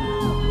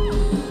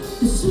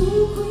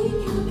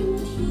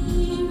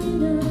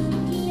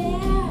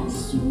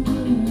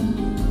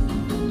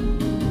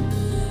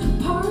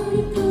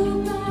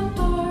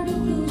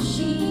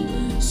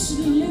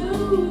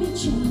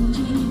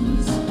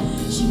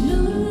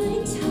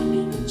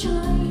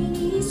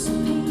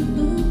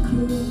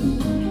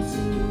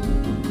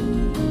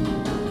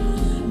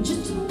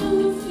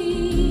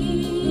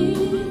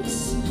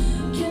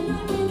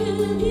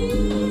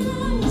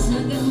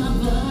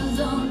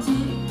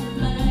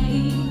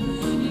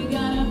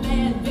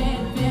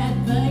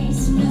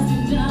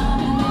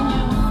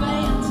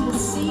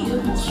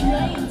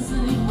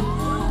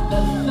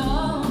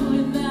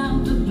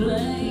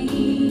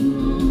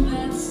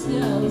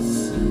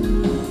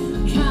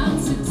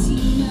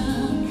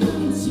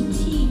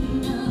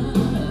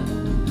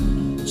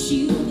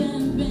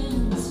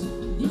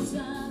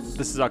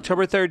 This is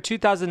October 3rd,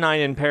 2009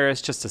 in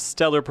Paris. Just a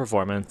stellar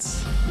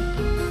performance.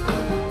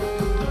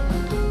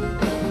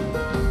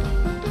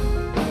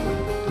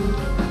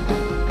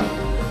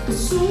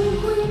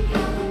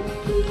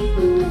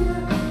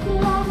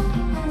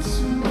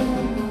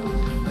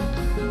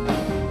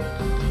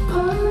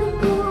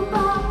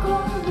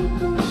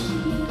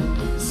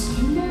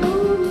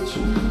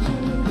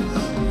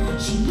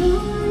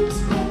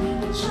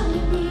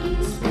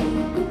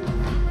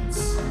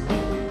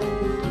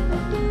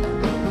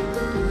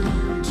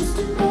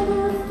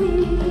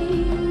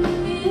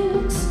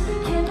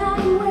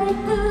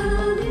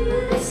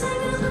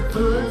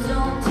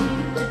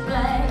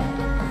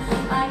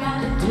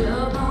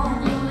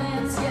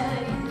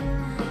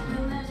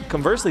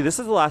 Conversely, this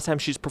is the last time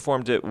she's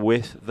performed it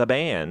with the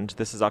band.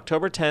 This is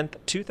October 10th,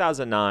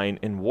 2009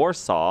 in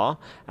Warsaw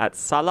at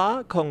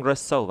Sala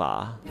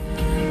Kongresowa.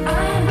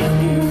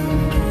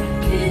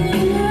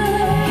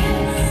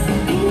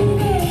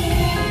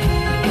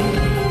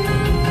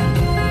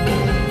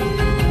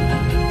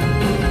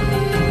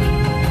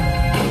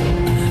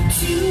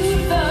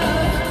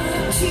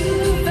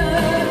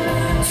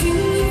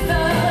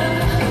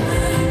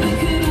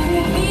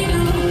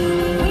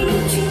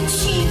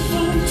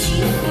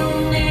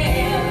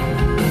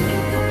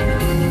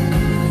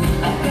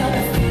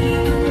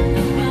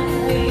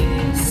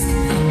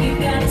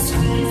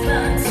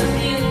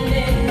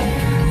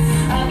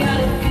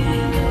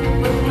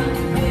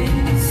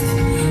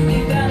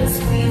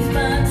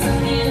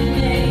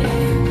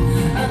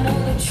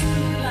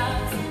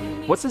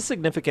 What's the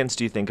significance,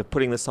 do you think, of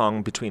putting the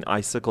song between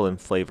Icicle and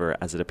Flavor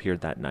as it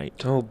appeared that night?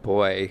 Oh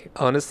boy.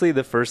 Honestly,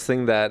 the first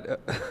thing that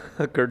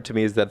occurred to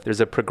me is that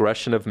there's a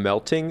progression of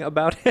melting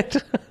about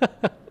it.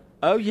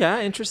 Oh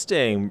yeah,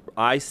 interesting.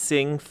 I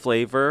sing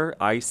Flavor,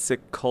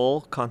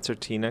 Icicle,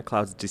 Concertina,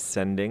 Clouds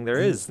Descending. There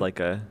is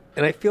like a...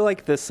 And I feel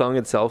like this song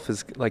itself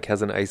is like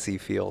has an icy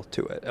feel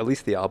to it. At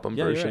least the album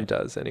Yeah, you're version right.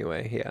 does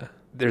anyway, yeah.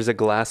 There's a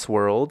Glass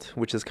World,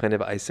 which is kind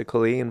of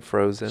icicle-y and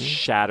frozen.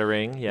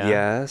 Shattering, yeah.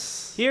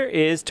 Yes. Here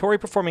is Tori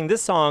performing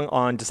this song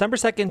on December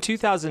 2nd,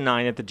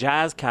 2009 at the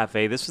Jazz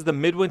Cafe. This was the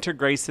Midwinter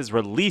Grace's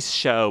release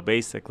show,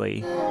 basically.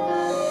 Infrared,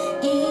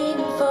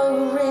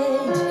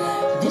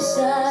 this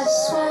I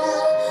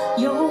swear,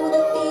 you're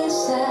the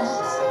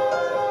fiercest.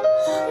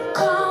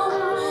 Come,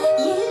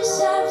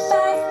 years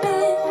I've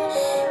been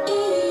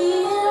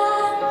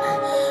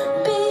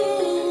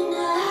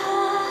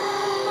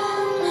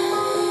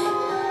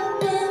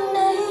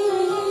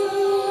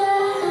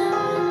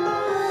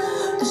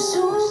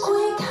so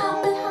quick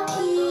happened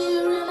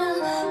here in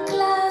a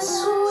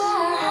glass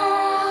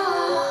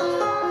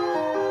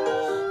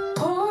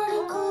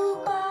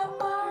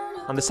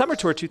On the summer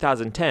tour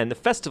 2010, the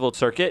festival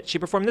circuit, she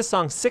performed this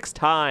song 6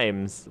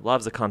 times.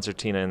 Loves a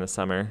concertina in the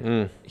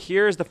summer.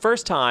 Here's the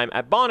first time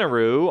at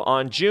Bonnaroo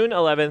on June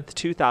 11th,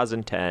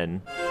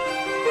 2010.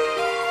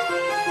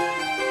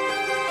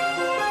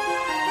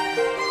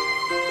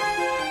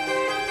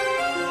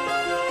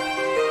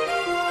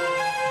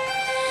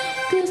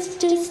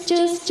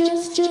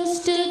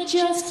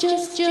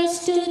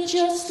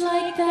 just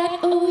like that.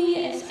 Oh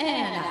yes,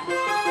 and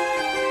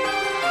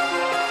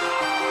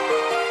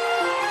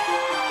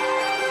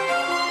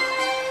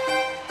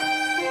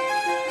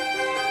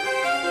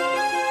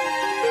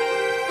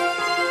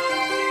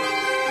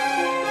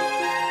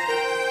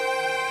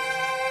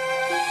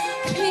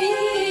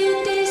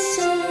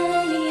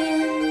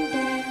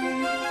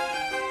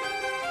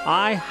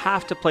I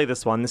have to play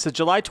this one. This is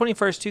July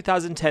 21st,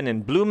 2010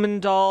 in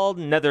Bloemendaal,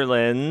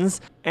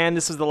 Netherlands. And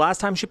this was the last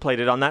time she played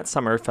it on that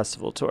summer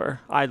festival tour.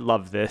 I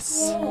love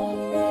this.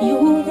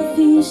 you're the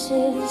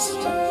fiercest.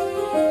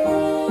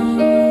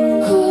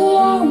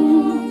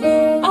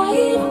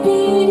 I've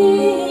been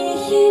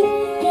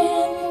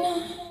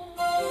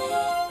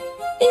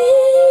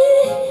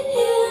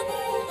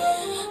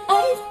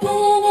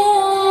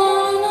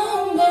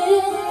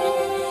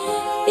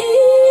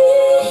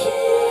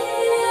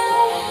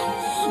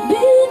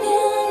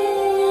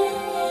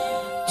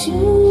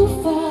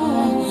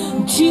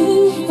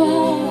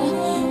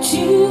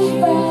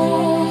too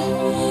far.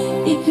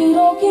 It could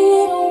all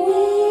get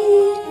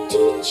away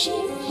too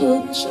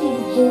cheaper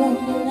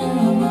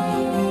now.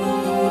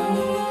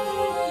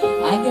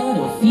 I got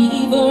a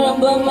fever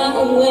above my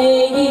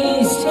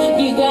waist.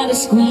 You got a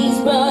squeeze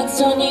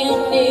butts on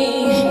your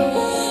knee.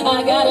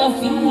 I got a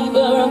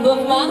fever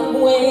above my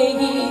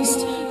waist.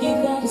 You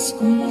got a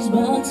squeeze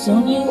butts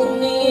on your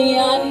knee.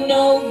 I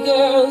know,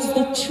 girls,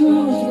 the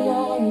truth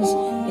lies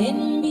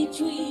in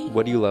between.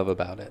 What do you love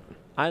about it?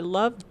 I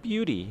love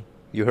beauty.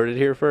 You heard it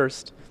here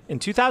first. In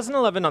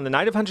 2011, on the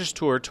Night of Hunters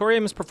tour, Tori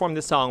Amos performed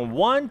this song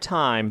one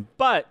time,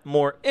 but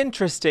more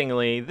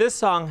interestingly, this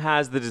song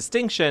has the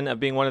distinction of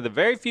being one of the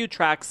very few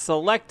tracks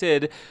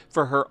selected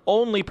for her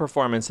only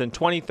performance in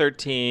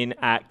 2013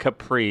 at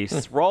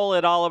Caprice. Roll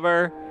it,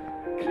 Oliver.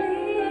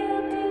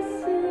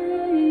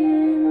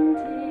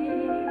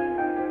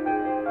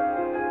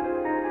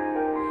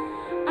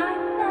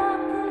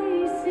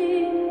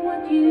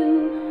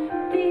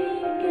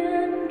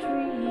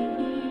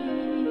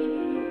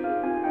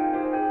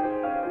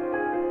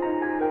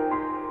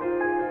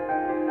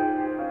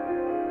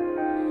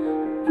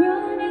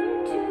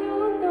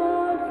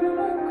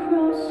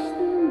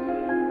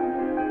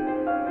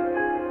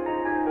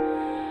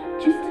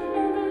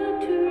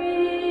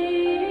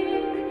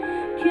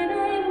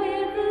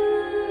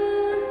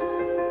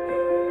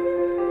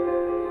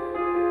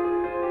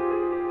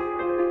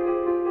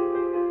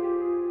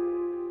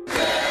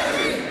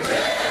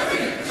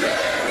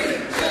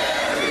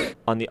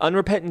 On the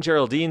Unrepentant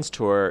Geraldines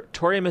tour,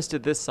 Tori Amos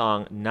did this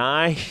song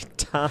 9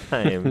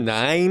 times.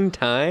 9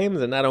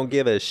 times? And I don't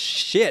give a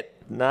shit.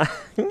 9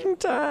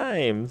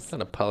 times.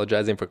 Not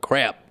apologizing for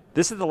crap.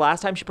 This is the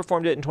last time she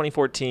performed it in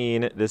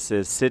 2014. This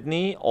is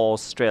Sydney,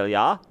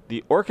 Australia.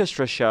 The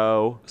orchestra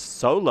show,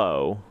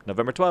 Solo,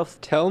 November 12th.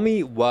 Tell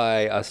me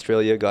why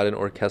Australia got an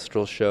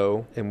orchestral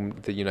show and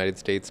the United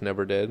States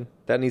never did.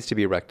 That needs to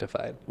be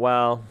rectified.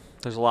 Well,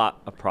 there's a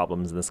lot of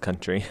problems in this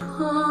country.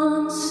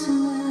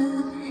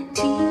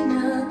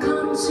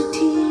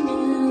 Concertina,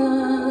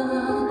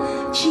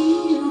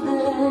 chill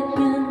that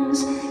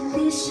bends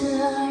this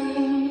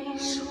I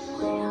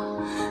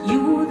swear,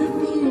 you're the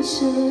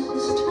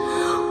fiercest.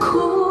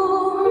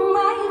 Come,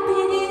 I've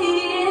been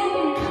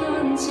in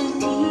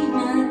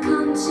concertina,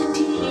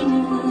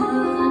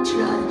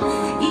 try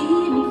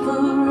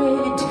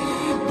infrared,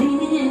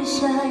 this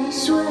I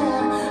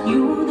swear,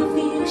 you're the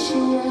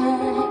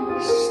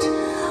fiercest.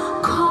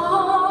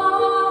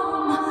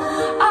 Come,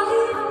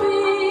 I've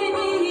been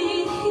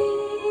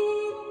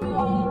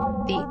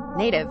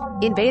Native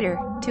Invader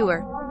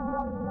Tour.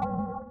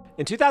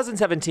 In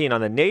 2017,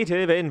 on the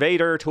Native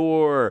Invader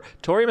Tour,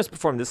 Tori Amos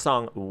performed this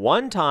song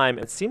one time.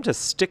 It seemed to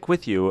stick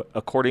with you,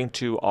 according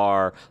to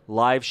our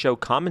live show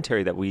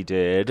commentary that we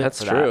did.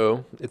 That's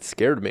true. It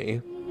scared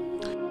me.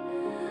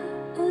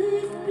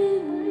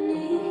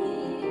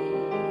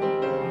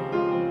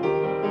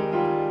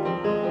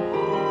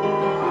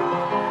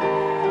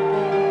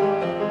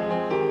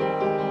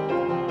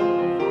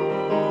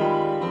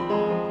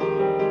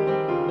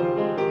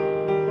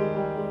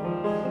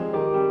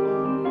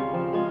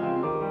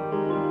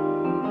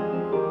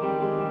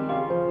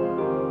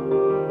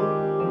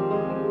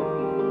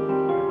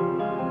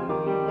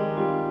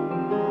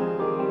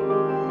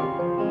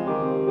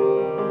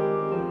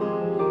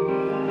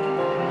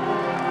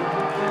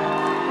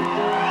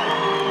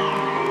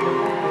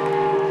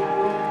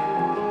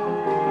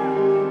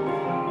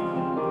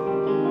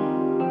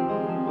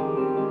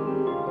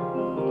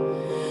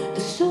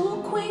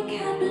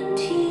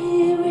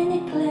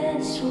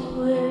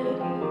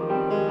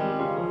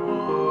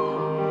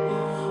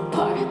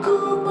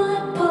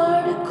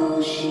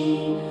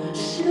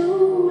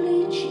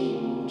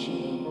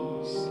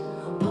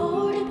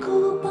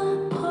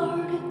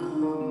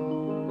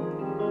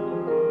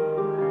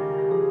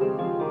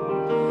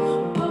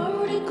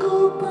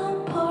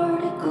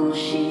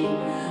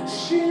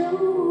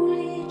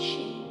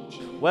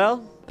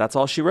 Well, that's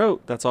all she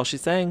wrote. That's all she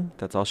sang.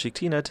 That's all she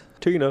Tina'd.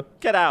 Tina,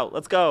 get out.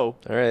 Let's go.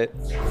 All right.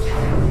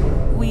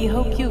 We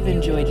hope you've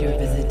enjoyed your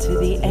visit to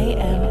the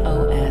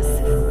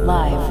AMOS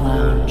Live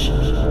Lounge.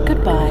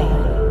 Goodbye.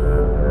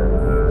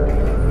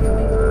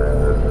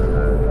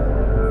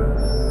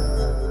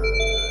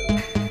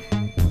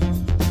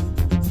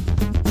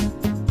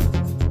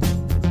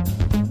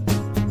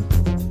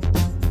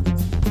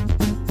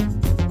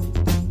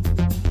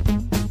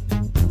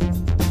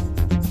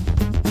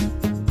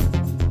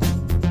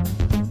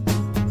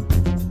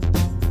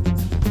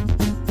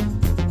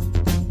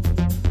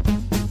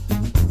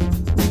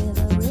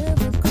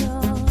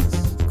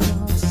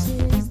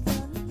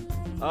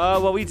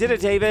 Well, we did it,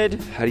 David.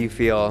 How do you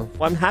feel?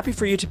 Well, I'm happy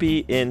for you to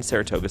be in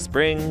Saratoga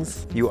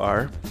Springs. You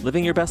are?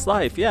 Living your best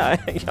life.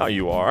 Yeah, yeah,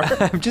 you are.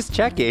 I'm just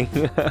checking.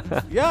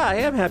 Yeah, I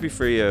am happy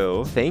for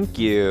you. Thank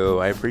you.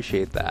 I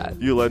appreciate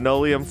that. You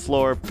linoleum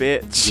floor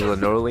bitch. You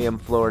linoleum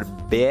floor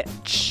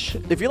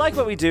bitch. If you like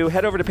what we do,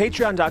 head over to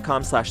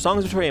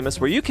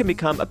patreon.com/songsoftoriamus, where you can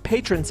become a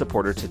patron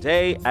supporter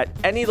today. At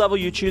any level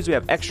you choose, we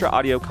have extra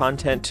audio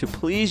content to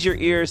please your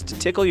ears, to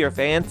tickle your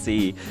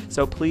fancy.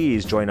 So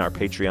please join our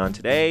Patreon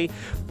today.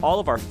 All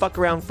of our Fuck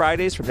Around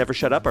Fridays from Never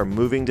Shut Up are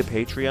moving to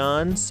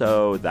Patreon,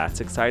 so that's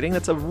exciting.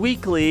 That's a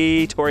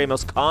weekly Tori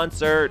Amos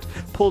concert,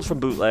 pulled from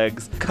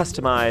bootlegs,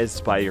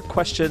 customized by your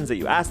questions that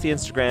you asked the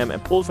Instagram,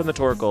 and pulled from the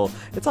Torkel.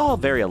 It's all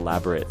very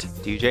elaborate.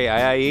 DJ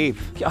IIE.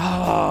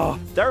 Oh,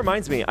 that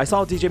reminds me. I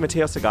saw DJ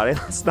Matteo Sagare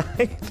last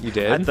night. You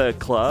did? At the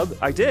club.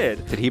 I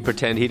did. Did he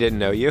pretend he didn't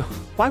know you?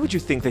 Why would you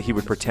think that he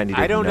would pretend he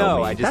didn't know me? I don't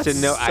know. I just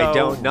didn't know. I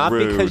don't. Not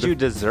rude. Because you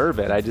deserve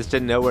it. I just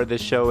didn't know where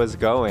this show was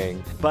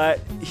going.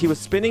 But he was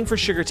spinning for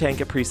Sugar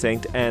Tank at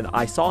Precinct, and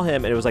I saw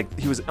him, and it was like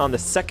he was on the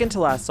second to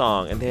last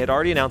song, and they had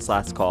already announced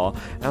Last Call.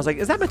 And I was like,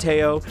 is that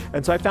Matteo?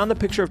 And so I found the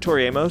picture of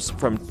Tori Amos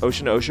from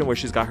Ocean to Ocean, where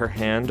she's got her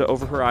hand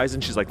over her eyes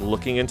and she's like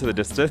looking into the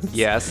distance.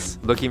 Yes,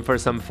 looking for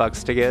some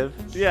fucks to give.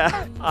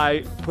 Yeah,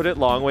 I put it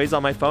long ways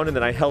on my phone, and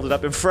then I held it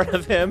up in front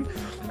of him,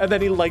 and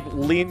then he like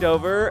leaned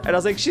over, and I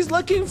was like, she's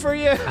looking for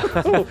you.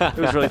 It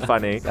was really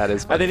funny. That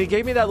is funny. And then he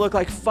gave me that look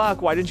like,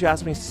 fuck, why didn't you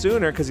ask me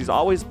sooner? Because he's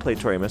always played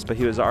Tori Amos, but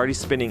he was already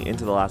spinning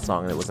into the last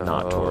song, and it was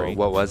not Tori.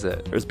 What was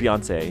it? It was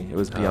Beyonce. It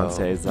was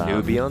Beyonce's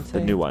new Beyonce?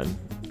 The new one.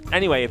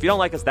 Anyway, if you don't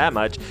like us that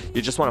much,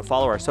 you just want to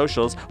follow our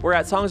socials, we're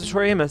at Songs of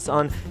Tori Amos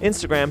on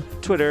Instagram,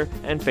 Twitter,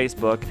 and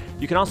Facebook.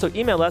 You can also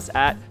email us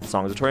at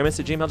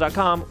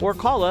songsoftoriamus@gmail.com or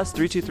call us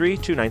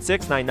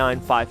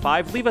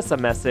 323-296-9955. Leave us a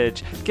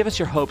message. Give us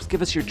your hopes.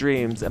 Give us your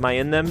dreams. Am I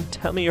in them?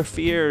 Tell me your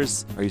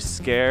fears. Are you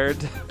scared?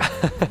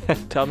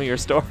 Tell me your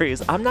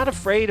stories. I'm not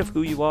afraid of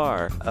who you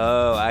are.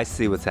 Oh, I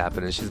see what's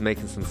happening. She's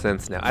making some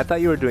sense now. I thought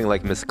you were doing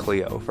like Miss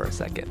Cleo for a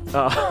second.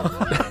 Oh,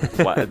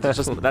 what? That's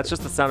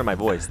just the sound of my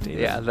voice, Dean.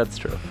 Yeah, that's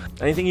true.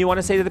 Anything you want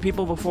to say to the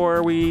people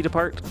before we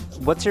depart?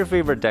 What's your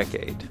favorite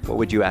decade? What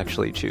would you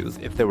actually choose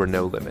if there were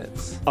no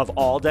limits? Of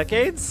all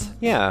decades?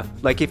 Yeah,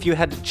 like if you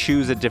had to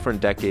choose a different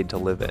decade to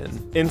live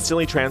in.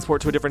 Instantly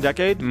transport to a different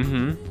decade?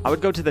 Mm-hmm. I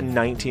would go to the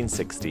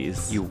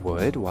 1960s. You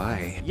would?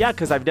 Why? Yeah,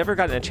 because I've never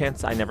gotten a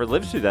chance. I never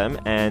lived through them,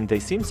 and they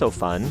seem so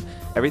fun.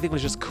 Everything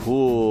was just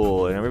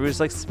cool, and everybody was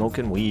like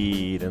smoking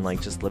weed and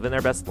like just living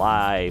their best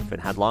life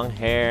and had long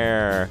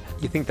hair.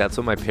 You think that's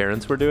what my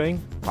parents were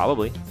doing?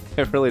 Probably.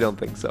 I really don't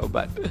think so,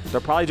 but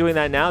they're probably doing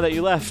that now that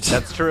you left.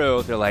 That's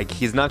true. They're like,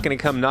 he's not going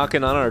to come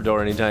knocking on our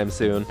door anytime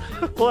soon.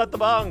 Pull out the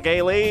bong,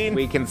 Gayleen.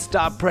 We can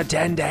stop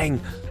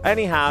pretending.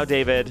 Anyhow,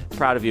 David,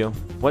 proud of you.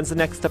 When's the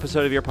next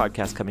episode of your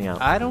podcast coming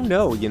out? I don't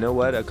know. You know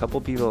what? A couple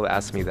people have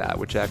asked me that,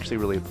 which I actually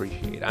really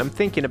appreciate. I'm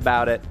thinking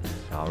about it.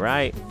 All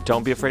right.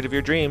 Don't be afraid of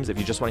your dreams. If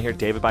you just want to hear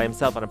David by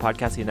himself on a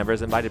podcast he never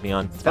has invited me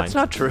on, it's fine. That's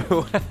not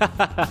true.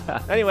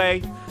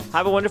 Anyway,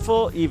 have a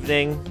wonderful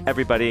evening,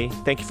 everybody.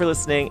 Thank you for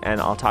listening, and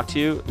I'll talk to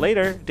you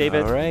later,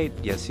 David. All right.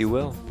 Yes, you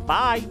will.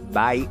 Bye.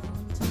 Bye.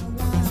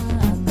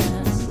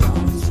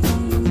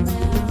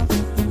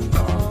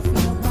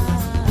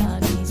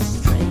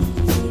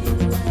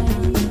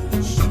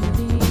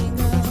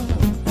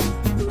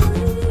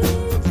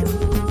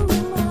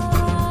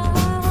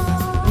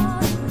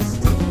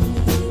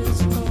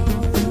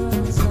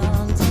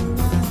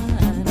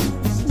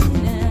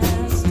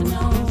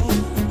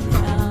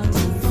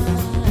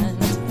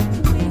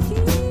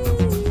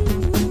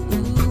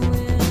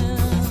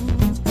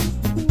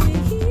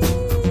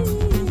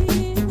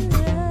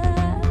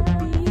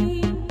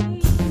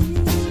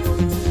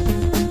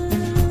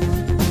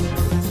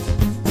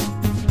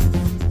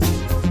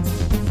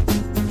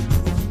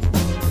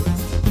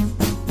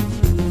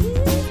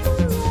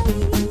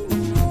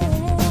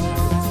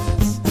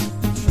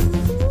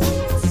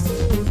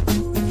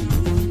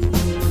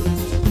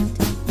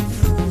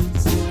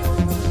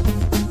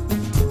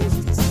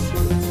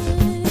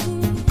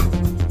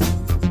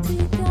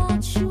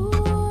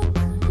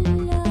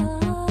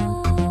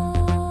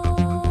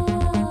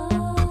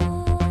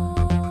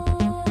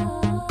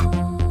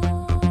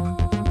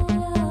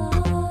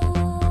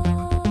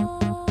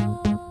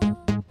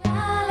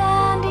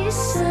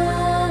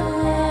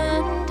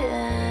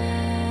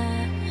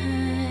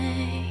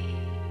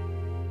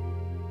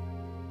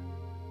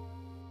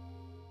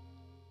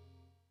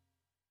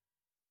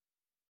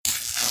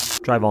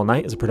 Drive All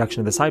Night is a production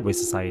of the Sideways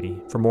Society.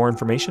 For more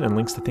information and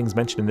links to things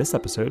mentioned in this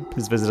episode,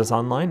 please visit us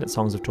online at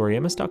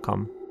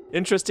songsoftoriamos.com.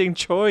 Interesting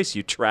choice,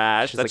 you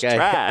trash. That's Like,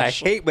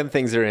 trash. I hate when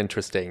things are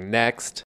interesting. Next.